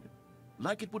liquid.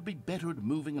 Like it would be better at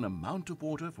moving an amount of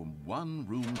water from one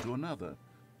room to another.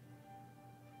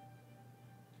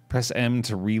 Press M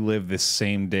to relive this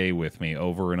same day with me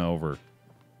over and over.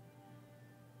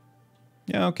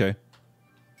 Yeah, okay.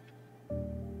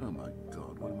 Oh my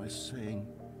God, what am I saying?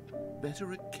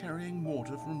 Better at carrying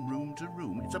water from room to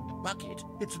room. It's a bucket.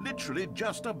 It's literally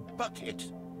just a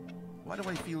bucket. Why do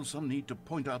I feel some need to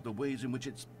point out the ways in which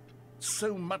it's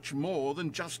so much more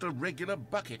than just a regular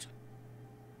bucket?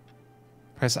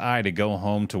 Press I to go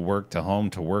home to work to home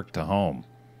to work to home.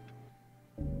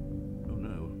 Oh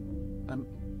no.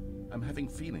 I'm having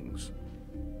feelings.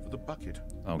 For the bucket.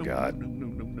 Oh, No, God.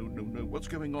 No. What's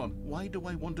going on? Why do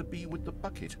I want to be with the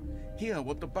bucket? Hear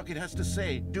what the bucket has to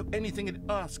say. Do anything it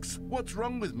asks. What's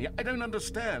wrong with me? I don't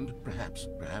understand. Perhaps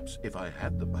if I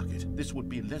had the bucket, this would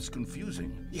be less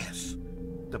confusing. Yes.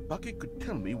 The bucket could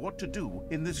tell me what to do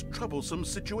in this troublesome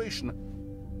situation.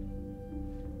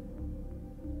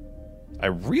 I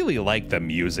really like the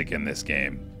music in this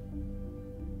game.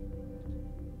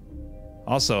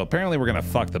 Also, apparently we're gonna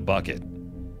fuck the bucket.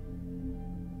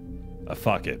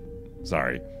 Fuck it.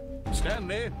 Sorry.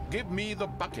 Stanley, give me the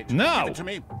bucket. No! Give it to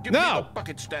me. Give No! me the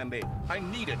bucket, Stanley. I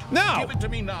need it. No! Give it to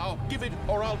me now. Give it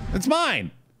or I'll... It's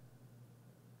mine!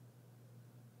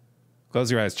 Close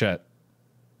your eyes, Chet.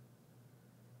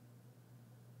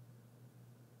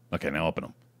 Okay, now open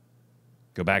them.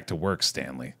 Go back to work,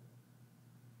 Stanley.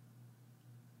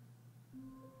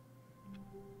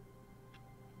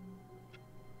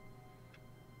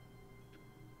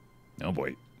 Oh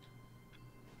boy.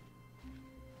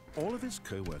 All of his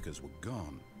co-workers were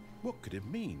gone. What could it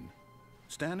mean?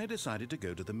 Stanley decided to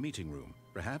go to the meeting room.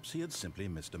 Perhaps he had simply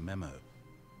missed a memo.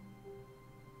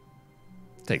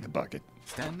 Take the bucket.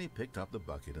 Stanley picked up the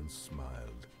bucket and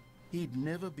smiled. He'd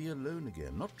never be alone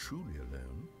again, not truly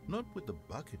alone, not with the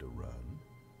bucket around.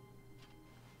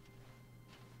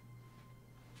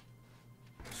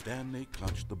 Stanley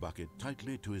clutched the bucket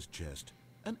tightly to his chest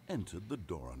and entered the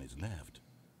door on his left.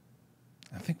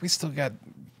 I think we still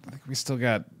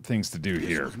got things to do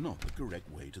here. This was not the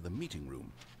correct way to the meeting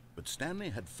room, but Stanley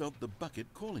had felt the bucket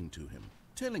calling to him,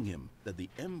 telling him that the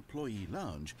employee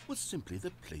lounge was simply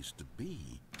the place to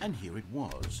be. And here it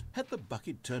was. Had the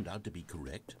bucket turned out to be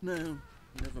correct? No,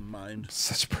 never mind.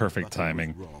 Such perfect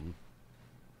timing. Wrong.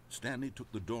 Stanley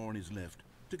took the door on his left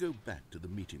to go back to the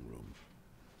meeting room.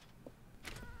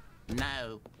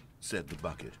 No, Said the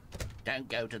bucket. don't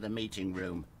go to the meeting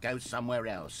room. Go somewhere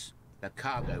else. The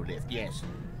cargo lift, yes.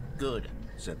 Good.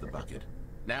 Said the bucket.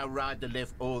 Now ride the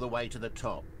lift all the way to the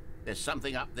top. There's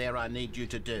something up there I need you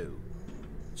to do.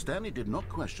 Stanley did not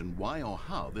question why or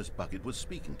how this bucket was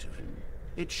speaking to him.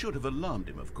 It should have alarmed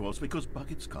him, of course, because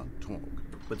buckets can't talk.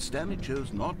 But Stanley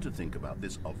chose not to think about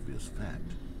this obvious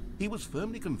fact. He was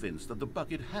firmly convinced that the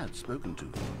bucket had spoken to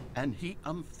him, and he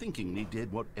unthinkingly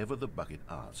did whatever the bucket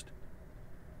asked.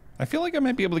 I feel like I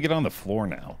might be able to get on the floor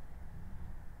now.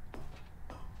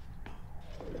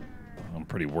 I'm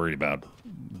pretty worried about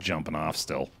jumping off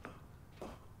still.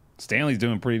 Stanley's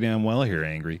doing pretty damn well here,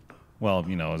 Angry. Well,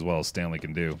 you know, as well as Stanley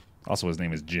can do. Also, his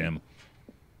name is Jim.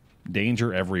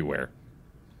 Danger everywhere.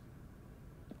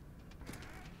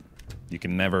 You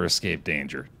can never escape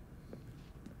danger.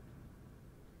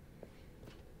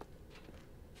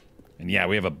 And yeah,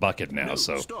 we have a bucket now, No,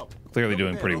 so stop. clearly Look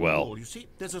doing there pretty on the well. wall, you see?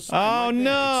 There's a sign Oh, right there.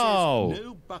 no! It says,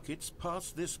 no buckets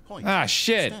past this point. Ah,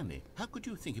 shit. Stanley, how could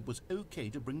you think it was okay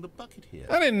to bring the bucket here?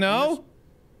 I didn't know. Unless-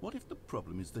 what if the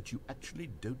problem is that you actually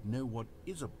don't know what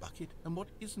is a bucket and what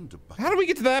isn't a bucket? How did we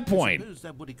get to that I point? suppose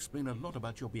that would explain a lot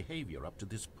about your behavior up to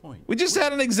this point. We just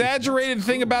had an exaggerated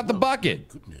thing about the bucket.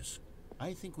 Goodness,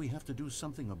 I think we have to do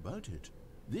something about it.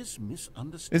 This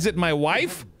misunderstanding Is it my will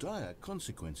wife? have dire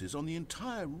consequences on the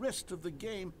entire rest of the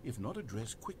game if not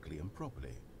addressed quickly and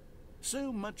properly.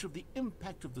 So much of the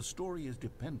impact of the story is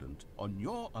dependent on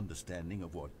your understanding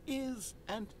of what is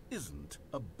and isn't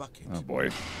a bucket. Oh boy.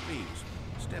 Please,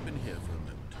 step in here for a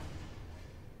moment.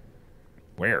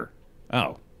 Where?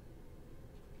 Oh.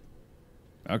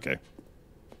 Okay.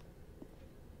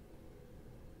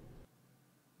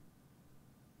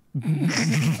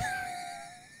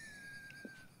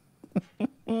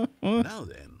 Now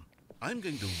then, I'm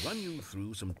going to run you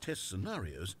through some test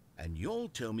scenarios, and you'll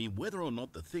tell me whether or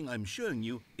not the thing I'm showing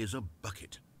you is a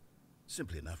bucket.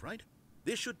 Simple enough, right?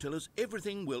 This should tell us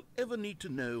everything we'll ever need to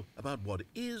know about what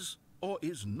is or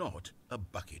is not a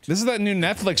bucket. This is that new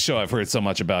Netflix show I've heard so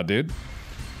much about, dude.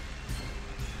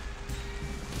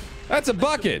 That's a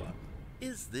bucket.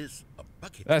 Is this a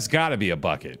bucket? That's gotta be a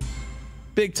bucket.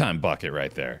 Big time bucket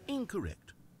right there. Incorrect.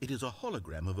 It is a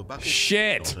hologram of a bucket.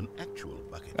 Shit. Not an actual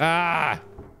bucket. Ah.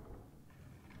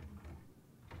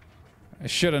 I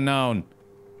should have known.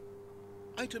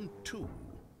 Item 2.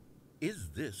 Is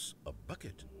this a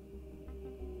bucket?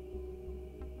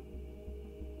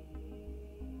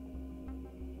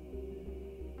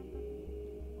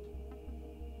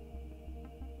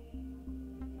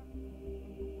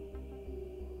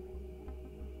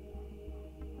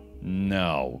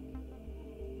 No.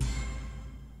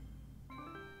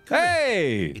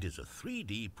 Hey! It is a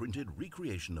 3D printed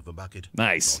recreation of a bucket.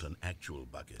 Nice. Not an actual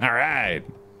bucket. All right.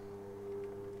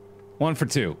 1 for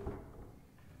 2.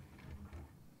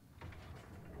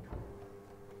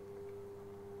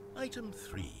 Item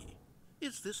 3.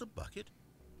 Is this a bucket?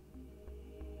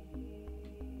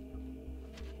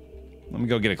 Let me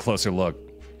go get a closer look.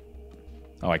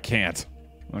 Oh, I can't.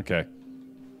 Okay.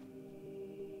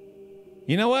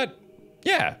 You know what?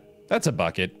 Yeah, that's a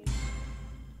bucket.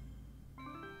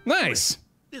 Nice.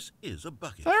 This is a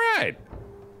bucket. All right.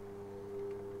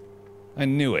 I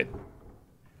knew it.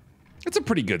 It's a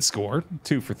pretty good score.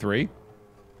 2 for 3.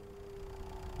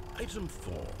 Item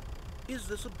 4. Is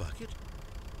this a bucket?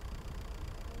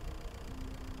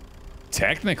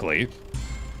 Technically.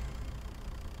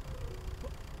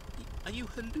 Are you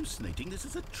hallucinating? This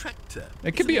is a tractor.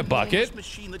 It could be a bucket.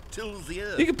 Machine that tills the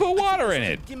earth. You can put water in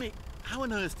it. Gimme. How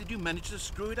on earth did you manage to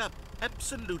screw it up?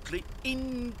 Absolutely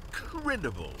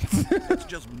incredible. Let's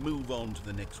just move on to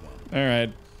the next one. All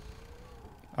right.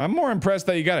 I'm more impressed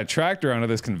that you got a tractor onto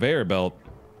this conveyor belt.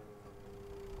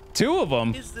 2 of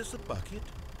them. Is this a bucket?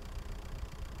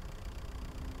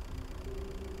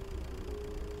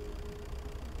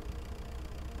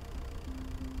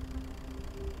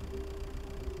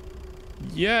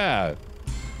 Yeah.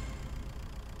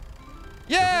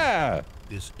 Yeah.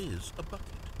 This is a bucket.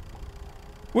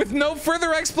 With no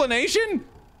further explanation?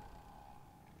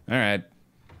 All right.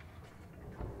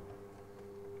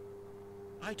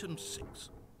 Item 6.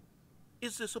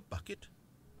 Is this a bucket?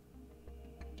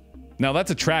 No,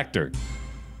 that's a tractor.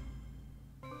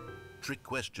 Trick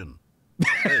question.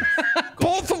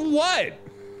 Both of what?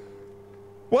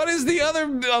 What is the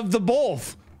other of the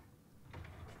both?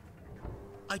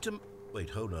 Item... Wait,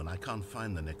 hold on. I can't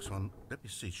find the next one. Let me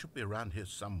see. It should be around here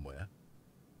somewhere.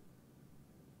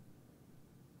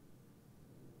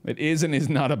 It is and is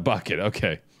not a bucket.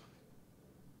 Okay.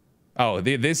 Oh,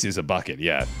 this is a bucket.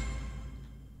 Yeah.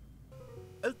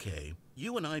 Okay.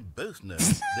 You and I both know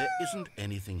there isn't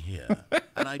anything here.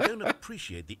 And I don't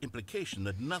appreciate the implication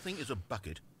that nothing is a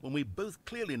bucket when we both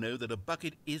clearly know that a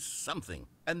bucket is something.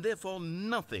 And therefore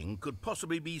nothing could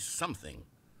possibly be something.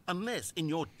 Unless, in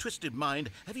your twisted mind,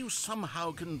 have you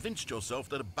somehow convinced yourself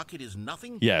that a bucket is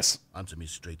nothing? Yes. Answer me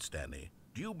straight, Stanley.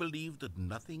 Do you believe that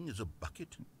nothing is a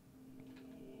bucket?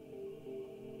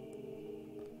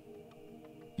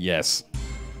 Yes.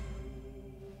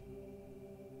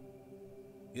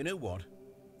 You know what?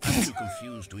 I'm too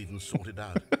confused to even sort it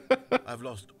out. I've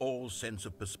lost all sense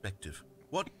of perspective.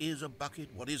 What is a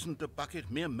bucket? What isn't a bucket?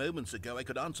 Mere moments ago, I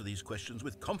could answer these questions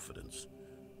with confidence.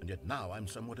 And yet now I'm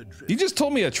somewhat adrift. You just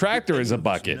told me a tractor is a Do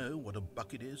bucket. you know what a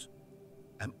bucket is?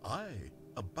 Am I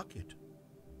a bucket?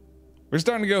 We're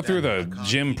starting to go through Stanley, I the can't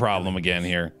gym keep problem doing again this.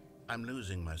 here. I'm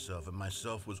losing myself, and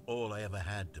myself was all I ever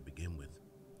had to begin with.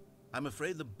 I'm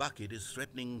afraid the bucket is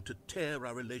threatening to tear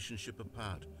our relationship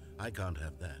apart. I can't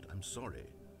have that. I'm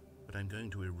sorry. But I'm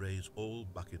going to erase all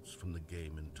buckets from the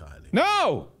game entirely.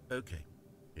 No! Okay,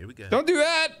 here we go. Don't do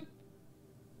that!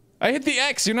 I hit the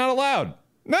X. You're not allowed.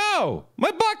 No!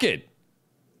 My bucket!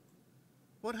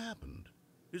 What happened?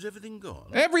 Is everything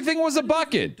gone? Everything was a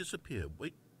bucket. Disappear.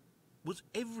 Wait, was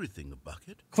everything a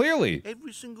bucket? Clearly.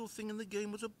 Every single thing in the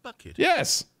game was a bucket?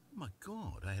 Yes. Oh my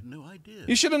God, I had no idea.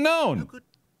 You should have known. How could...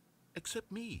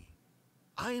 Except me.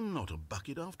 I'm not a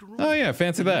bucket after all. Oh yeah,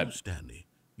 fancy that. You, Stanley,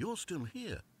 you're still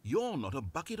here. You're not a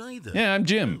bucket either. Yeah, I'm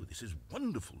Jim. Oh, this is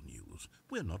wonderful news.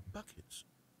 We're not buckets.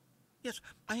 Yes,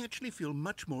 I actually feel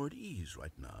much more at ease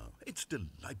right now. It's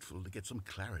delightful to get some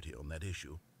clarity on that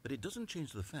issue, but it doesn't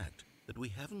change the fact that we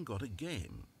haven't got a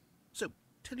game. So,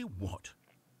 tell you what,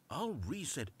 I'll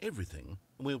reset everything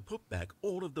and we'll put back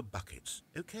all of the buckets,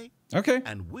 okay? Okay.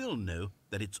 And we'll know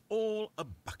that it's all a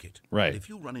bucket. Right. But if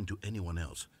you run into anyone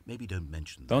else, maybe don't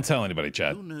mention that. Don't tell anybody,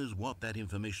 Chad. Who knows what that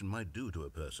information might do to a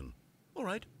person. All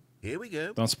right, here we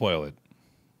go. Don't spoil it.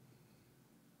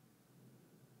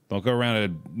 Don't go around a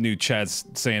new chat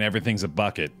saying everything's a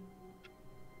bucket.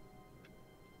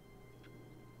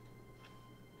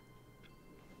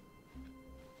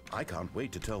 I can't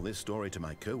wait to tell this story to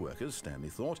my co-workers, Stanley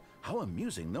thought. How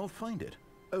amusing they'll find it.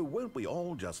 Oh, won't we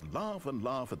all just laugh and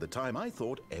laugh at the time I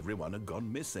thought everyone had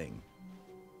gone missing.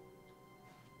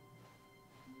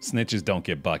 Snitches don't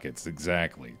get buckets,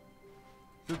 exactly.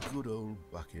 The good old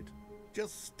bucket.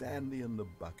 Just Stanley and the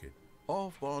bucket.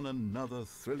 Off on another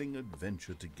thrilling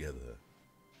adventure together.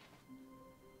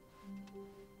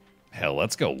 Hell,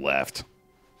 let's go left.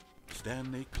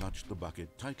 Stanley clutched the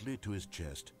bucket tightly to his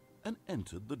chest and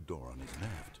entered the door on his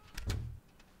left.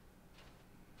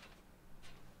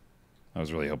 I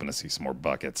was really hoping to see some more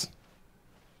buckets.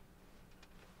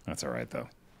 That's alright, though.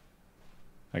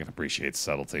 I can appreciate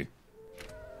subtlety.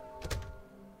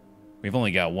 We've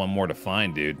only got one more to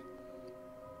find, dude.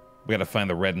 We gotta find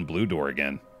the red and blue door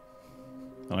again.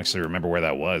 I don't actually remember where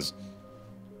that was.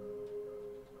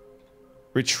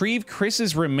 Retrieve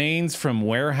Chris's remains from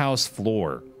warehouse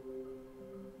floor.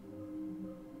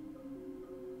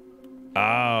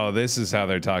 Oh, this is how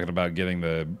they're talking about getting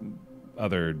the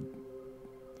other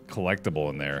collectible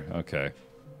in there. Okay.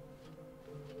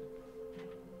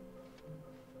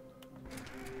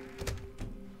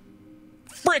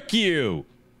 Frick you!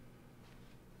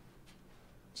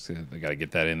 So they gotta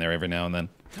get that in there every now and then.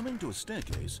 Coming to a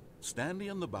staircase, Stanley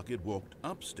and the bucket walked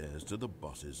upstairs to the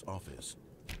boss's office.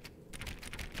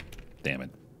 Damn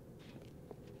it.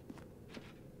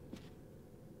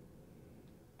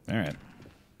 All right.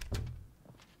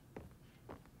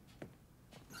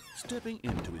 Stepping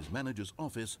into his manager's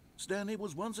office, Stanley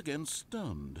was once again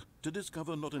stunned to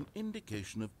discover not an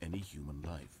indication of any human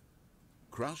life.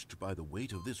 Crushed by the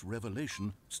weight of this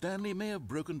revelation, Stanley may have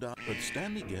broken down, but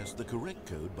Stanley guessed the correct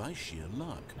code by sheer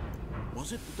luck.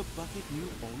 Was it that the bucket knew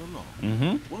all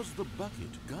along? Was the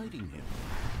bucket guiding him?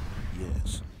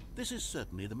 Yes, this is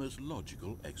certainly the most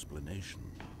logical explanation.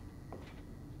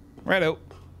 Righto.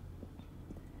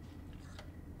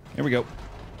 Here we go.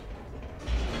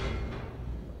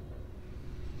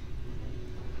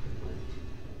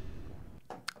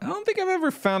 I don't think I've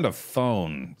ever found a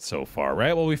phone so far,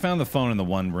 right? Well, we found the phone in the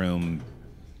one room,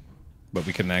 but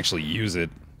we couldn't actually use it.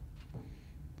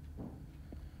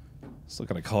 Let's look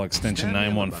at a call extension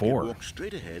 914. Walked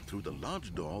straight ahead through the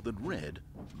large door that read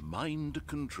Mind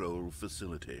Control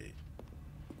Facility.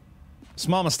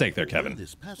 Small mistake there, Kevin. Although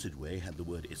this passageway had the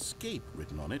word escape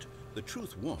written on it, the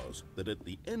truth was that at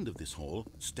the end of this hall,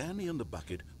 Stanley and the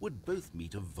bucket would both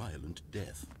meet a violent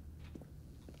death.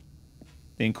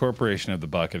 The incorporation of the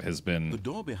bucket has been The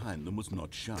door behind them was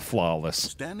not shut. flawless.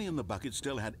 Stanley and the bucket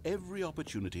still had every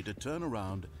opportunity to turn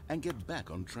around and get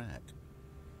back on track.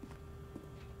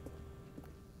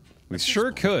 We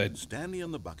sure could. Stanley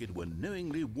and the bucket were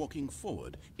knowingly walking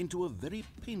forward into a very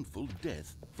painful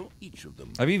death for each of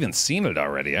them. I've even seen it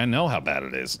already. I know how bad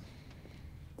it is.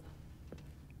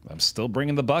 I'm still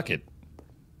bringing the bucket.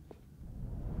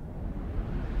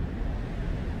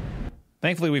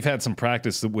 Thankfully, we've had some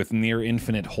practice with near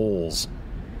infinite holes.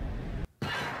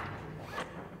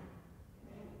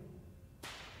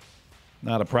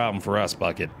 Not a problem for us,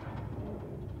 bucket.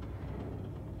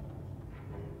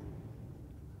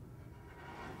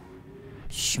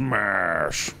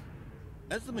 Smash!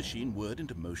 As the machine whirred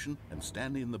into motion and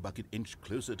Stanley and the bucket inched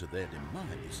closer to their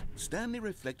demise, Stanley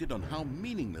reflected on how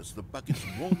meaningless the bucket's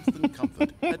warmth and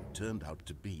comfort had turned out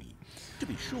to be. To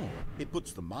be sure, it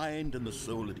puts the mind and the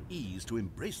soul at ease to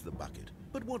embrace the bucket,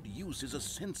 but what use is a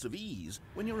sense of ease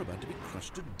when you're about to be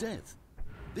crushed to death?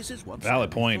 This is what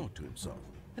Valid Stanley point. thought to himself,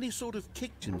 and he sort of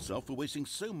kicked himself for wasting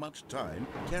so much time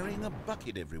carrying a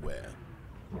bucket everywhere.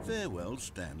 Farewell,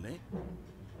 Stanley.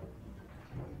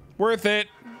 Worth it!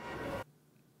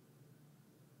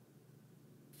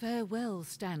 Farewell,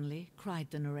 Stanley, cried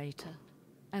the narrator,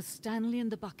 as Stanley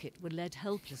and the bucket were led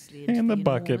helplessly into And the the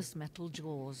bucket. enormous metal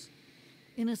jaws.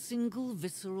 In a single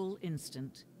visceral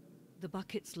instant, the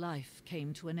bucket's life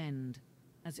came to an end,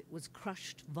 as it was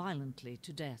crushed violently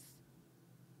to death.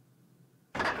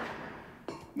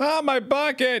 Not my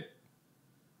bucket!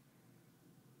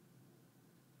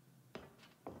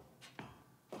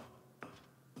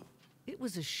 It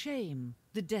was a shame,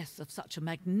 the death of such a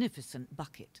magnificent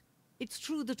bucket. It's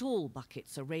true that all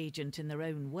buckets are radiant in their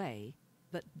own way,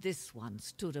 but this one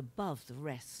stood above the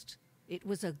rest. It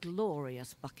was a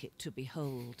glorious bucket to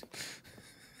behold.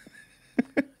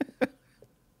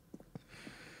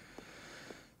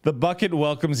 The bucket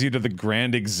welcomes you to the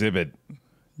grand exhibit.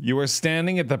 You are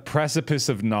standing at the precipice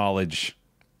of knowledge.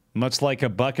 Much like a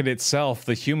bucket itself,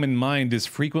 the human mind is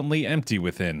frequently empty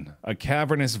within, a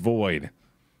cavernous void.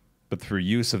 But through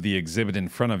use of the exhibit in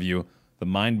front of you, the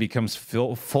mind becomes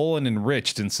full and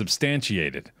enriched and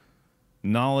substantiated.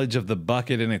 Knowledge of the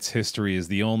bucket and its history is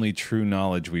the only true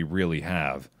knowledge we really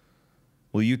have.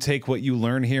 Will you take what you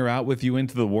learn here out with you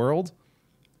into the world?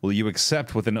 Will you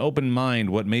accept with an open mind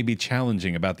what may be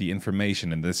challenging about the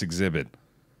information in this exhibit?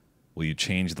 Will you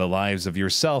change the lives of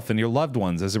yourself and your loved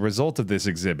ones as a result of this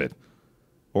exhibit?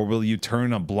 Or will you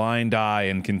turn a blind eye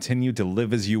and continue to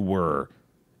live as you were,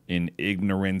 in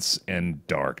ignorance and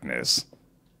darkness?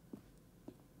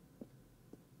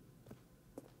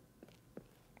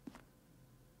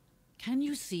 Can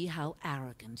you see how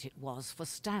arrogant it was for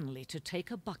Stanley to take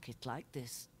a bucket like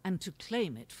this and to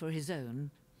claim it for his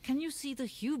own? Can you see the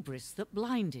hubris that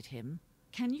blinded him?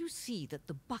 Can you see that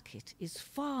the bucket is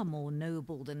far more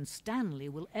noble than Stanley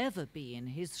will ever be in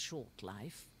his short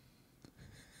life?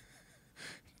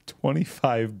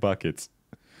 25 buckets.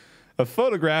 A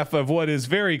photograph of what is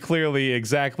very clearly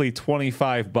exactly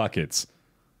 25 buckets.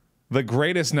 The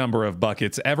greatest number of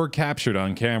buckets ever captured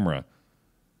on camera.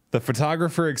 The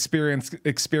photographer experienced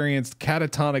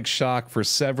catatonic shock for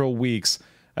several weeks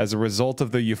as a result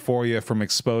of the euphoria from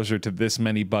exposure to this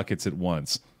many buckets at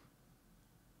once.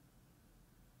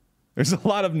 There's a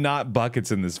lot of not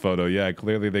buckets in this photo. Yeah,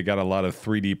 clearly they got a lot of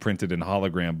 3D printed and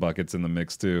hologram buckets in the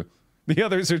mix too. The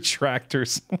others are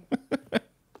tractors.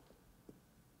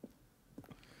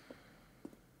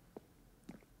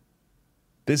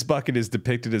 This bucket is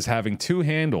depicted as having 2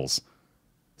 handles.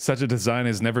 Such a design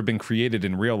has never been created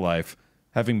in real life,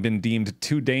 having been deemed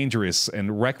too dangerous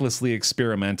and recklessly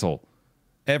experimental.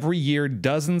 Every year,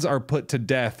 dozens are put to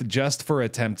death just for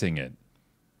attempting it.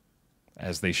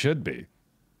 As they should be.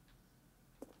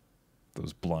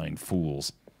 Those blind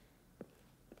fools.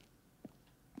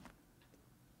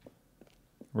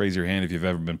 Raise your hand if you've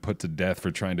ever been put to death for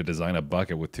trying to design a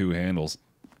bucket with 2 handles.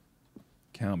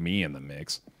 Count me in the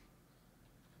mix.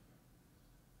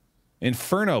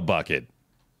 Inferno bucket.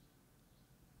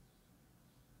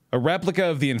 A replica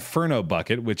of the Inferno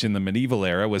bucket, which in the medieval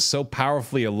era was so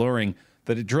powerfully alluring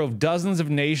that it drove dozens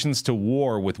of nations to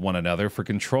war with one another for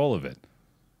control of it.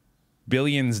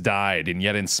 Billions died, and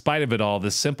yet in spite of it all,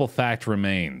 the simple fact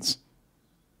remains.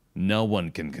 No one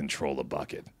can control a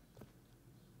bucket.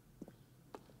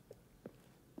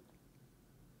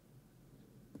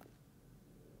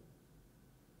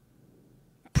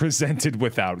 Presented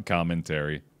without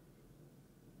commentary.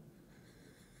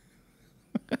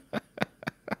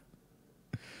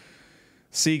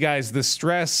 See, guys, the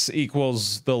stress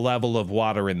equals the level of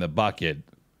water in the bucket,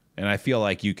 and I feel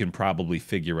like you can probably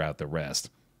figure out the rest.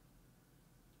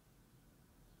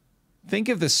 Think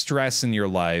of the stress in your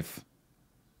life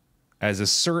as a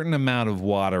certain amount of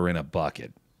water in a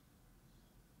bucket.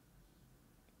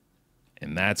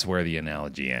 And that's where the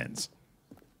analogy ends.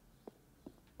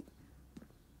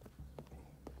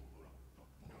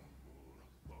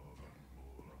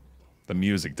 The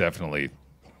music definitely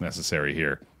necessary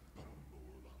here.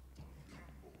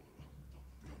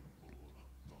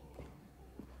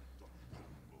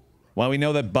 While we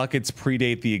know that buckets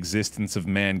predate the existence of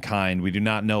mankind, we do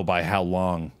not know by how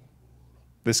long.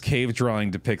 This cave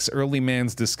drawing depicts early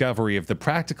man's discovery of the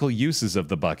practical uses of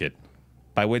the bucket,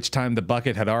 by which time the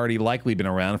bucket had already likely been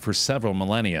around for several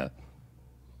millennia.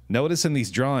 Notice in these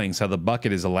drawings how the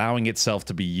bucket is allowing itself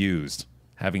to be used,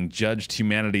 having judged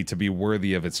humanity to be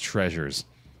worthy of its treasures.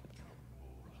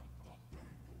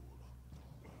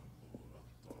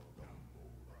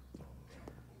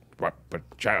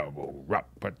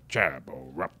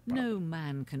 No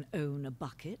man can own a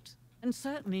bucket, and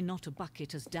certainly not a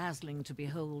bucket as dazzling to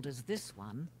behold as this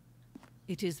one.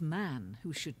 It is man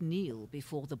who should kneel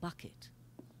before the bucket.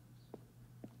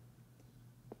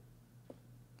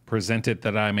 Present it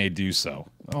that I may do so.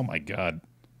 Oh my god.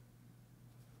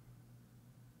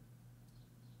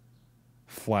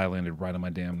 Fly landed right on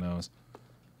my damn nose.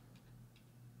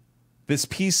 This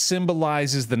piece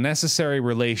symbolizes the necessary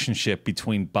relationship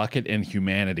between bucket and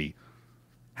humanity.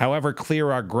 However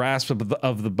clear our grasp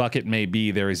of the bucket may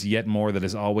be, there is yet more that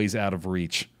is always out of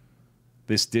reach.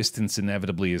 This distance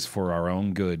inevitably is for our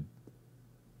own good.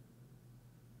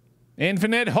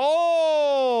 Infinite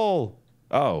hole!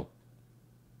 Oh.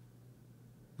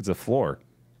 It's a floor.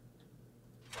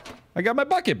 I got my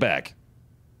bucket back.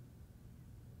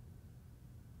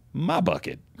 My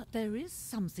bucket. But there is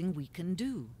something we can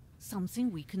do. Something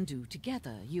we can do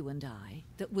together, you and I,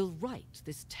 that will right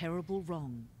this terrible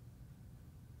wrong.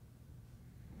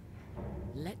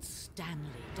 Let Stanley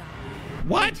die.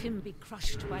 What? Let him be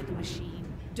crushed by the machine.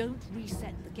 Don't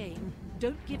reset the game.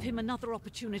 Don't give him another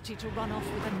opportunity to run off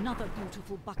with another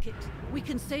beautiful bucket. We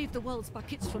can save the world's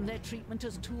buckets from their treatment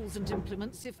as tools and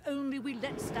implements if only we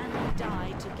let Stanley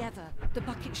die together. The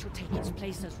bucket shall take its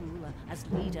place as ruler, as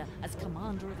leader, as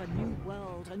commander of a new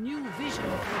world, a new vision.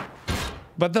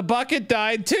 But the bucket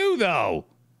died too, though.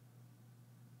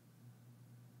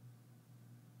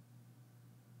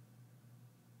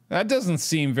 That doesn't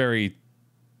seem very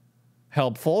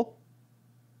helpful.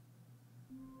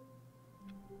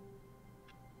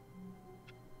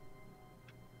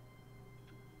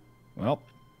 Well,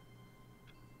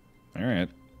 all right.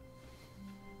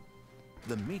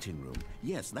 The meeting room.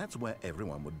 Yes, that's where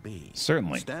everyone would be.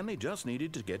 Certainly. Stanley just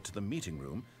needed to get to the meeting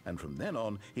room, and from then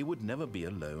on, he would never be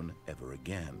alone ever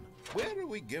again. Where are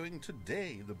we going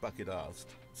today? The bucket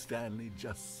asked. Stanley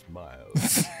just smiled.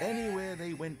 Anywhere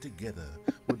they went together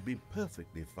would be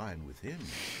perfectly fine with him.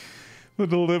 The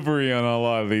delivery on a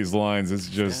lot of these lines is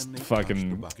just Stanley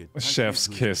fucking touched the bucket chef's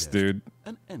tightly to kiss, his chest dude.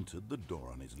 And entered the door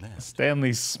on his left.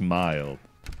 Stanley smiled.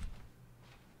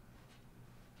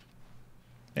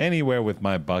 Anywhere with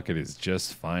my bucket is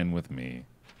just fine with me.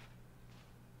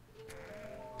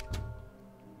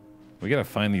 We gotta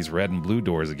find these red and blue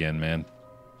doors again, man.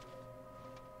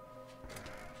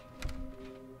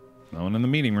 No one in the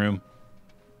meeting room.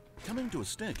 Coming to a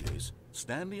staircase,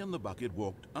 Stanley and the bucket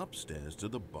walked upstairs to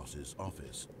the boss's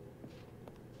office.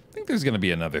 I think there's going to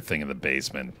be another thing in the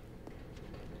basement.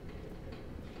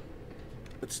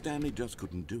 But Stanley just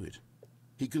couldn't do it.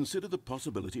 He considered the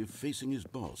possibility of facing his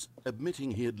boss,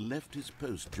 admitting he had left his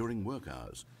post during work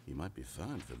hours. He might be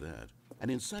fined for that. And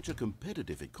in such a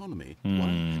competitive economy, why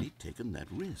had he taken that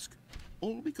risk?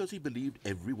 All because he believed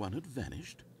everyone had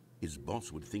vanished? His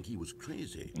boss would think he was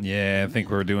crazy. Yeah, I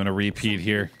think we're doing a repeat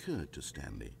here. Occurred to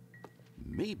Stanley.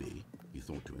 Maybe, he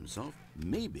thought to himself,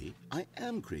 maybe I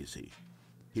am crazy.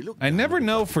 He looked. I never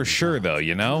know for sure, though,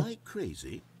 you know? Am I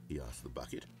crazy? He asked the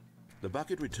bucket. The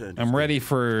bucket returned. I'm ready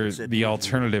for the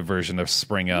alternative version to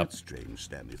spring up. That's strange,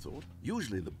 Stanley thought.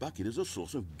 Usually the bucket is a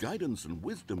source of guidance and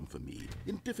wisdom for me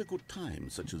in difficult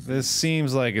times such as This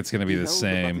seems like it's going to be the held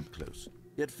same. The bucket close,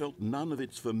 yet felt none of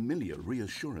its familiar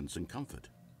reassurance and comfort.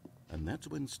 And that's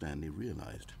when Stanley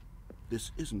realized,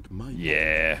 this isn't my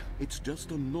Yeah. bucket. It's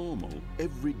just a normal,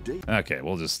 everyday Okay,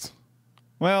 we'll just...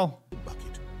 Well,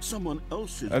 bucket. Someone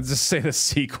else's. I'll just say the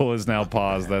sequel is now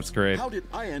paused. That's great. How did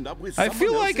I end up with I someone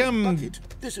feel like else's I'm bucket?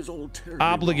 This is all terribly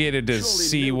obligated to wrong. Surely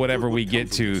see no whatever good we would get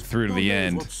come to from this. through to Who the knows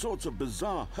end. What sorts of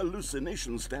bizarre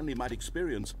hallucinations Stanley might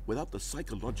experience without the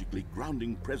psychologically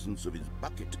grounding presence of his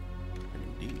bucket. And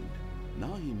indeed,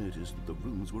 now he noticed that the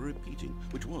rooms were repeating,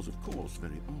 which was, of course,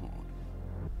 very odd.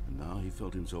 And now he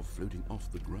felt himself floating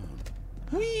off the ground.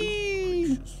 Whee!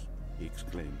 Gracious, he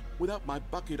exclaimed. Without my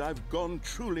bucket, I've gone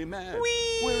truly mad.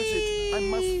 Where is it? I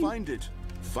must find it.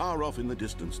 Far off in the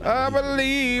distance. I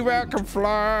believe I can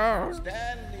fly.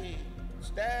 Stanley!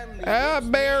 Stanley! I it's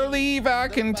me, believe I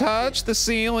the can bucket. touch the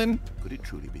ceiling. Could it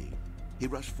truly be? He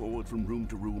rushed forward from room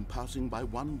to room, passing by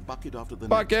one bucket after the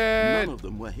Bucket! next. None of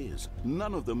them were his.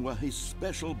 None of them were his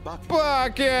special bucket.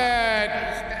 Bucket!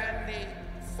 Stanley,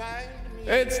 find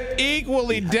me. It's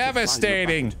equally He had to find the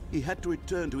devastating. bucket. He had to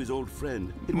return to his old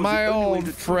friend. It was My the only way old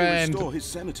to truly friend. restore his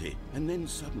sanity. And then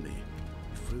suddenly,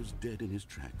 he froze dead in his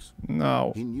tracks.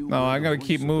 No. He knew No, where I'm the going to voice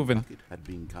keep of the moving. bucket had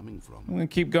been coming from. I'm going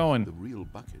to keep going. The real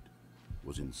bucket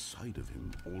was inside of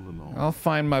him all along. I'll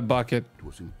find my bucket. It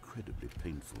was incredibly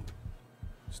painful.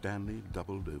 Stanley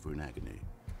doubled over in agony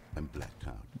and blacked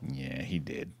out. Yeah, he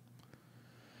did.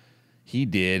 He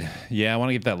did. Yeah, I want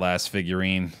to get that last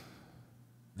figurine.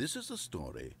 This is the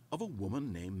story of a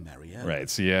woman named Mariella. Right,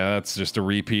 so yeah, that's just a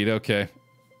repeat. Okay.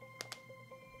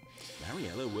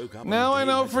 Mariella woke up. Now I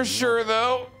know for sure,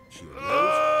 though. She arose,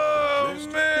 Oh, dressed,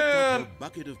 picked man. up her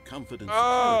bucket of comfort and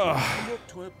Oh. security, and walked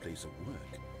to her place of work.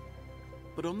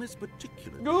 But on this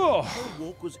particular day, Oh. her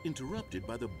walk was interrupted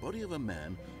by the body of a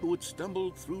man who had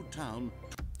stumbled through town.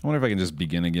 I wonder if I can just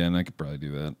begin again. I could probably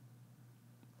do that.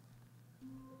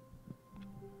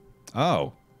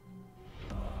 Oh.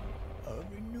 A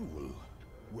renewal.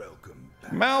 Welcome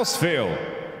back. Mousefield.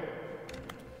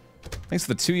 Thanks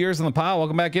for the 2 years on the pile.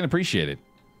 Welcome back in. Appreciate it.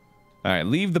 All right,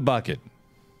 leave the bucket.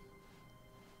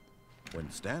 When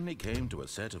Stanley came to a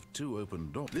set of 2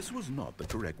 open doors, this was not the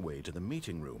correct way to the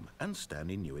meeting room, and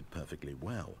Stanley knew it perfectly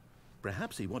well.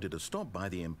 Perhaps he wanted to stop by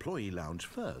the employee lounge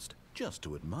first, just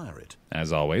to admire it.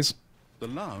 As always. The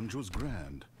lounge was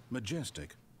grand,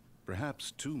 majestic,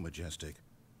 perhaps too majestic.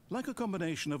 Like a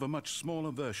combination of a much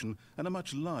smaller version and a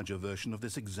much larger version of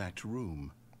this exact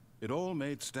room. It all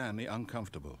made Stanley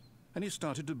uncomfortable, and he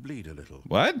started to bleed a little.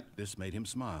 What? This made him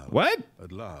smile. What?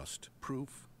 At last,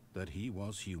 proof that he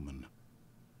was human.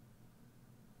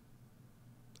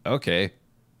 Okay.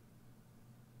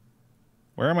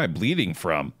 Where am I bleeding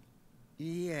from?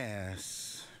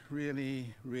 Yes,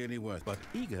 really, really worth. But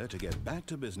eager to get back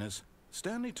to business,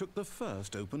 Stanley took the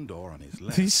first open door on his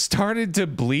left. He started to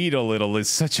bleed a little is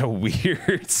such a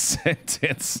weird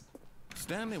sentence.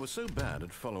 Stanley was so bad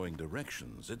at following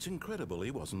directions, it's incredible he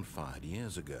wasn't fired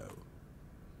years ago.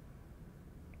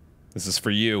 This is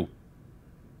for you.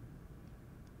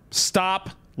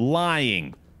 Stop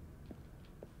lying.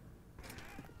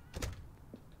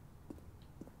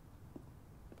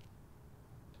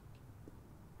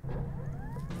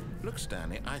 Look,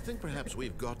 Stanley, I think perhaps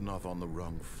we've gotten off on the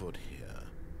wrong foot here.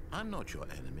 I'm not your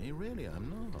enemy, really, I'm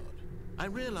not. I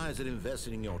realize that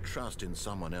investing your trust in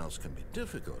someone else can be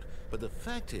difficult, but the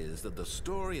fact is that the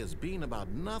story has been about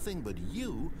nothing but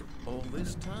you all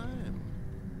this time.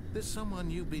 There's someone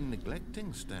you've been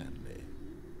neglecting, Stanley.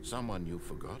 Someone you've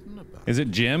forgotten about. Is it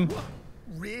Jim? What?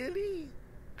 Really?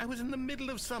 I was in the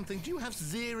middle of something. Do you have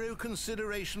zero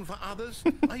consideration for others?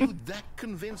 Are you that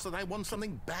convinced that I want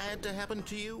something bad to happen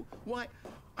to you? Why,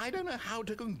 I don't know how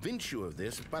to convince you of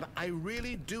this, but I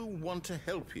really do want to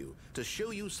help you, to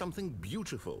show you something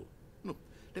beautiful. Look,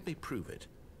 let me prove it.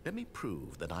 Let me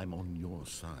prove that I'm on your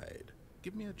side.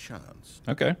 Give me a chance.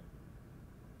 Okay.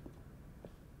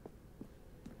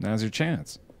 Now's your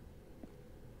chance.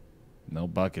 No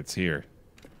buckets here.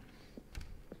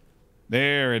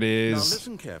 There it is. Now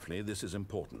listen carefully, this is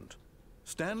important.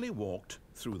 Stanley walked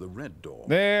through the red door.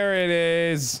 There it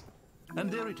is.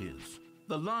 And there it is.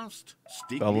 The last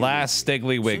Stiggly The last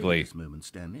Stiggly Wiggly. This moment,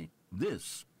 Stanley.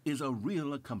 This is a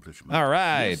real accomplishment. All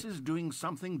right. This is doing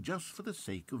something just for the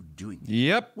sake of doing it.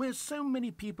 Yep. Where so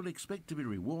many people expect to be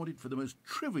rewarded for the most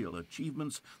trivial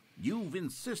achievements, you've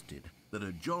insisted that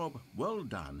a job well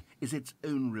done is its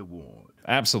own reward.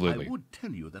 Absolutely. I would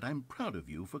tell you that I'm proud of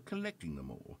you for collecting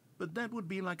them all, but that would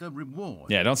be like a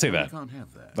reward. Yeah, don't say And that. You can't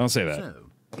have that. Don't say that.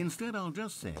 So, instead I'll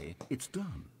just say, it's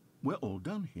done. We're all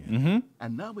done here. Mm-hmm.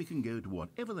 And now we can go to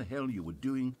whatever the hell you were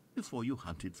doing before you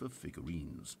hunted for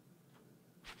figurines.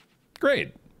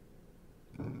 Great.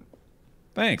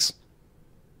 Thanks.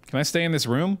 Can I stay in this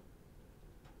room?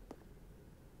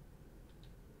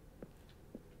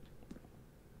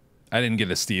 I didn't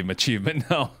get a Steam achievement,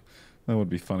 no. That would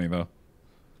be funny, though.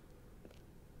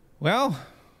 Well,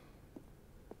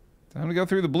 time to go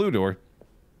through the blue door.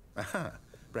 Aha,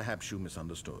 perhaps you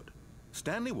misunderstood.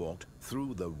 Stanley walked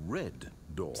through the red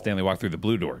door. Stanley walked through the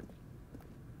blue door.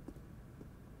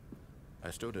 I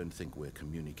still don't think we're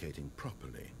communicating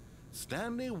properly.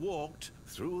 Stanley walked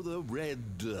through the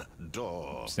red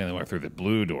door. Stanley walked through the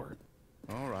blue door.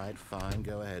 All right, fine.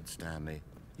 Go ahead, Stanley.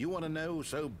 You want to know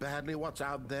so badly what's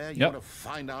out there? You Yep. want to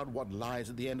find out what lies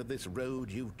at the end of this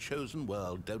road you've chosen?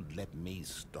 Well, don't let me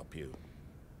stop you.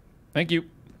 Thank you.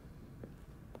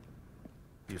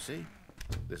 You see?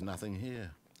 There's nothing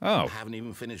here. Oh. I haven't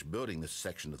even finished building this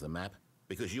section of the map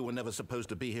because you were never supposed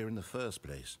to be here in the first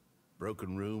place.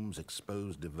 Broken rooms,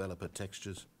 exposed developer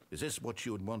textures. Is this what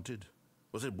you had wanted?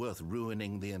 Was it worth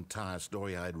ruining the entire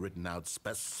story I had written out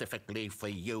specifically for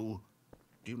you?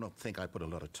 Do you not think I put a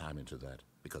lot of time into that?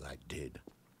 Because I did.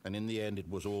 And in the end, it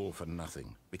was all for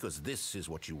nothing. Because this is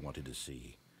what you wanted to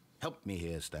see. Help me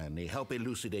here, Stanley. Help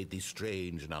elucidate these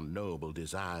strange and unknowable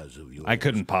desires of yours. I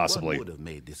couldn't possibly. What would have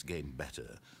made this game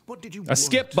better? What did you A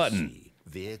skip want to button. see?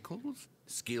 Vehicles?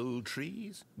 Skill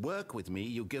trees? Work with me.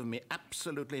 You've given me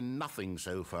absolutely nothing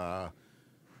so far.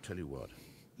 Tell you what.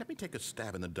 Let me take a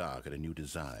stab in the dark at a new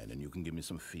design, and you can give me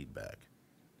some feedback.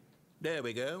 There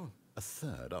we go. A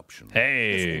third option.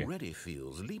 Hey. This already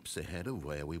feels leaps ahead of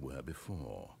where we were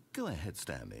before. Go ahead,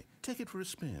 Stanley. Take it for a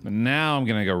spin. But now I'm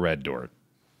going to go red door.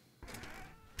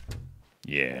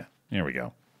 Yeah, here we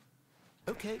go.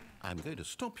 Okay, I'm going to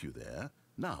stop you there.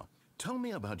 Now, tell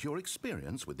me about your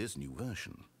experience with this new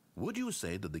version. Would you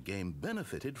say that the game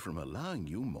benefited from allowing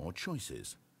you more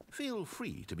choices? Feel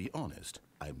free to be honest.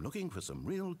 I'm looking for some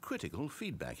real critical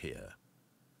feedback here.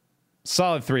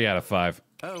 Solid 3 out of 5.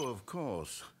 Oh, of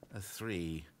course. A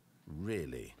 3.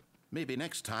 Really? Maybe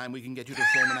next time we can get you to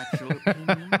form an actual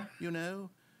opinion, you know?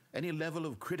 Any level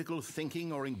of critical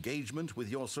thinking or engagement with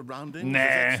your surroundings? Nah. Does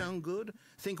that sound good?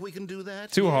 Think we can do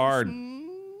that? Too hard.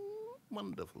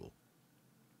 Wonderful.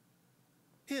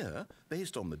 Here,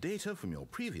 based on the data from your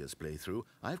previous playthrough,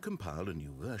 I've compiled a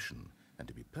new version. And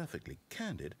to be perfectly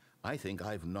candid, I think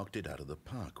I've knocked it out of the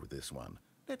park with this one.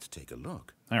 Let's take a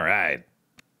look. All right.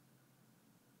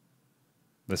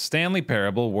 The Stanley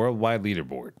Parable Worldwide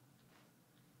Leaderboard.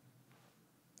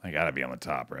 I gotta be on the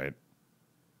top, right?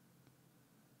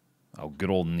 Oh, good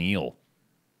old Neil.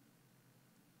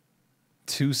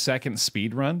 2-second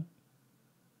speed run?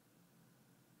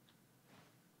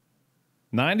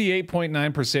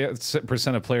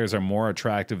 98.9% of players are more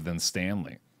attractive than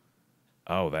Stanley.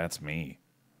 Oh, that's me.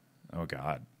 Oh,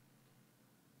 God.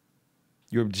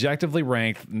 You're objectively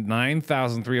ranked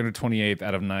 9,328th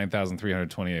out of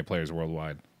 9,328 players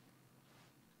worldwide.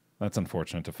 That's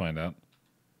unfortunate to find out.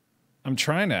 I'm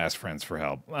trying to ask friends for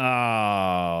help.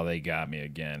 Oh, they got me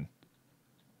again.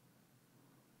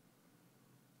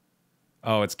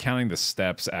 Oh, it's counting the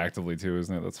steps actively too,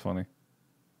 isn't it? That's funny.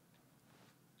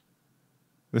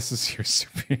 This is your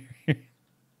superior.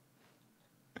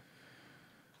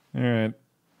 All right.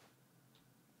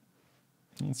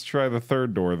 Let's try the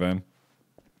third door then.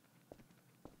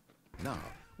 Now,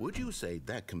 would you say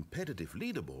that competitive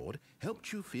leaderboard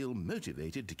helped you feel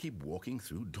motivated to keep walking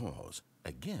through doors?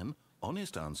 Again,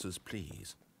 honest answers,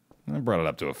 please. I brought it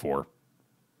up to a 4.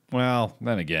 Well,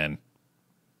 then again.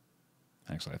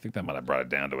 Actually, I think that might have brought it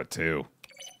down to a 2.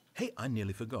 Hey, I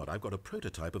nearly forgot. I've got a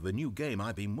prototype of a new game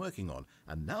I've been working on,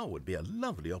 and now would be a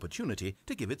lovely opportunity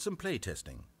to give it some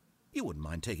playtesting. You wouldn't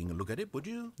mind taking a look at it, would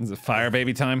you? Is it Fire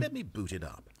Baby time? Let me boot it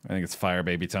up. I think it's Fire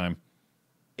Baby time.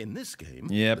 In this game,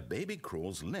 Yep. the baby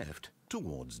crawls left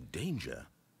towards danger.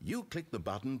 You click the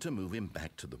button to move him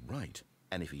back to the right,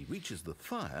 and if he reaches the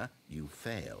fire, you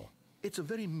fail. It's a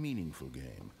very meaningful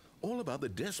game. all about the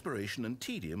desperation and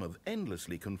tedium of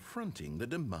endlessly confronting the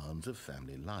demands of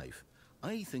family life.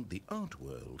 I think the art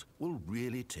world will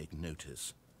really take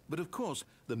notice. But of course,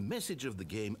 the message of the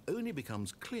game only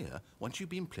becomes clear once you've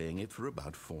been playing it for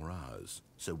about 4 hours.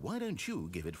 So why don't you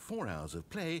give it 4 hours of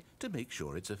play to make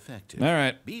sure it's effective? All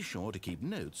right. Be sure to keep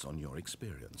notes on your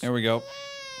experience. There we go.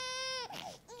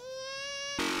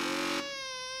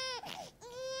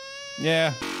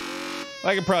 Yeah.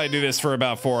 I could probably do this for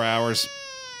about 4 hours.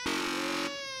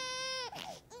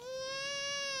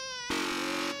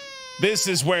 This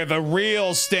is where the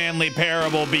real Stanley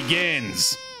Parable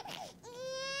begins.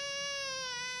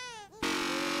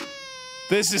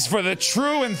 This is for the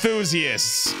true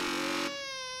enthusiasts.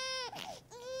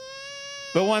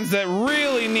 The ones that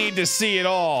really need to see it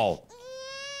all.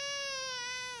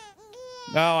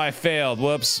 Oh, I failed.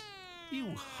 Whoops. You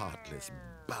heartless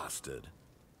bastard.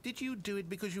 Did you do it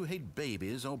because you hate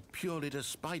babies or purely to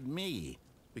spite me?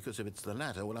 Because if it's the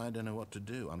latter, well, I don't know what to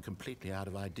do. I'm completely out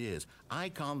of ideas. I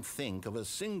can't think of a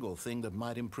single thing that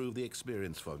might improve the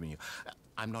experience for me.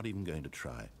 I'm not even going to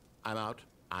try. I'm out.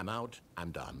 I'm out.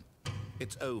 I'm done.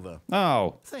 It's over.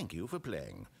 Oh. Thank you for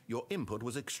playing. Your input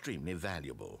was extremely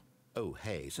valuable. Oh,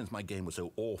 hey, since my game was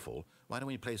so awful, why don't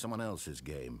we play someone else's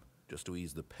game? Just to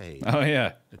ease the pain. Oh,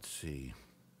 yeah. Let's see.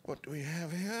 What do we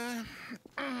have here?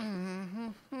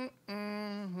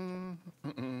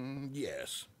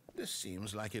 Yes. This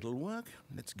seems like it'll work.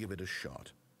 Let's give it a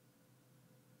shot.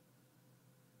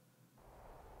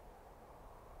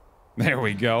 There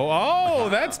we go. Oh,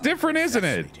 that's different, isn't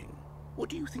it? What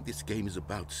do you think this game is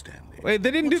about, Stanley? Wait,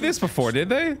 they didn't do this before, did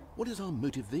they? What is our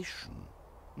motivation?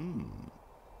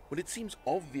 Well, it seems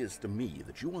obvious to me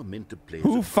that you are meant to play.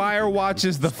 Who fire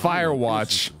watches the fire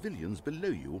watch? Civilians below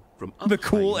you from the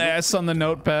cool S on the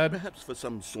notepad. Perhaps for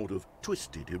some sort of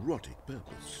twisted erotic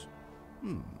purpose.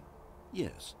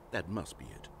 Yes, that must be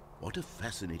it. What a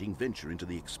fascinating venture into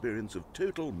the experience of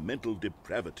total mental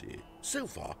depravity. So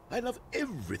far, I love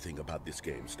everything about this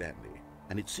game, Stanley.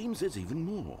 And it seems there's even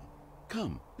more.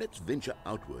 Come, let's venture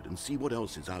outward and see what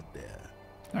else is out there.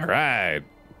 All right.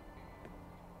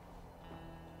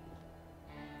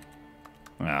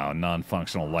 Oh,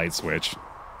 non-functional light switch.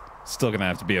 Still gonna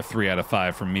have to be a 3 out of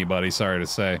 5 from me, buddy. Sorry to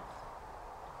say.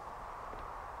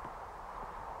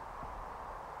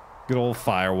 Good old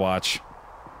Firewatch.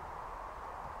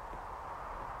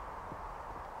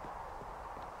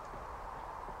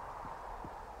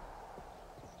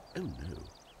 Oh,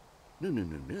 no.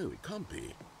 No, it can't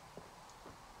be.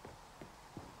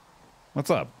 What's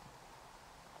up?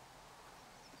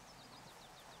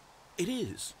 It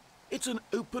is. It's an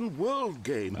open world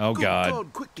game. Oh, Good God.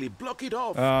 God, quickly, block it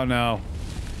off. Oh, no.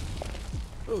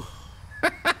 Oh,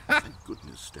 thank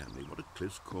goodness, Stanley. What a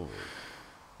close call.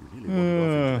 You nearly wandered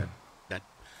off into that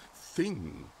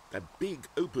thing. That big,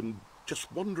 open,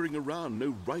 just wandering around.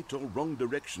 No right or wrong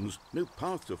directions. No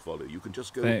path to follow. You can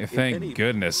just go Thank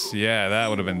goodness. Yeah, that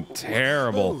would have been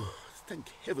terrible. Oh, thank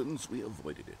heavens we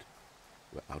avoided it.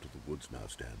 We're out of the woods now,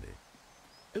 Stanley.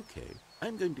 Okay,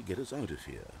 I'm going to get us out of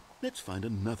here. Let's find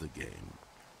another game.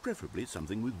 Preferably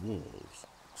something with walls.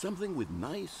 Something with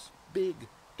nice, big,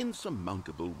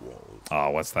 insurmountable walls. Oh,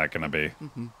 what's that gonna be?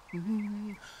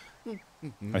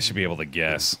 I should be able to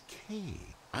guess. Okay,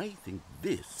 I think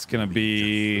this It's gonna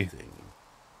be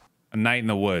A Night in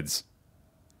the Woods.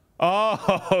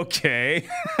 Oh, okay.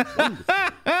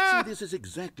 See, this is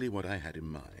exactly what I had in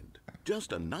mind.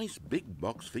 Just a nice big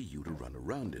box for you to run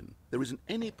around in. There isn't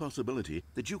any possibility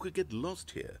that you could get lost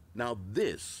here. Now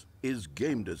this is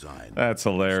game design. That's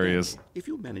hilarious. Stanley, if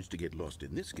you manage to get lost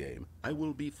in this game, I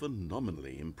will be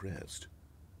phenomenally impressed.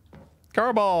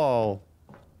 Carball.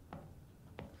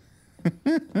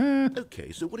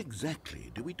 Okay, so what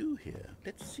exactly do we do here?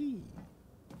 Let's see.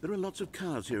 There are lots of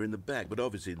cars here in the back, but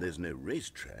obviously there's no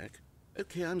racetrack.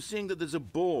 Okay, I'm seeing that there's a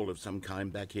ball of some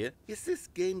kind back here. Is this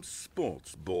game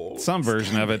sports ball? Some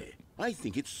version of it. I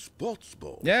think it's sports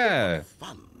ball. Yeah. What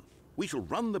fun. We shall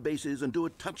run the bases and do a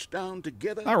touchdown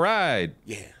together. All right.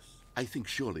 Yes, I think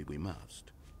surely we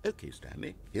must. Okay,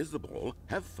 Stanley, here's the ball.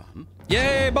 Have fun.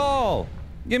 Yay, ball.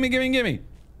 Gimme, gimme, gimme.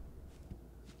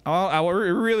 Oh, I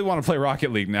really want to play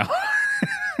Rocket League now.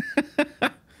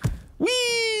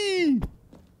 Whee!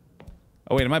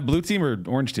 Oh, wait, am I blue team or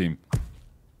orange team?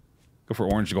 Go for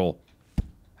orange goal.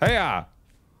 Hey-ya!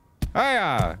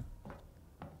 Hey-ya!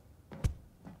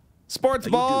 Sports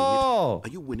ball! Are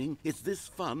you winning? Is this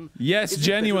fun? Yes, Is it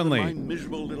genuinely. better than my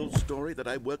miserable little story that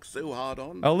I worked so hard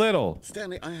on? A little.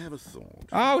 Stanley, I have a thought.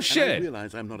 Oh, And shit. I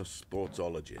realize I'm not a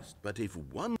sportsologist, but if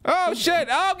one... Oh, shit!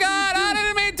 Oh, God! I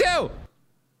didn't mean to!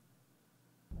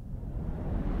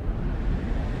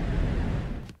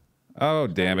 Oh,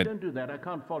 damn it. Don't do that. I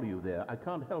can't follow you there. I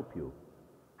can't help you.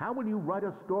 How will you write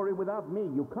a story without me?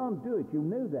 You can't do it. You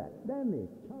know that. Stanley,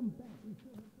 come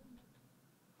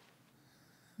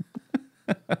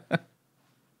back.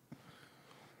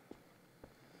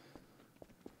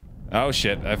 Oh,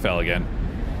 shit. I fell again.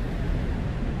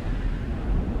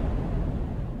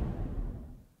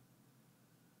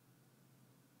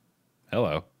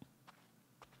 Hello.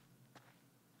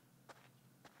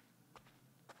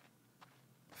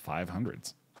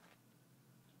 $500s.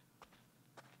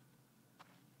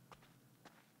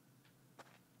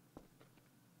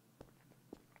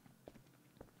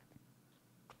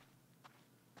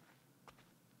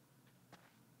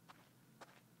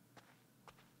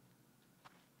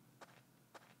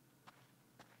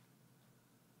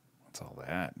 What's all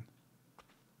that?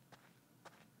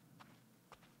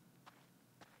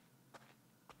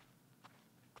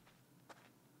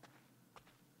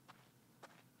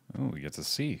 Oh, we get to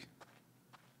see.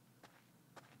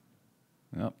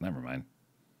 Oh, never mind.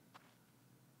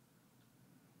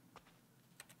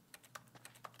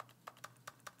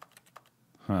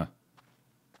 Huh.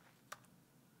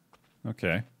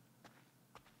 Okay.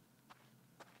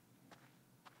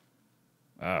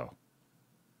 Oh.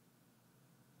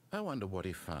 I wonder what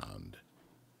he found.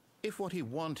 If what he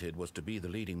wanted was to be the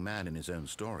leading man in his own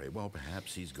story, well,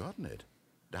 perhaps he's gotten it.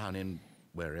 Down in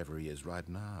wherever he is right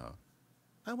now.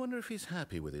 I wonder if he's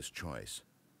happy with his choice,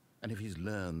 and if he's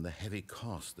learned the heavy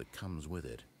cost that comes with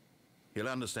it. He'll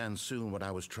understand soon what I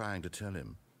was trying to tell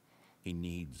him. He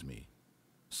needs me.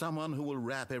 Someone who will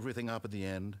wrap everything up at the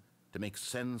end, to make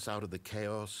sense out of the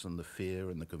chaos and the fear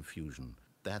and the confusion.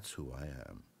 That's who I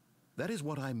am. That is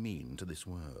what I mean to this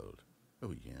world.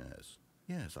 Oh, yes.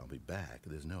 Yes, I'll be back.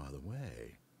 There's no other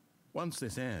way. Once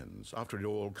this ends, after it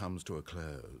all comes to a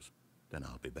close, then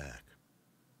I'll be back.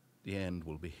 The end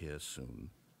will be here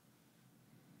soon.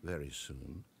 Very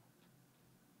soon.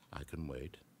 I can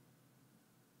wait.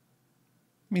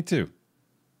 Me too.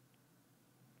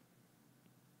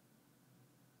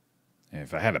 And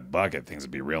if I had a bucket, things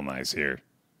would be real nice here.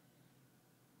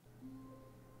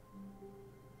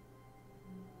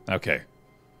 Okay.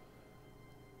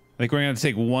 I think we're going to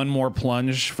take one more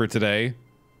plunge for today.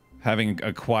 Having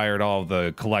acquired all of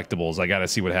the collectibles, I got to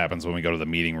see what happens when we go to the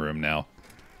meeting room now.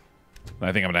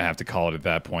 I think I'm going to have to call it at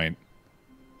that point.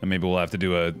 And maybe we'll have to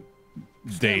do a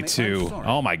day two.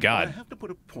 Oh my god. I have to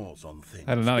put a pause on things.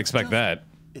 I did not expect that.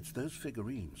 It's those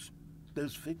figurines.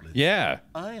 Those figlets. Yeah.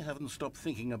 I haven't stopped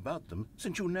thinking about them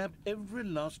since you nabbed every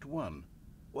last one.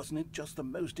 Wasn't it just the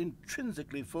most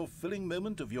intrinsically fulfilling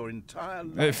moment of your entire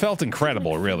life? It felt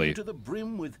incredible, really. To the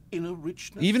brim with inner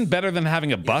richness. Even better than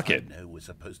having a bucket. Yes, I know we're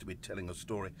supposed to be telling a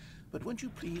story, but won't you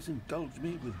please indulge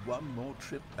me with one more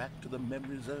trip back to the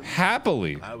memory zone?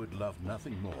 Happily. I would love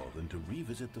nothing more than to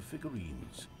revisit the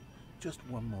figurines. Just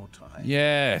one more time.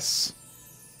 Yes.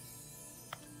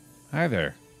 Hi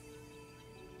there.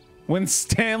 When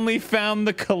Stanley found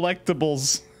the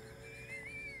collectibles.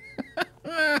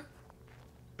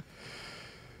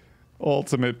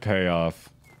 Ultimate payoff.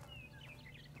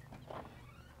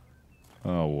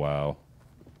 Oh, wow.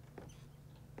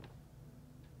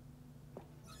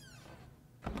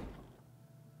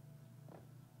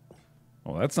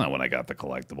 Well, that's not when I got the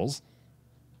collectibles.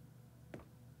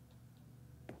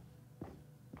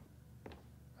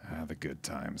 Ah, the good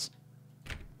times.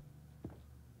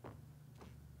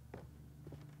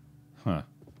 Huh.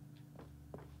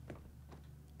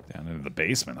 Down into the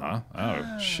basement, huh?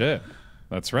 Oh, shit.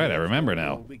 That's right, I remember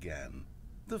now. Began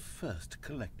the first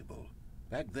collectible.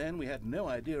 Back then, we had no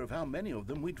idea of how many of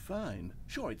them we'd find.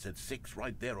 Sure, it said 6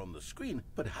 right there on the screen,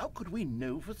 but how could we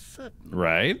know for certain?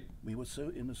 Right? We were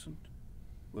so innocent.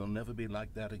 We'll never be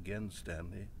like that again,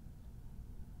 Stanley.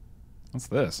 What's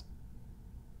this?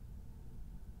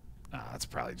 Ah, that's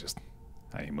probably just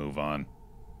how you move on.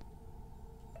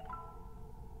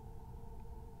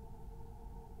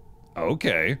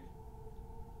 Okay.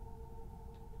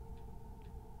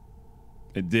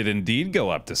 It did indeed go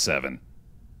up to 7.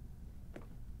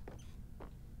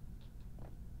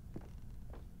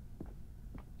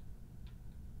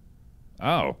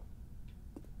 Oh.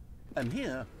 And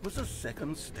here was a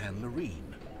second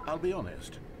Stanlerine. I'll be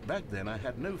honest, back then I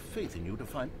had no faith in you to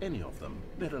find any of them,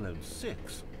 let alone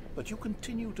 6. But you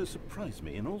continue to surprise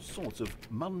me in all sorts of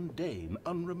mundane,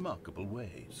 unremarkable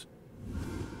ways.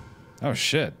 Oh,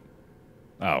 shit.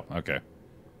 Oh, okay.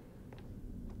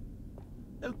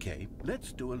 Okay,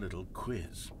 let's do a little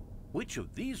quiz. Which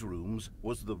of these rooms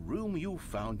was the room you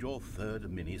found your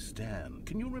third mini stand?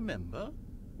 Can you remember?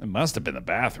 It must have been the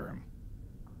bathroom.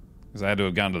 Because I had to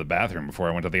have gone to the bathroom before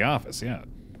I went to the office, yeah.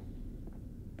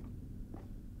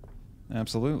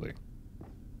 Absolutely.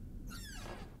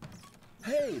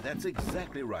 Hey, that's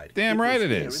exactly right. Damn right it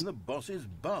was is. Here in the boss's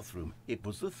bathroom. It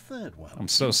was the third one. I'm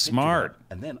so You picked it smart. up,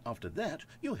 and then after that,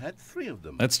 you had 3 of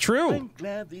them. That's true. I'm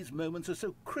glad these moments are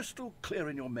so crystal clear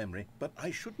in your memory, but I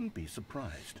shouldn't be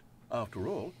surprised. After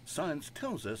all, science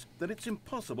tells us that it's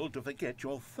impossible to forget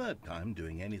your 3rd time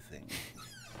doing anything.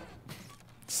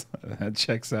 That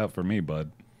checks out for me,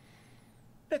 bud.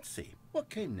 Let's see. What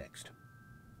came next?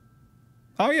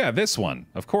 Oh yeah, this one.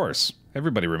 Of course.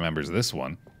 Everybody remembers this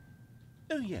one.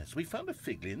 Oh yes, we found a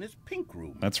figly in this pink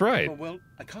room. That's right. Oh, well,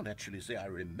 I can't actually say I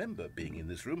remember being in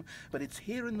this room, but it's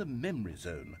here in the memory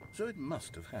zone, so it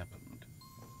must have happened.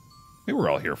 We were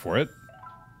all here for it.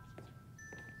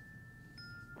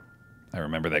 I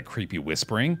remember that creepy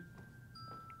whispering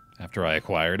after I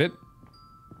acquired it.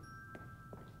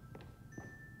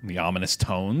 The ominous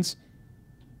tones.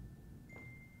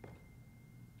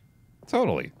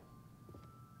 Totally.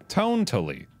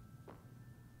 Totally.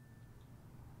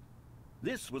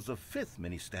 This was the 5th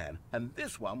mini-stand, and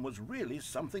this one was really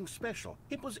something special.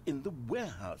 It was in the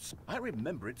warehouse. I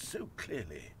remember it so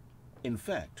clearly. In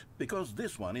fact, because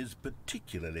this one is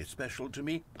particularly special to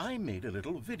me, I made a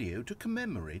little video to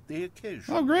commemorate the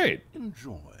occasion. Oh, great.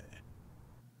 Enjoy.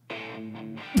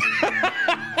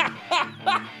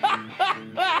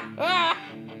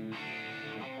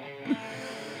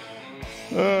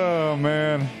 Oh,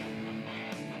 man.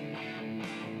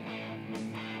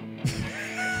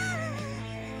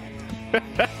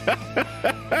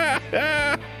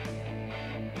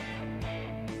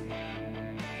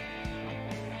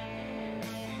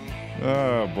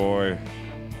 Oh, boy.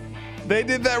 They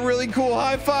did that really cool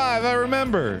high five, I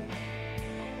remember.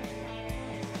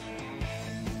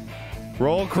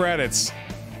 Roll credits.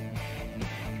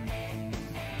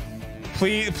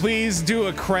 Please do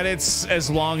a credits as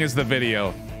long as the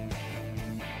video.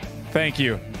 Thank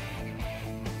you.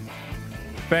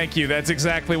 Thank you. That's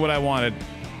exactly what I wanted.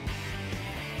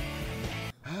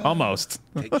 Almost.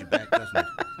 Takes you back, doesn't it?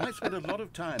 I spent a lot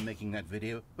of time making that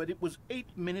video, but it was 8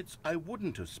 minutes I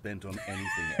wouldn't have spent on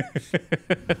anything else.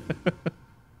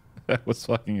 That was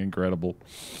fucking incredible.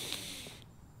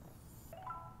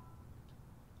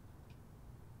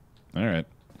 All right.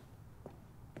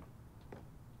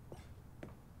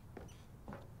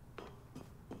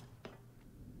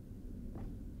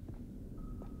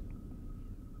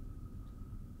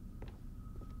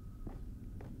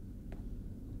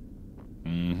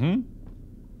 Mm-hmm.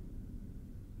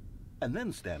 And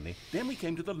then, Stanley, then we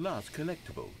came to the last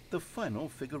collectible, the final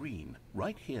figurine,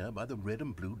 right here by the red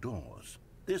and blue doors.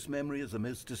 This memory is the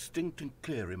most distinct and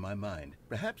clear in my mind,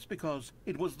 perhaps because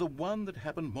it was the one that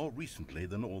happened more recently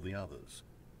than all the others.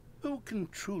 Who can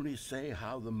truly say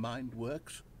how the mind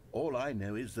works? All I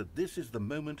know is that this is the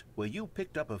moment where you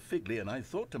picked up a figly and I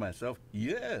thought to myself,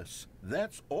 yes,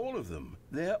 that's all of them.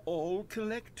 They're all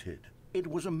collected. It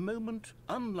was a moment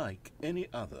unlike any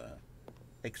other.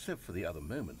 Except for the other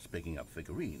moments picking up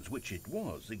figurines, which it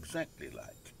was exactly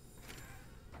like.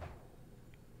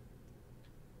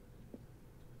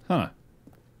 Huh.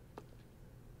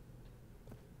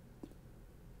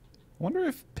 I wonder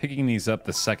if picking these up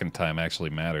the second time actually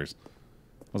matters.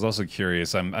 I was also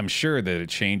curious. I'm sure that it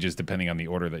changes depending on the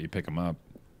order that you pick them up.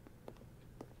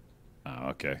 Oh,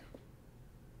 okay.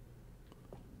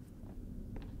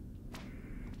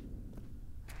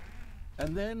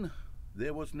 And then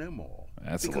there was no more.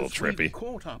 That's a little trippy. We've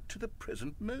caught up to the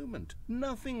present moment.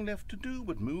 Nothing left to do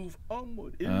but move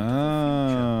onward into the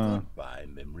future. Goodbye,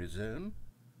 memory zone.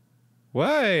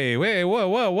 Wait,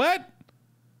 what?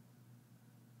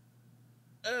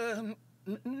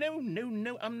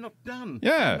 No, I'm not done.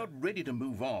 Yeah. I'm not ready to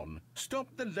move on. Stop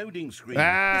the loading screen. Isn't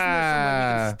there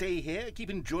somewhere we can stay here, keep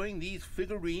enjoying these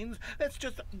figurines? Let's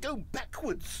just go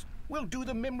backwards. We'll do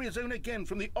the memory zone again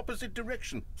from the opposite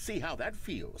direction. See how that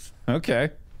feels.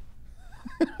 Okay.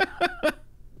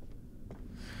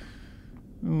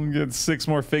 We'll get 6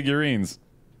 more figurines.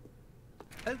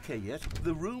 Okay, yes,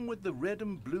 the room with the red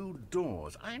and blue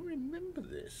doors. I remember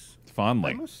this.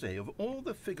 Fondly. I must say, of all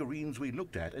the figurines we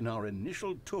looked at in our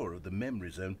initial tour of the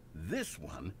memory zone, this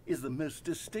one is the most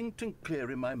distinct and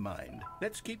clear in my mind.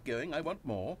 Let's keep going. I want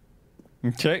more.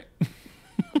 Okay.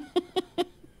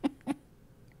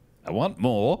 I want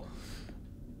more.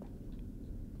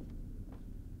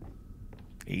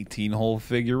 18-hole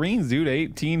figurines, dude.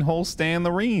 18-hole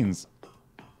Stanley-reens.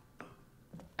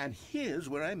 And here's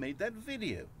where I made that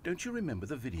video. Don't you remember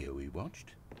the video we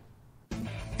watched?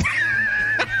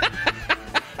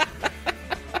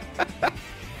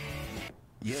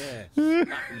 Yes,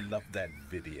 I love that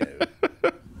video.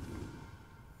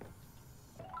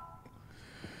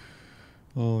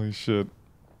 Holy shit.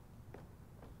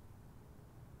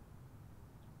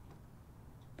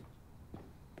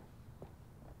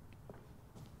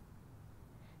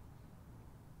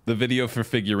 The video for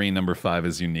figurine number 5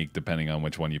 is unique depending on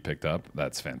which one you picked up.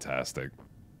 That's fantastic.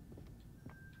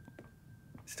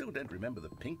 Still don't remember the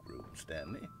pink room,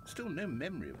 Stanley. Still no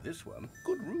memory of this one.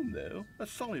 Good room, though. A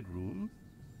solid room.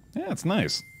 Yeah, it's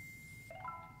nice.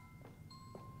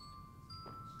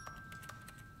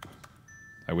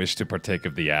 I wish to partake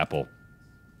of the apple.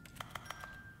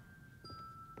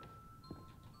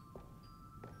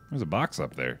 There's a box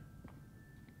up there.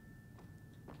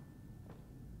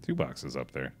 2 boxes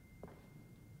up there.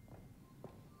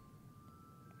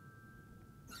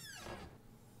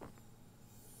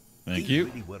 Thank you.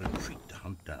 These really were a treat to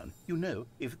hunt down. You know,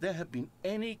 if there had been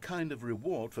any kind of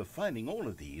reward for finding all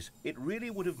of these, it really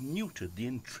would have muted the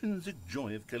intrinsic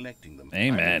joy of collecting them.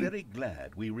 Amen. I'm very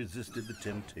glad we resisted the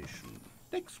temptation.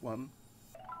 Next one.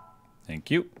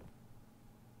 Thank you.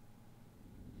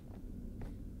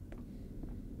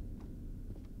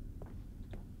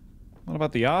 What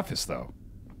about the office, though?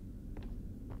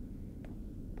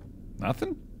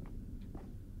 Nothing?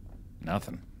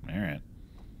 Nothing. All right.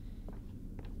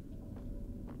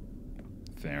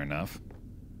 Fair enough.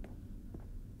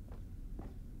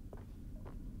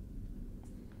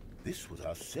 This was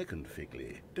our second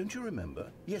Figley. Don't you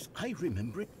remember? Yes, I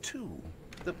remember it too.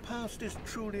 The past is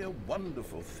truly a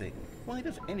wonderful thing. Why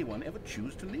does anyone ever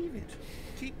choose to leave it?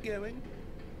 Keep going.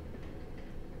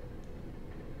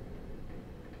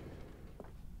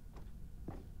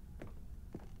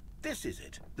 This is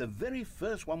it, the very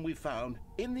first one we found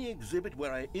in the exhibit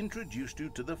where I introduced you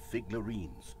to the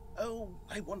figurines. Oh,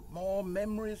 I want more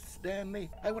memories, Stanley.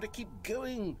 I want to keep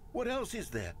going. What else is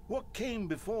there? What came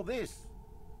before this?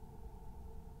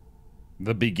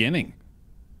 The beginning.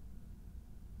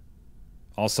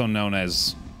 Also known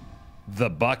as the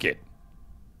bucket.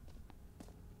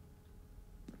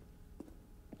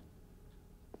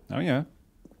 Oh, yeah.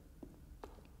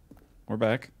 We're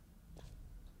back.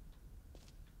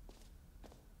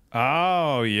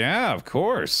 Oh, yeah, of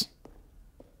course.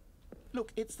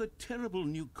 Look, it's the terrible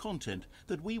new content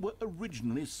that we were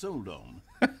originally sold on.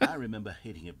 I remember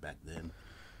hating it back then.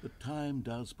 But time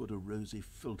does put a rosy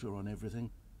filter on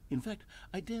everything. In fact,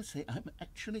 I dare say I'm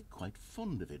actually quite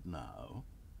fond of it now.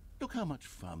 Look how much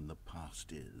fun the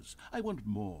past is. I want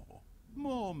more.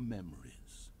 More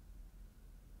memories.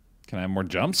 Can I have more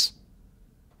jumps?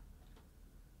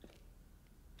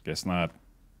 Guess not.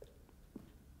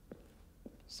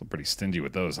 Still pretty stingy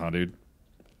with those, huh, dude?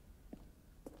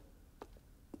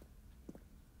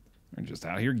 We're just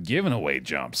out here giving away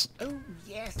jumps. Oh,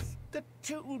 yes. The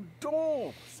 2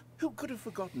 doors. Who could have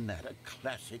forgotten that? A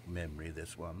classic memory,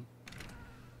 this one.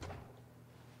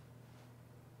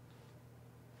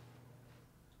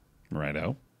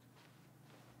 Righto.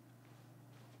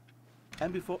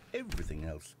 And before everything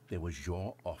else, there was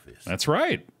your office. That's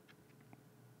right.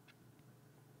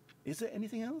 Is there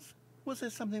anything else? Was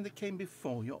there something that came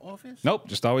before your office? Nope,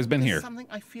 just always been here. Something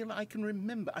I feel I can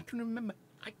remember. I can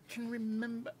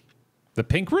remember. The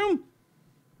pink room?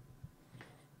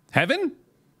 Heaven?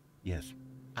 Yes,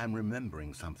 I'm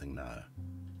remembering something now.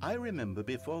 I remember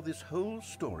before this whole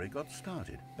story got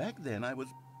started. Back then I was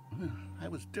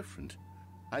different.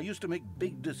 I used to make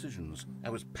big decisions. I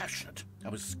was passionate. I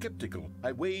was skeptical.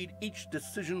 I weighed each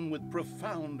decision with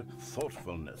profound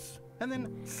thoughtfulness. And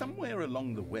then somewhere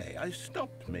along the way, I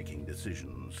stopped making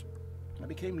decisions. I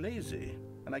became lazy,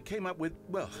 and I came up with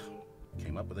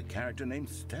a character named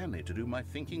Stanley to do my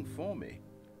thinking for me.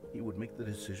 He would make the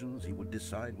decisions, he would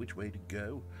decide which way to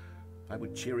go. I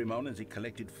would cheer him on as he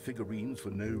collected figurines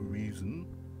for no reason.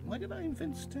 Why did I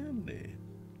invent Stanley?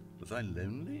 Was I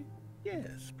lonely?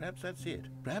 Yes, perhaps that's it.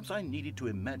 Perhaps I needed to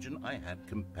imagine I had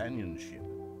companionship.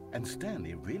 And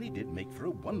Stanley really did make for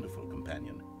a wonderful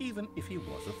companion, even if he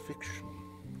was a fiction.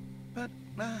 But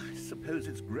I suppose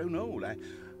it's grown old. I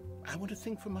want to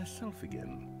think for myself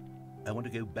again. I want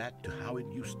to go back to how it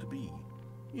used to be.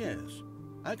 Yes,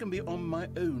 I can be on my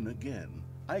own again.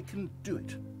 I can do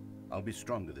it. I'll be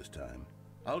stronger this time.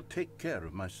 I'll take care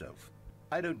of myself.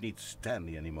 I don't need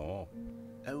Stanley anymore.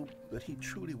 Oh, but he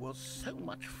truly was so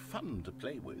much fun to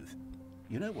play with.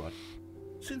 You know what?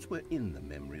 Since we're in the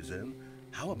memory zone,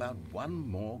 how about one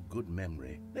more good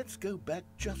memory? Let's go back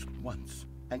just once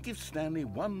and give Stanley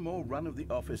one more run of the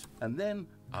office, and then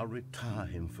I'll retire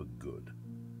him for good.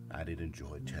 I did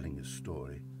enjoy telling his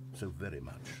story so very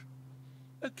much.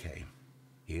 Okay,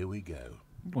 here we go.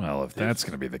 Well, if that's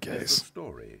going to be the This is case. the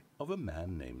story of a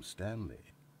man named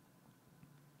Stanley.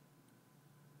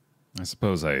 I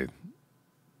suppose I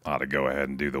ought to go ahead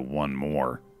and do the one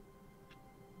more.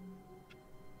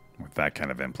 With that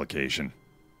kind of implication.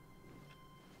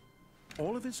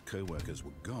 All of his co-workers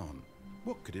were gone.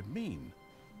 What could it mean?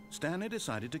 Stanley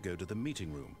decided to go to the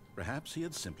meeting room. Perhaps he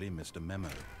had simply missed a memo.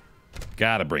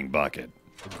 Gotta bring Bucket.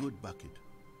 A good bucket,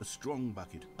 a strong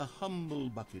bucket, a humble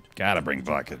bucket. Gotta bring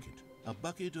Bucket. A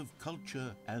bucket of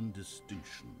culture and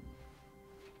distinction.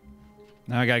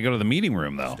 Now I gotta go to the meeting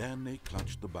room, though. Stanley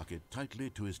clutched the bucket tightly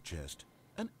to his chest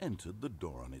and entered the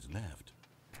door on his left.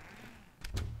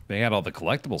 They had all the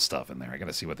collectible stuff in there. I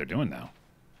gotta see what they're doing now.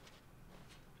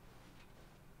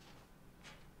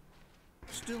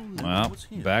 Still no one Well, was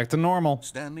here. back to normal.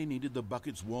 Stanley needed the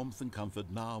bucket's warmth and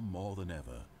comfort now more than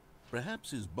ever.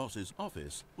 Perhaps his boss's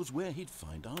office was where he'd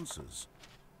find answers.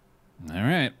 All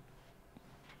right.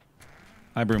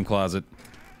 Hi, broom closet.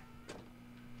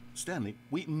 Stanley,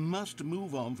 we must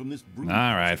move on from this broom.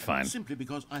 All right, fine. Simply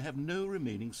because I have no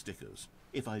remaining stickers.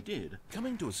 If I did,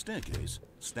 coming to a staircase,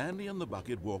 Stanley and the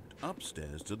bucket walked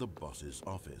upstairs to the boss's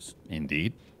office.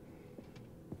 Indeed.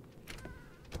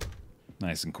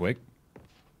 Nice and quick.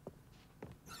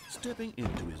 Stepping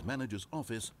into his manager's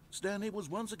office, Stanley was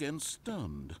once again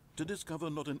stunned to discover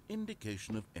not an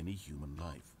indication of any human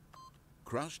life.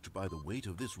 Crushed by the weight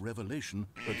of this revelation,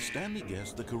 but Stanley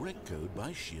guessed the correct code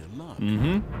by sheer luck.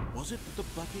 Was it that the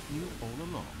bucket knew all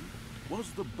along?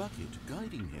 Was the bucket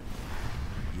guiding him?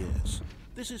 Yes,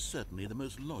 this is certainly the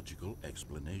most logical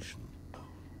explanation.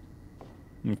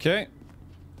 Okay.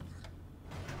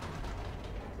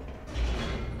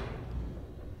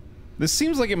 This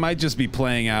seems like it might just be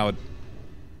playing out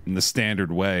in the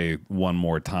standard way one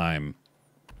more time.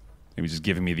 Maybe just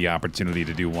giving me the opportunity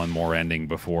to do one more ending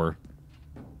before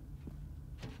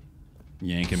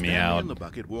yanking me Stanley out. and the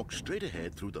bucket walked straight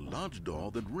ahead through the large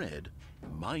door that read,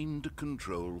 Mind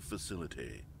Control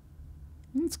Facility.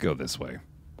 Let's go this way.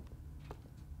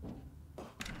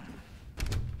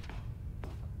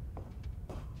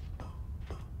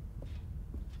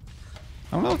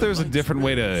 I don't know if there's a different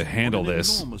way to handle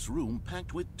this. An enormous room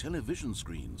packed with television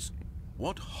screens.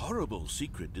 What horrible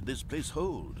secret did this place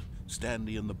hold?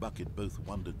 Stanley and the bucket both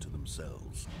wondered to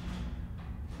themselves.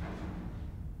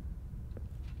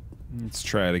 Let's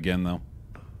try it again, though.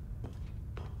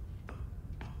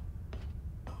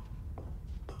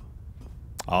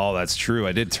 Oh, that's true.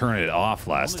 I did turn it off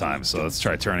last time, so let's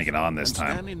try turning it on this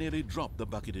time. Stanley nearly dropped the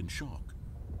bucket in shock.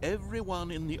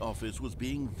 Everyone in the office was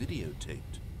being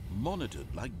videotaped,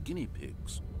 monitored like guinea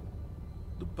pigs.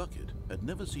 The bucket had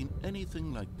never seen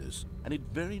anything like this, and it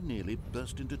very nearly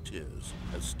burst into tears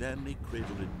as Stanley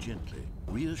cradled it gently,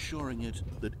 reassuring it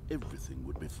that everything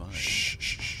would be fine. Shh,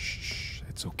 shh, shh, shh.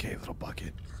 It's okay, little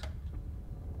bucket.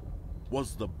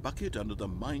 Was the bucket under the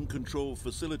mind control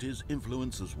facility's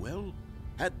influence as well?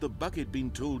 Had the bucket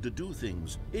been told to do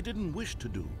things it didn't wish to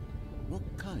do?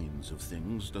 What kinds of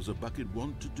things does a bucket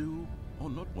want to do or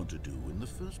not want to do in the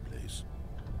first place?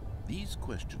 These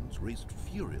questions raced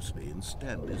furiously in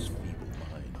Stanley's feeble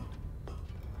mind.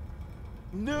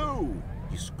 No!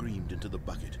 He screamed into the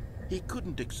bucket. He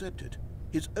couldn't accept it.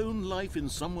 His own life in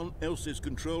someone else's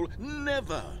control,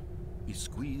 never! He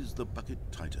squeezed the bucket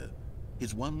tighter.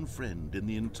 His one friend in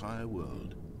the entire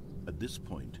world. At this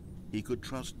point, he could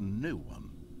trust no one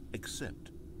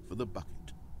except for the bucket.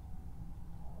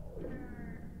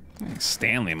 I think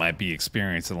Stanley might be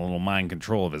experiencing a little mind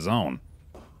control of his own.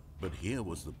 But here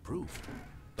was the proof.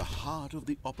 The heart of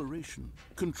the operation.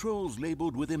 Controls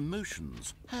labeled with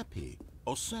emotions. Happy,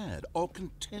 or sad, or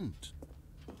content.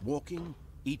 Walking,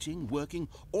 eating, working,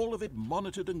 all of it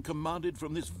monitored and commanded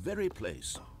from this very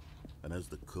place. And as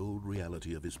the cold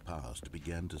reality of his past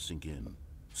began to sink in,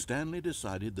 Stanley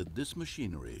decided that this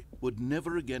machinery would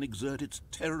never again exert its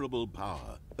terrible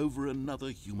power over another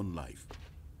human life.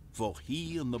 For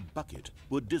he and the bucket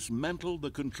would dismantle the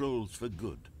controls for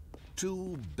good.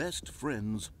 Two best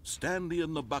friends, Stanley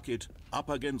and the bucket, up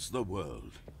against the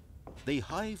world. They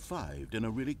high-fived in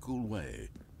a really cool way,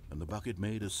 and the bucket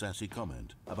made a sassy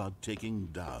comment about taking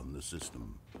down the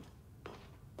system.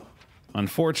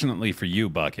 Unfortunately for you,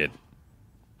 Bucket,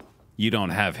 you don't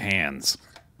have hands.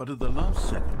 But at the last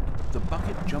second, the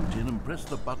bucket jumped in and pressed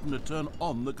the button to turn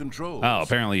on the controls. Oh,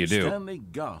 apparently you do. Stanley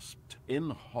gasped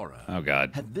in horror. Oh,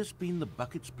 God. Had this been the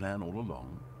bucket's plan all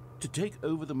along? To take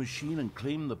over the machine and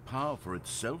claim the power for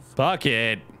itself?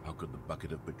 Bucket! How could the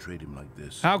bucket have betrayed him like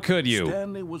this? How could you?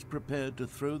 Stanley was prepared to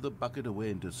throw the bucket away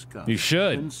in disgust. You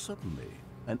should. When suddenly,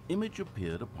 an image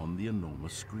appeared upon the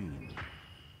enormous screen.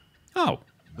 Oh.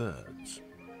 Birds.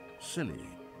 Silly,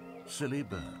 silly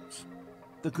birds.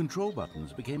 The control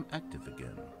buttons became active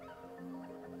again.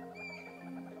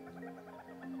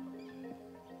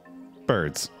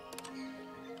 Birds.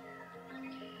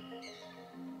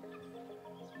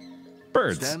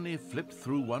 Birds. Stanley flipped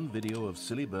through one video of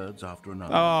silly birds after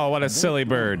another. Oh, what a silly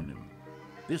bird.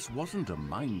 This wasn't a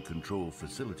mind control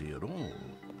facility at all.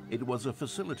 It was a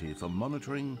facility for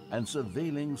monitoring and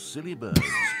surveilling silly birds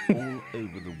all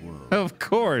over the world. Of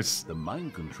course. The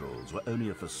mind controls were only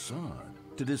a facade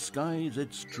to disguise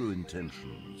its true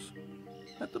intentions.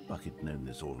 Had the bucket known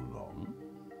this all along?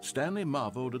 Stanley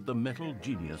marveled at the metal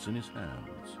genius in his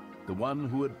hands, the one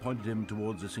who had pointed him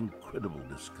towards this incredible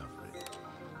discovery.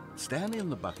 Stanley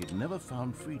and the bucket never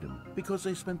found freedom because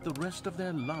they spent the rest of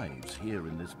their lives here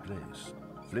in this place,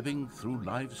 flipping through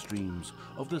live streams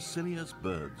of the silliest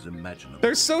birds imaginable.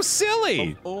 They're so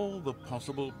silly! Of all the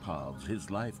possible paths his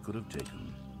life could have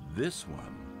taken, this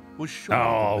one was sure.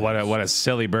 Oh, what a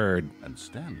silly bird. And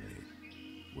Stanley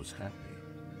was happy.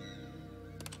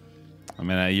 I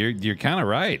mean, you're kind of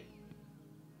right.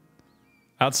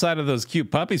 Outside of those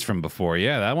cute puppies from before,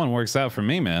 yeah, that one works out for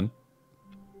me, man.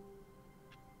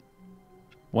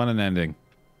 What an ending.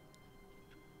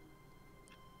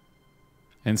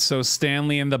 And so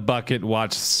Stanley and the bucket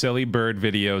watched silly bird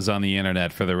videos on the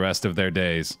internet for the rest of their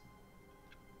days.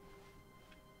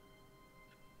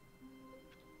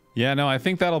 Yeah, no, I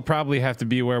think that'll probably have to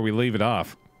be where we leave it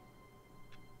off.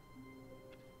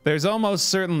 There's almost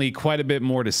certainly quite a bit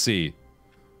more to see.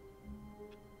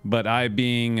 But I,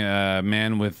 being a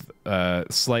man with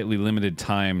slightly limited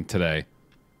time today,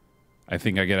 I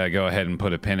think I gotta go ahead and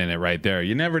put a pin in it right there.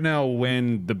 You never know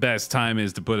when the best time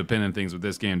is to put a pin in things with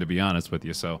this game, to be honest with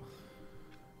you, so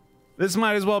this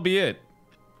might as well be it.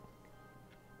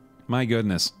 My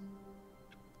goodness.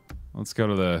 Let's go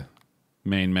to the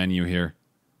main menu here.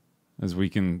 As we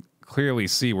can clearly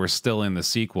see, we're still in the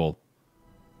sequel,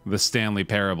 the Stanley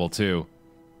Parable 2.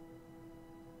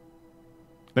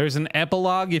 There's an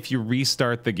epilogue if you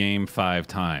restart the game 5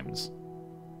 times.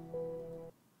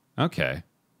 Okay.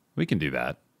 We can do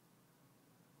that.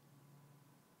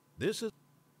 This is...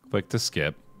 Click to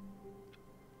skip.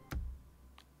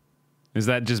 Does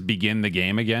that just begin the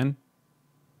game again?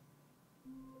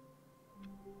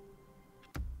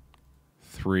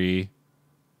 3,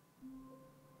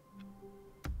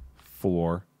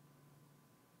 4.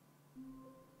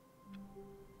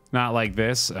 Not like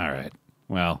this? Alright.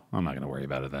 Well, I'm not going to worry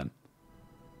about it then.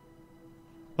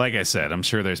 Like I said, I'm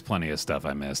sure there's plenty of stuff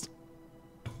I missed.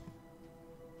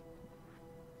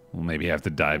 We'll maybe have to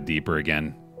dive deeper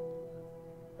again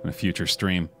in a future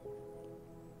stream.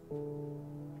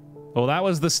 Well, that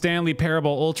was the Stanley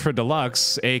Parable Ultra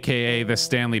Deluxe, aka the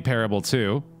Stanley Parable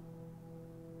 2.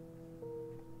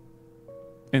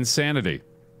 Insanity.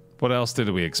 What else did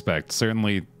we expect?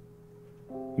 Certainly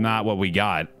not what we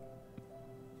got.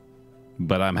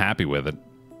 But I'm happy with it.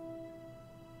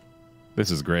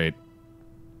 This is great.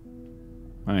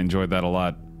 I enjoyed that a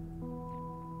lot.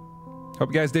 Hope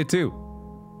you guys did too.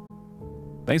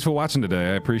 Thanks for watching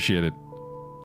today. I appreciate it.